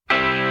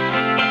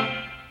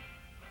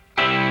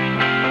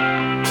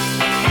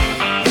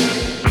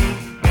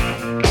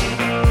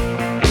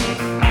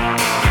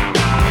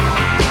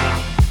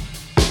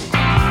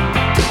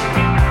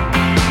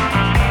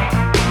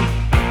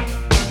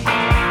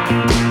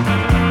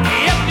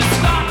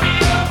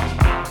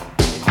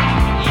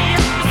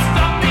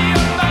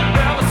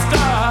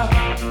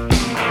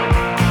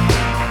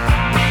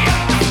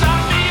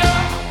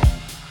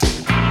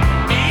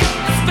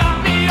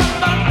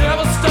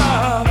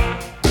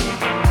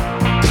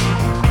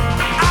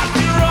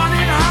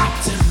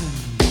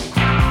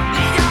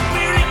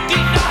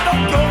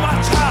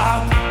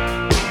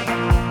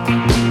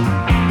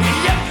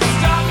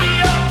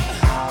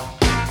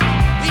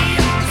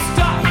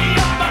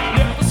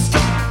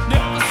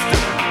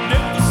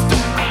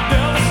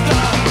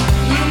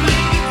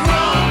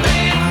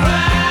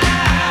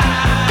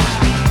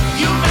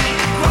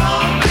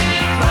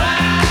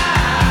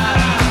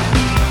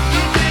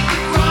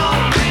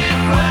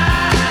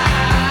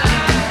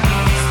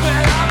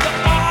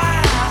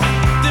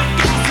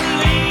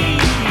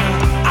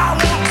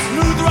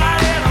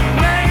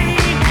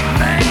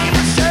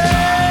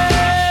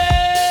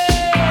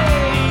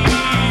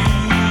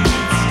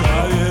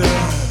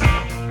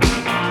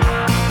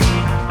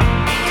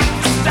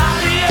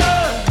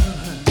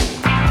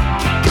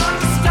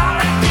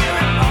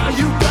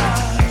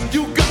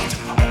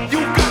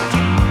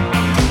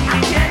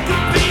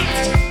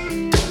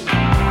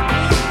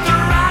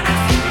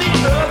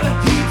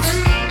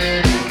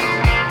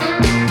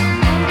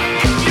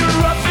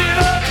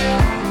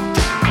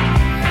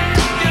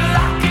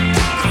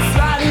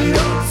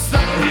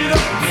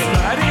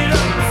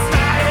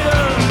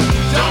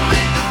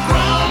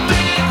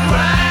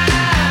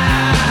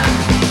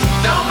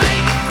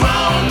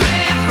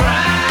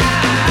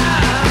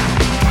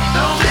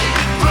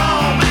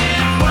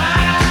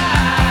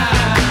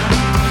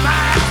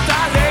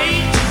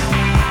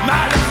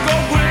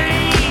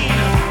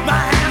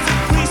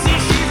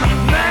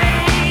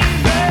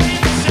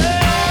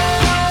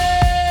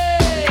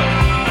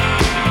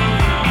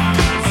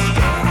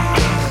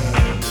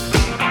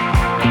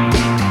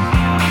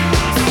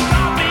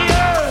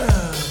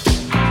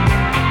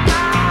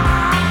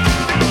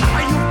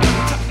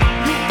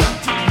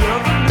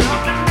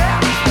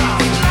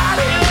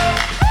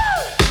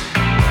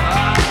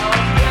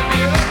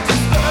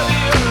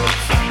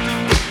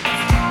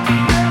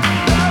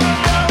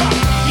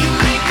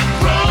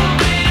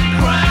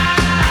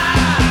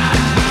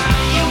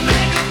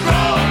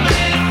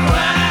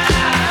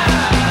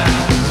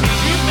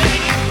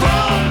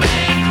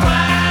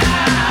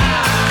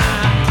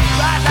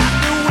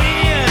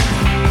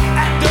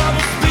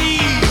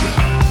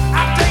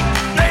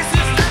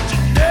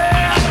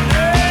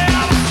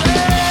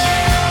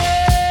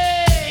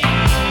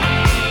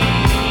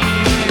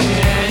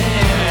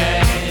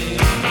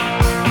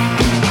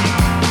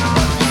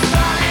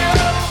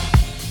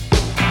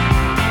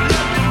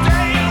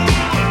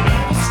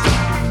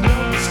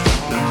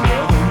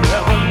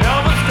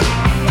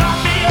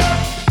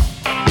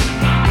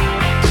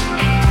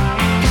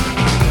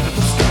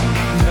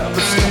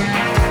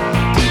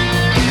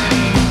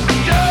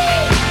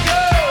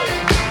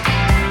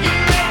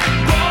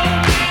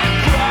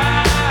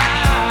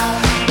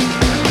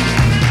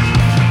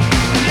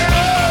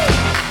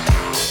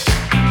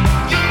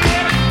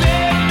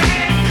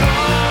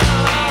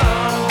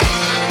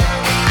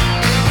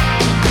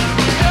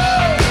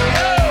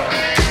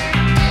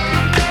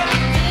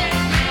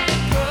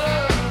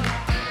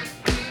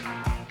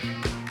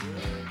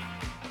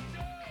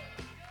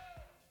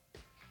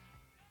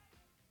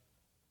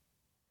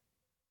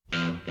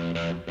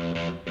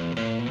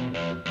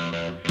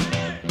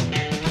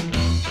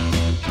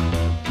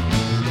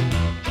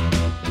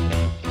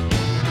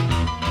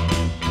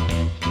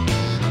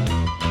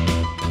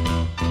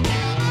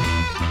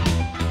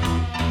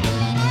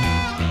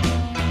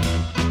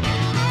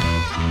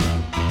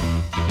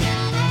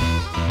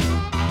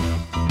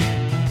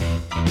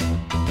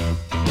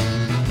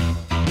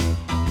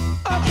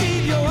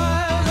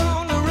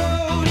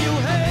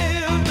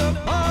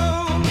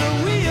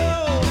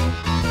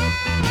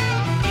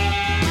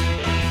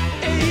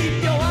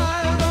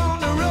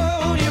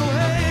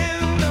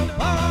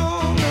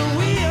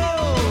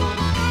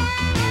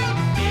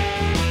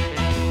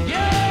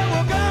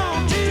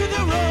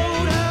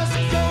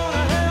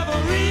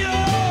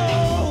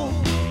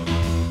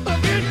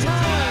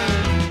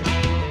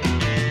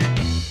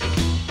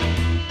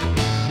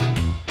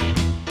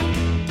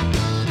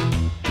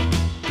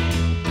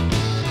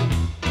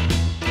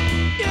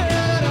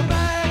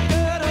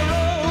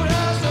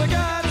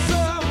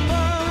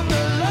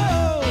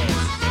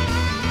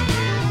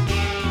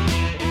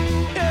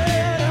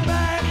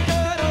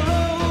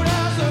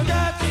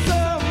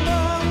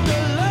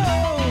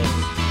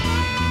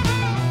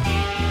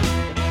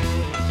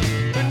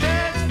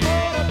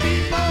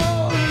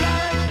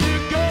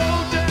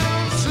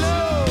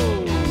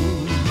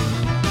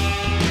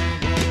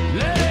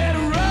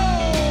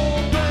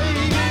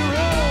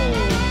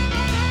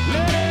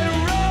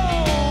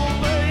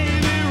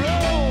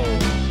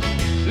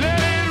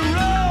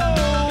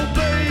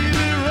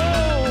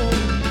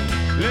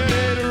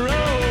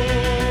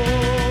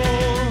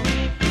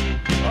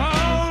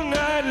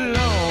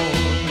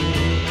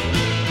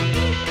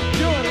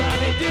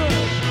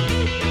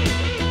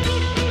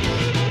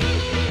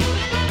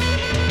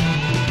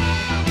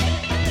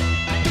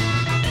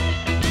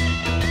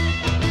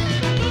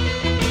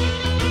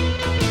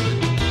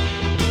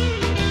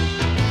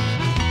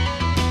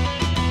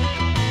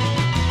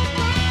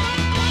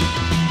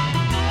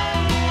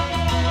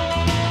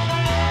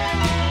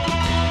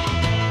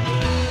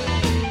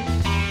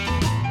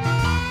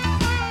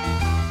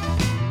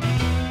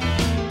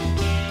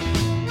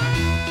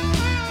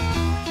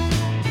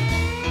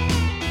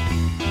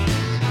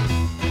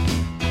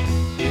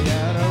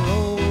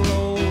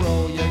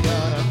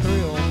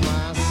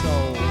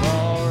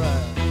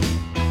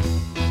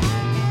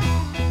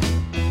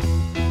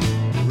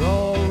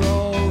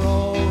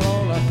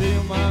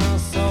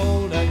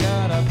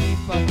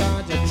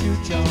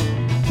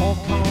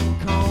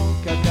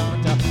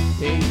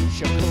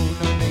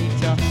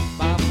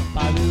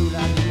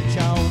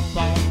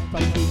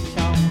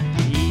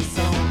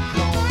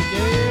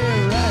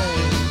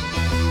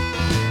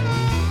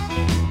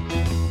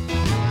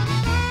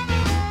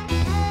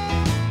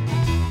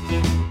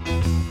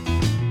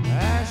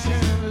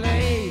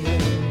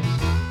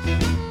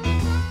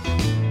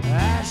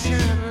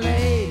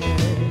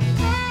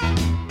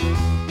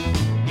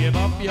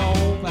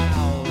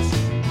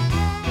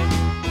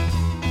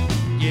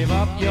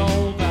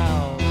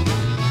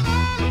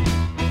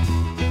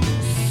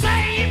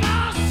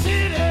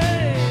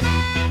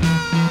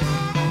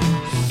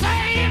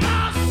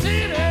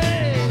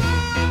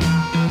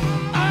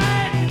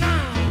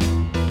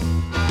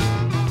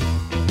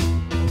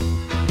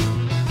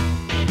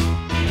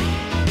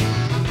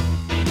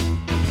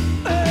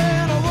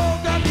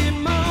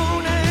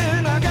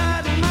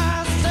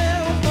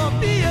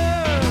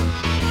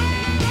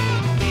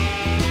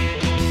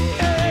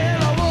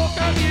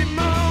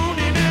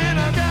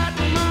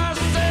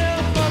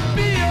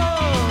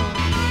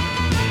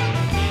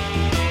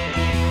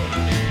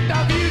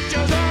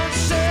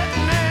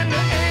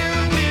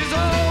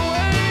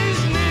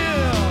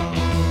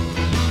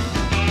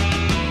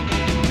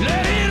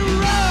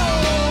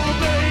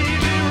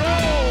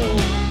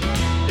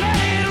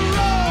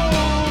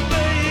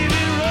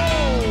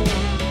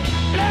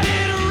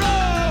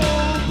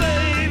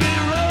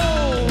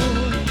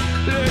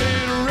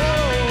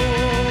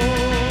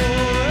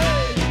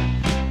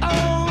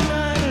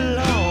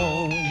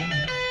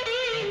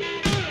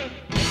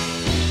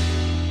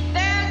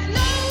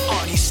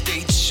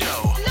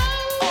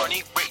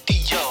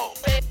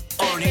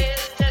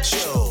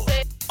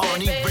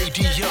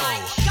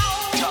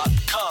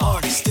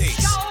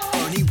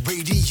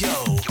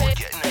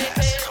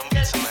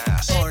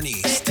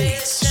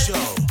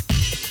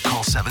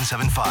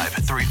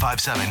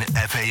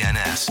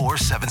 775-357-FANS or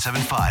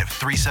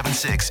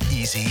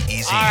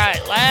 775-376-EASY-EASY. All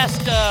right,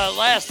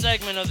 last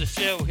segment of the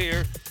show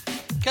here.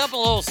 Couple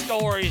little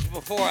stories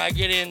before I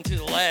get into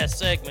the last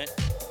segment.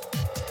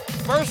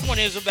 First one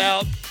is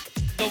about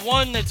the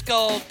one that's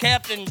called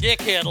Captain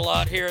Dickhead a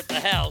lot here at the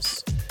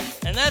house,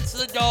 and that's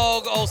the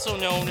dog also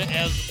known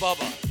as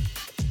Bubba.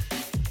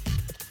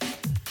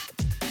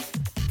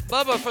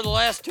 Bubba, for the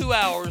last 2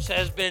 hours,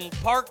 has been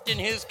parked in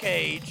his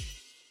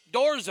cage.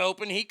 Doors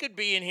open. He could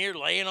be in here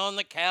laying on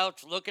the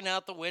couch, looking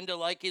out the window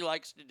like he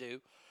likes to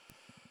do.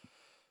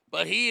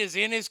 But he is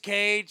in his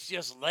cage,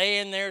 just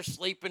laying there,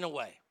 sleeping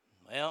away.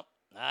 Well,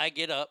 I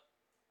get up.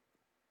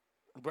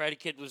 Brady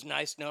Kid was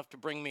nice enough to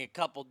bring me a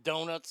couple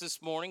donuts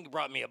this morning. He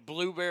brought me a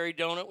blueberry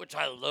donut, which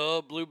I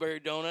love blueberry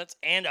donuts,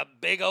 and a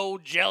big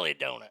old jelly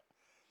donut.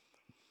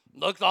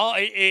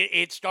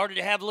 It started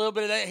to have a little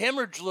bit of that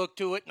hemorrhage look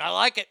to it, and I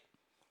like it.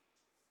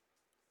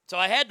 So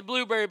I had the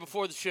blueberry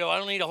before the show. I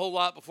don't eat a whole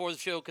lot before the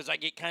show because I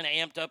get kind of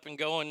amped up and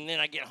going, and then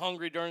I get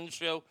hungry during the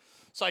show.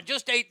 So I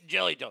just ate the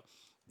jelly donut.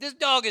 This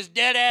dog is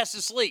dead ass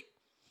asleep.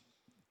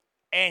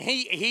 And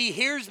he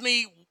hears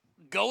me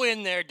go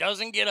in there,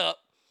 doesn't get up.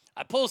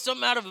 I pull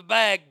something out of a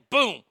bag,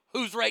 boom.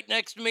 Who's right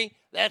next to me?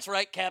 That's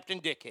right, Captain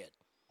Dickhead.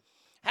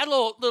 Had a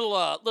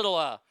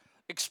little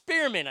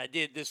experiment I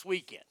did this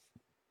weekend.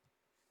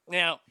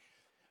 Now,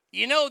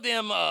 you know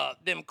them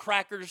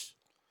crackers.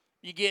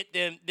 You get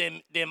them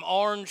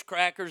orange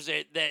crackers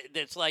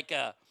that's like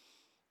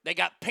they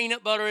got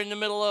peanut butter in the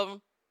middle of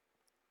them.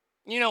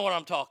 You know what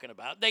I'm talking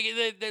about.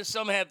 They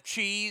some have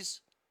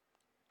cheese.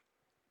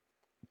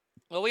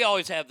 Well, we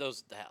always have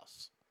those at the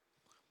house.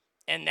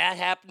 And that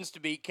happens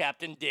to be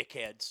Captain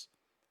Dickhead's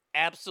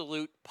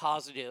absolute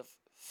positive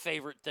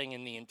favorite thing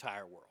in the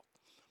entire world.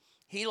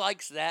 He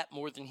likes that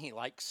more than he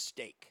likes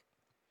steak.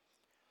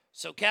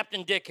 So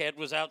Captain Dickhead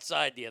was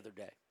outside the other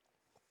day.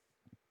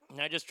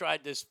 And I just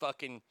tried this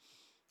fucking,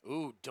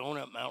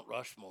 donut Mount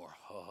Rushmore.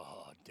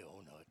 Oh,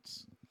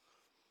 donuts.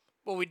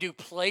 Well, we do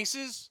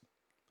places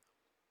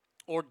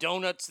or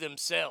donuts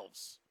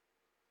themselves.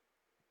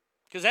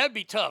 Because that would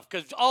be tough.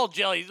 Because all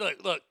jelly,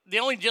 look, the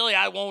only jelly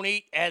I won't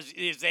eat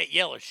is that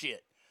yellow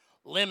shit.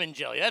 Lemon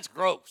jelly. That's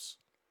gross.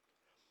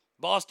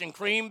 Boston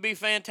cream would be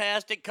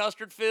fantastic.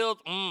 Custard filled.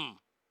 I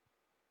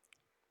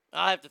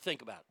have to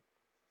think about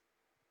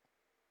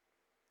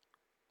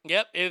it.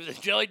 Yep, if the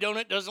jelly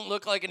donut doesn't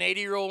look like an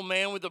 80-year-old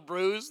man with a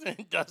bruise, then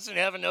it doesn't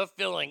have enough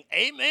filling.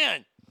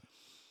 Amen.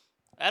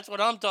 That's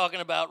what I'm talking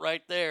about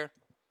right there.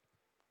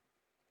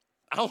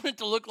 I want it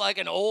to look like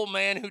an old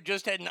man who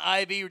just had an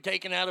IV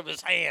taken out of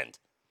his hand.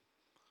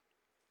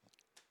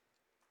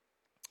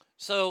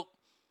 So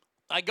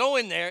I go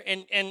in there,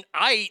 and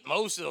I eat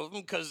most of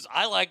them because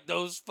I like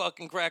those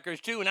fucking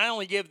crackers too, and I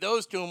only give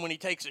those to him when he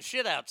takes a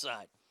shit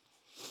outside.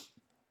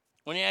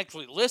 When he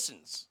actually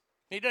listens.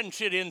 He doesn't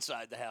shit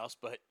inside the house,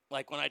 but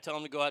like when I tell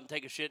him to go out and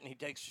take a shit and he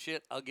takes a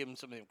shit, I'll give him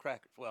some of them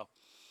crackers. Well,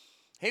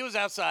 he was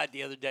outside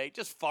the other day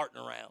just farting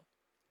around.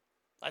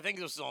 I think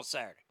this was on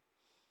Saturday.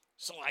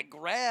 So I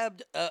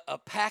grabbed a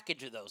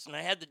package of those, and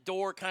I had the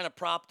door kind of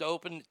propped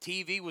open. The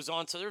TV was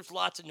on, so there's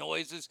lots of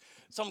noises.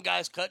 Some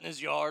guy's cutting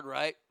his yard,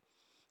 right?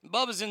 And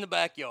Bubba's in the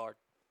backyard.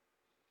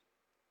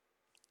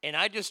 And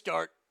I just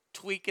start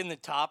tweaking the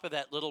top of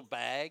that little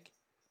bag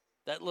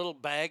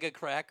of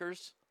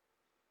crackers.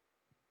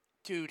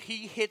 Dude,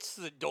 he hits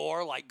the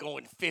door like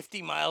going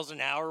 50 miles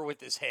an hour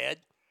with his head.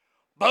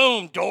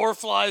 Boom, door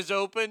flies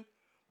open.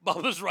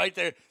 Bubba's right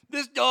there.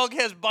 This dog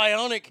has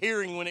bionic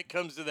hearing when it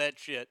comes to that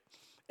shit.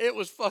 It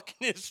was fucking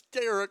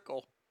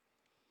hysterical.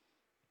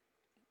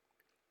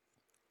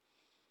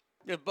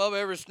 If Bubba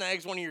ever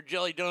snags one of your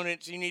jelly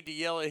donuts, you need to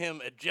yell at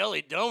him, a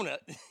jelly donut?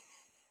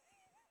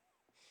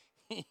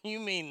 You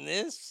mean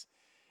this?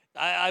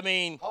 I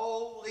mean...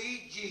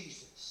 Holy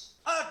Jesus.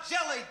 A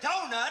jelly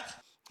donut?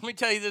 Let me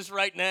tell you this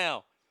right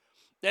now.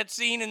 That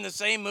scene in the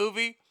same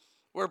movie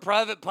where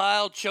Private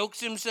Pile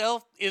chokes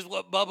himself is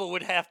what Bubba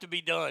would have to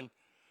be done.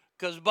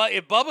 Because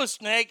if Bubba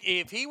Snake,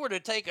 if he were to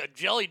take a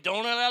jelly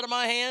donut out of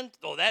my hand,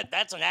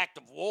 that's an act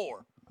of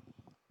war.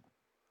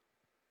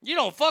 You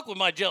don't fuck with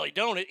my jelly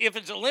donut. If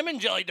it's a lemon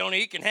jelly donut,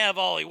 he can have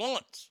all he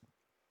wants.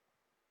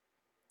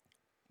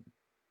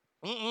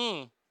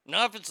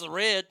 Not if it's the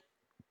red.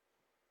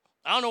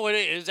 I don't know what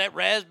it is. Is that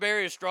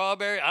raspberry or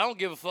strawberry? I don't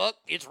give a fuck.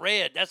 It's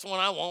red. That's the one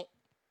I want.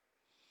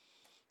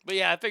 But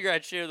yeah, I figured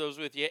I'd share those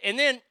with you. And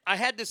then I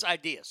had this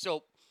idea.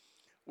 So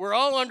we're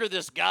all under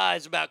this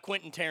guise about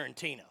Quentin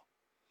Tarantino.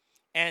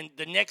 And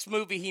the next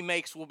movie he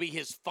makes will be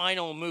his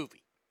final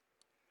movie.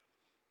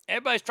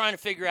 Everybody's trying to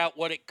figure out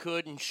what it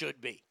could and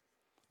should be.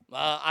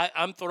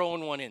 I'm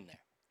throwing one in there.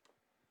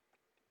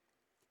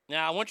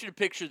 Now, I want you to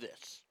picture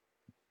this.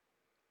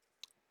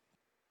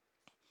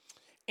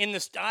 In the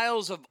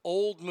styles of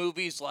old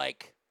movies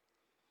like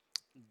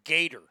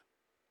Gator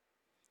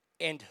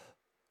and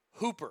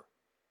Hooper,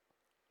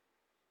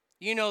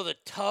 you know, the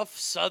tough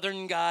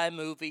Southern guy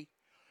movie,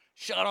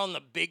 shot on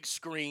the big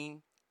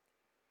screen,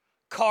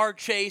 car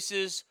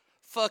chases,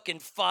 fucking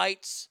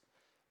fights,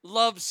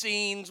 love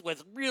scenes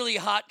with really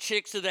hot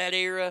chicks of that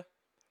era,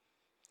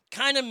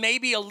 kind of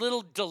maybe a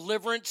little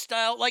Deliverance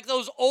style, like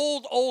those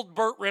old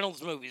Burt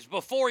Reynolds movies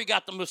before he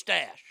got the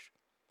mustache.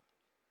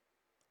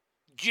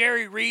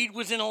 Jerry Reed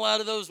was in a lot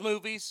of those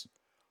movies.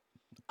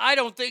 I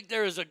don't think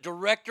there is a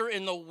director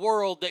in the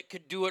world that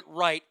could do it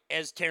right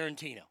as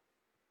Tarantino.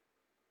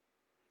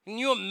 Can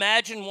you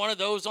imagine one of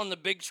those on the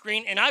big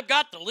screen? And I've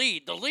got the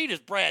lead. The lead is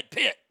Brad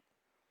Pitt.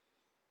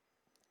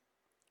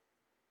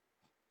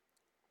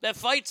 That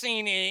fight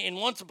scene in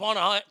Once Upon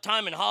a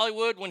Time in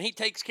Hollywood when he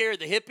takes care of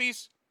the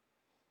hippies,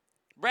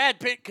 Brad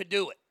Pitt could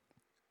do it.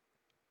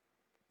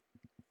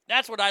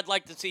 That's what I'd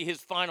like to see his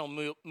final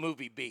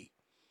movie be.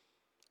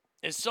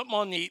 Is something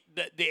on the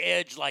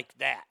edge like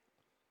that.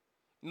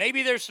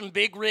 Maybe there's some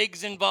big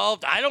rigs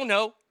involved. I don't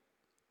know.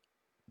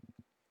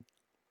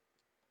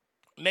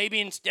 Maybe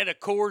instead of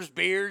Coors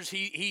beers,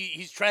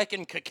 he's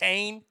tracking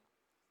cocaine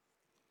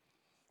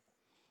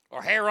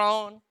or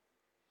heroin,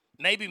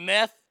 maybe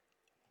meth.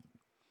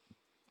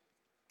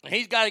 And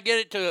he's got to get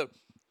it to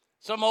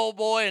some old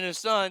boy and his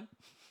son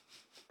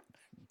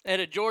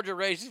at a Georgia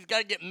race. He's got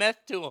to get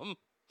meth to him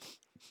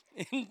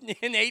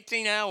in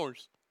 18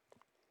 hours.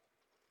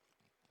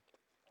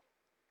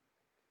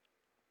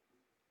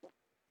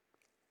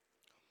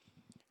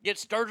 Get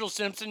Sturgill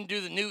Simpson to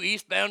do the new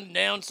Eastbound and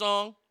Down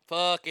song.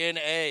 Fucking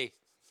A.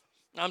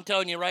 I'm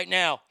telling you right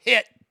now,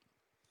 hit.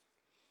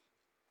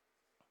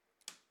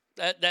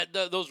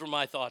 Those were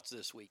my thoughts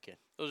this weekend.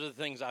 Those are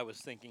the things I was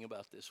thinking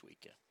about this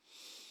weekend.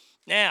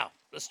 Now,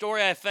 the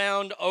story I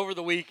found over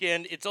the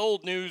weekend, it's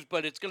old news,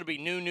 but it's going to be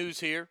new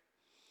news here.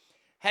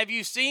 Have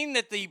you seen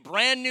that the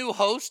brand new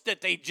host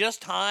that they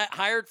just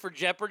hired for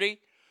Jeopardy,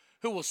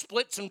 who will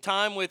split some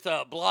time with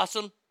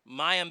Blossom,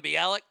 Mayim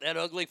Bialik, that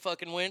ugly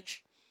fucking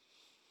winch,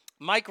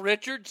 Mike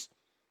Richards,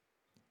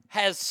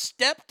 has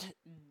stepped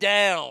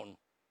down.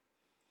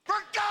 For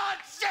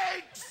God's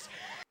sakes!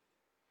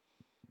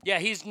 Yeah,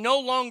 he's no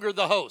longer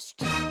the host.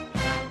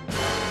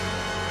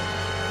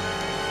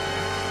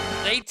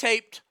 They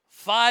taped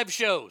 5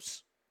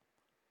 shows.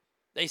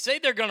 They say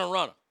they're going to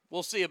run them.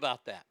 We'll see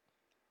about that.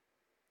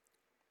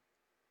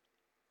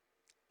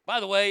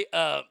 By the way,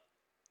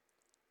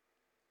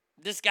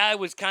 this guy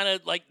was kind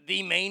of like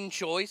the main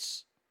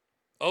choice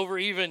over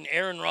even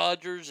Aaron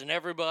Rodgers and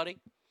everybody.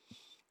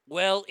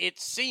 Well, it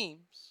seems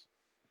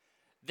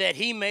that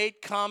he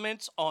made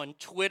comments on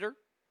Twitter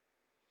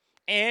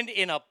and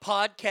in a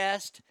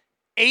podcast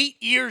 8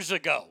 years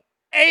ago.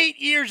 8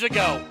 years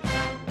ago.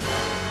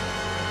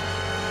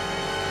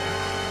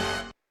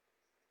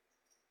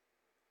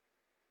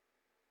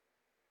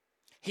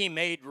 He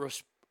made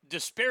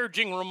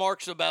disparaging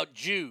remarks about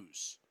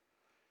Jews.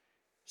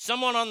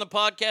 Someone on the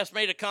podcast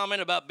made a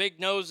comment about big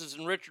noses,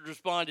 and Richard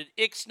responded,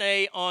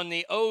 Ixnay on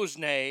the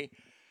Oznay.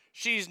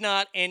 She's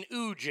not an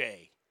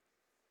Uj.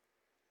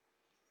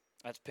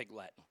 That's Pig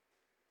Latin.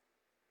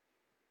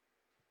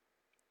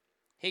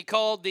 He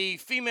called the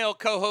female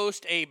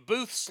co-host a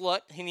booth slut,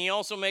 and he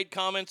also made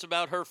comments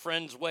about her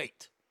friend's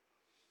weight.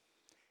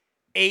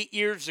 8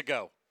 years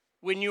ago,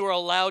 when you were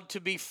allowed to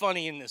be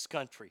funny in this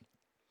country.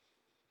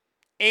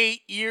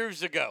 8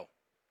 years ago.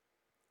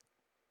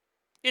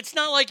 It's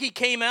not like he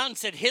came out and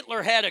said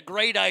Hitler had a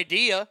great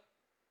idea.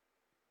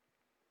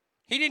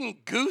 He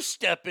didn't goose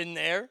step in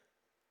there.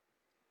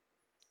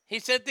 He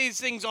said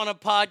these things on a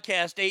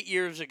podcast 8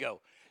 years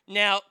ago.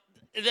 Now,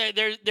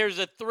 there's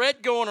a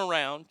thread going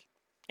around,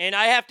 and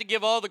I have to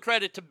give all the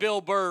credit to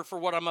Bill Burr for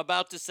what I'm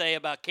about to say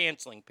about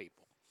canceling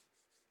people.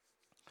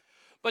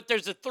 But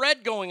there's a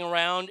thread going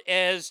around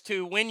as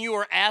to when you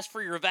are asked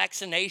for your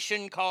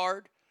vaccination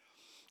card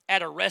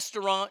at a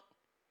restaurant,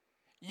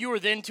 you are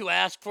then to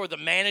ask for the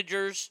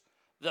managers,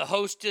 the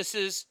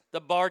hostesses,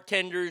 the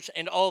bartenders,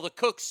 and all the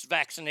cooks'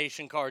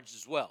 vaccination cards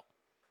as well.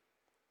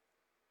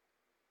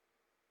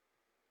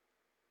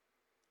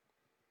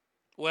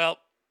 Well,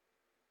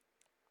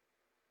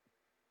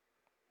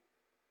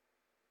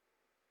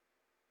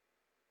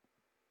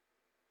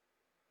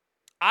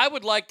 I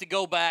would like to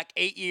go back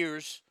 8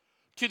 years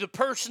to the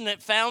person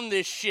that found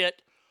this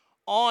shit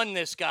on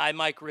this guy,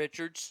 Mike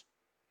Richards.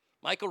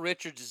 Michael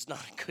Richards is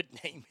not a good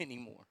name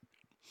anymore.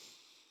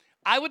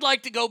 I would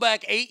like to go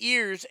back 8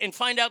 years and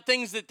find out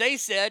things that they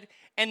said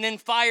and then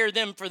fire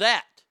them for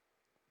that.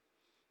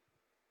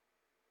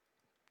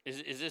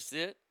 Is this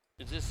it?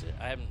 Is this it?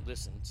 I haven't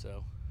listened,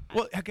 so.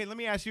 Well, okay, let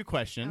me ask you a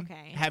question.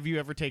 Okay. Have you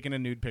ever taken a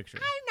nude picture?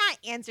 I'm not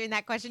answering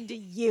that question to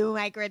you,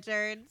 Mike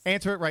Richards.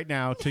 Answer it right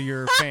now to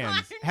your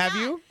fans. Have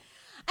you?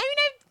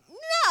 No,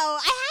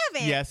 I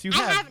haven't. Yes, you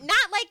have. I have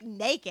not like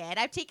naked.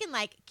 I've taken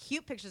like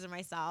cute pictures of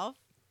myself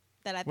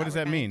that I thought What does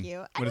were that kinda mean? Cute.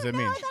 What does that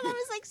mean? I thought I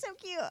was like so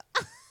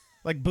cute.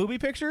 Like booby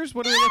pictures?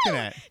 What are we looking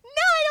at? No,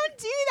 I don't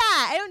do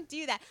that. I don't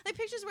do that. Like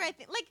pictures where I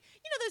think, like,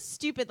 you know, those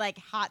stupid like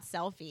hot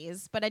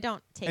selfies, but I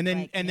don't take. And then,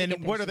 like, and then,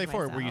 naked what are they pictures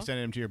for? of Were you myself.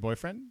 sending them to your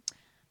boyfriend?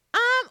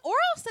 Or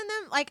I'll send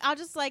them like I'll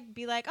just like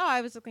be like, oh,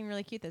 I was looking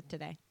really cute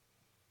today.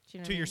 Do you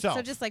know what To I mean? yourself.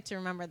 So just like to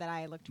remember that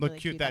I looked Look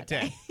really cute that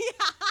day.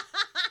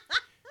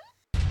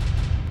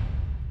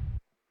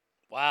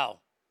 Wow.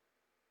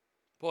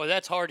 Boy,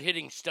 that's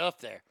hard-hitting stuff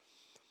there.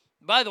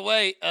 By the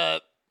way,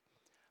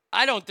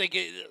 I don't think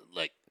it,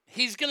 like,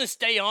 he's going to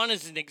stay on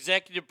as an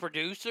executive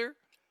producer?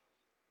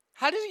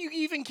 How do you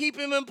even keep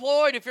him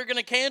employed if you're going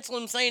to cancel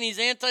him saying he's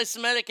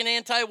anti-Semitic and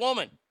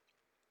anti-woman?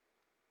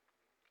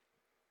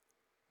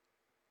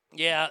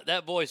 Yeah,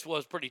 that voice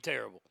was pretty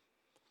terrible.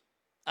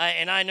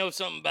 I know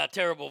something about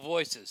terrible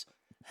voices.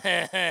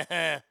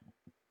 That's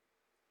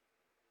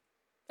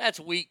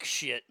weak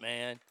shit,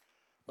 man.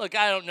 Look,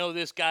 I don't know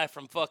this guy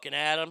from fucking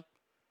Adam.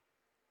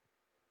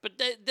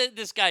 But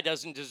this guy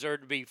doesn't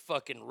deserve to be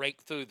fucking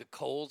raked through the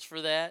coals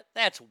for that.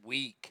 That's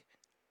weak.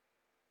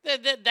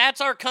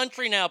 That's our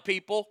country now,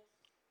 people.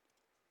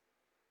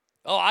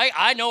 Oh,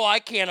 I know I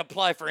can't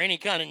apply for any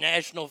kind of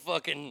national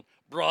fucking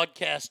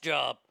broadcast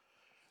job.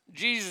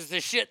 Jesus, the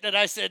shit that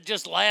I said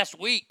just last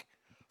week.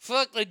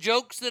 Fuck the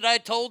jokes that I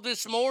told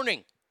this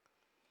morning.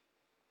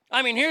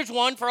 I mean, here's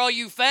one for all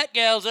you fat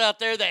gals out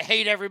there that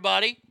hate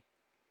everybody.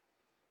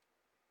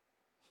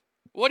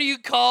 What do you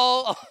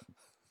call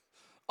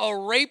a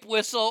rape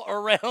whistle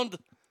around...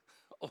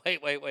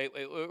 Wait.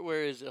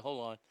 Where is it?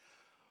 Hold on.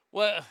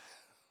 What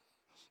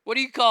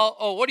do you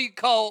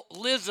call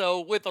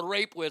Lizzo with a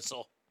rape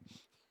whistle?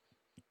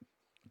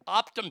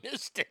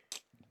 Optimistic.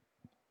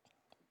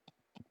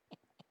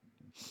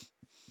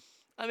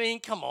 I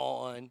mean, come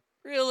on.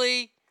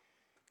 Really?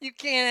 You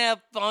can't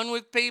have fun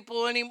with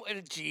people anymore?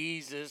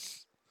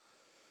 Jesus.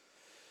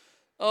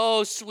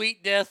 Oh,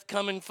 sweet death,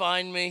 come and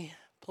find me.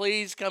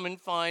 Please come and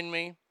find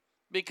me.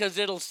 Because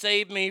it'll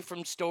save me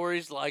from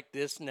stories like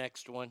this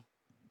next one.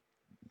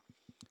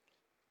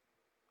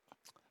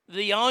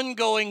 The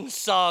ongoing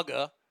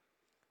saga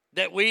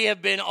that we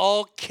have been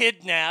all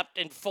kidnapped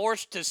and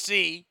forced to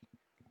see,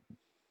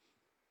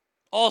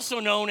 also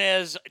known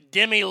as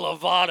Demi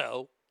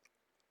Lovato.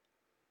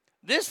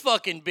 This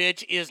fucking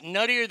bitch is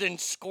nuttier than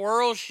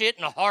squirrel shit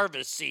in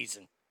harvest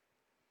season.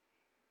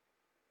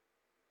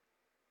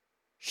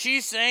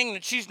 She's saying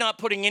that she's not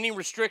putting any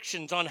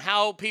restrictions on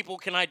how people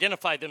can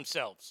identify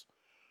themselves.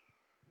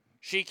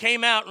 She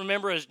came out,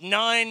 remember, as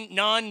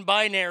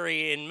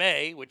non-binary in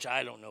May, which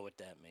I don't know what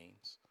that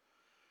means.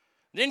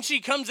 Then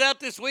she comes out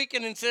this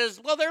weekend and says,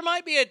 well, there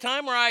might be a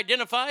time where I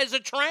identify as a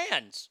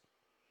trans.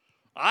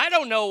 I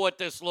don't know what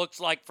this looks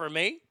like for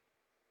me.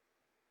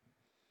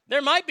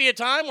 There might be a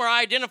time where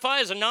I identify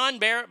as a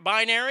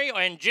non-binary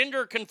and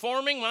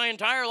gender-conforming my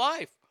entire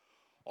life.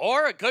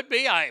 Or it could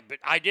be I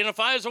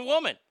identify as a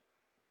woman.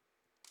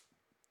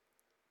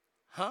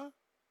 Huh?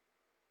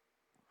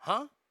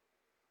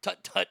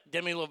 Tut,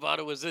 Demi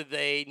Lovato was a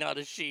they, not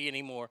a she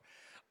anymore.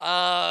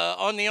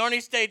 On the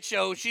Arnie State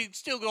Show, she's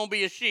still going to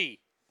be a she.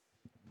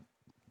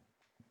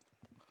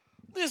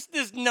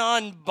 This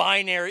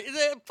non-binary,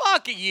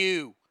 fuck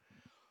you.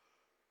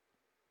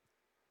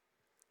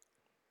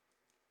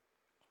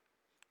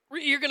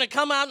 You're going to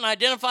come out and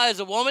identify as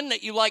a woman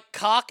that you like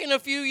cock in a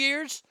few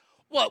years?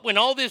 What, when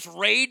all this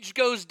rage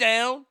goes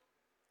down?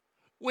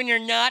 When you're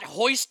not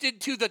hoisted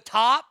to the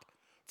top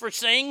for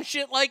saying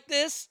shit like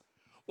this?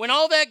 When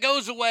all that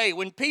goes away,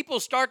 when people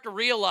start to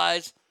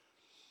realize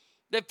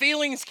that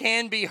feelings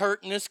can be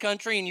hurt in this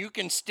country and you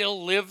can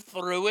still live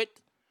through it?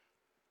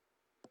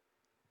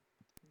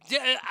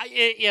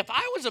 If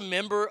I was a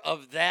member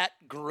of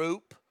that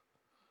group,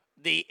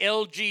 the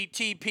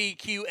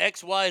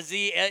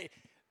LGBTQXYZ,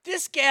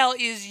 this gal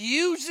is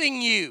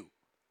using you.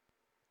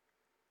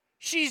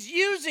 She's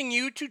using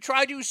you to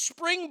try to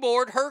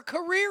springboard her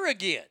career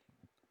again.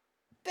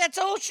 That's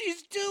all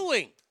she's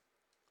doing.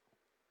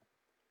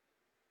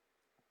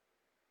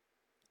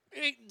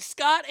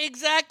 Scott,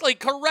 exactly.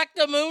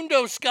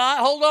 Correctamundo, Scott.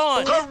 Hold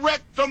on.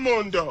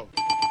 Correctamundo.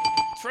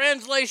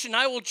 Translation,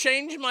 I will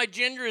change my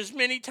gender as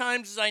many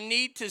times as I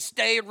need to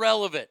stay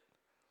relevant.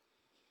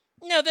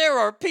 Now, there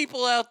are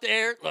people out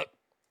there, look,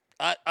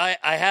 I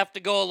have to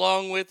go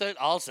along with it.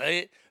 I'll say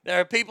it. There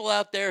are people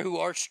out there who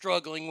are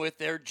struggling with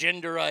their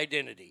gender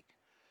identity.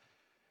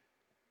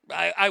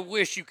 I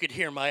wish you could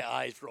hear my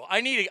eyes roll.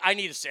 I need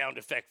a sound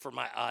effect for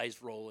my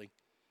eyes rolling.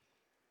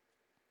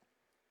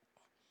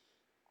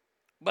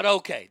 But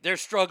okay, they're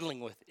struggling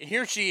with it. And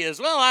here she is.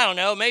 Well, I don't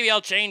know. Maybe I'll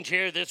change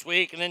here this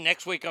week, and then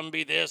next week I'm going to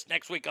be this.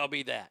 Next week I'll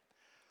be that.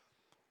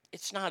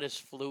 It's not as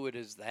fluid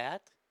as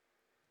that.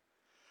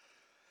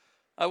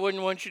 I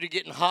wouldn't want you to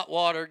get in hot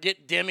water,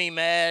 get Demi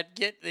mad,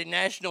 get the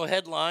national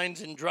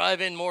headlines, and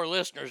drive in more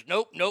listeners.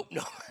 Nope.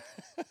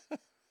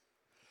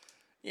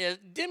 Yeah,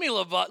 Demi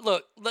Lovato,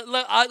 look,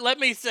 let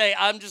me say,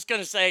 I'm just going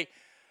to say,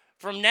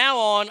 from now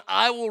on,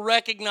 I will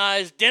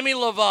recognize Demi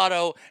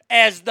Lovato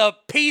as the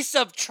piece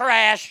of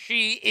trash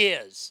she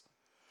is.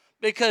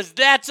 Because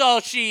that's all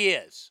she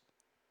is.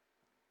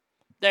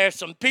 There's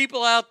some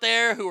people out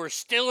there who are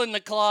still in the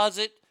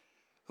closet,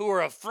 who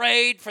are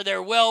afraid for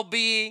their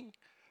well-being,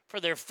 for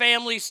their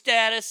family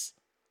status.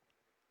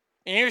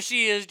 And here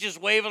she is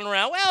just waving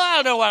around. Well, I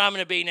don't know what I'm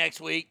going to be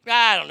next week.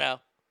 I don't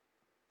know.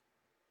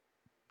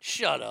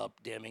 Shut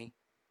up, Demi.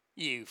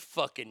 You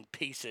fucking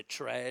piece of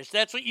trash.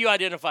 That's what you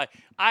identify.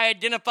 I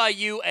identify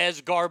you as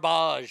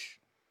garbage.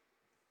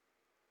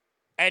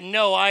 And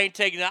no, I ain't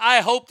taking that.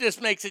 I hope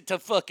this makes it to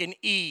fucking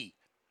E.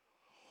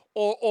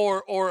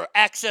 Or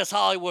Access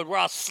Hollywood, where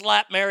I'll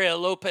slap Mario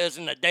Lopez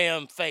in the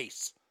damn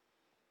face.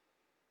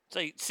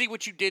 Say, see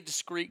what you did to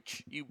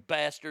Screech, you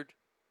bastard.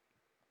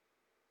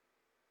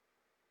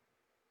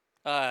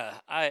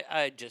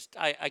 I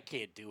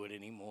can't do it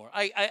anymore.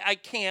 I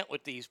can't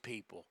with these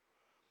people.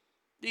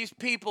 These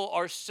people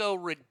are so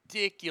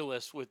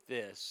ridiculous with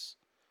this.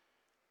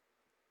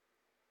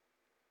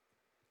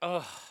 Oh,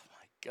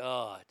 my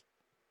God.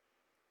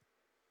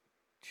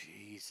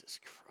 Jesus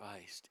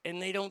Christ.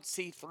 And they don't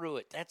see through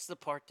it. That's the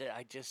part that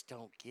I just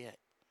don't get.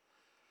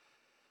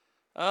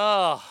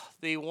 Oh,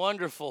 the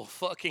wonderful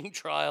fucking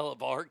trial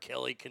of R.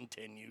 Kelly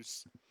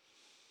continues.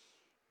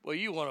 Well,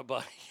 you want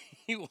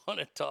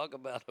to talk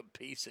about a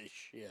piece of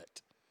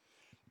shit.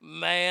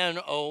 Man,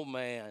 oh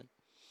man.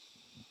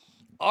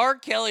 R.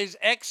 Kelly's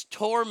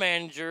ex-tour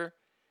manager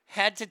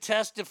had to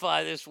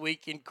testify this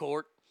week in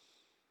court.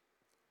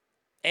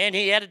 And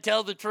he had to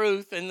tell the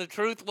truth. And the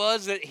truth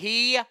was that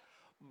he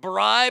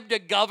bribed a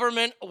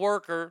government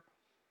worker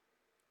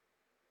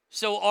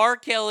so R.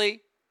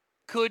 Kelly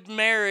could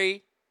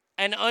marry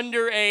an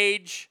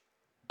underage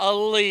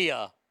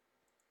Aaliyah.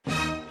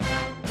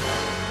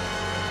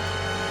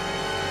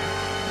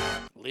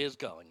 Aaliyah's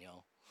gone,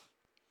 y'all.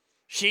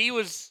 She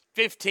was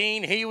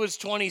 15, he was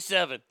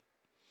 27.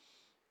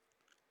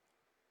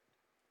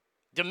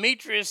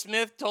 Demetrius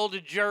Smith told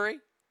a jury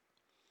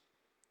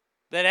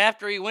that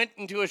after he went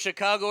into a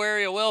Chicago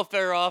area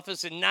welfare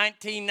office in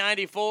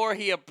 1994,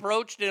 he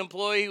approached an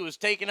employee who was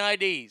taking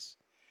IDs.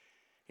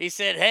 He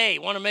said, "Hey,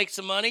 want to make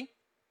some money?"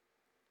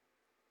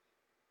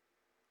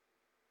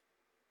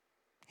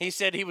 He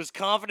said he was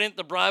confident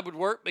the bribe would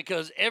work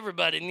because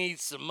everybody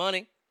needs some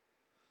money.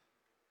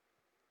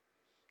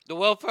 The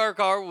welfare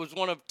card was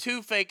one of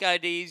 2 fake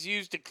IDs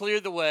used to clear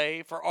the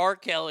way for R.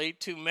 Kelly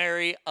to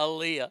marry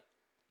Aaliyah.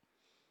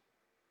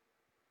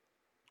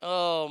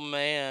 Oh,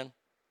 man.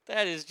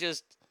 That is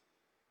just...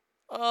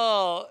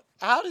 Oh,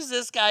 how does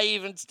this guy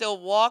even still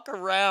walk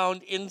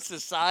around in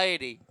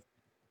society?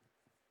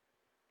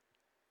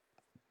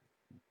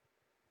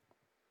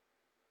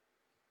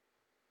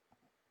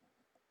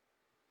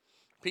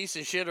 Piece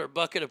of shit or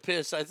bucket of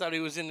piss. I thought he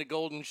was into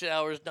golden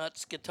showers, not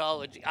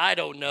scatology. I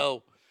don't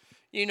know.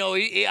 You know,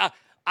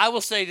 I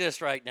will say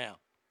this right now.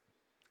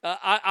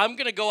 I'm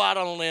going to go out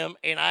on a limb,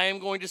 and I am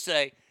going to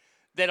say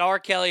that R.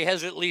 Kelly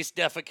has at least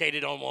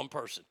defecated on one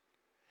person.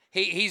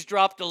 He's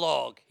dropped a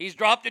log. He's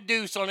dropped a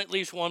deuce on at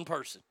least one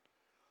person.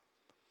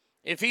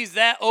 If he's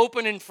that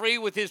open and free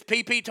with his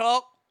pee-pee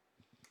talk,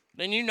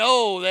 then you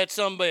know that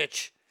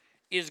sumbitch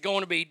is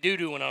going to be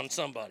doo-dooing on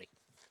somebody.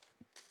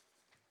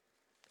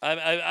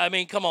 I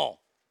mean, come on.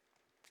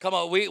 Come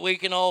on, we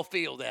can all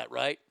feel that,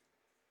 right?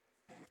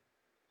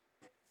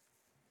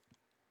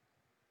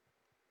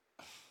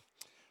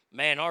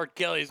 Man, R.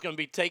 Kelly is going to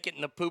be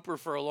taking the pooper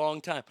for a long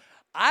time.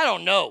 I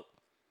don't know.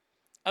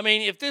 I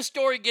mean, if this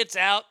story gets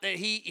out that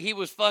he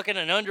was fucking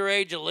an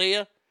underage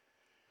Aaliyah,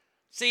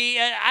 see,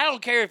 I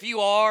don't care if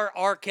you are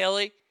R.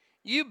 Kelly,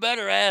 you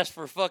better ask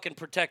for fucking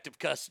protective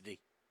custody.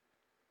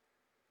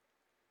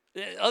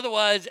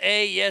 Otherwise,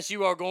 A, yes,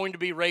 you are going to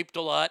be raped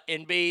a lot,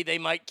 and B, they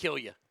might kill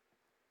you.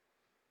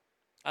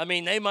 I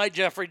mean, they might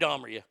Jeffrey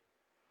Dahmer you.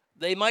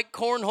 They might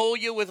cornhole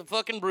you with a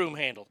fucking broom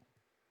handle.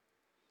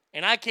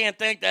 And I can't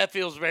think that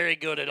feels very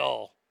good at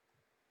all.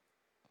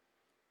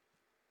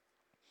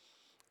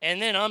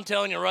 And then I'm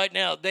telling you right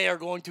now, they are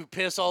going to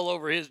piss all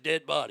over his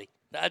dead body.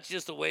 That's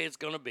just the way it's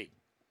going to be.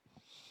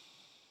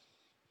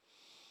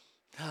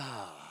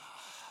 Oh,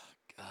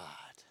 God.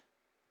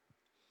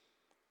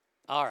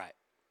 All right.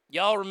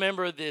 Y'all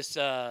remember this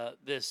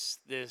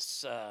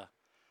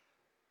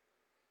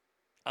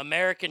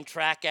American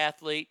track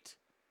athlete,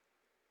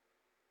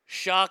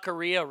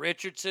 Sha'Carri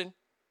Richardson?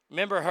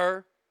 Remember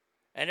her?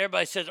 And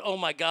everybody says, "Oh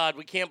my God,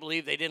 we can't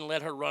believe they didn't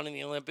let her run in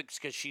the Olympics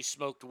because she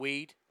smoked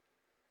weed."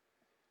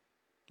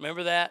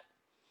 Remember that?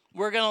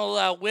 We're going to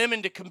allow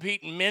women to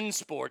compete in men's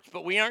sports,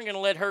 but we aren't going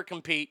to let her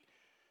compete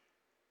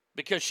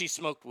because she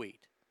smoked weed.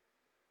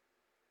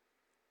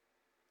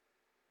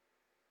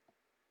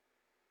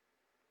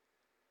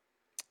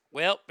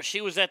 Well,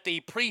 she was at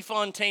the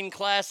Prefontaine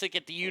Classic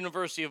at the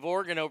University of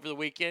Oregon over the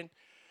weekend,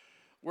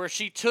 where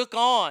she took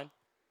on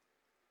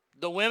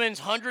the women's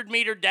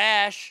 100-meter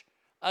dash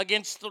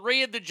against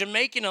 3 of the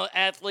Jamaican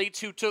athletes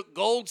who took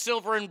gold,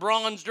 silver, and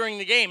bronze during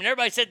the game. And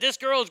everybody said, this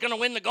girl is going to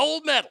win the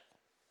gold medal.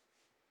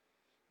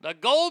 The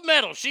gold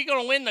medal. She's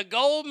going to win the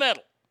gold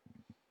medal.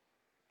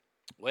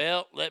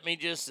 Well, let me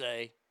just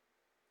say.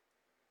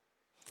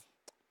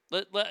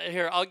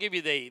 Here, I'll give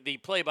you the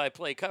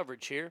play-by-play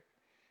coverage here,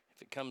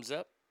 if it comes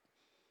up,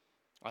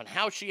 on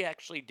how she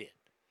actually did.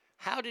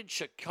 How did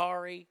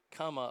Sha'Carri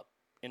come up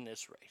in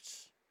this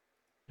race?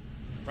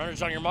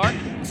 Runners on your mark,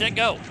 set,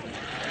 go.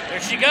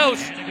 There she goes.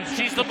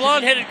 She's the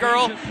blonde-headed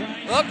girl.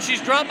 Oh,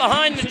 she's dropped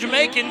behind the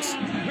Jamaicans.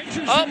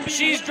 Oh,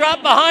 she's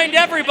dropped behind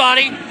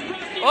everybody.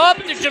 Oh,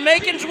 the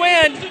Jamaicans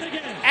win.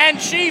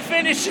 And she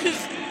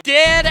finishes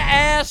dead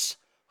ass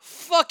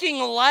fucking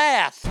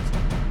last.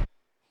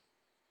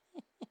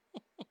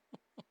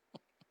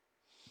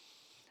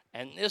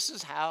 And this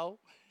is how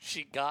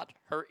she got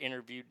her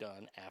interview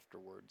done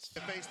afterwards.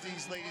 To face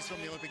these ladies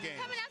from the Olympic Games.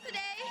 Coming out today,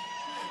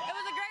 it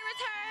was a great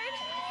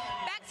return.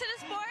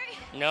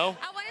 No?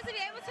 I wanted to be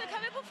able to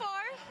come in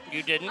before.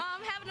 You didn't?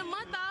 Having a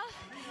month off,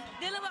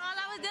 dealing with all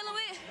I was dealing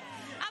with.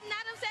 I'm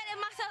not upset at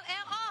myself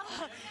at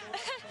all.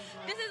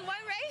 This is one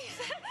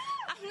race.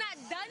 I'm not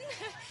done.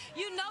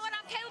 You know what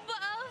I'm capable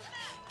of.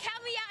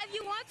 Count me out if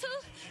you want to.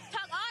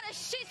 Talk all the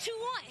shit you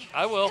want.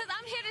 I will. Because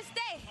I'm here to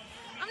stay.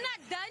 I'm not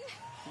done.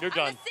 You're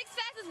I'm done. the sixth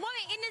fastest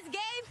woman in this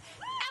game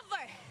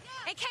ever.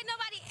 And can't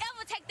nobody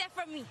ever take that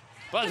from me.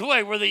 By the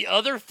way, were the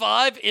other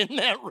 5 in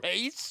that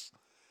race?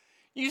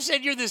 You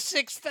said you're the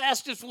 6th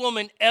fastest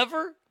woman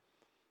ever?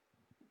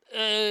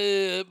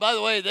 By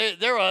the way,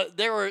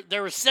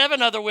 there were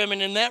 7 other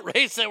women in that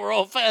race that were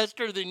all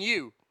faster than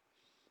you.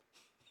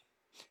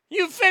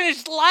 You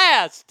finished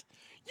last.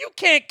 You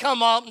can't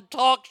come out and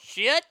talk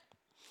shit.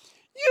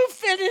 You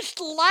finished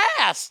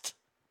last.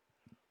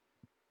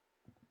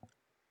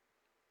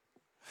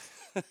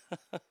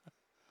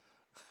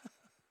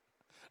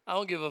 I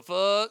don't give a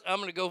fuck. I'm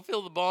going to go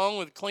fill the bong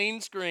with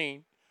clean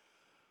screen.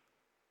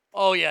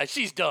 Oh, yeah,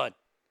 she's done.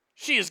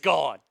 She is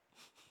gone.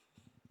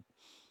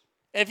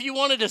 If you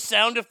wanted a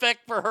sound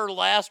effect for her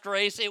last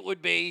race, it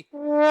would be...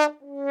 By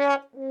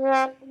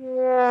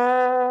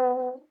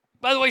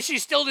the way, she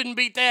still didn't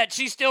beat that.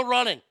 She's still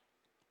running.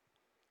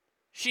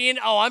 She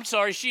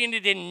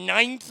ended in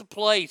 9th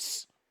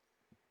place.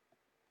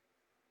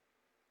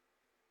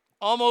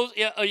 Almost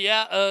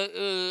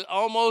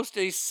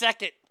a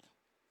second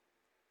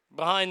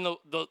behind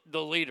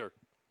the leader.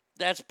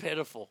 That's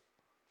pitiful.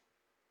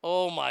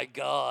 Oh, my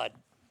God.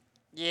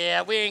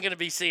 Yeah, we ain't going to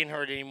be seeing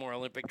her at any more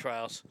Olympic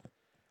trials.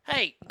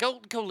 Hey,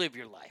 go live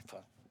your life, huh?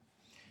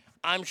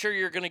 I'm sure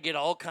you're going to get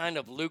all kind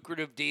of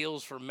lucrative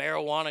deals for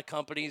marijuana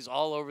companies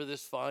all over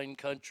this fine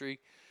country.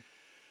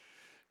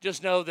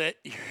 Just know that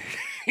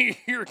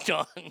you're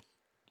done.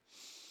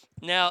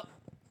 Now,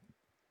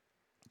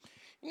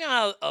 you know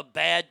how a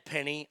bad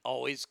penny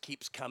always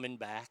keeps coming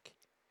back?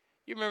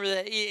 You remember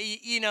that?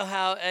 You know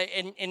how,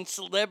 and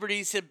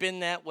celebrities have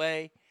been that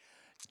way.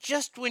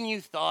 Just when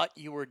you thought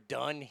you were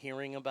done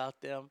hearing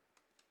about them,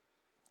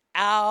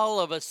 all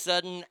of a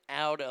sudden,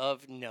 out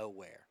of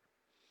nowhere.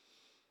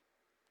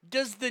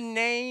 Does the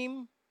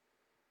name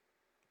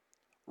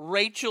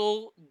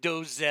Rachel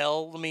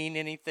Dolezal mean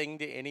anything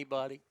to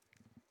anybody?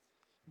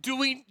 Do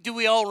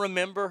we all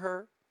remember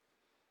her?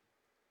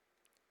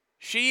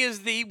 She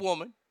is the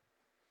woman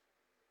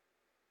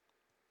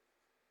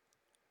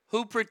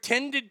who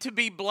pretended to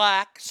be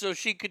black so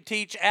she could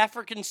teach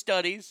African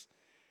studies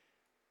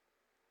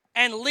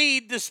and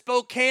lead the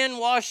Spokane,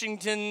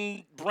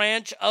 Washington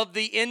branch of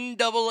the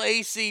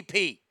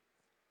NAACP.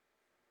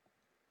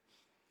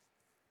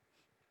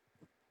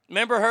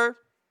 Remember her?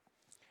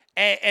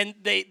 And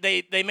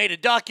they made a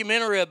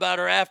documentary about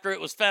her after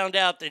it was found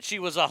out that she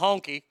was a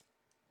honky.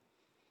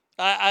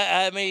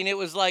 I mean, it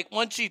was like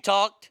once she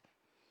talked,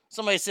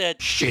 somebody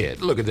said,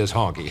 "Shit, look at this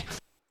honky."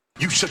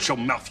 You shut your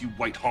mouth, you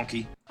white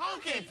honky.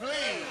 Honky,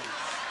 please.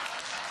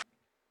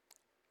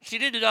 She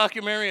did a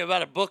documentary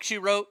about a book she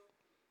wrote.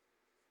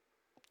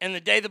 And the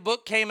day the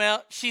book came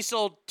out, she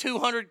sold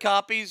 200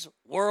 copies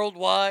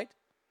worldwide.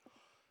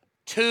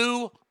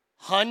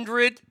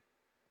 200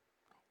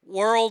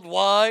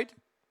 worldwide.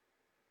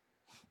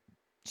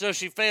 So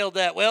she failed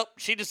that. Well,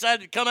 she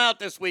decided to come out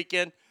this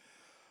weekend.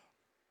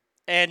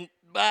 And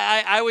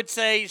I would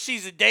say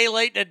she's a day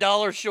late and a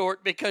dollar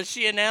short because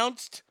she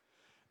announced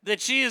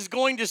that she is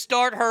going to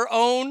start her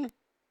own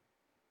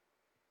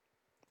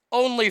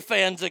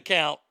OnlyFans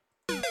account.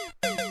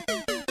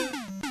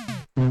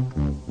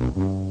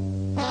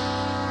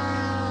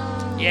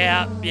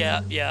 Yeah.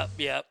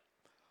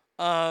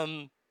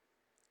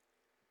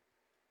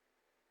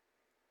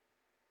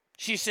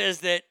 She says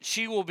that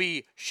she will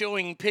be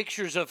showing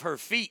pictures of her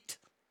feet.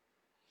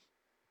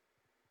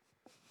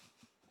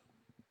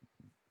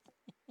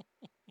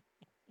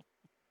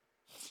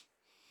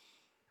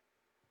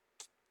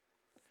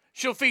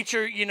 She'll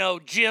feature,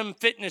 gym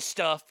fitness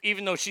stuff,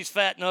 even though she's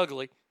fat and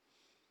ugly.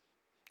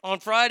 On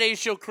Fridays,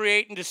 she'll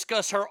create and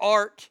discuss her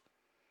art.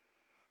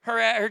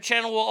 Her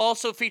channel will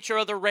also feature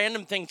other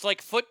random things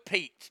like foot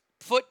pics,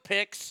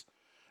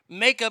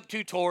 makeup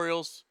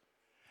tutorials,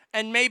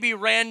 and maybe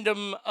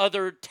random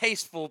other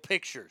tasteful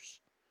pictures.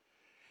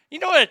 You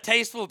know what a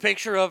tasteful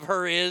picture of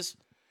her is?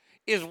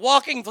 Is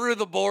walking through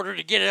the border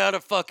to get out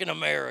of fucking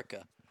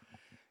America.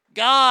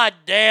 God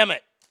damn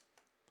it.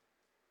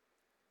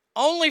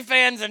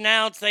 OnlyFans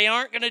announced they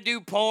aren't going to do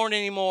porn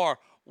anymore.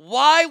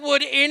 Why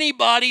would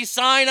anybody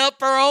sign up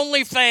for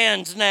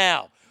OnlyFans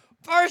now?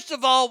 First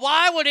of all,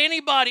 why would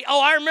anybody...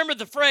 Oh, I remember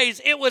the phrase.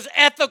 It was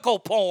ethical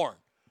porn.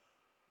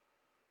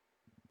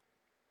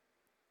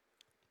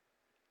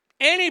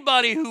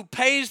 Anybody who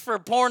pays for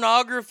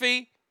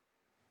pornography,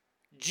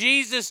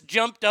 Jesus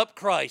jumped up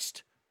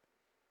Christ.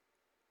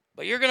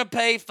 But you're going to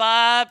pay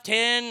 $5,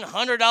 $10,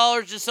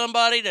 $100 to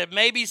somebody to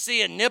maybe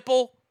see a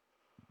nipple?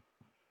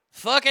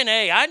 Fucking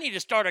A, I need to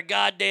start a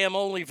goddamn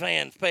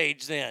OnlyFans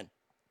page then.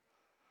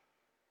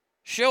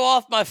 Show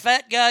off my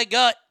fat guy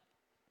gut.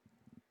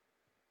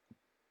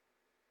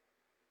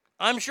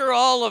 I'm sure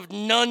all of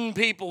none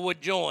people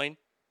would join.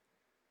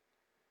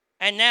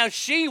 And now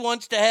she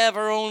wants to have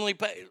her only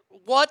page.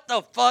 What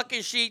the fuck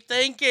is she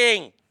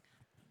thinking?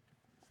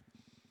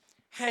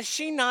 Has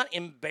she not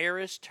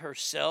embarrassed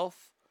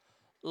herself,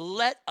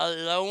 let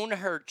alone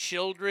her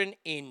children,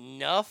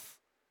 enough?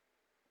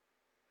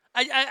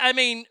 I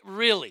mean,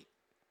 really.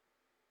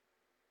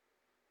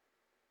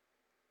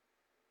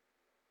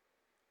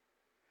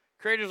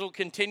 Creators will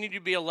continue to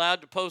be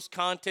allowed to post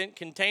content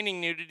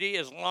containing nudity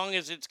as long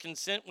as it's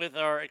consent with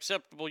our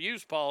acceptable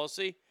use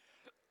policy.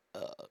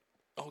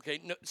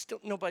 Okay, no, still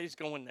nobody's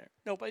going there.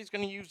 Nobody's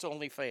going to use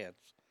OnlyFans.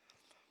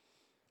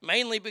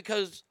 Mainly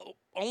because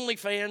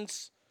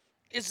OnlyFans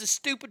is a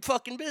stupid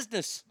fucking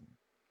business.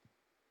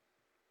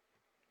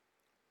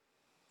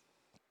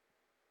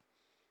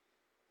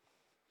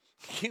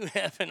 You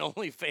have an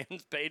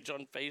OnlyFans page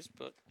on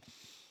Facebook.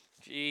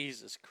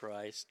 Jesus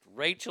Christ.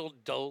 Rachel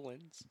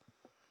Dolans.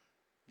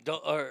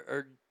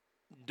 Or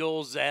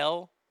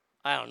Dolezal.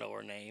 I don't know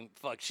her name.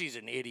 Fuck, she's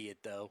an idiot,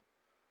 though.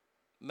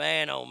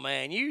 Man, oh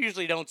man. You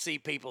usually don't see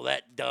people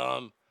that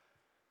dumb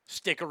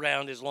stick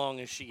around as long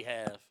as she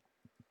have.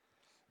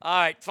 All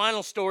right,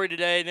 final story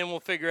today, then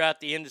we'll figure out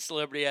the end of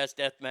Celebrity Ass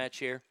Deathmatch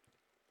here.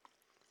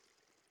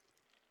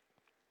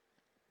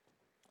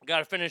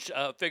 Got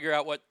to figure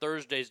out what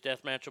Thursday's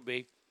deathmatch will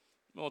be.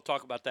 We'll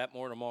talk about that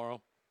more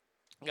tomorrow.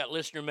 Got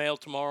listener mail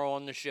tomorrow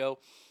on the show.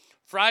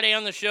 Friday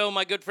on the show,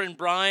 my good friend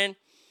Brian,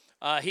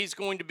 he's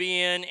going to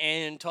be in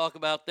and talk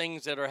about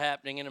things that are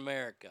happening in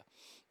America.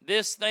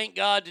 This, thank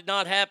God, did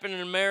not happen in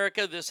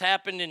America. This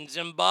happened in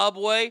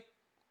Zimbabwe,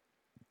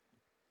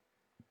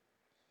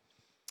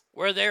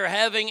 where they're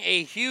having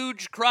a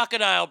huge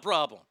crocodile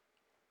problem.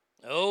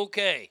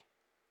 Okay.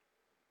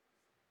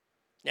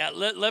 Now,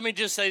 let me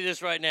just say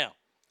this right now.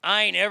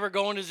 I ain't ever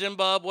going to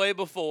Zimbabwe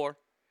before,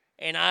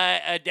 and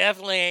I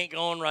definitely ain't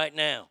going right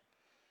now.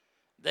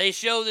 They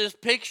show this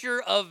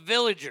picture of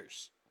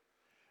villagers.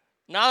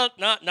 Not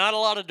a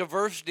lot of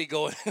diversity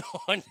going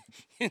on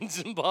in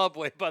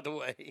Zimbabwe, by the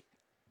way.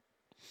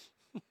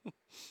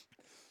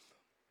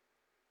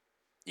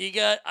 You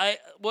got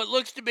what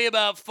looks to be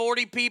about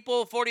 40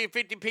 or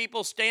 50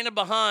 people standing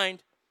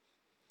behind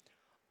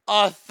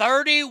a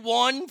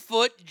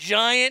 31-foot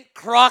giant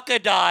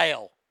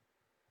crocodile.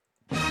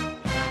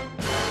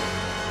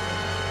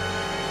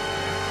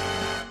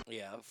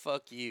 Yeah,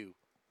 fuck you.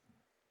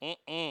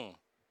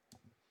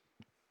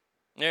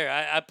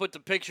 There, I put the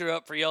picture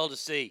up for y'all to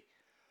see.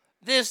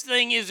 This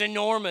thing is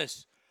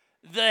enormous.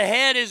 The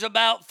head is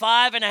about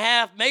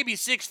 5.5, maybe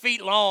 6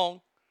 feet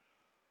long.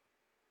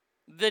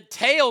 The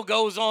tail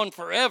goes on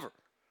forever.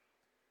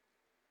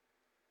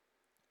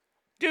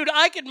 Dude,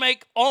 I could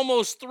make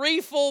almost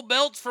 3 full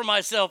belts for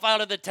myself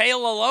out of the tail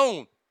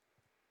alone.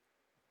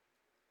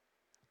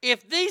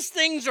 If these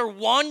things are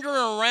wandering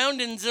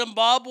around in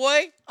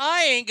Zimbabwe,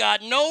 I ain't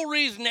got no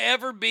reason to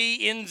ever be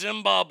in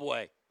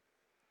Zimbabwe.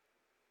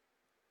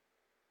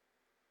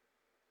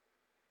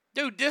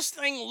 Dude, this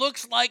thing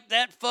looks like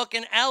that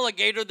fucking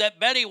alligator that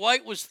Betty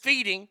White was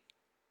feeding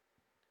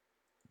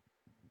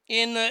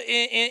in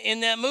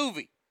that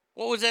movie.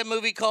 What was that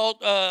movie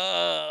called?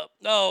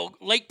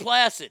 Lake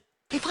Placid.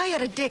 If I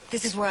had a dick,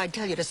 this is where I'd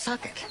tell you to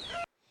suck it.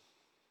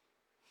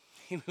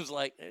 He was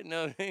like,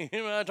 no,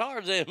 a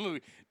Tarzan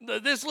movie.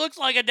 This looks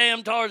like a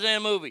damn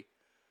Tarzan movie.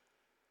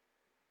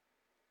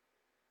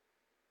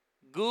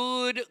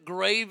 Good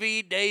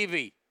gravy,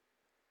 Davy.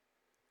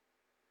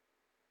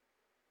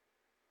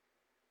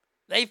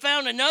 They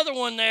found another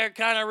one there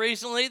kind of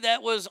recently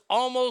that was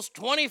almost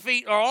 20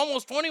 feet or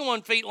almost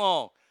 21 feet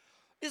long.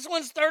 This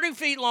one's 30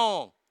 feet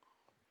long.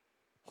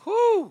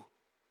 Whew.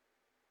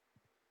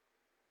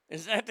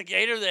 Is that the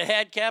gator that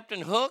had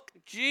Captain Hook?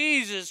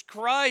 Jesus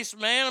Christ,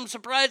 man. I'm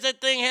surprised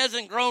that thing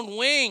hasn't grown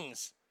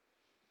wings.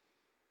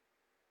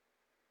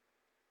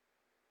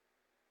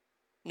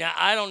 Now,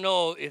 I don't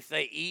know if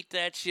they eat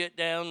that shit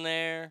down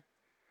there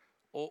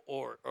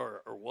or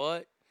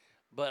what.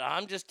 But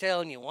I'm just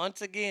telling you,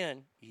 once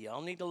again,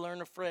 y'all need to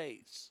learn a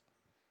phrase.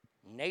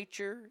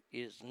 Nature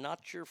is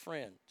not your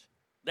friend.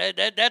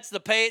 That's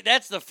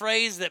the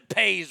phrase that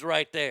pays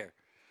right there.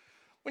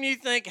 When you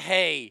think,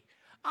 hey,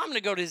 I'm going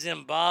to go to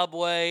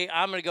Zimbabwe,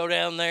 I'm going to go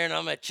down there and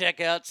I'm going to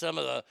check out some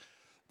of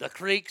the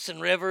creeks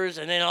and rivers,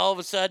 and then all of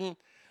a sudden,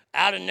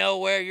 out of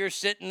nowhere, you're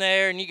sitting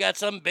there and you got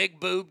some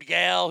big-boobed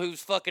gal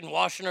who's fucking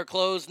washing her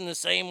clothes in the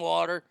same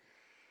water.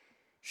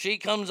 She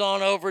comes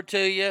on over to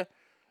you.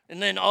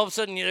 And then all of a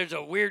sudden, there's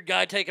a weird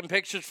guy taking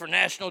pictures for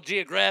National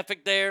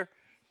Geographic there.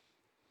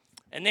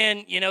 And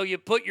then, you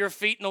put your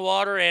feet in the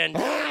water and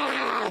little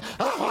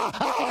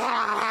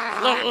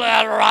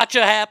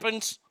Lataracha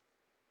happens.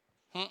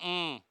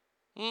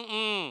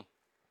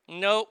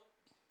 Nope.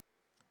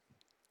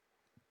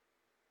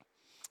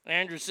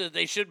 Andrew said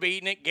they should be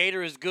eating it.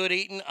 Gator is good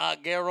eating. I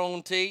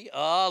guarantee.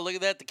 Look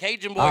at that. The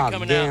Cajun boy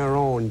coming out.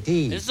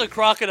 Guarantee. This is a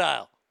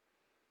crocodile.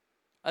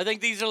 I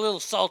think these are a little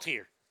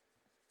saltier.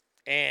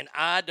 And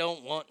I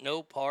don't want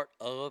no part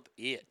of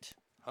it.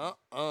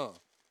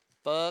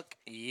 Fuck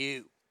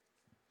you.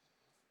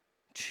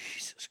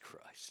 Jesus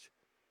Christ.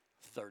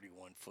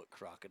 31-foot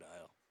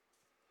crocodile.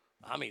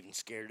 I'm even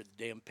scared of the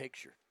damn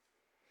picture.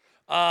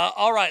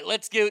 All right,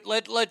 let's get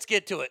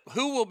to it.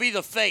 Who will be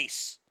the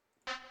face?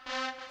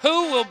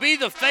 Who will be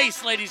the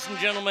face, ladies and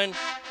gentlemen,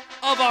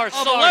 of our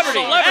celebrity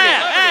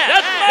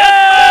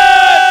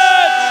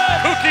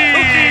Cookie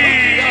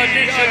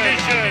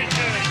Edition?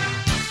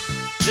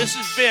 This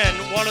has been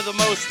one of the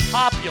most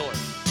popular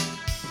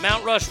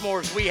Mount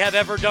Rushmores we have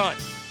ever done.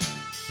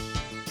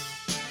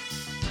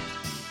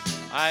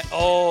 I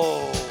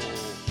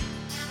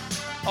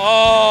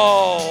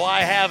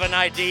have an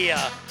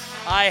idea.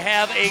 I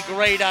have a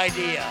great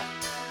idea.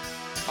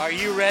 Are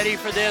you ready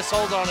for this?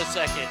 Hold on a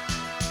second.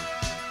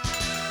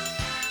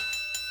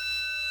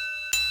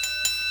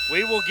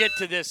 We will get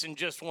to this in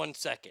just 1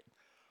 second.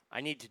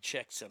 I need to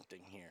check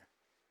something here.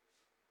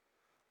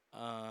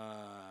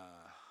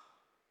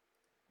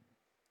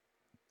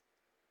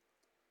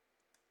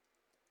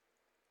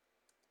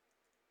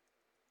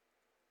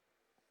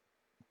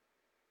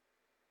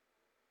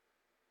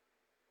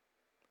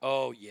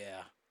 Oh,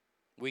 yeah.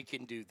 We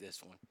can do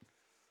this one.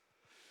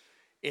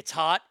 It's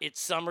hot. It's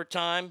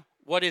summertime.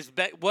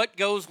 What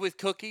goes with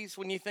cookies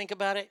when you think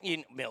about it?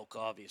 Milk,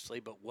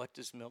 obviously, but what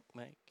does milk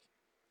make?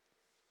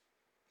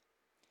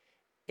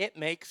 It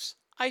makes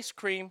ice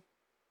cream.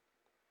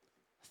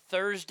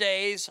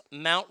 Thursday's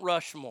Mount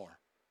Rushmore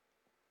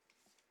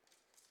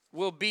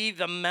will be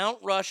the Mount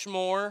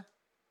Rushmore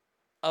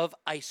of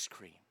ice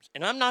creams.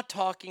 And I'm not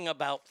talking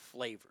about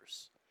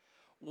flavors.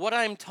 What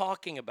I'm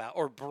talking about,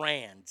 or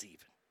brands even.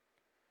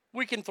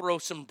 We can throw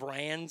some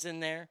brands in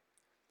there.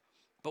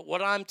 But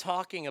what I'm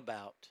talking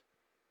about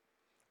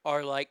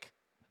are like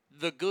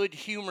the Good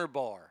Humor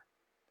Bar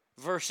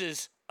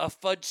versus a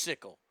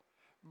Fudgesicle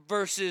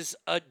versus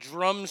a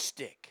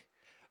Drumstick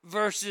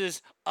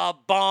versus a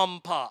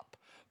Bomb Pop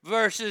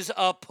versus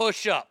a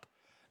Push-Up.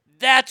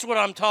 That's what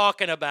I'm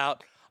talking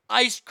about.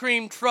 Ice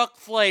cream truck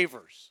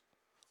flavors.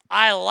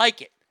 I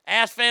like it.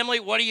 Ask family,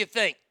 what do you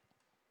think?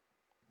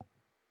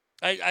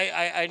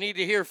 I need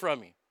to hear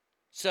from you.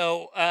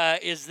 So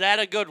is that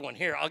a good one?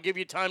 Here, I'll give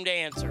you time to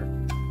answer.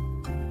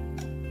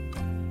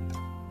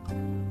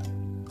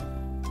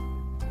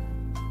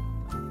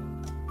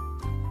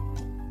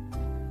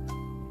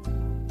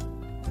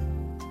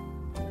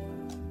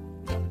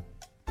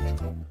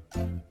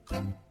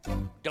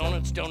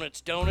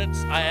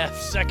 Donuts. I have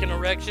second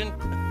erection.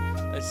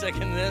 I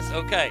second this.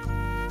 Okay.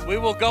 We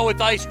will go with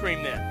ice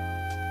cream then.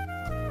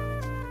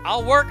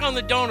 I'll work on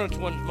the donuts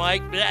one,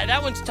 Mike.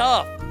 That one's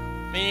tough.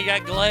 I mean, you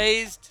got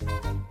glazed,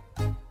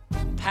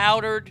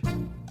 powdered,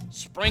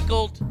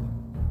 sprinkled,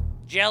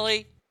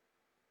 jelly,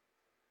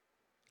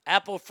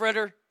 apple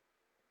fritter.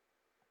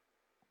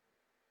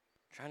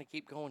 Trying to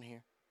keep going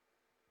here.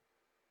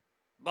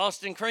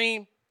 Boston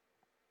cream,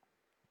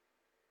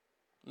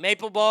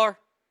 maple bar.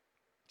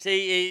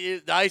 See,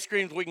 the ice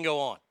creams, we can go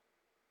on.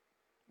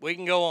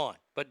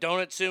 But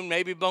donuts soon,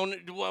 maybe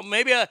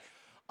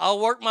I'll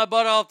work my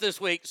butt off this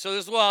week. So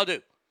this is what I'll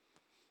do.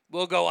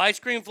 We'll go ice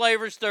cream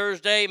flavors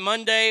Thursday.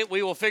 Monday,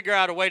 we will figure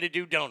out a way to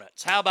do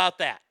donuts. How about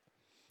that?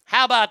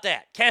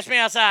 Catch me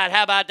outside.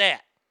 How about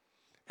that?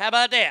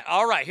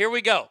 All right, here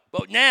we go.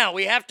 But now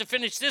we have to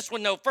finish this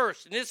one, though,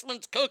 first. And this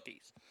one's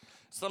cookies.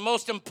 So the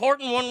most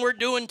important one we're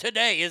doing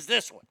today is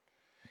this one.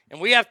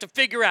 And we have to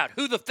figure out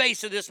who the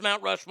face of this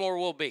Mount Rushmore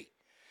will be.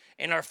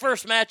 And our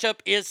first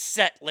matchup is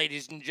set,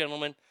 ladies and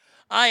gentlemen.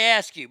 I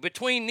ask you,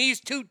 between these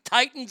two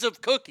titans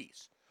of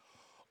cookies,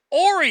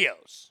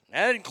 Oreos,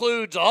 that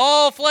includes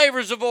all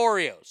flavors of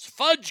Oreos,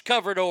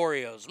 fudge-covered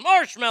Oreos,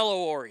 marshmallow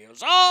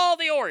Oreos, all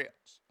the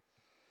Oreos,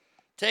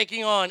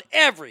 taking on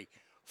every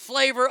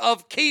flavor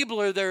of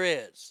Keebler there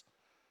is.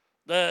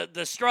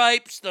 The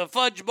stripes, the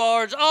fudge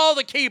bars, all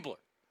the Keebler,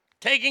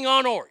 taking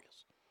on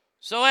Oreos.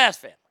 So ask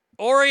family,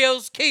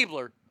 Oreos,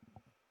 Keebler,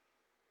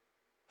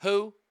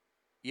 who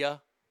ya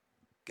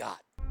got?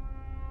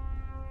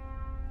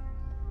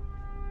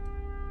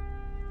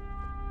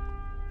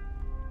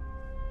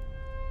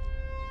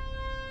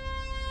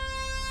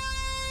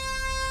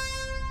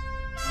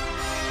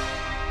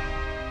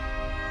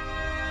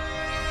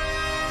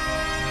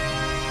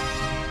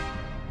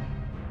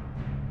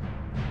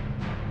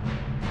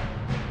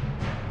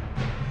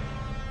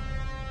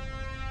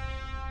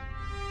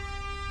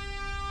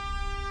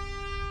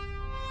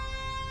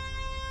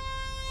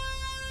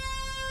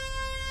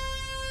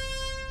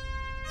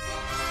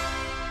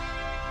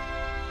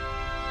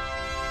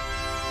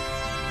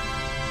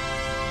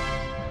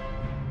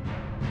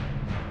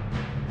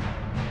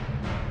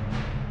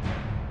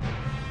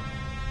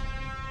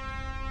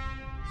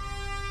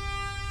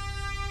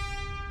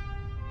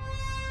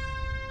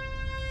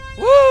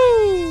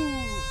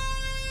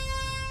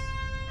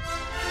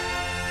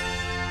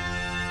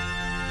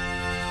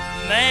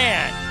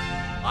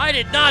 I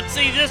did not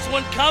see this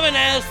one coming,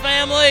 as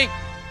family.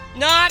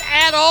 Not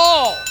at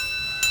all.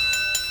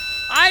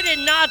 I did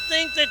not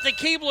think that the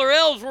Keebler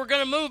Elves were going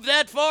to move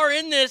that far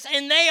in this,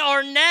 and they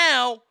are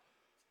now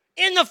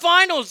in the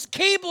finals.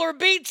 Keebler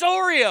beats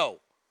Oreo.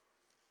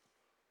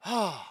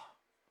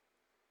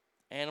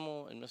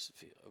 Animal and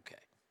Mississippi. Okay.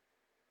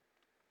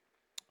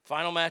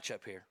 Final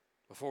matchup here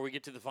before we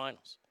get to the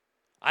finals.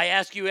 I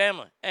ask you,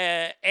 Emma,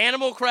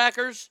 animal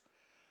crackers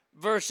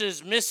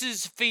versus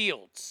Mrs.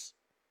 Fields.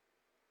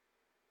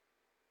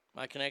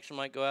 My connection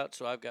might go out,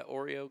 so I've got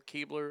Oreo,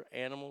 Keebler,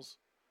 Animals,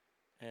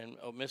 and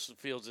Mrs.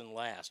 Fields in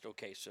last.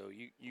 Okay, so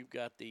you've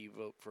got the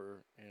vote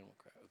for Animal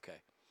Crackers. Okay.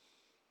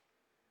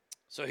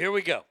 So here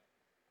we go.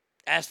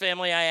 Ask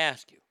Family, I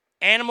ask you.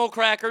 Animal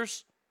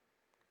Crackers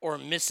or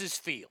Mrs.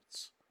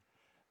 Fields?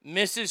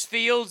 Mrs.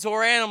 Fields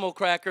or Animal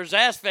Crackers?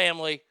 Ask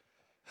Family,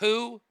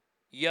 who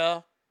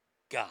ya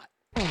got?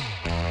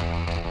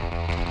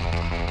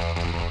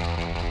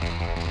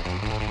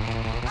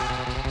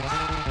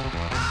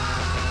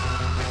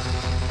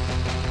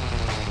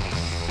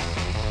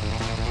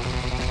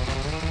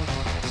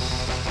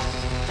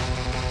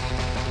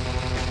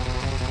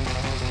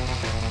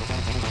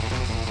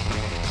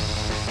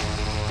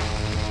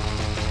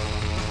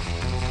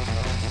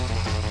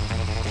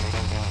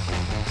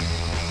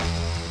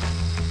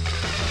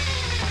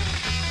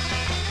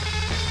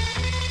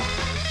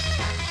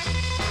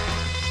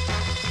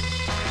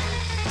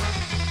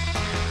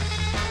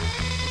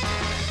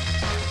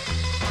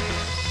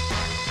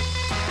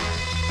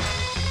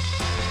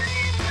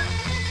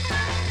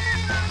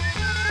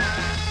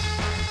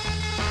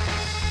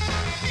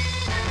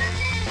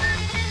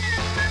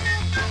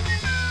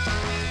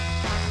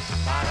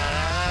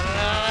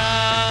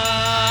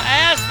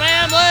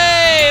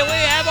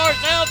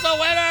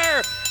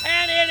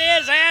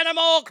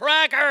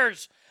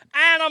 Crackers.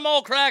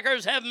 Animal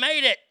Crackers have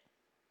made it.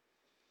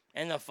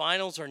 And the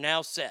finals are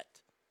now set.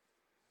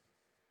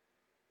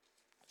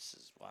 This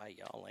is why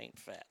y'all ain't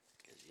fat,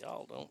 because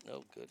y'all don't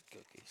know good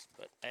cookies.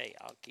 But, hey,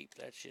 I'll keep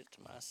that shit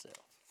to myself.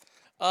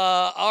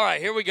 All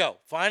right, here we go.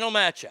 Final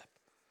matchup.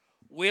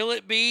 Will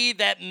it be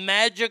that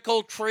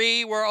magical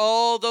tree where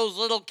all those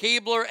little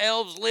Keebler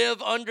elves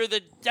live under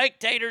the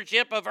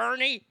dictatorship of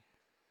Ernie?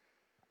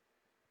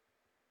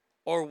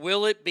 Or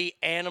will it be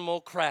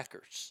Animal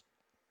Crackers?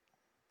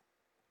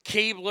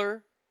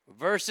 Keebler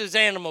versus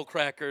Animal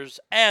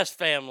Crackers. Ask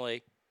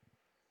Family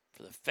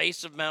for the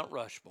face of Mount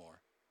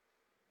Rushmore.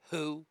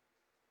 Who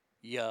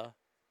ya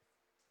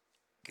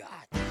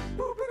got?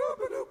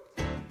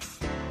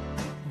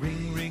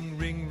 Ring, ring,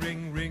 ring,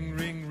 ring, ring,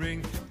 ring,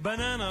 ring,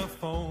 banana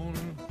phone.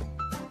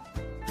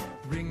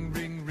 Ring,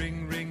 ring,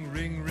 ring, ring,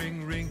 ring,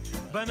 ring, ring,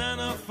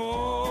 banana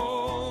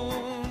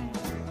phone.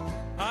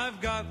 I've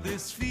got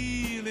this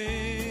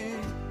feeling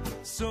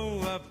so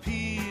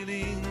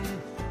appealing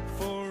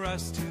for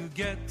us to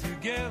get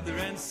together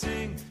and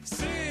sing,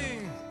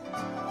 sing.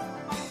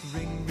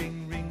 Ring,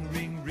 ring, ring,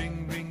 ring,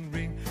 ring, ring,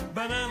 ring,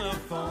 banana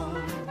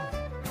phone.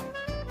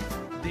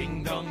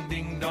 Ding dong,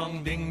 ding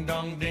dong, ding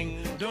dong,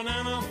 ding,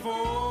 banana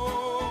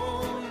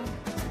phone.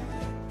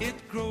 It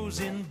grows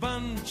in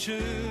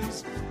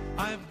bunches,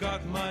 I've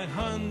got my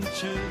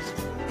hunches.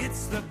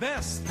 It's the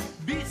best,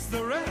 beats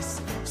the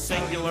rest.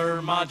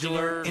 Singular,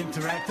 modular,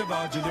 interactive,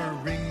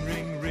 modular. Ring,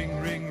 ring, ring,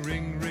 ring,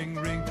 ring, ring,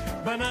 ring,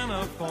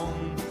 banana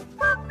phone.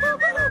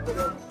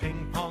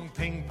 Ping pong,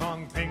 ping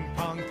pong, ping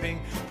pong, ping,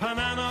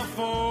 banana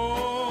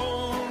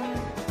phone.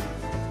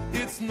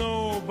 It's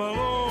no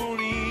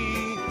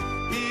baloney,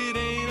 it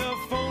ain't a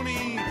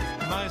phony.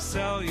 My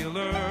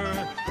cellular,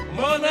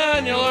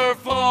 mononular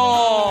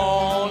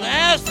phone.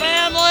 Ask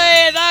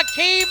Family, the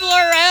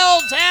Keebler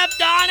elves have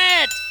done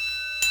it.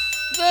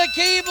 The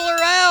Keebler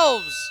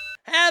elves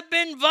have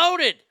been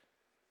voted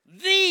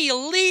the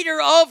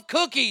leader of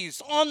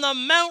cookies on the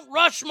Mount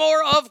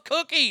Rushmore of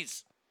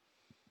cookies.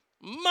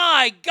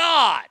 My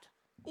God,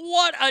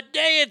 what a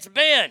day it's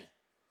been.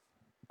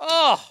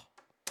 Oh,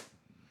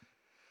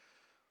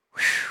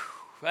 whew.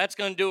 That's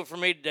going to do it for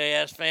me today,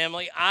 Ask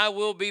Family. I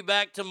will be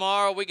back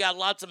tomorrow. We got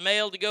lots of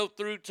mail to go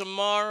through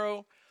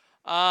tomorrow.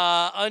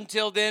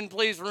 Until then,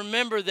 please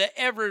remember that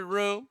every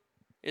room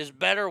is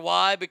better.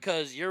 Why?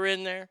 Because you're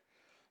in there.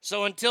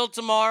 So until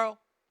tomorrow,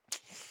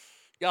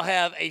 y'all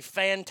have a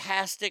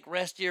fantastic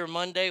rest of your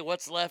Monday,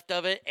 what's left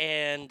of it,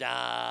 and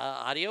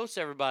adios,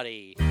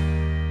 everybody.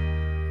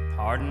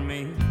 Pardon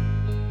me,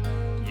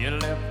 you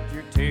left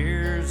your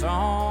tears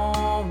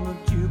on the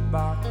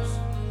jukebox,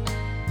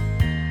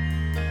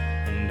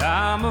 and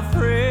I'm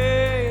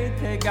afraid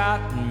they got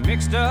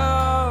mixed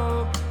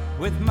up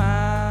with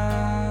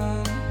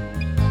mine.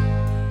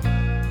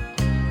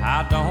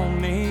 I don't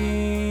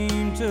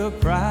mean to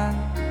cry,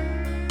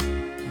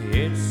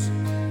 it's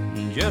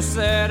just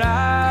that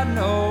I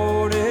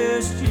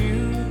noticed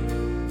you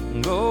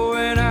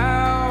going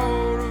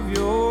out of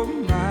your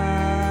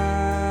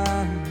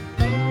mind.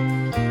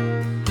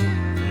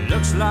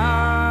 Looks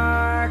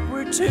like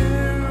we're two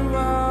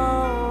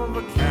of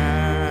a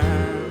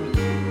kind.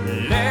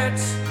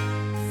 Let's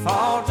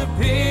fall to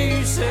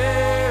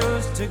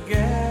pieces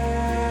together.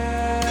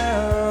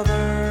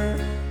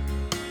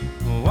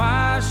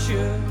 Why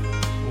should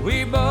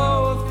we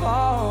both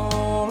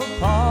fall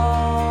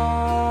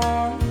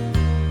apart?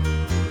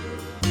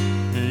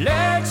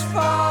 Let's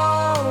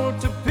fall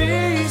to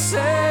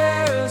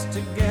pieces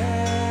together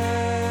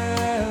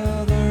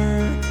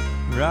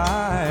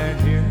right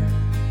here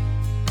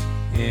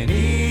in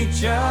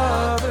each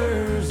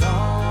other's arms.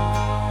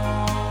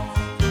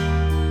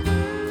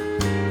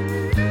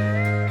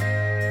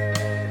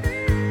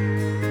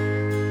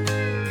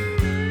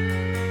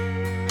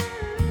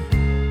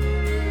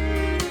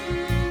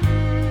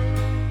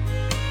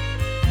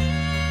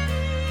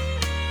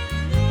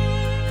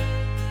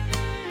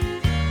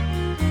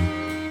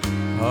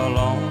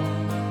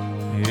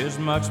 is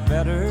much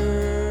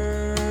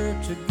better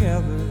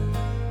together.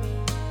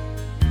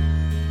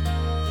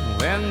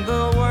 When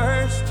the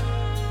worst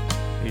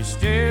is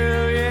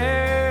still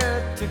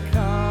yet to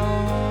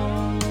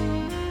come.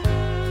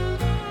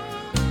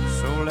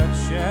 So let's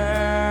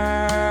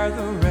share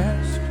the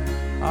rest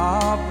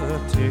of the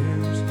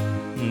tears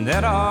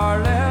that are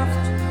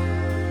left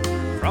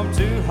from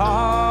two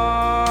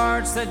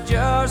hearts that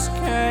just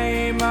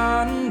came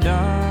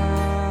undone.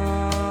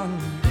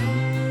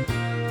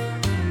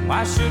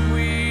 Why should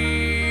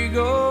we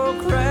go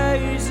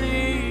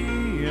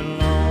crazy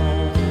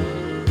alone?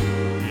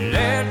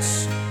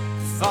 Let's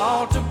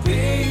fall to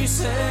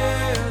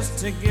pieces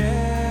together.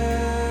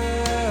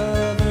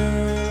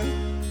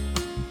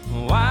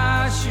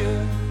 Why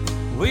should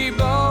we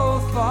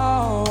both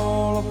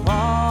fall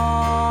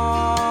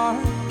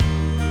apart?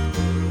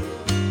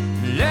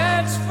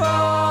 Let's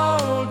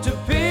fall to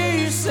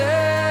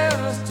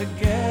pieces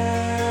together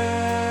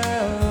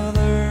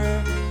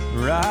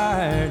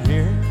right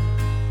here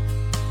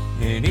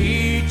in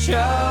each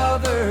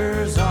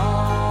other's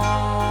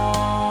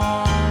arms.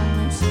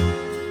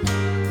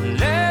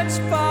 Let's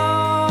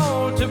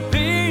fall to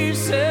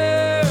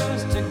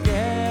pieces together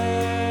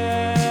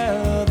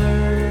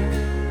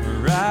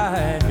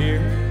right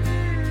here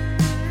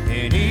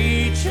in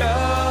each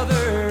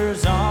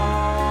other's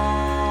arms.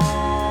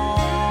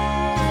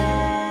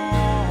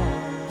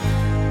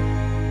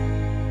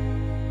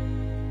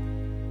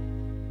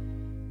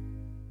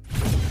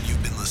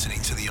 You've been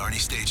listening to The Arnie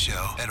State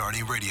Show at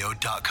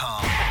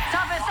ArnieRadio.com.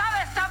 Stop it, stop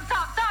it, stop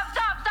talking.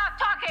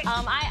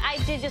 I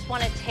did just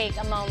want to take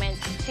a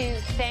moment to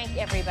thank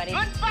everybody.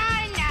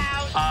 Goodbye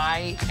now.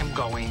 I am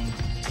going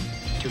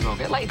to go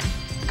get laid.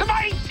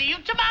 Goodbye. See you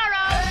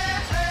tomorrow.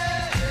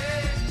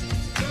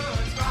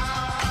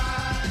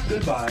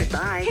 Goodbye.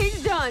 Bye.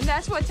 He's done.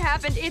 That's what's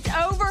happened. It's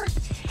over.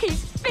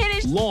 He's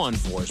finished. Law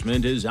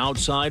enforcement is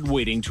outside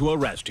waiting to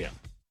arrest him.